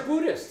these guys are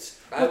Buddhists,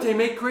 but they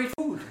make great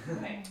food.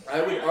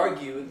 I would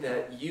argue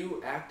that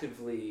you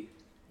actively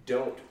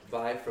don't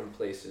buy from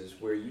places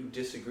where you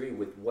disagree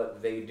with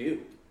what they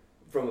do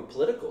from a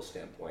political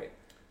standpoint.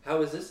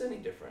 How is this any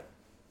different?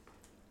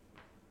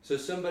 So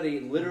somebody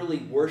literally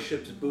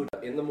worships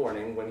Buddha in the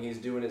morning when he's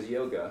doing his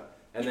yoga,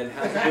 and then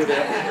has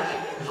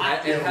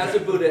a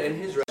Buddha in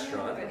his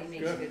restaurant,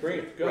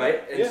 Great.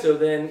 right? And so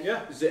then,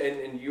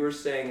 and you're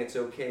saying it's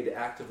okay to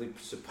actively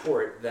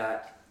support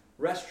that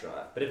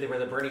restaurant. But if they were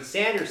the Bernie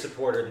Sanders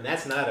supporter, then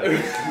that's not okay.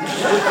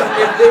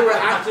 If they were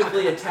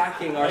actively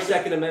attacking our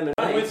Second Amendment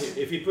rights.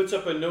 If he puts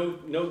up a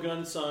no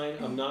gun sign,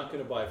 I'm not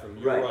going to buy from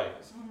him. You're right.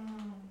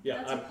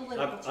 Yeah,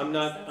 I'm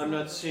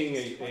not seeing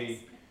a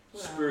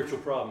spiritual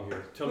problem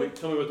here. Tell me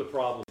what the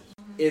problem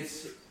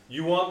is.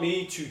 You want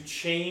me to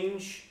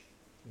change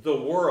the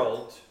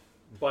world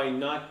by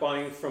not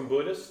buying from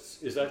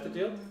Buddhists? Is that the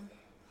deal?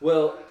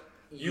 Well,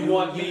 you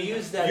want me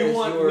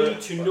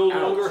to no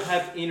longer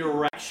have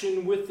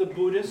interaction with the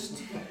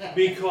Buddhist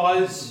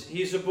because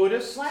he's a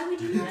Buddhist? Why would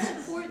you not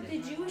support the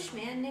Jewish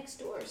man next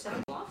door?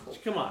 Sounds awful.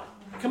 Come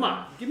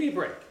on, give me a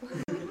break.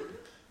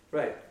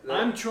 Right.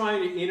 I'm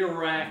trying to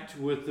interact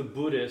with the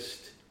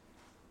Buddhist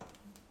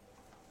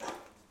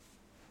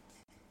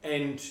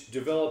and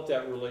develop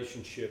that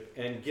relationship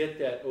and get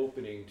that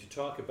opening to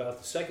talk about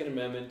the Second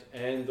Amendment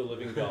and the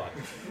living God.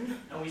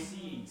 And we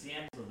see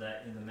examples of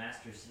that in the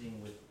master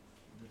sitting with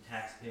the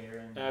taxpayer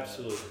and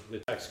absolutely, the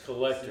tax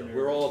collector.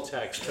 We're all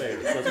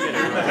taxpayers. Let's get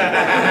it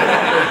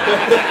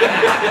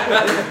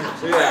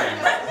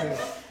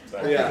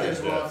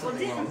right. Well,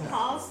 didn't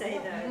Paul say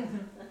though,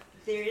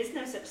 there is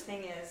no such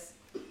thing as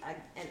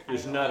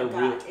there's not a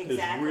real,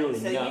 exactly. Really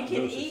so not you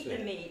can no eat the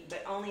thing. meat,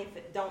 but only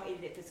if don't eat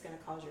it if it's going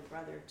to cause your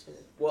brother to.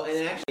 Well,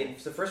 and actually,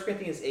 so 1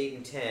 Corinthians 8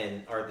 and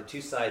 10 are the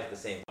two sides of the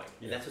same coin.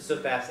 And that's what's so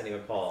fascinating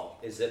with Paul,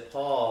 is that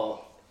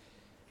Paul,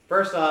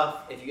 first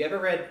off, if you ever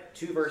read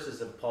 2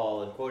 verses of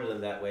Paul and quoted them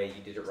that way,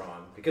 you did it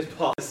wrong, because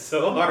Paul is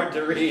so hard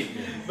to read.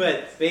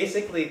 But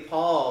basically,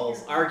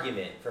 Paul's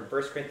argument from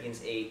 1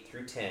 Corinthians 8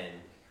 through 10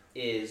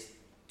 is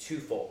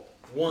twofold.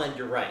 One,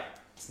 you're right.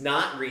 It's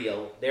not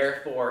real,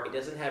 therefore it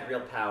doesn't have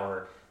real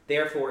power,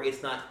 therefore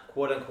it's not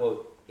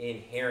quote-unquote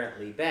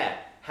inherently bad.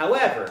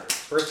 However,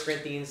 1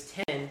 Corinthians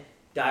 10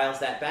 dials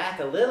that back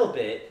a little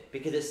bit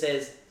because it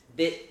says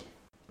that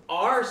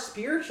are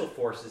spiritual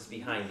forces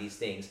behind these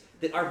things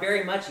that are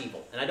very much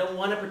evil, and I don't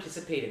want to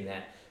participate in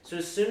that. So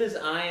as soon as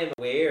I am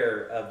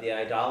aware of the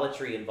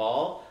idolatry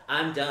involved,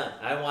 I'm done.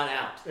 I want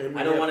out.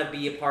 I don't want to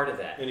be a part of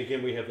that. And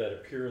again, we have that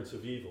appearance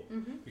of evil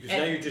because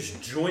now you're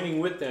just joining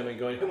with them and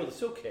going, "Hey, well,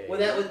 it's okay." Well,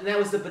 that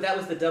was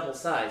the double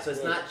side. So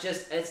it's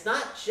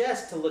not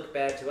just to look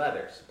bad to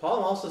others.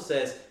 Paul also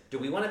says, do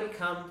we want to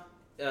become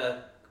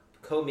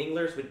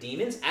co-minglers with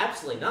demons?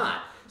 Absolutely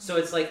not. So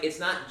it's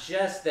not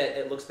just that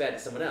it looks bad to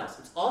someone else.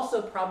 It's also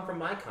a problem for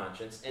my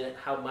conscience and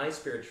how my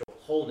spiritual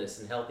wholeness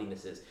and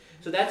healthiness is.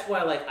 So that's why,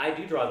 I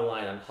do draw the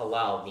line on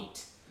halal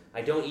meat.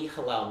 I don't eat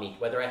halal meat,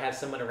 whether I have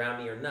someone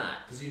around me or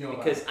not.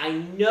 Because I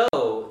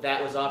know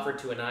that was offered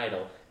to an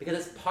idol, because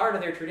it's part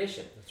of their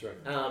tradition. That's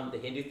right. The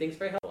Hindu thing's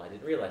very helpful. I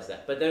didn't realize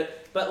that. But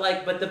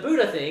the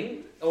Buddha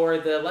thing, or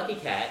the lucky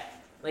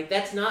cat, Like,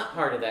 that's not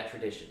part of that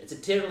tradition. It's a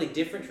totally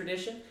different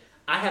tradition.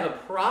 I have a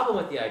problem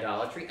with the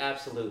idolatry,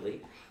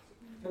 absolutely.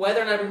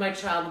 Whether or not I bring my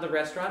child to the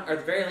restaurant, or at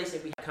the very least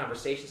if we have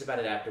conversations about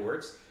it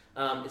afterwards,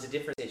 it's a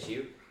different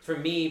issue. For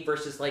me,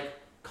 versus like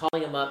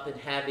calling them up and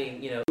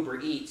having, Uber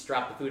Eats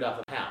drop the food off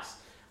of the house.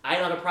 I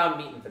don't have a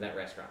problem eating from that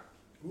restaurant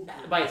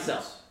by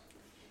itself.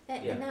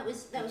 And that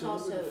was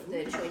also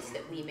the choice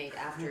that we made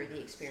after the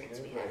experience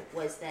we had,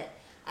 was that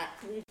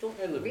we don't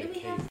really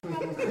have a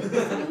problem with the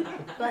food,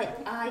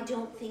 but I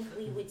don't think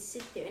we would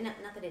sit there, and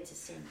not that it's a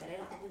sin, but I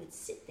don't think we would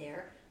sit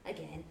there,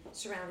 again,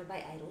 surrounded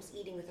by idols,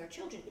 eating with our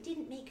children. It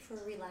didn't make for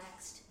a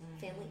relaxed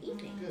family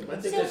evening. I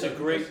think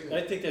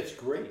that's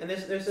great. And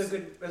there's a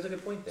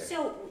good point there.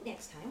 So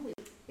next time we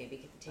maybe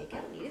get the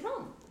takeout and eat at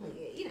home,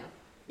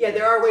 Yeah,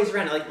 there are ways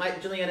around it.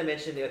 Like Juliana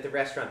mentioned at the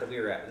restaurant that we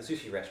were at, the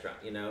sushi restaurant.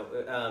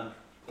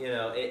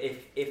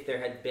 If there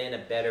had been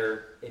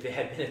if it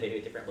had been maybe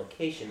a different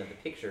location of the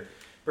picture,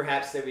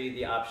 perhaps there would be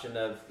the option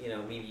of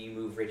maybe you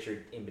move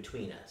Richard in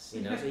between us, so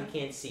he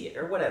can't see it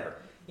or whatever.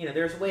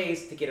 There's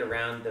ways to get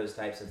around those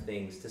types of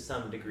things to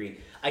some degree.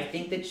 I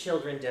think that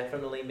children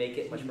definitely make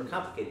it much more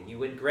complicated.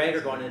 You and Greg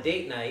are going on a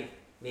date night.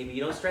 Maybe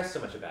you don't stress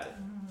so much about it.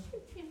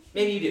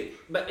 Maybe you do,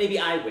 but maybe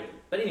I wouldn't.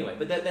 But anyway,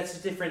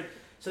 that's different.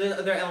 So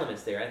there are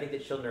elements there. I think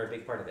that children are a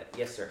big part of it.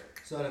 Yes, sir.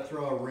 So to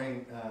throw a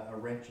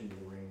wrench into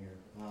the ring here.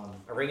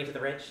 A ring into the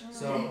wrench?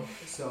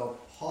 So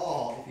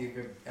Paul, if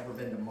you've ever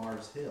been to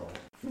Mars Hill,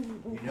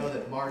 you know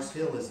that Mars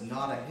Hill is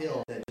not a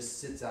hill that just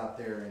sits out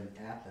there in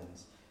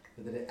Athens,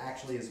 but that it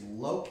actually is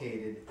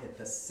located at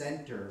the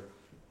center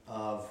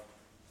of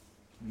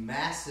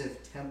massive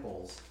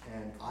temples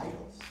and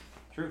idols.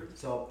 True.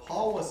 So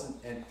Paul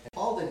wasn't, and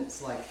Paul didn't,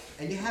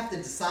 and you have to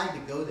decide to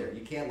go there.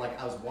 You can't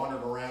I was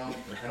wandering around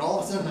and all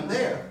of a sudden I'm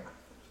there.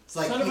 It's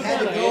like he had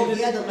to go,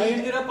 I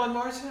ended up on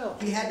Mars Hill.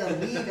 He had to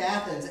leave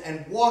Athens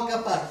and walk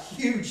up a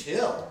huge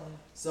hill.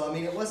 So I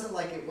mean, it wasn't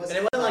like it wasn't.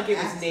 And it wasn't like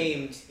it was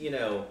named,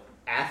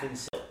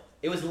 Athens Hill.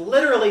 It was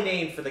literally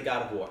named for the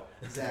god of war.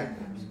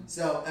 Exactly.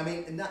 So I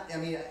mean, not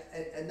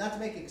to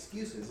make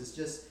excuses. It's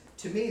just,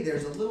 to me,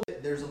 there's a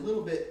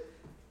little bit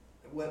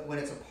when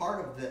it's a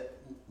part of the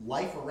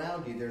life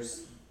around you.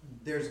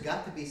 There's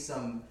got to be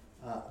some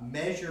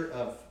measure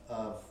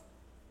of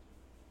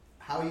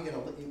how are you going to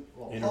live?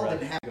 Well, Paul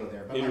didn't have to go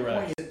there, but my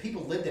point is that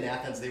people lived in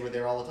Athens; they were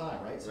there all the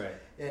time, right? So, right.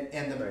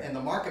 And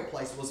the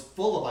marketplace was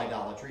full of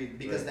idolatry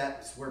because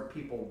that's where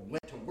people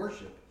went to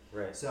worship.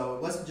 Right. So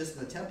it wasn't just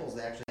in the temples;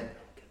 they actually had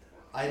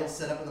idols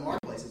set up in the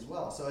marketplace as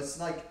well. So it's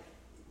like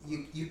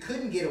you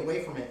couldn't get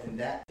away from it in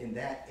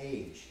that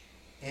age.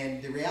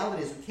 And the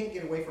reality is, we can't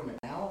get away from it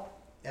now,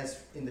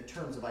 as in the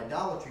terms of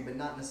idolatry, but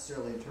not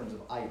necessarily in terms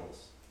of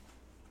idols.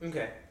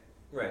 Okay.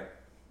 Right.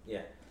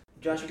 Yeah.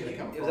 Josh, was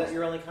that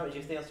your only comment? Do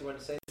you have anything else you wanted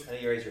to say? I know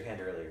you raised your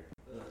hand earlier.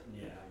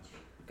 Yeah.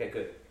 Okay,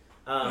 good.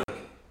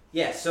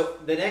 Yeah, so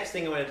the next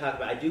thing I want to talk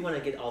about, I do want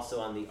to get also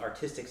on the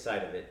artistic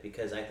side of it,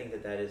 because I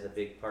think that is a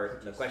big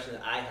part. The question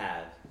that I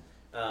have,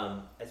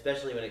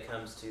 especially when it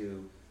comes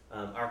to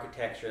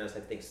architecture and those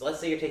type of things. So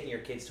let's say you're taking your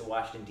kids to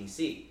Washington,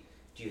 D.C.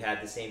 Do you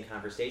have the same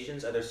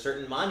conversations? Are there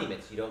certain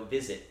monuments you don't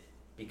visit?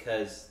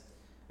 Because,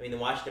 the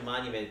Washington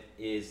Monument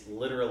is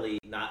literally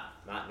not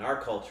in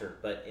our culture,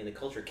 but in the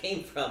culture it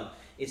came from,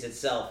 is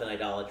itself an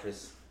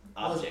idolatrous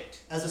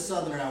object. As a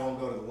Southerner, I won't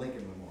go to the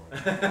Lincoln Memorial.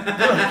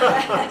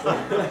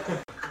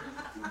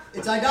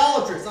 It's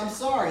idolatrous. I'm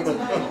sorry. It's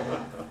an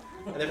idol.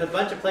 And there's a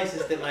bunch of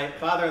places that my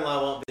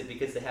father-in-law won't visit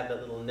because they have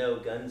that little no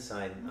gun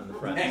sign on the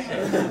front.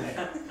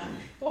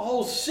 The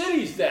whole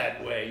city's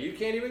that way. You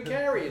can't even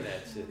carry in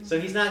that city. So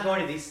he's not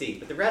going to D.C.,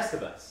 but the rest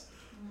of us.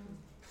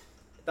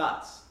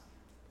 Thoughts?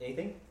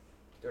 Anything?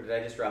 Or did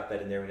I just drop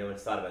that in there? No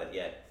one's thought about it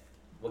yet.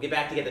 We'll get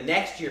back together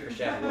next year for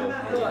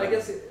Shavuot. Well, I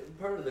guess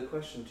part of the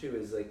question too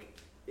is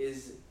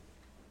is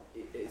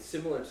it's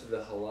similar to the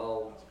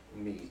halal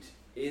meat.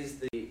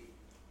 Is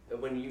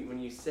when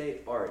you say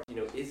art,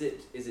 is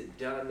it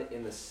done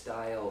in the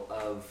style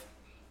of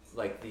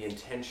the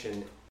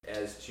intention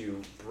as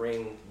to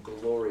bring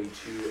glory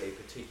to a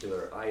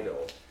particular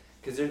idol?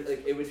 Because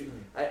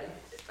I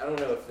don't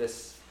know if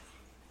this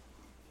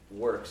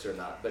works or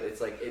not, but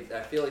it's I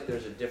feel like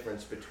there's a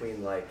difference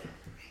between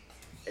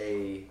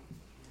a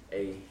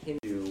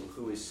Hindu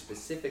who is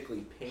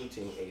specifically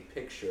painting a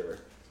picture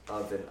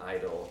of an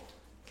idol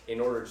in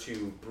order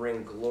to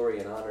bring glory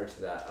and honor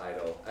to that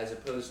idol, as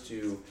opposed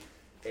to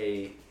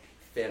a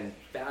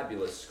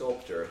fabulous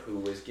sculptor who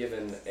was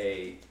given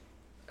a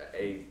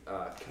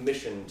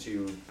commission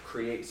to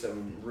create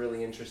some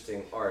really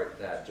interesting art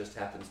that just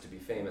happens to be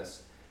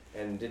famous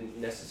and didn't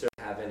necessarily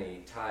have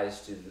any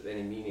ties to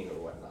any meaning or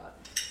whatnot.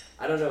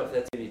 I don't know if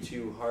that's maybe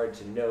too hard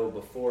to know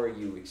before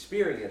you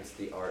experience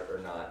the art or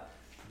not,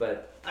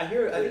 but I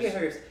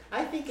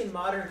think in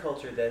modern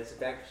culture that's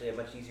actually a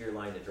much easier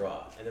line to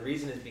draw, and the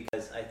reason is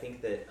because I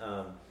think that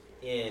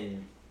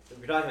if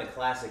you're talking about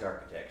classic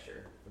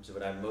architecture, which is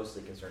what I'm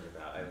mostly concerned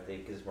about, I would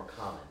think because it's more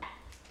common.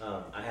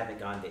 I haven't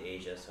gone to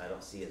Asia, so I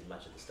don't see as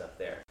much of the stuff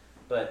there.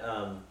 But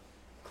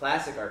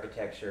classic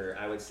architecture,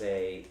 I would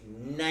say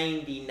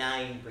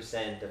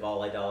 99% of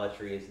all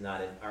idolatry is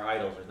not our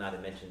idols are not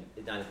mentioned,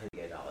 not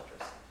intended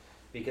idolatrous,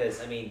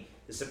 because I mean,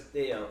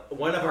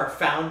 one of our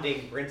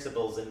founding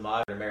principles in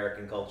modern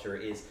American culture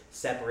is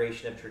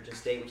separation of church and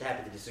state, which I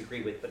happen to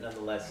disagree with, but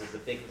nonetheless is a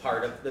big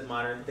part of the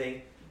modern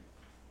thing.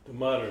 The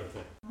modern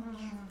thing.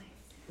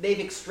 They've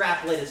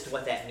extrapolated as to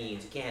what that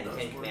means. You can't have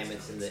the Ten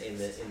Commandments in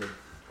the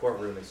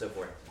courtroom and so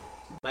forth.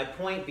 My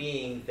point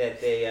being that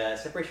the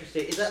separation of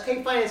state is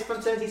okay, fine. It's from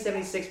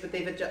 1776, but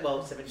they've adjusted. Well,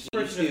 1782.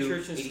 Separation of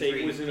church and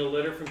state was in a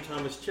letter from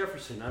Thomas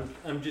Jefferson.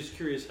 I'm just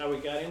curious how we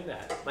got in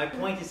that. My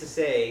point is to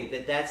say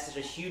that that's such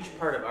a huge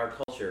part of our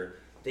culture.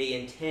 The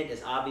intent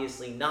is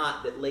obviously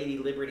not that Lady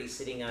Liberty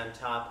sitting on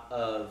top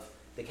of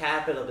the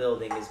Capitol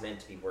building is meant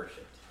to be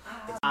worshipped.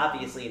 It's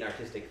obviously an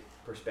artistic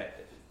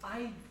perspective.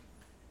 I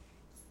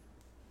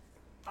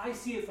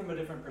see it from a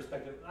different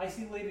perspective. I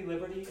see Lady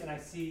Liberty, and I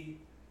see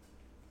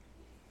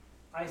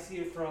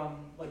it from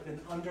like an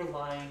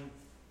underlying.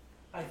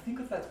 I think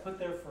if that's put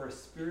there for a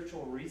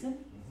spiritual reason.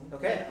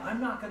 Okay.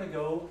 I'm not gonna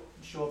go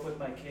show up with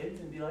my kids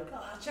and be like,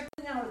 check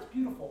it out, it's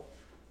beautiful.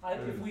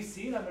 If we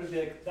see it, I'm gonna be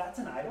like, that's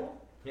an idol.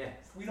 Yeah.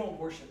 We don't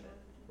worship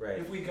it. Right.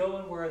 If we go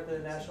and we're at the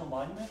National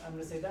Monument, I'm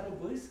gonna say that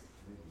obelisk,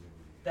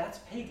 that's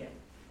pagan.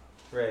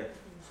 Right.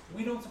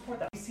 We don't support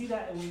that. We see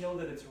that and we know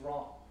that it's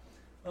wrong.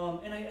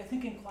 And I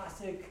think in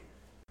classic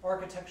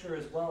architecture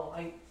as well,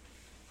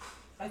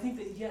 I think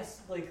that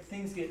yes, like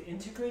things get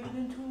integrated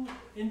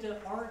into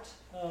art,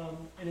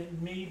 and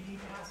it may be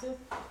passive,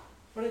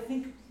 but I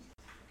think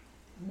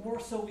more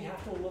so we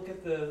have to look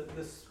at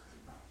this.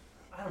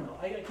 I don't know.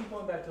 I keep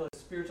going back to like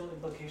spiritual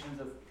implications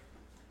of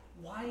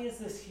why is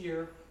this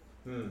here?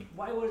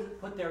 Why was it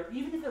put there?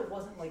 Even if it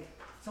wasn't like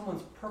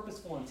someone's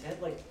purposeful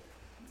intent, like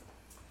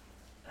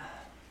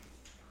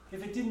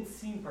if it didn't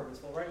seem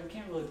purposeful, right? You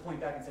can't really point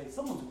back and say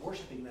someone's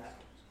worshiping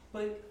that,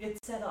 but it's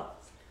set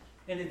up.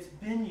 And it's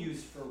been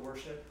used for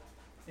worship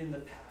in the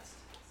past.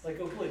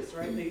 Like obelisks,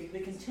 right? They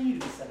continue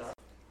to be set up.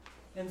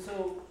 And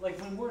so, like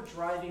when we're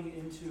driving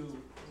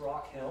into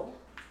Rock Hill,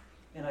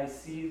 and I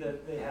see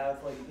that they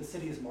have, like, the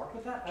city is marked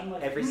with that, I'm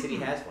like... Every city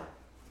has one.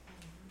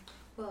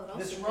 Well, it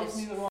this also rubs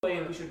me the wrong way,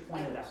 and we should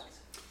point it out.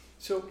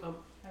 So,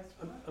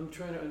 I'm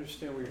trying to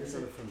understand where you're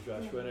coming from,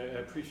 Joshua, and I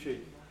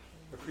appreciate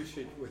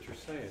what you're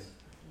saying.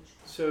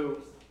 So,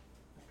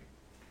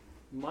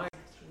 my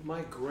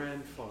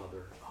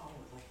grandfather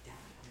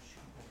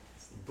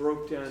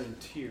broke down in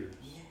tears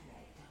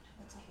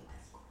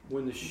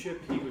when the ship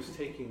he was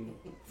taking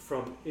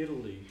from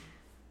Italy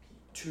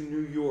to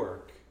New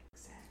York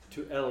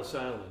to Ellis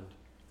Island,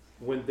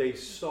 when they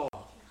saw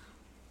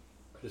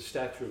the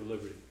Statue of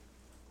Liberty,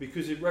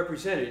 because it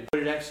represented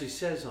what it actually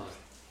says on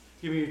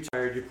it. Give me your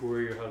tired, your poor,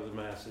 your husband,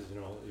 masses,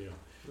 and all,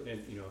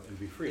 and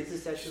be free. Is the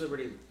Statue of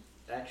Liberty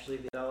actually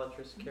the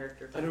idolatrous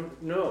character? I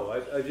don't know.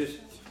 I just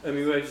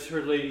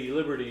heard Lady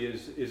Liberty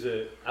is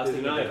I was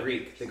thinking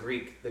the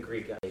Greek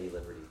Lady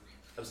Liberty.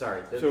 I'm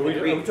sorry. Are we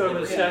talking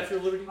about the Statue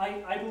of Liberty?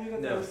 I believe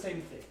that they're the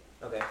same thing.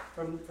 Okay.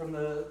 From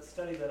the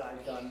study that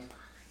I've done,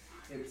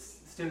 it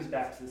stems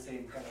back to the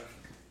same kind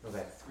of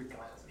Greek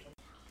goddess or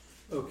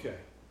something. Okay.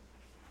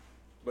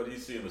 But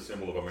he's seeing the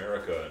symbol of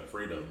America and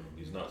freedom.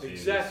 He's not seeing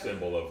the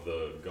symbol of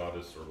the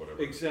goddess or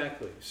whatever.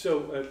 Exactly.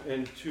 So,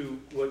 and to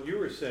what you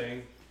were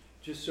saying,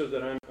 just so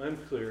that I'm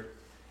clear,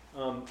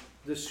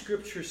 the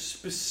scripture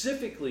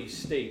specifically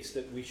states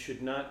that we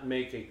should not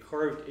make a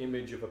carved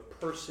image of a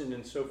person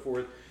and so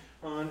forth,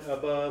 on,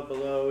 above,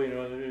 below,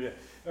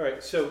 All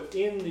right. So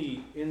in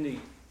the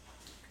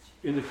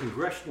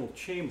congressional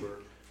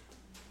chamber,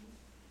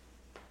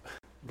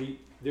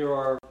 there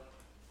are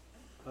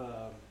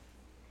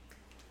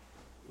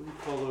what do you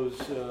call those?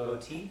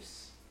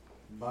 Motifs?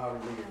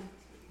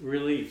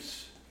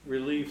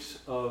 Reliefs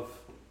of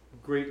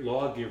great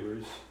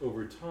lawgivers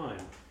over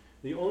time.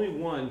 The only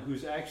one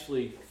who's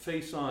actually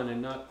face on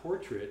and not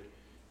portrait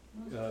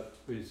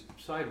is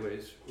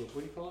sideways. What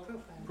do you call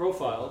it?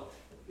 Profile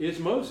is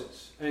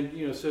Moses,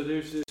 and so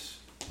there's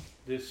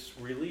this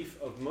relief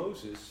of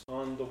Moses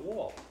on the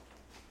wall.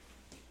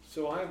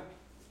 So I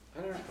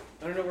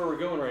don't know where we're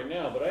going right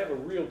now, but I have a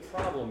real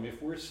problem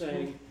if we're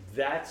saying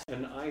that's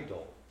an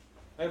idol.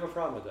 I have a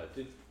problem with that.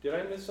 Did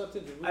I miss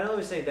something? I don't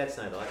always say that's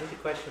an idol. I think the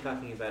question we're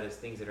talking about is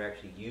things that are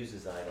actually used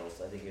as idols.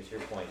 I think is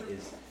your point.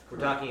 Is we're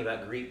talking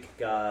about Greek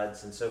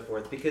gods and so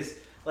forth. Because,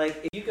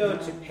 like, if you go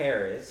to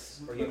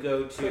Paris or you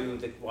go to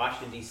the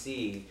Washington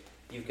D.C.,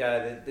 you've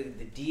got the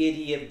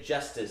deity of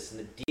justice and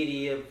the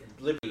deity of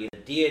liberty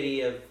and the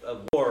deity of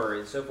war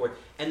and so forth.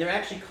 And they're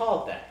actually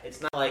called that.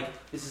 It's not like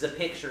this is a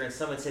picture and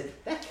someone said,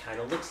 that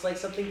kind of looks like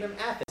something from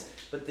Athens.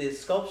 But the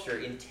sculpture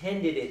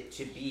intended it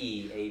to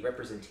be a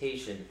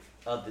representation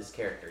of this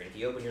character. And if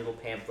you open your little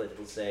pamphlet,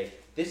 it'll say,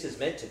 this is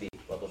meant to be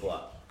blah, blah,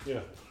 blah. Yeah.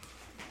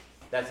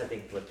 That's, I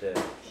think, what the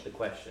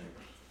question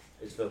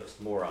is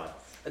focused more on.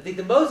 I think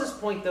the Moses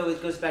point, though,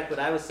 it goes back to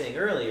what I was saying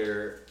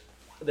earlier,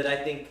 that I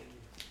think,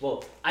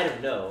 well, I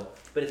don't know,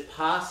 but it's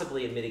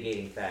possibly a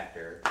mitigating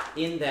factor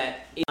in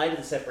that, in light of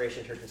the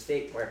separation of church and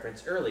state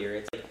reference earlier,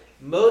 it's like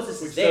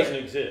Moses is there. Which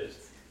doesn't exist.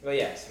 Well,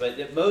 yes,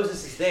 but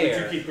Moses is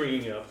there. Which you keep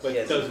bringing up, but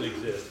yes. doesn't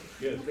exist.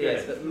 Yes,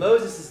 yes, but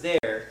Moses is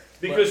there.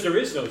 Because there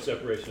is no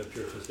separation of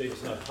church and state.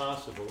 It's not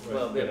possible. Right?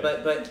 Well, yeah.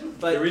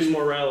 but there is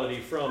morality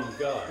from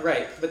God.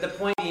 Right, but the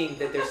point being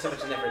that there's so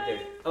much effort there.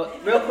 Oh,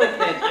 real quick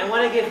then, I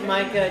want to give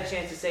Micah a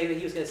chance to say what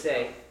he was going to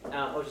say.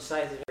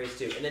 Josiah has raised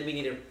too, and then we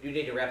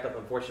need to wrap up.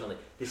 Unfortunately,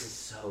 this is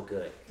so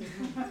good.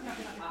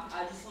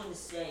 I just want to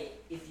say,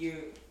 if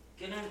you're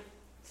gonna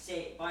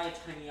say buy a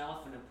tiny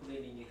elephant and put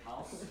it in your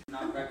house,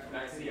 not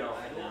recognize the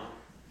idol,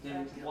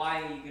 then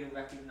why are you gonna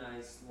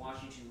recognize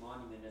Washington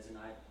Monument as an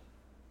idol?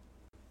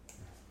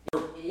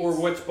 Or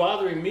what's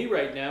bothering me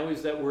right now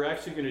is that we're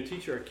actually going to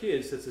teach our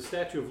kids that the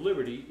Statue of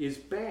Liberty is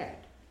bad.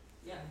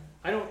 Yeah.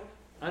 I don't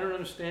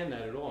understand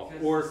that at all.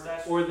 Or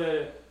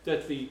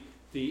that the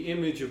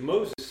image of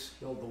Moses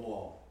build the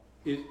wall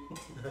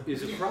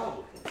is a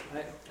problem.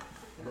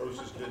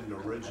 Moses didn't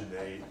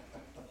originate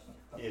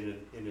in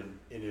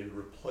a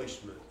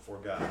replacement for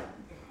God.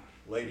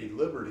 Lady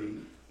Liberty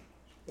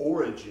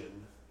origin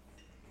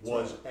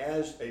was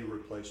as a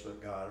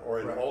replacement God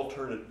or an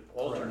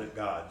alternate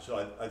God.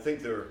 So I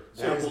think there are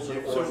apples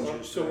and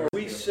oranges. So are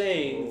we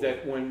saying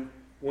that when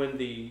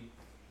the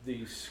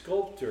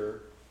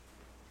sculptor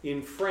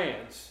in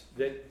France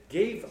that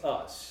gave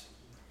us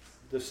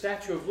the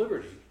Statue of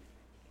Liberty,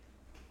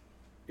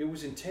 it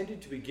was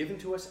intended to be given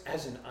to us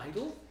as an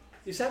idol?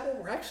 Is that what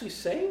we're actually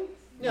saying?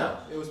 No,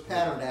 it was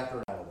patterned after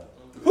an idol.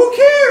 Who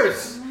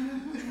cares?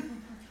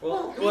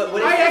 Well,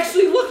 I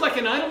actually look like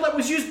an idol that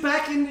was used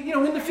back in the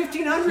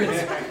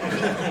 1500s.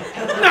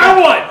 Now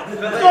what?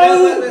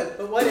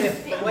 But what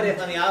if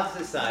on the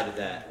opposite side of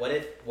that? What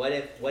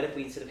if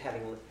we instead of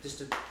having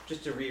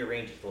just to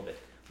rearrange it a little bit?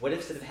 What if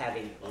instead of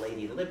having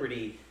Lady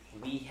Liberty,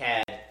 we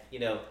had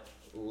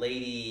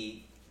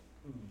Lady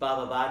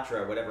Baba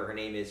Batra, whatever her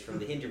name is, from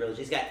the Hindu religion?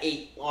 She's got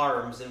 8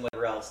 arms and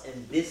whatever else,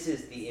 and this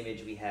is the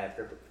image we have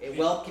for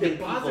welcoming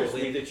people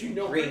with that you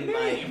know bring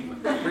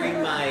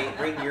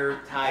your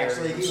tired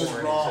Actually, he was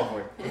corn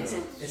wrong. and so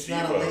forth. It's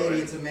not a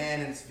lady, it's a man,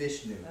 and it's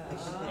Vishnu.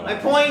 My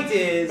point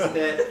is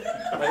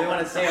that whether you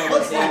want to say all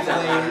those things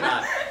out loud or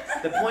not,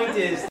 the point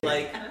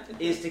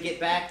is to get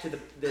back to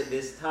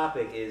this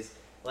topic is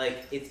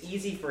it's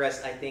easy for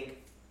us. I think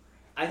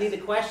the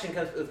question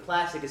comes with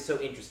classic is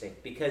so interesting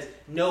because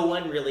no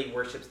one really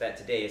worships that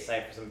today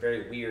aside from some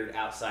very weird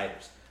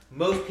outsiders.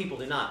 Most people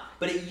do not.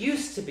 But it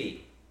used to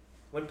be.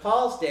 When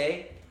Paul's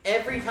day,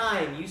 every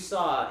time you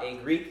saw a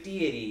Greek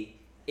deity,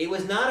 it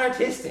was not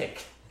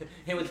artistic.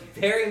 It was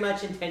very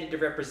much intended to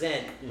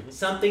represent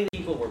something that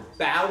people were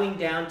bowing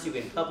down to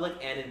in public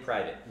and in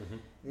private.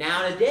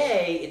 Now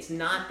today, it's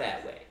not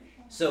that way.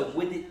 So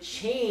would it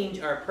change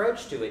our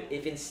approach to it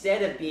if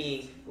instead of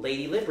being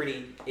Lady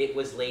Liberty, it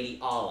was Lady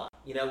Allah?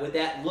 Would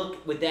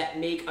that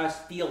make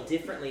us feel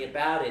differently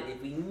about it if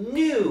we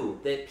knew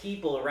that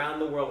people around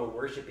the world were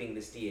worshiping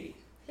this deity?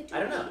 I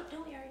don't know.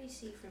 Don't we already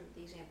see from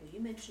the example you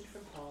mentioned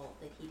from Paul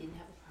that he didn't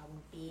have a problem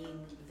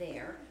being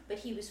there, but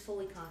he was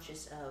fully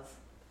conscious of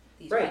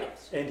these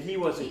idols. And he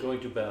wasn't going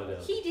to bow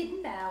down. He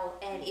didn't bow,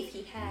 and if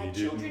he had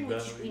children,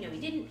 which we know he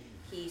didn't,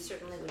 he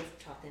certainly would have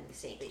taught them the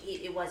same. But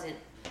it wasn't,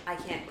 I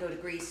can't go to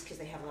Greece because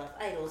they have a lot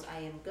of idols. I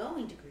am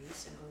going to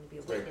Greece. I'm going to be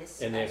a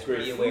witness. And they're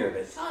pretty aware of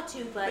it. Taught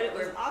to, but it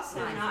was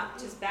also not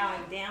just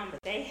bowing down,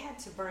 but they had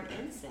to burn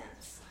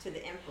incense to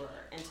the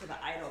emperor and to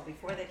the idol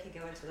before they could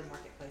go into the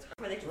marketplace,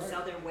 before they could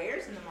sell their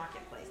wares in the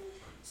marketplace.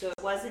 So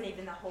it wasn't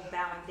even the whole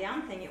bowing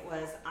down thing. It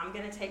was, I'm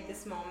going to take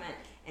this moment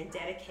and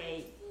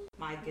dedicate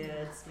my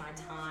goods, my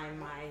time,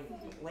 my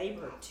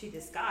labor to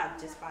this God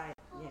just by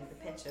the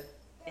pinch of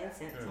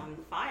incense on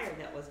the fire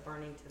that was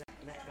burning to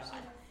that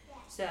God.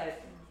 So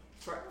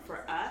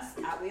for us,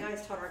 we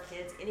always told our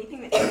kids,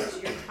 anything that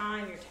takes your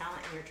time, your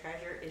talent, and your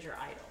treasure is your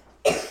idol.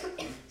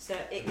 So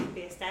it can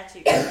be a statue,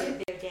 it can be a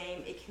video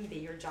game, it can be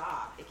your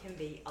job, it can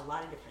be a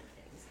lot of different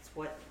things. It's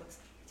what's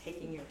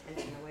taking your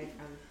attention away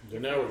from. So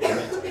now we're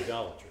getting into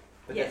idolatry.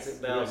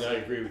 Yes. I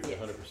agree with you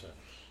 100%.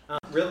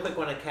 Real quick,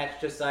 want to catch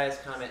Josiah's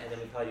comment, and then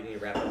we probably need to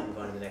wrap up and move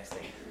on to the next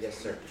thing. Yes,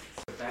 sir.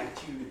 Back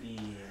to the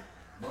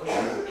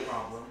motion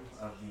problem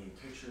of the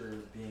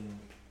picture being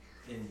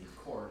in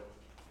the court.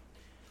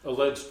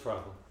 Alleged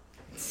problem.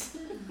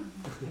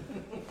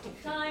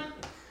 Time.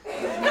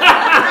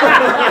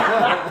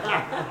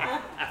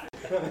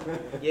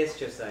 Yes,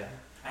 Josiah.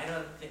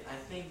 I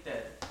think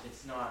that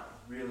it's not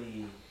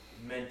really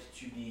meant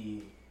to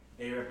be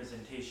a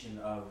representation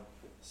of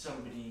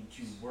somebody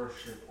to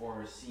worship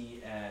or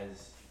see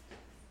as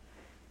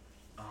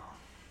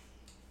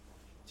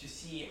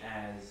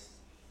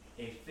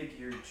a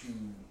figure to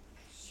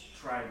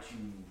try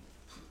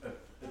to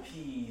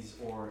appease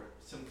or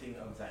something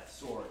of that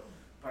sort.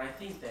 But I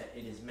think that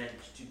it is meant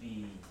to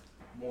be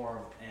more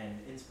of an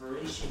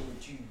inspiration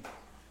to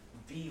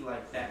be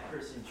like that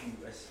person,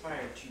 to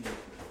aspire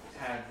to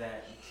have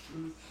that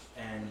truth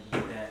and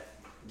that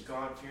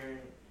God-fearing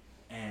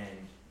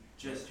and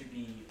just to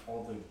be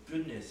all the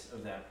goodness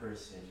of that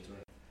person,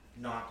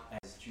 not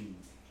as to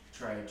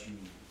try to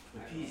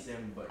appease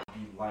them, but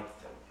be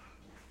like them.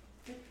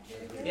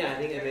 Yeah, I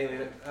think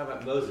how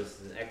about Moses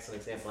is an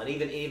excellent example, and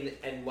even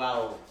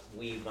while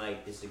we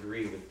might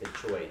disagree with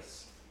the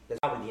choice, that's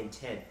probably the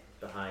intent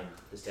behind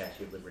the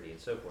Statue of Liberty and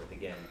so forth.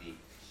 Again,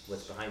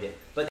 what's behind it.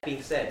 But that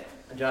being said,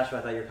 Joshua,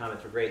 I thought your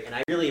comments were great, and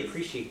I really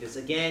appreciate this.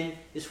 Again,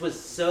 this was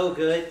so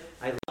good.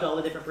 I loved all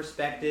the different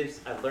perspectives.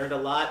 I learned a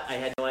lot. I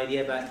had no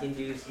idea about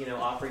Hindus,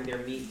 offering their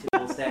meat to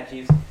little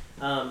statues.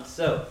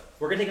 So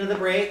we're gonna take another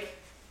break,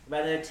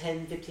 about another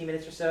 10, 15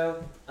 minutes or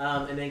so,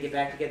 and then get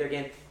back together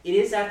again. It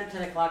is after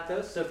 10 o'clock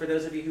though, so for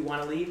those of you who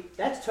want to leave,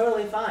 that's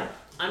totally fine.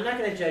 I'm not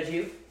gonna judge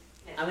you.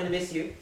 I'm gonna miss you.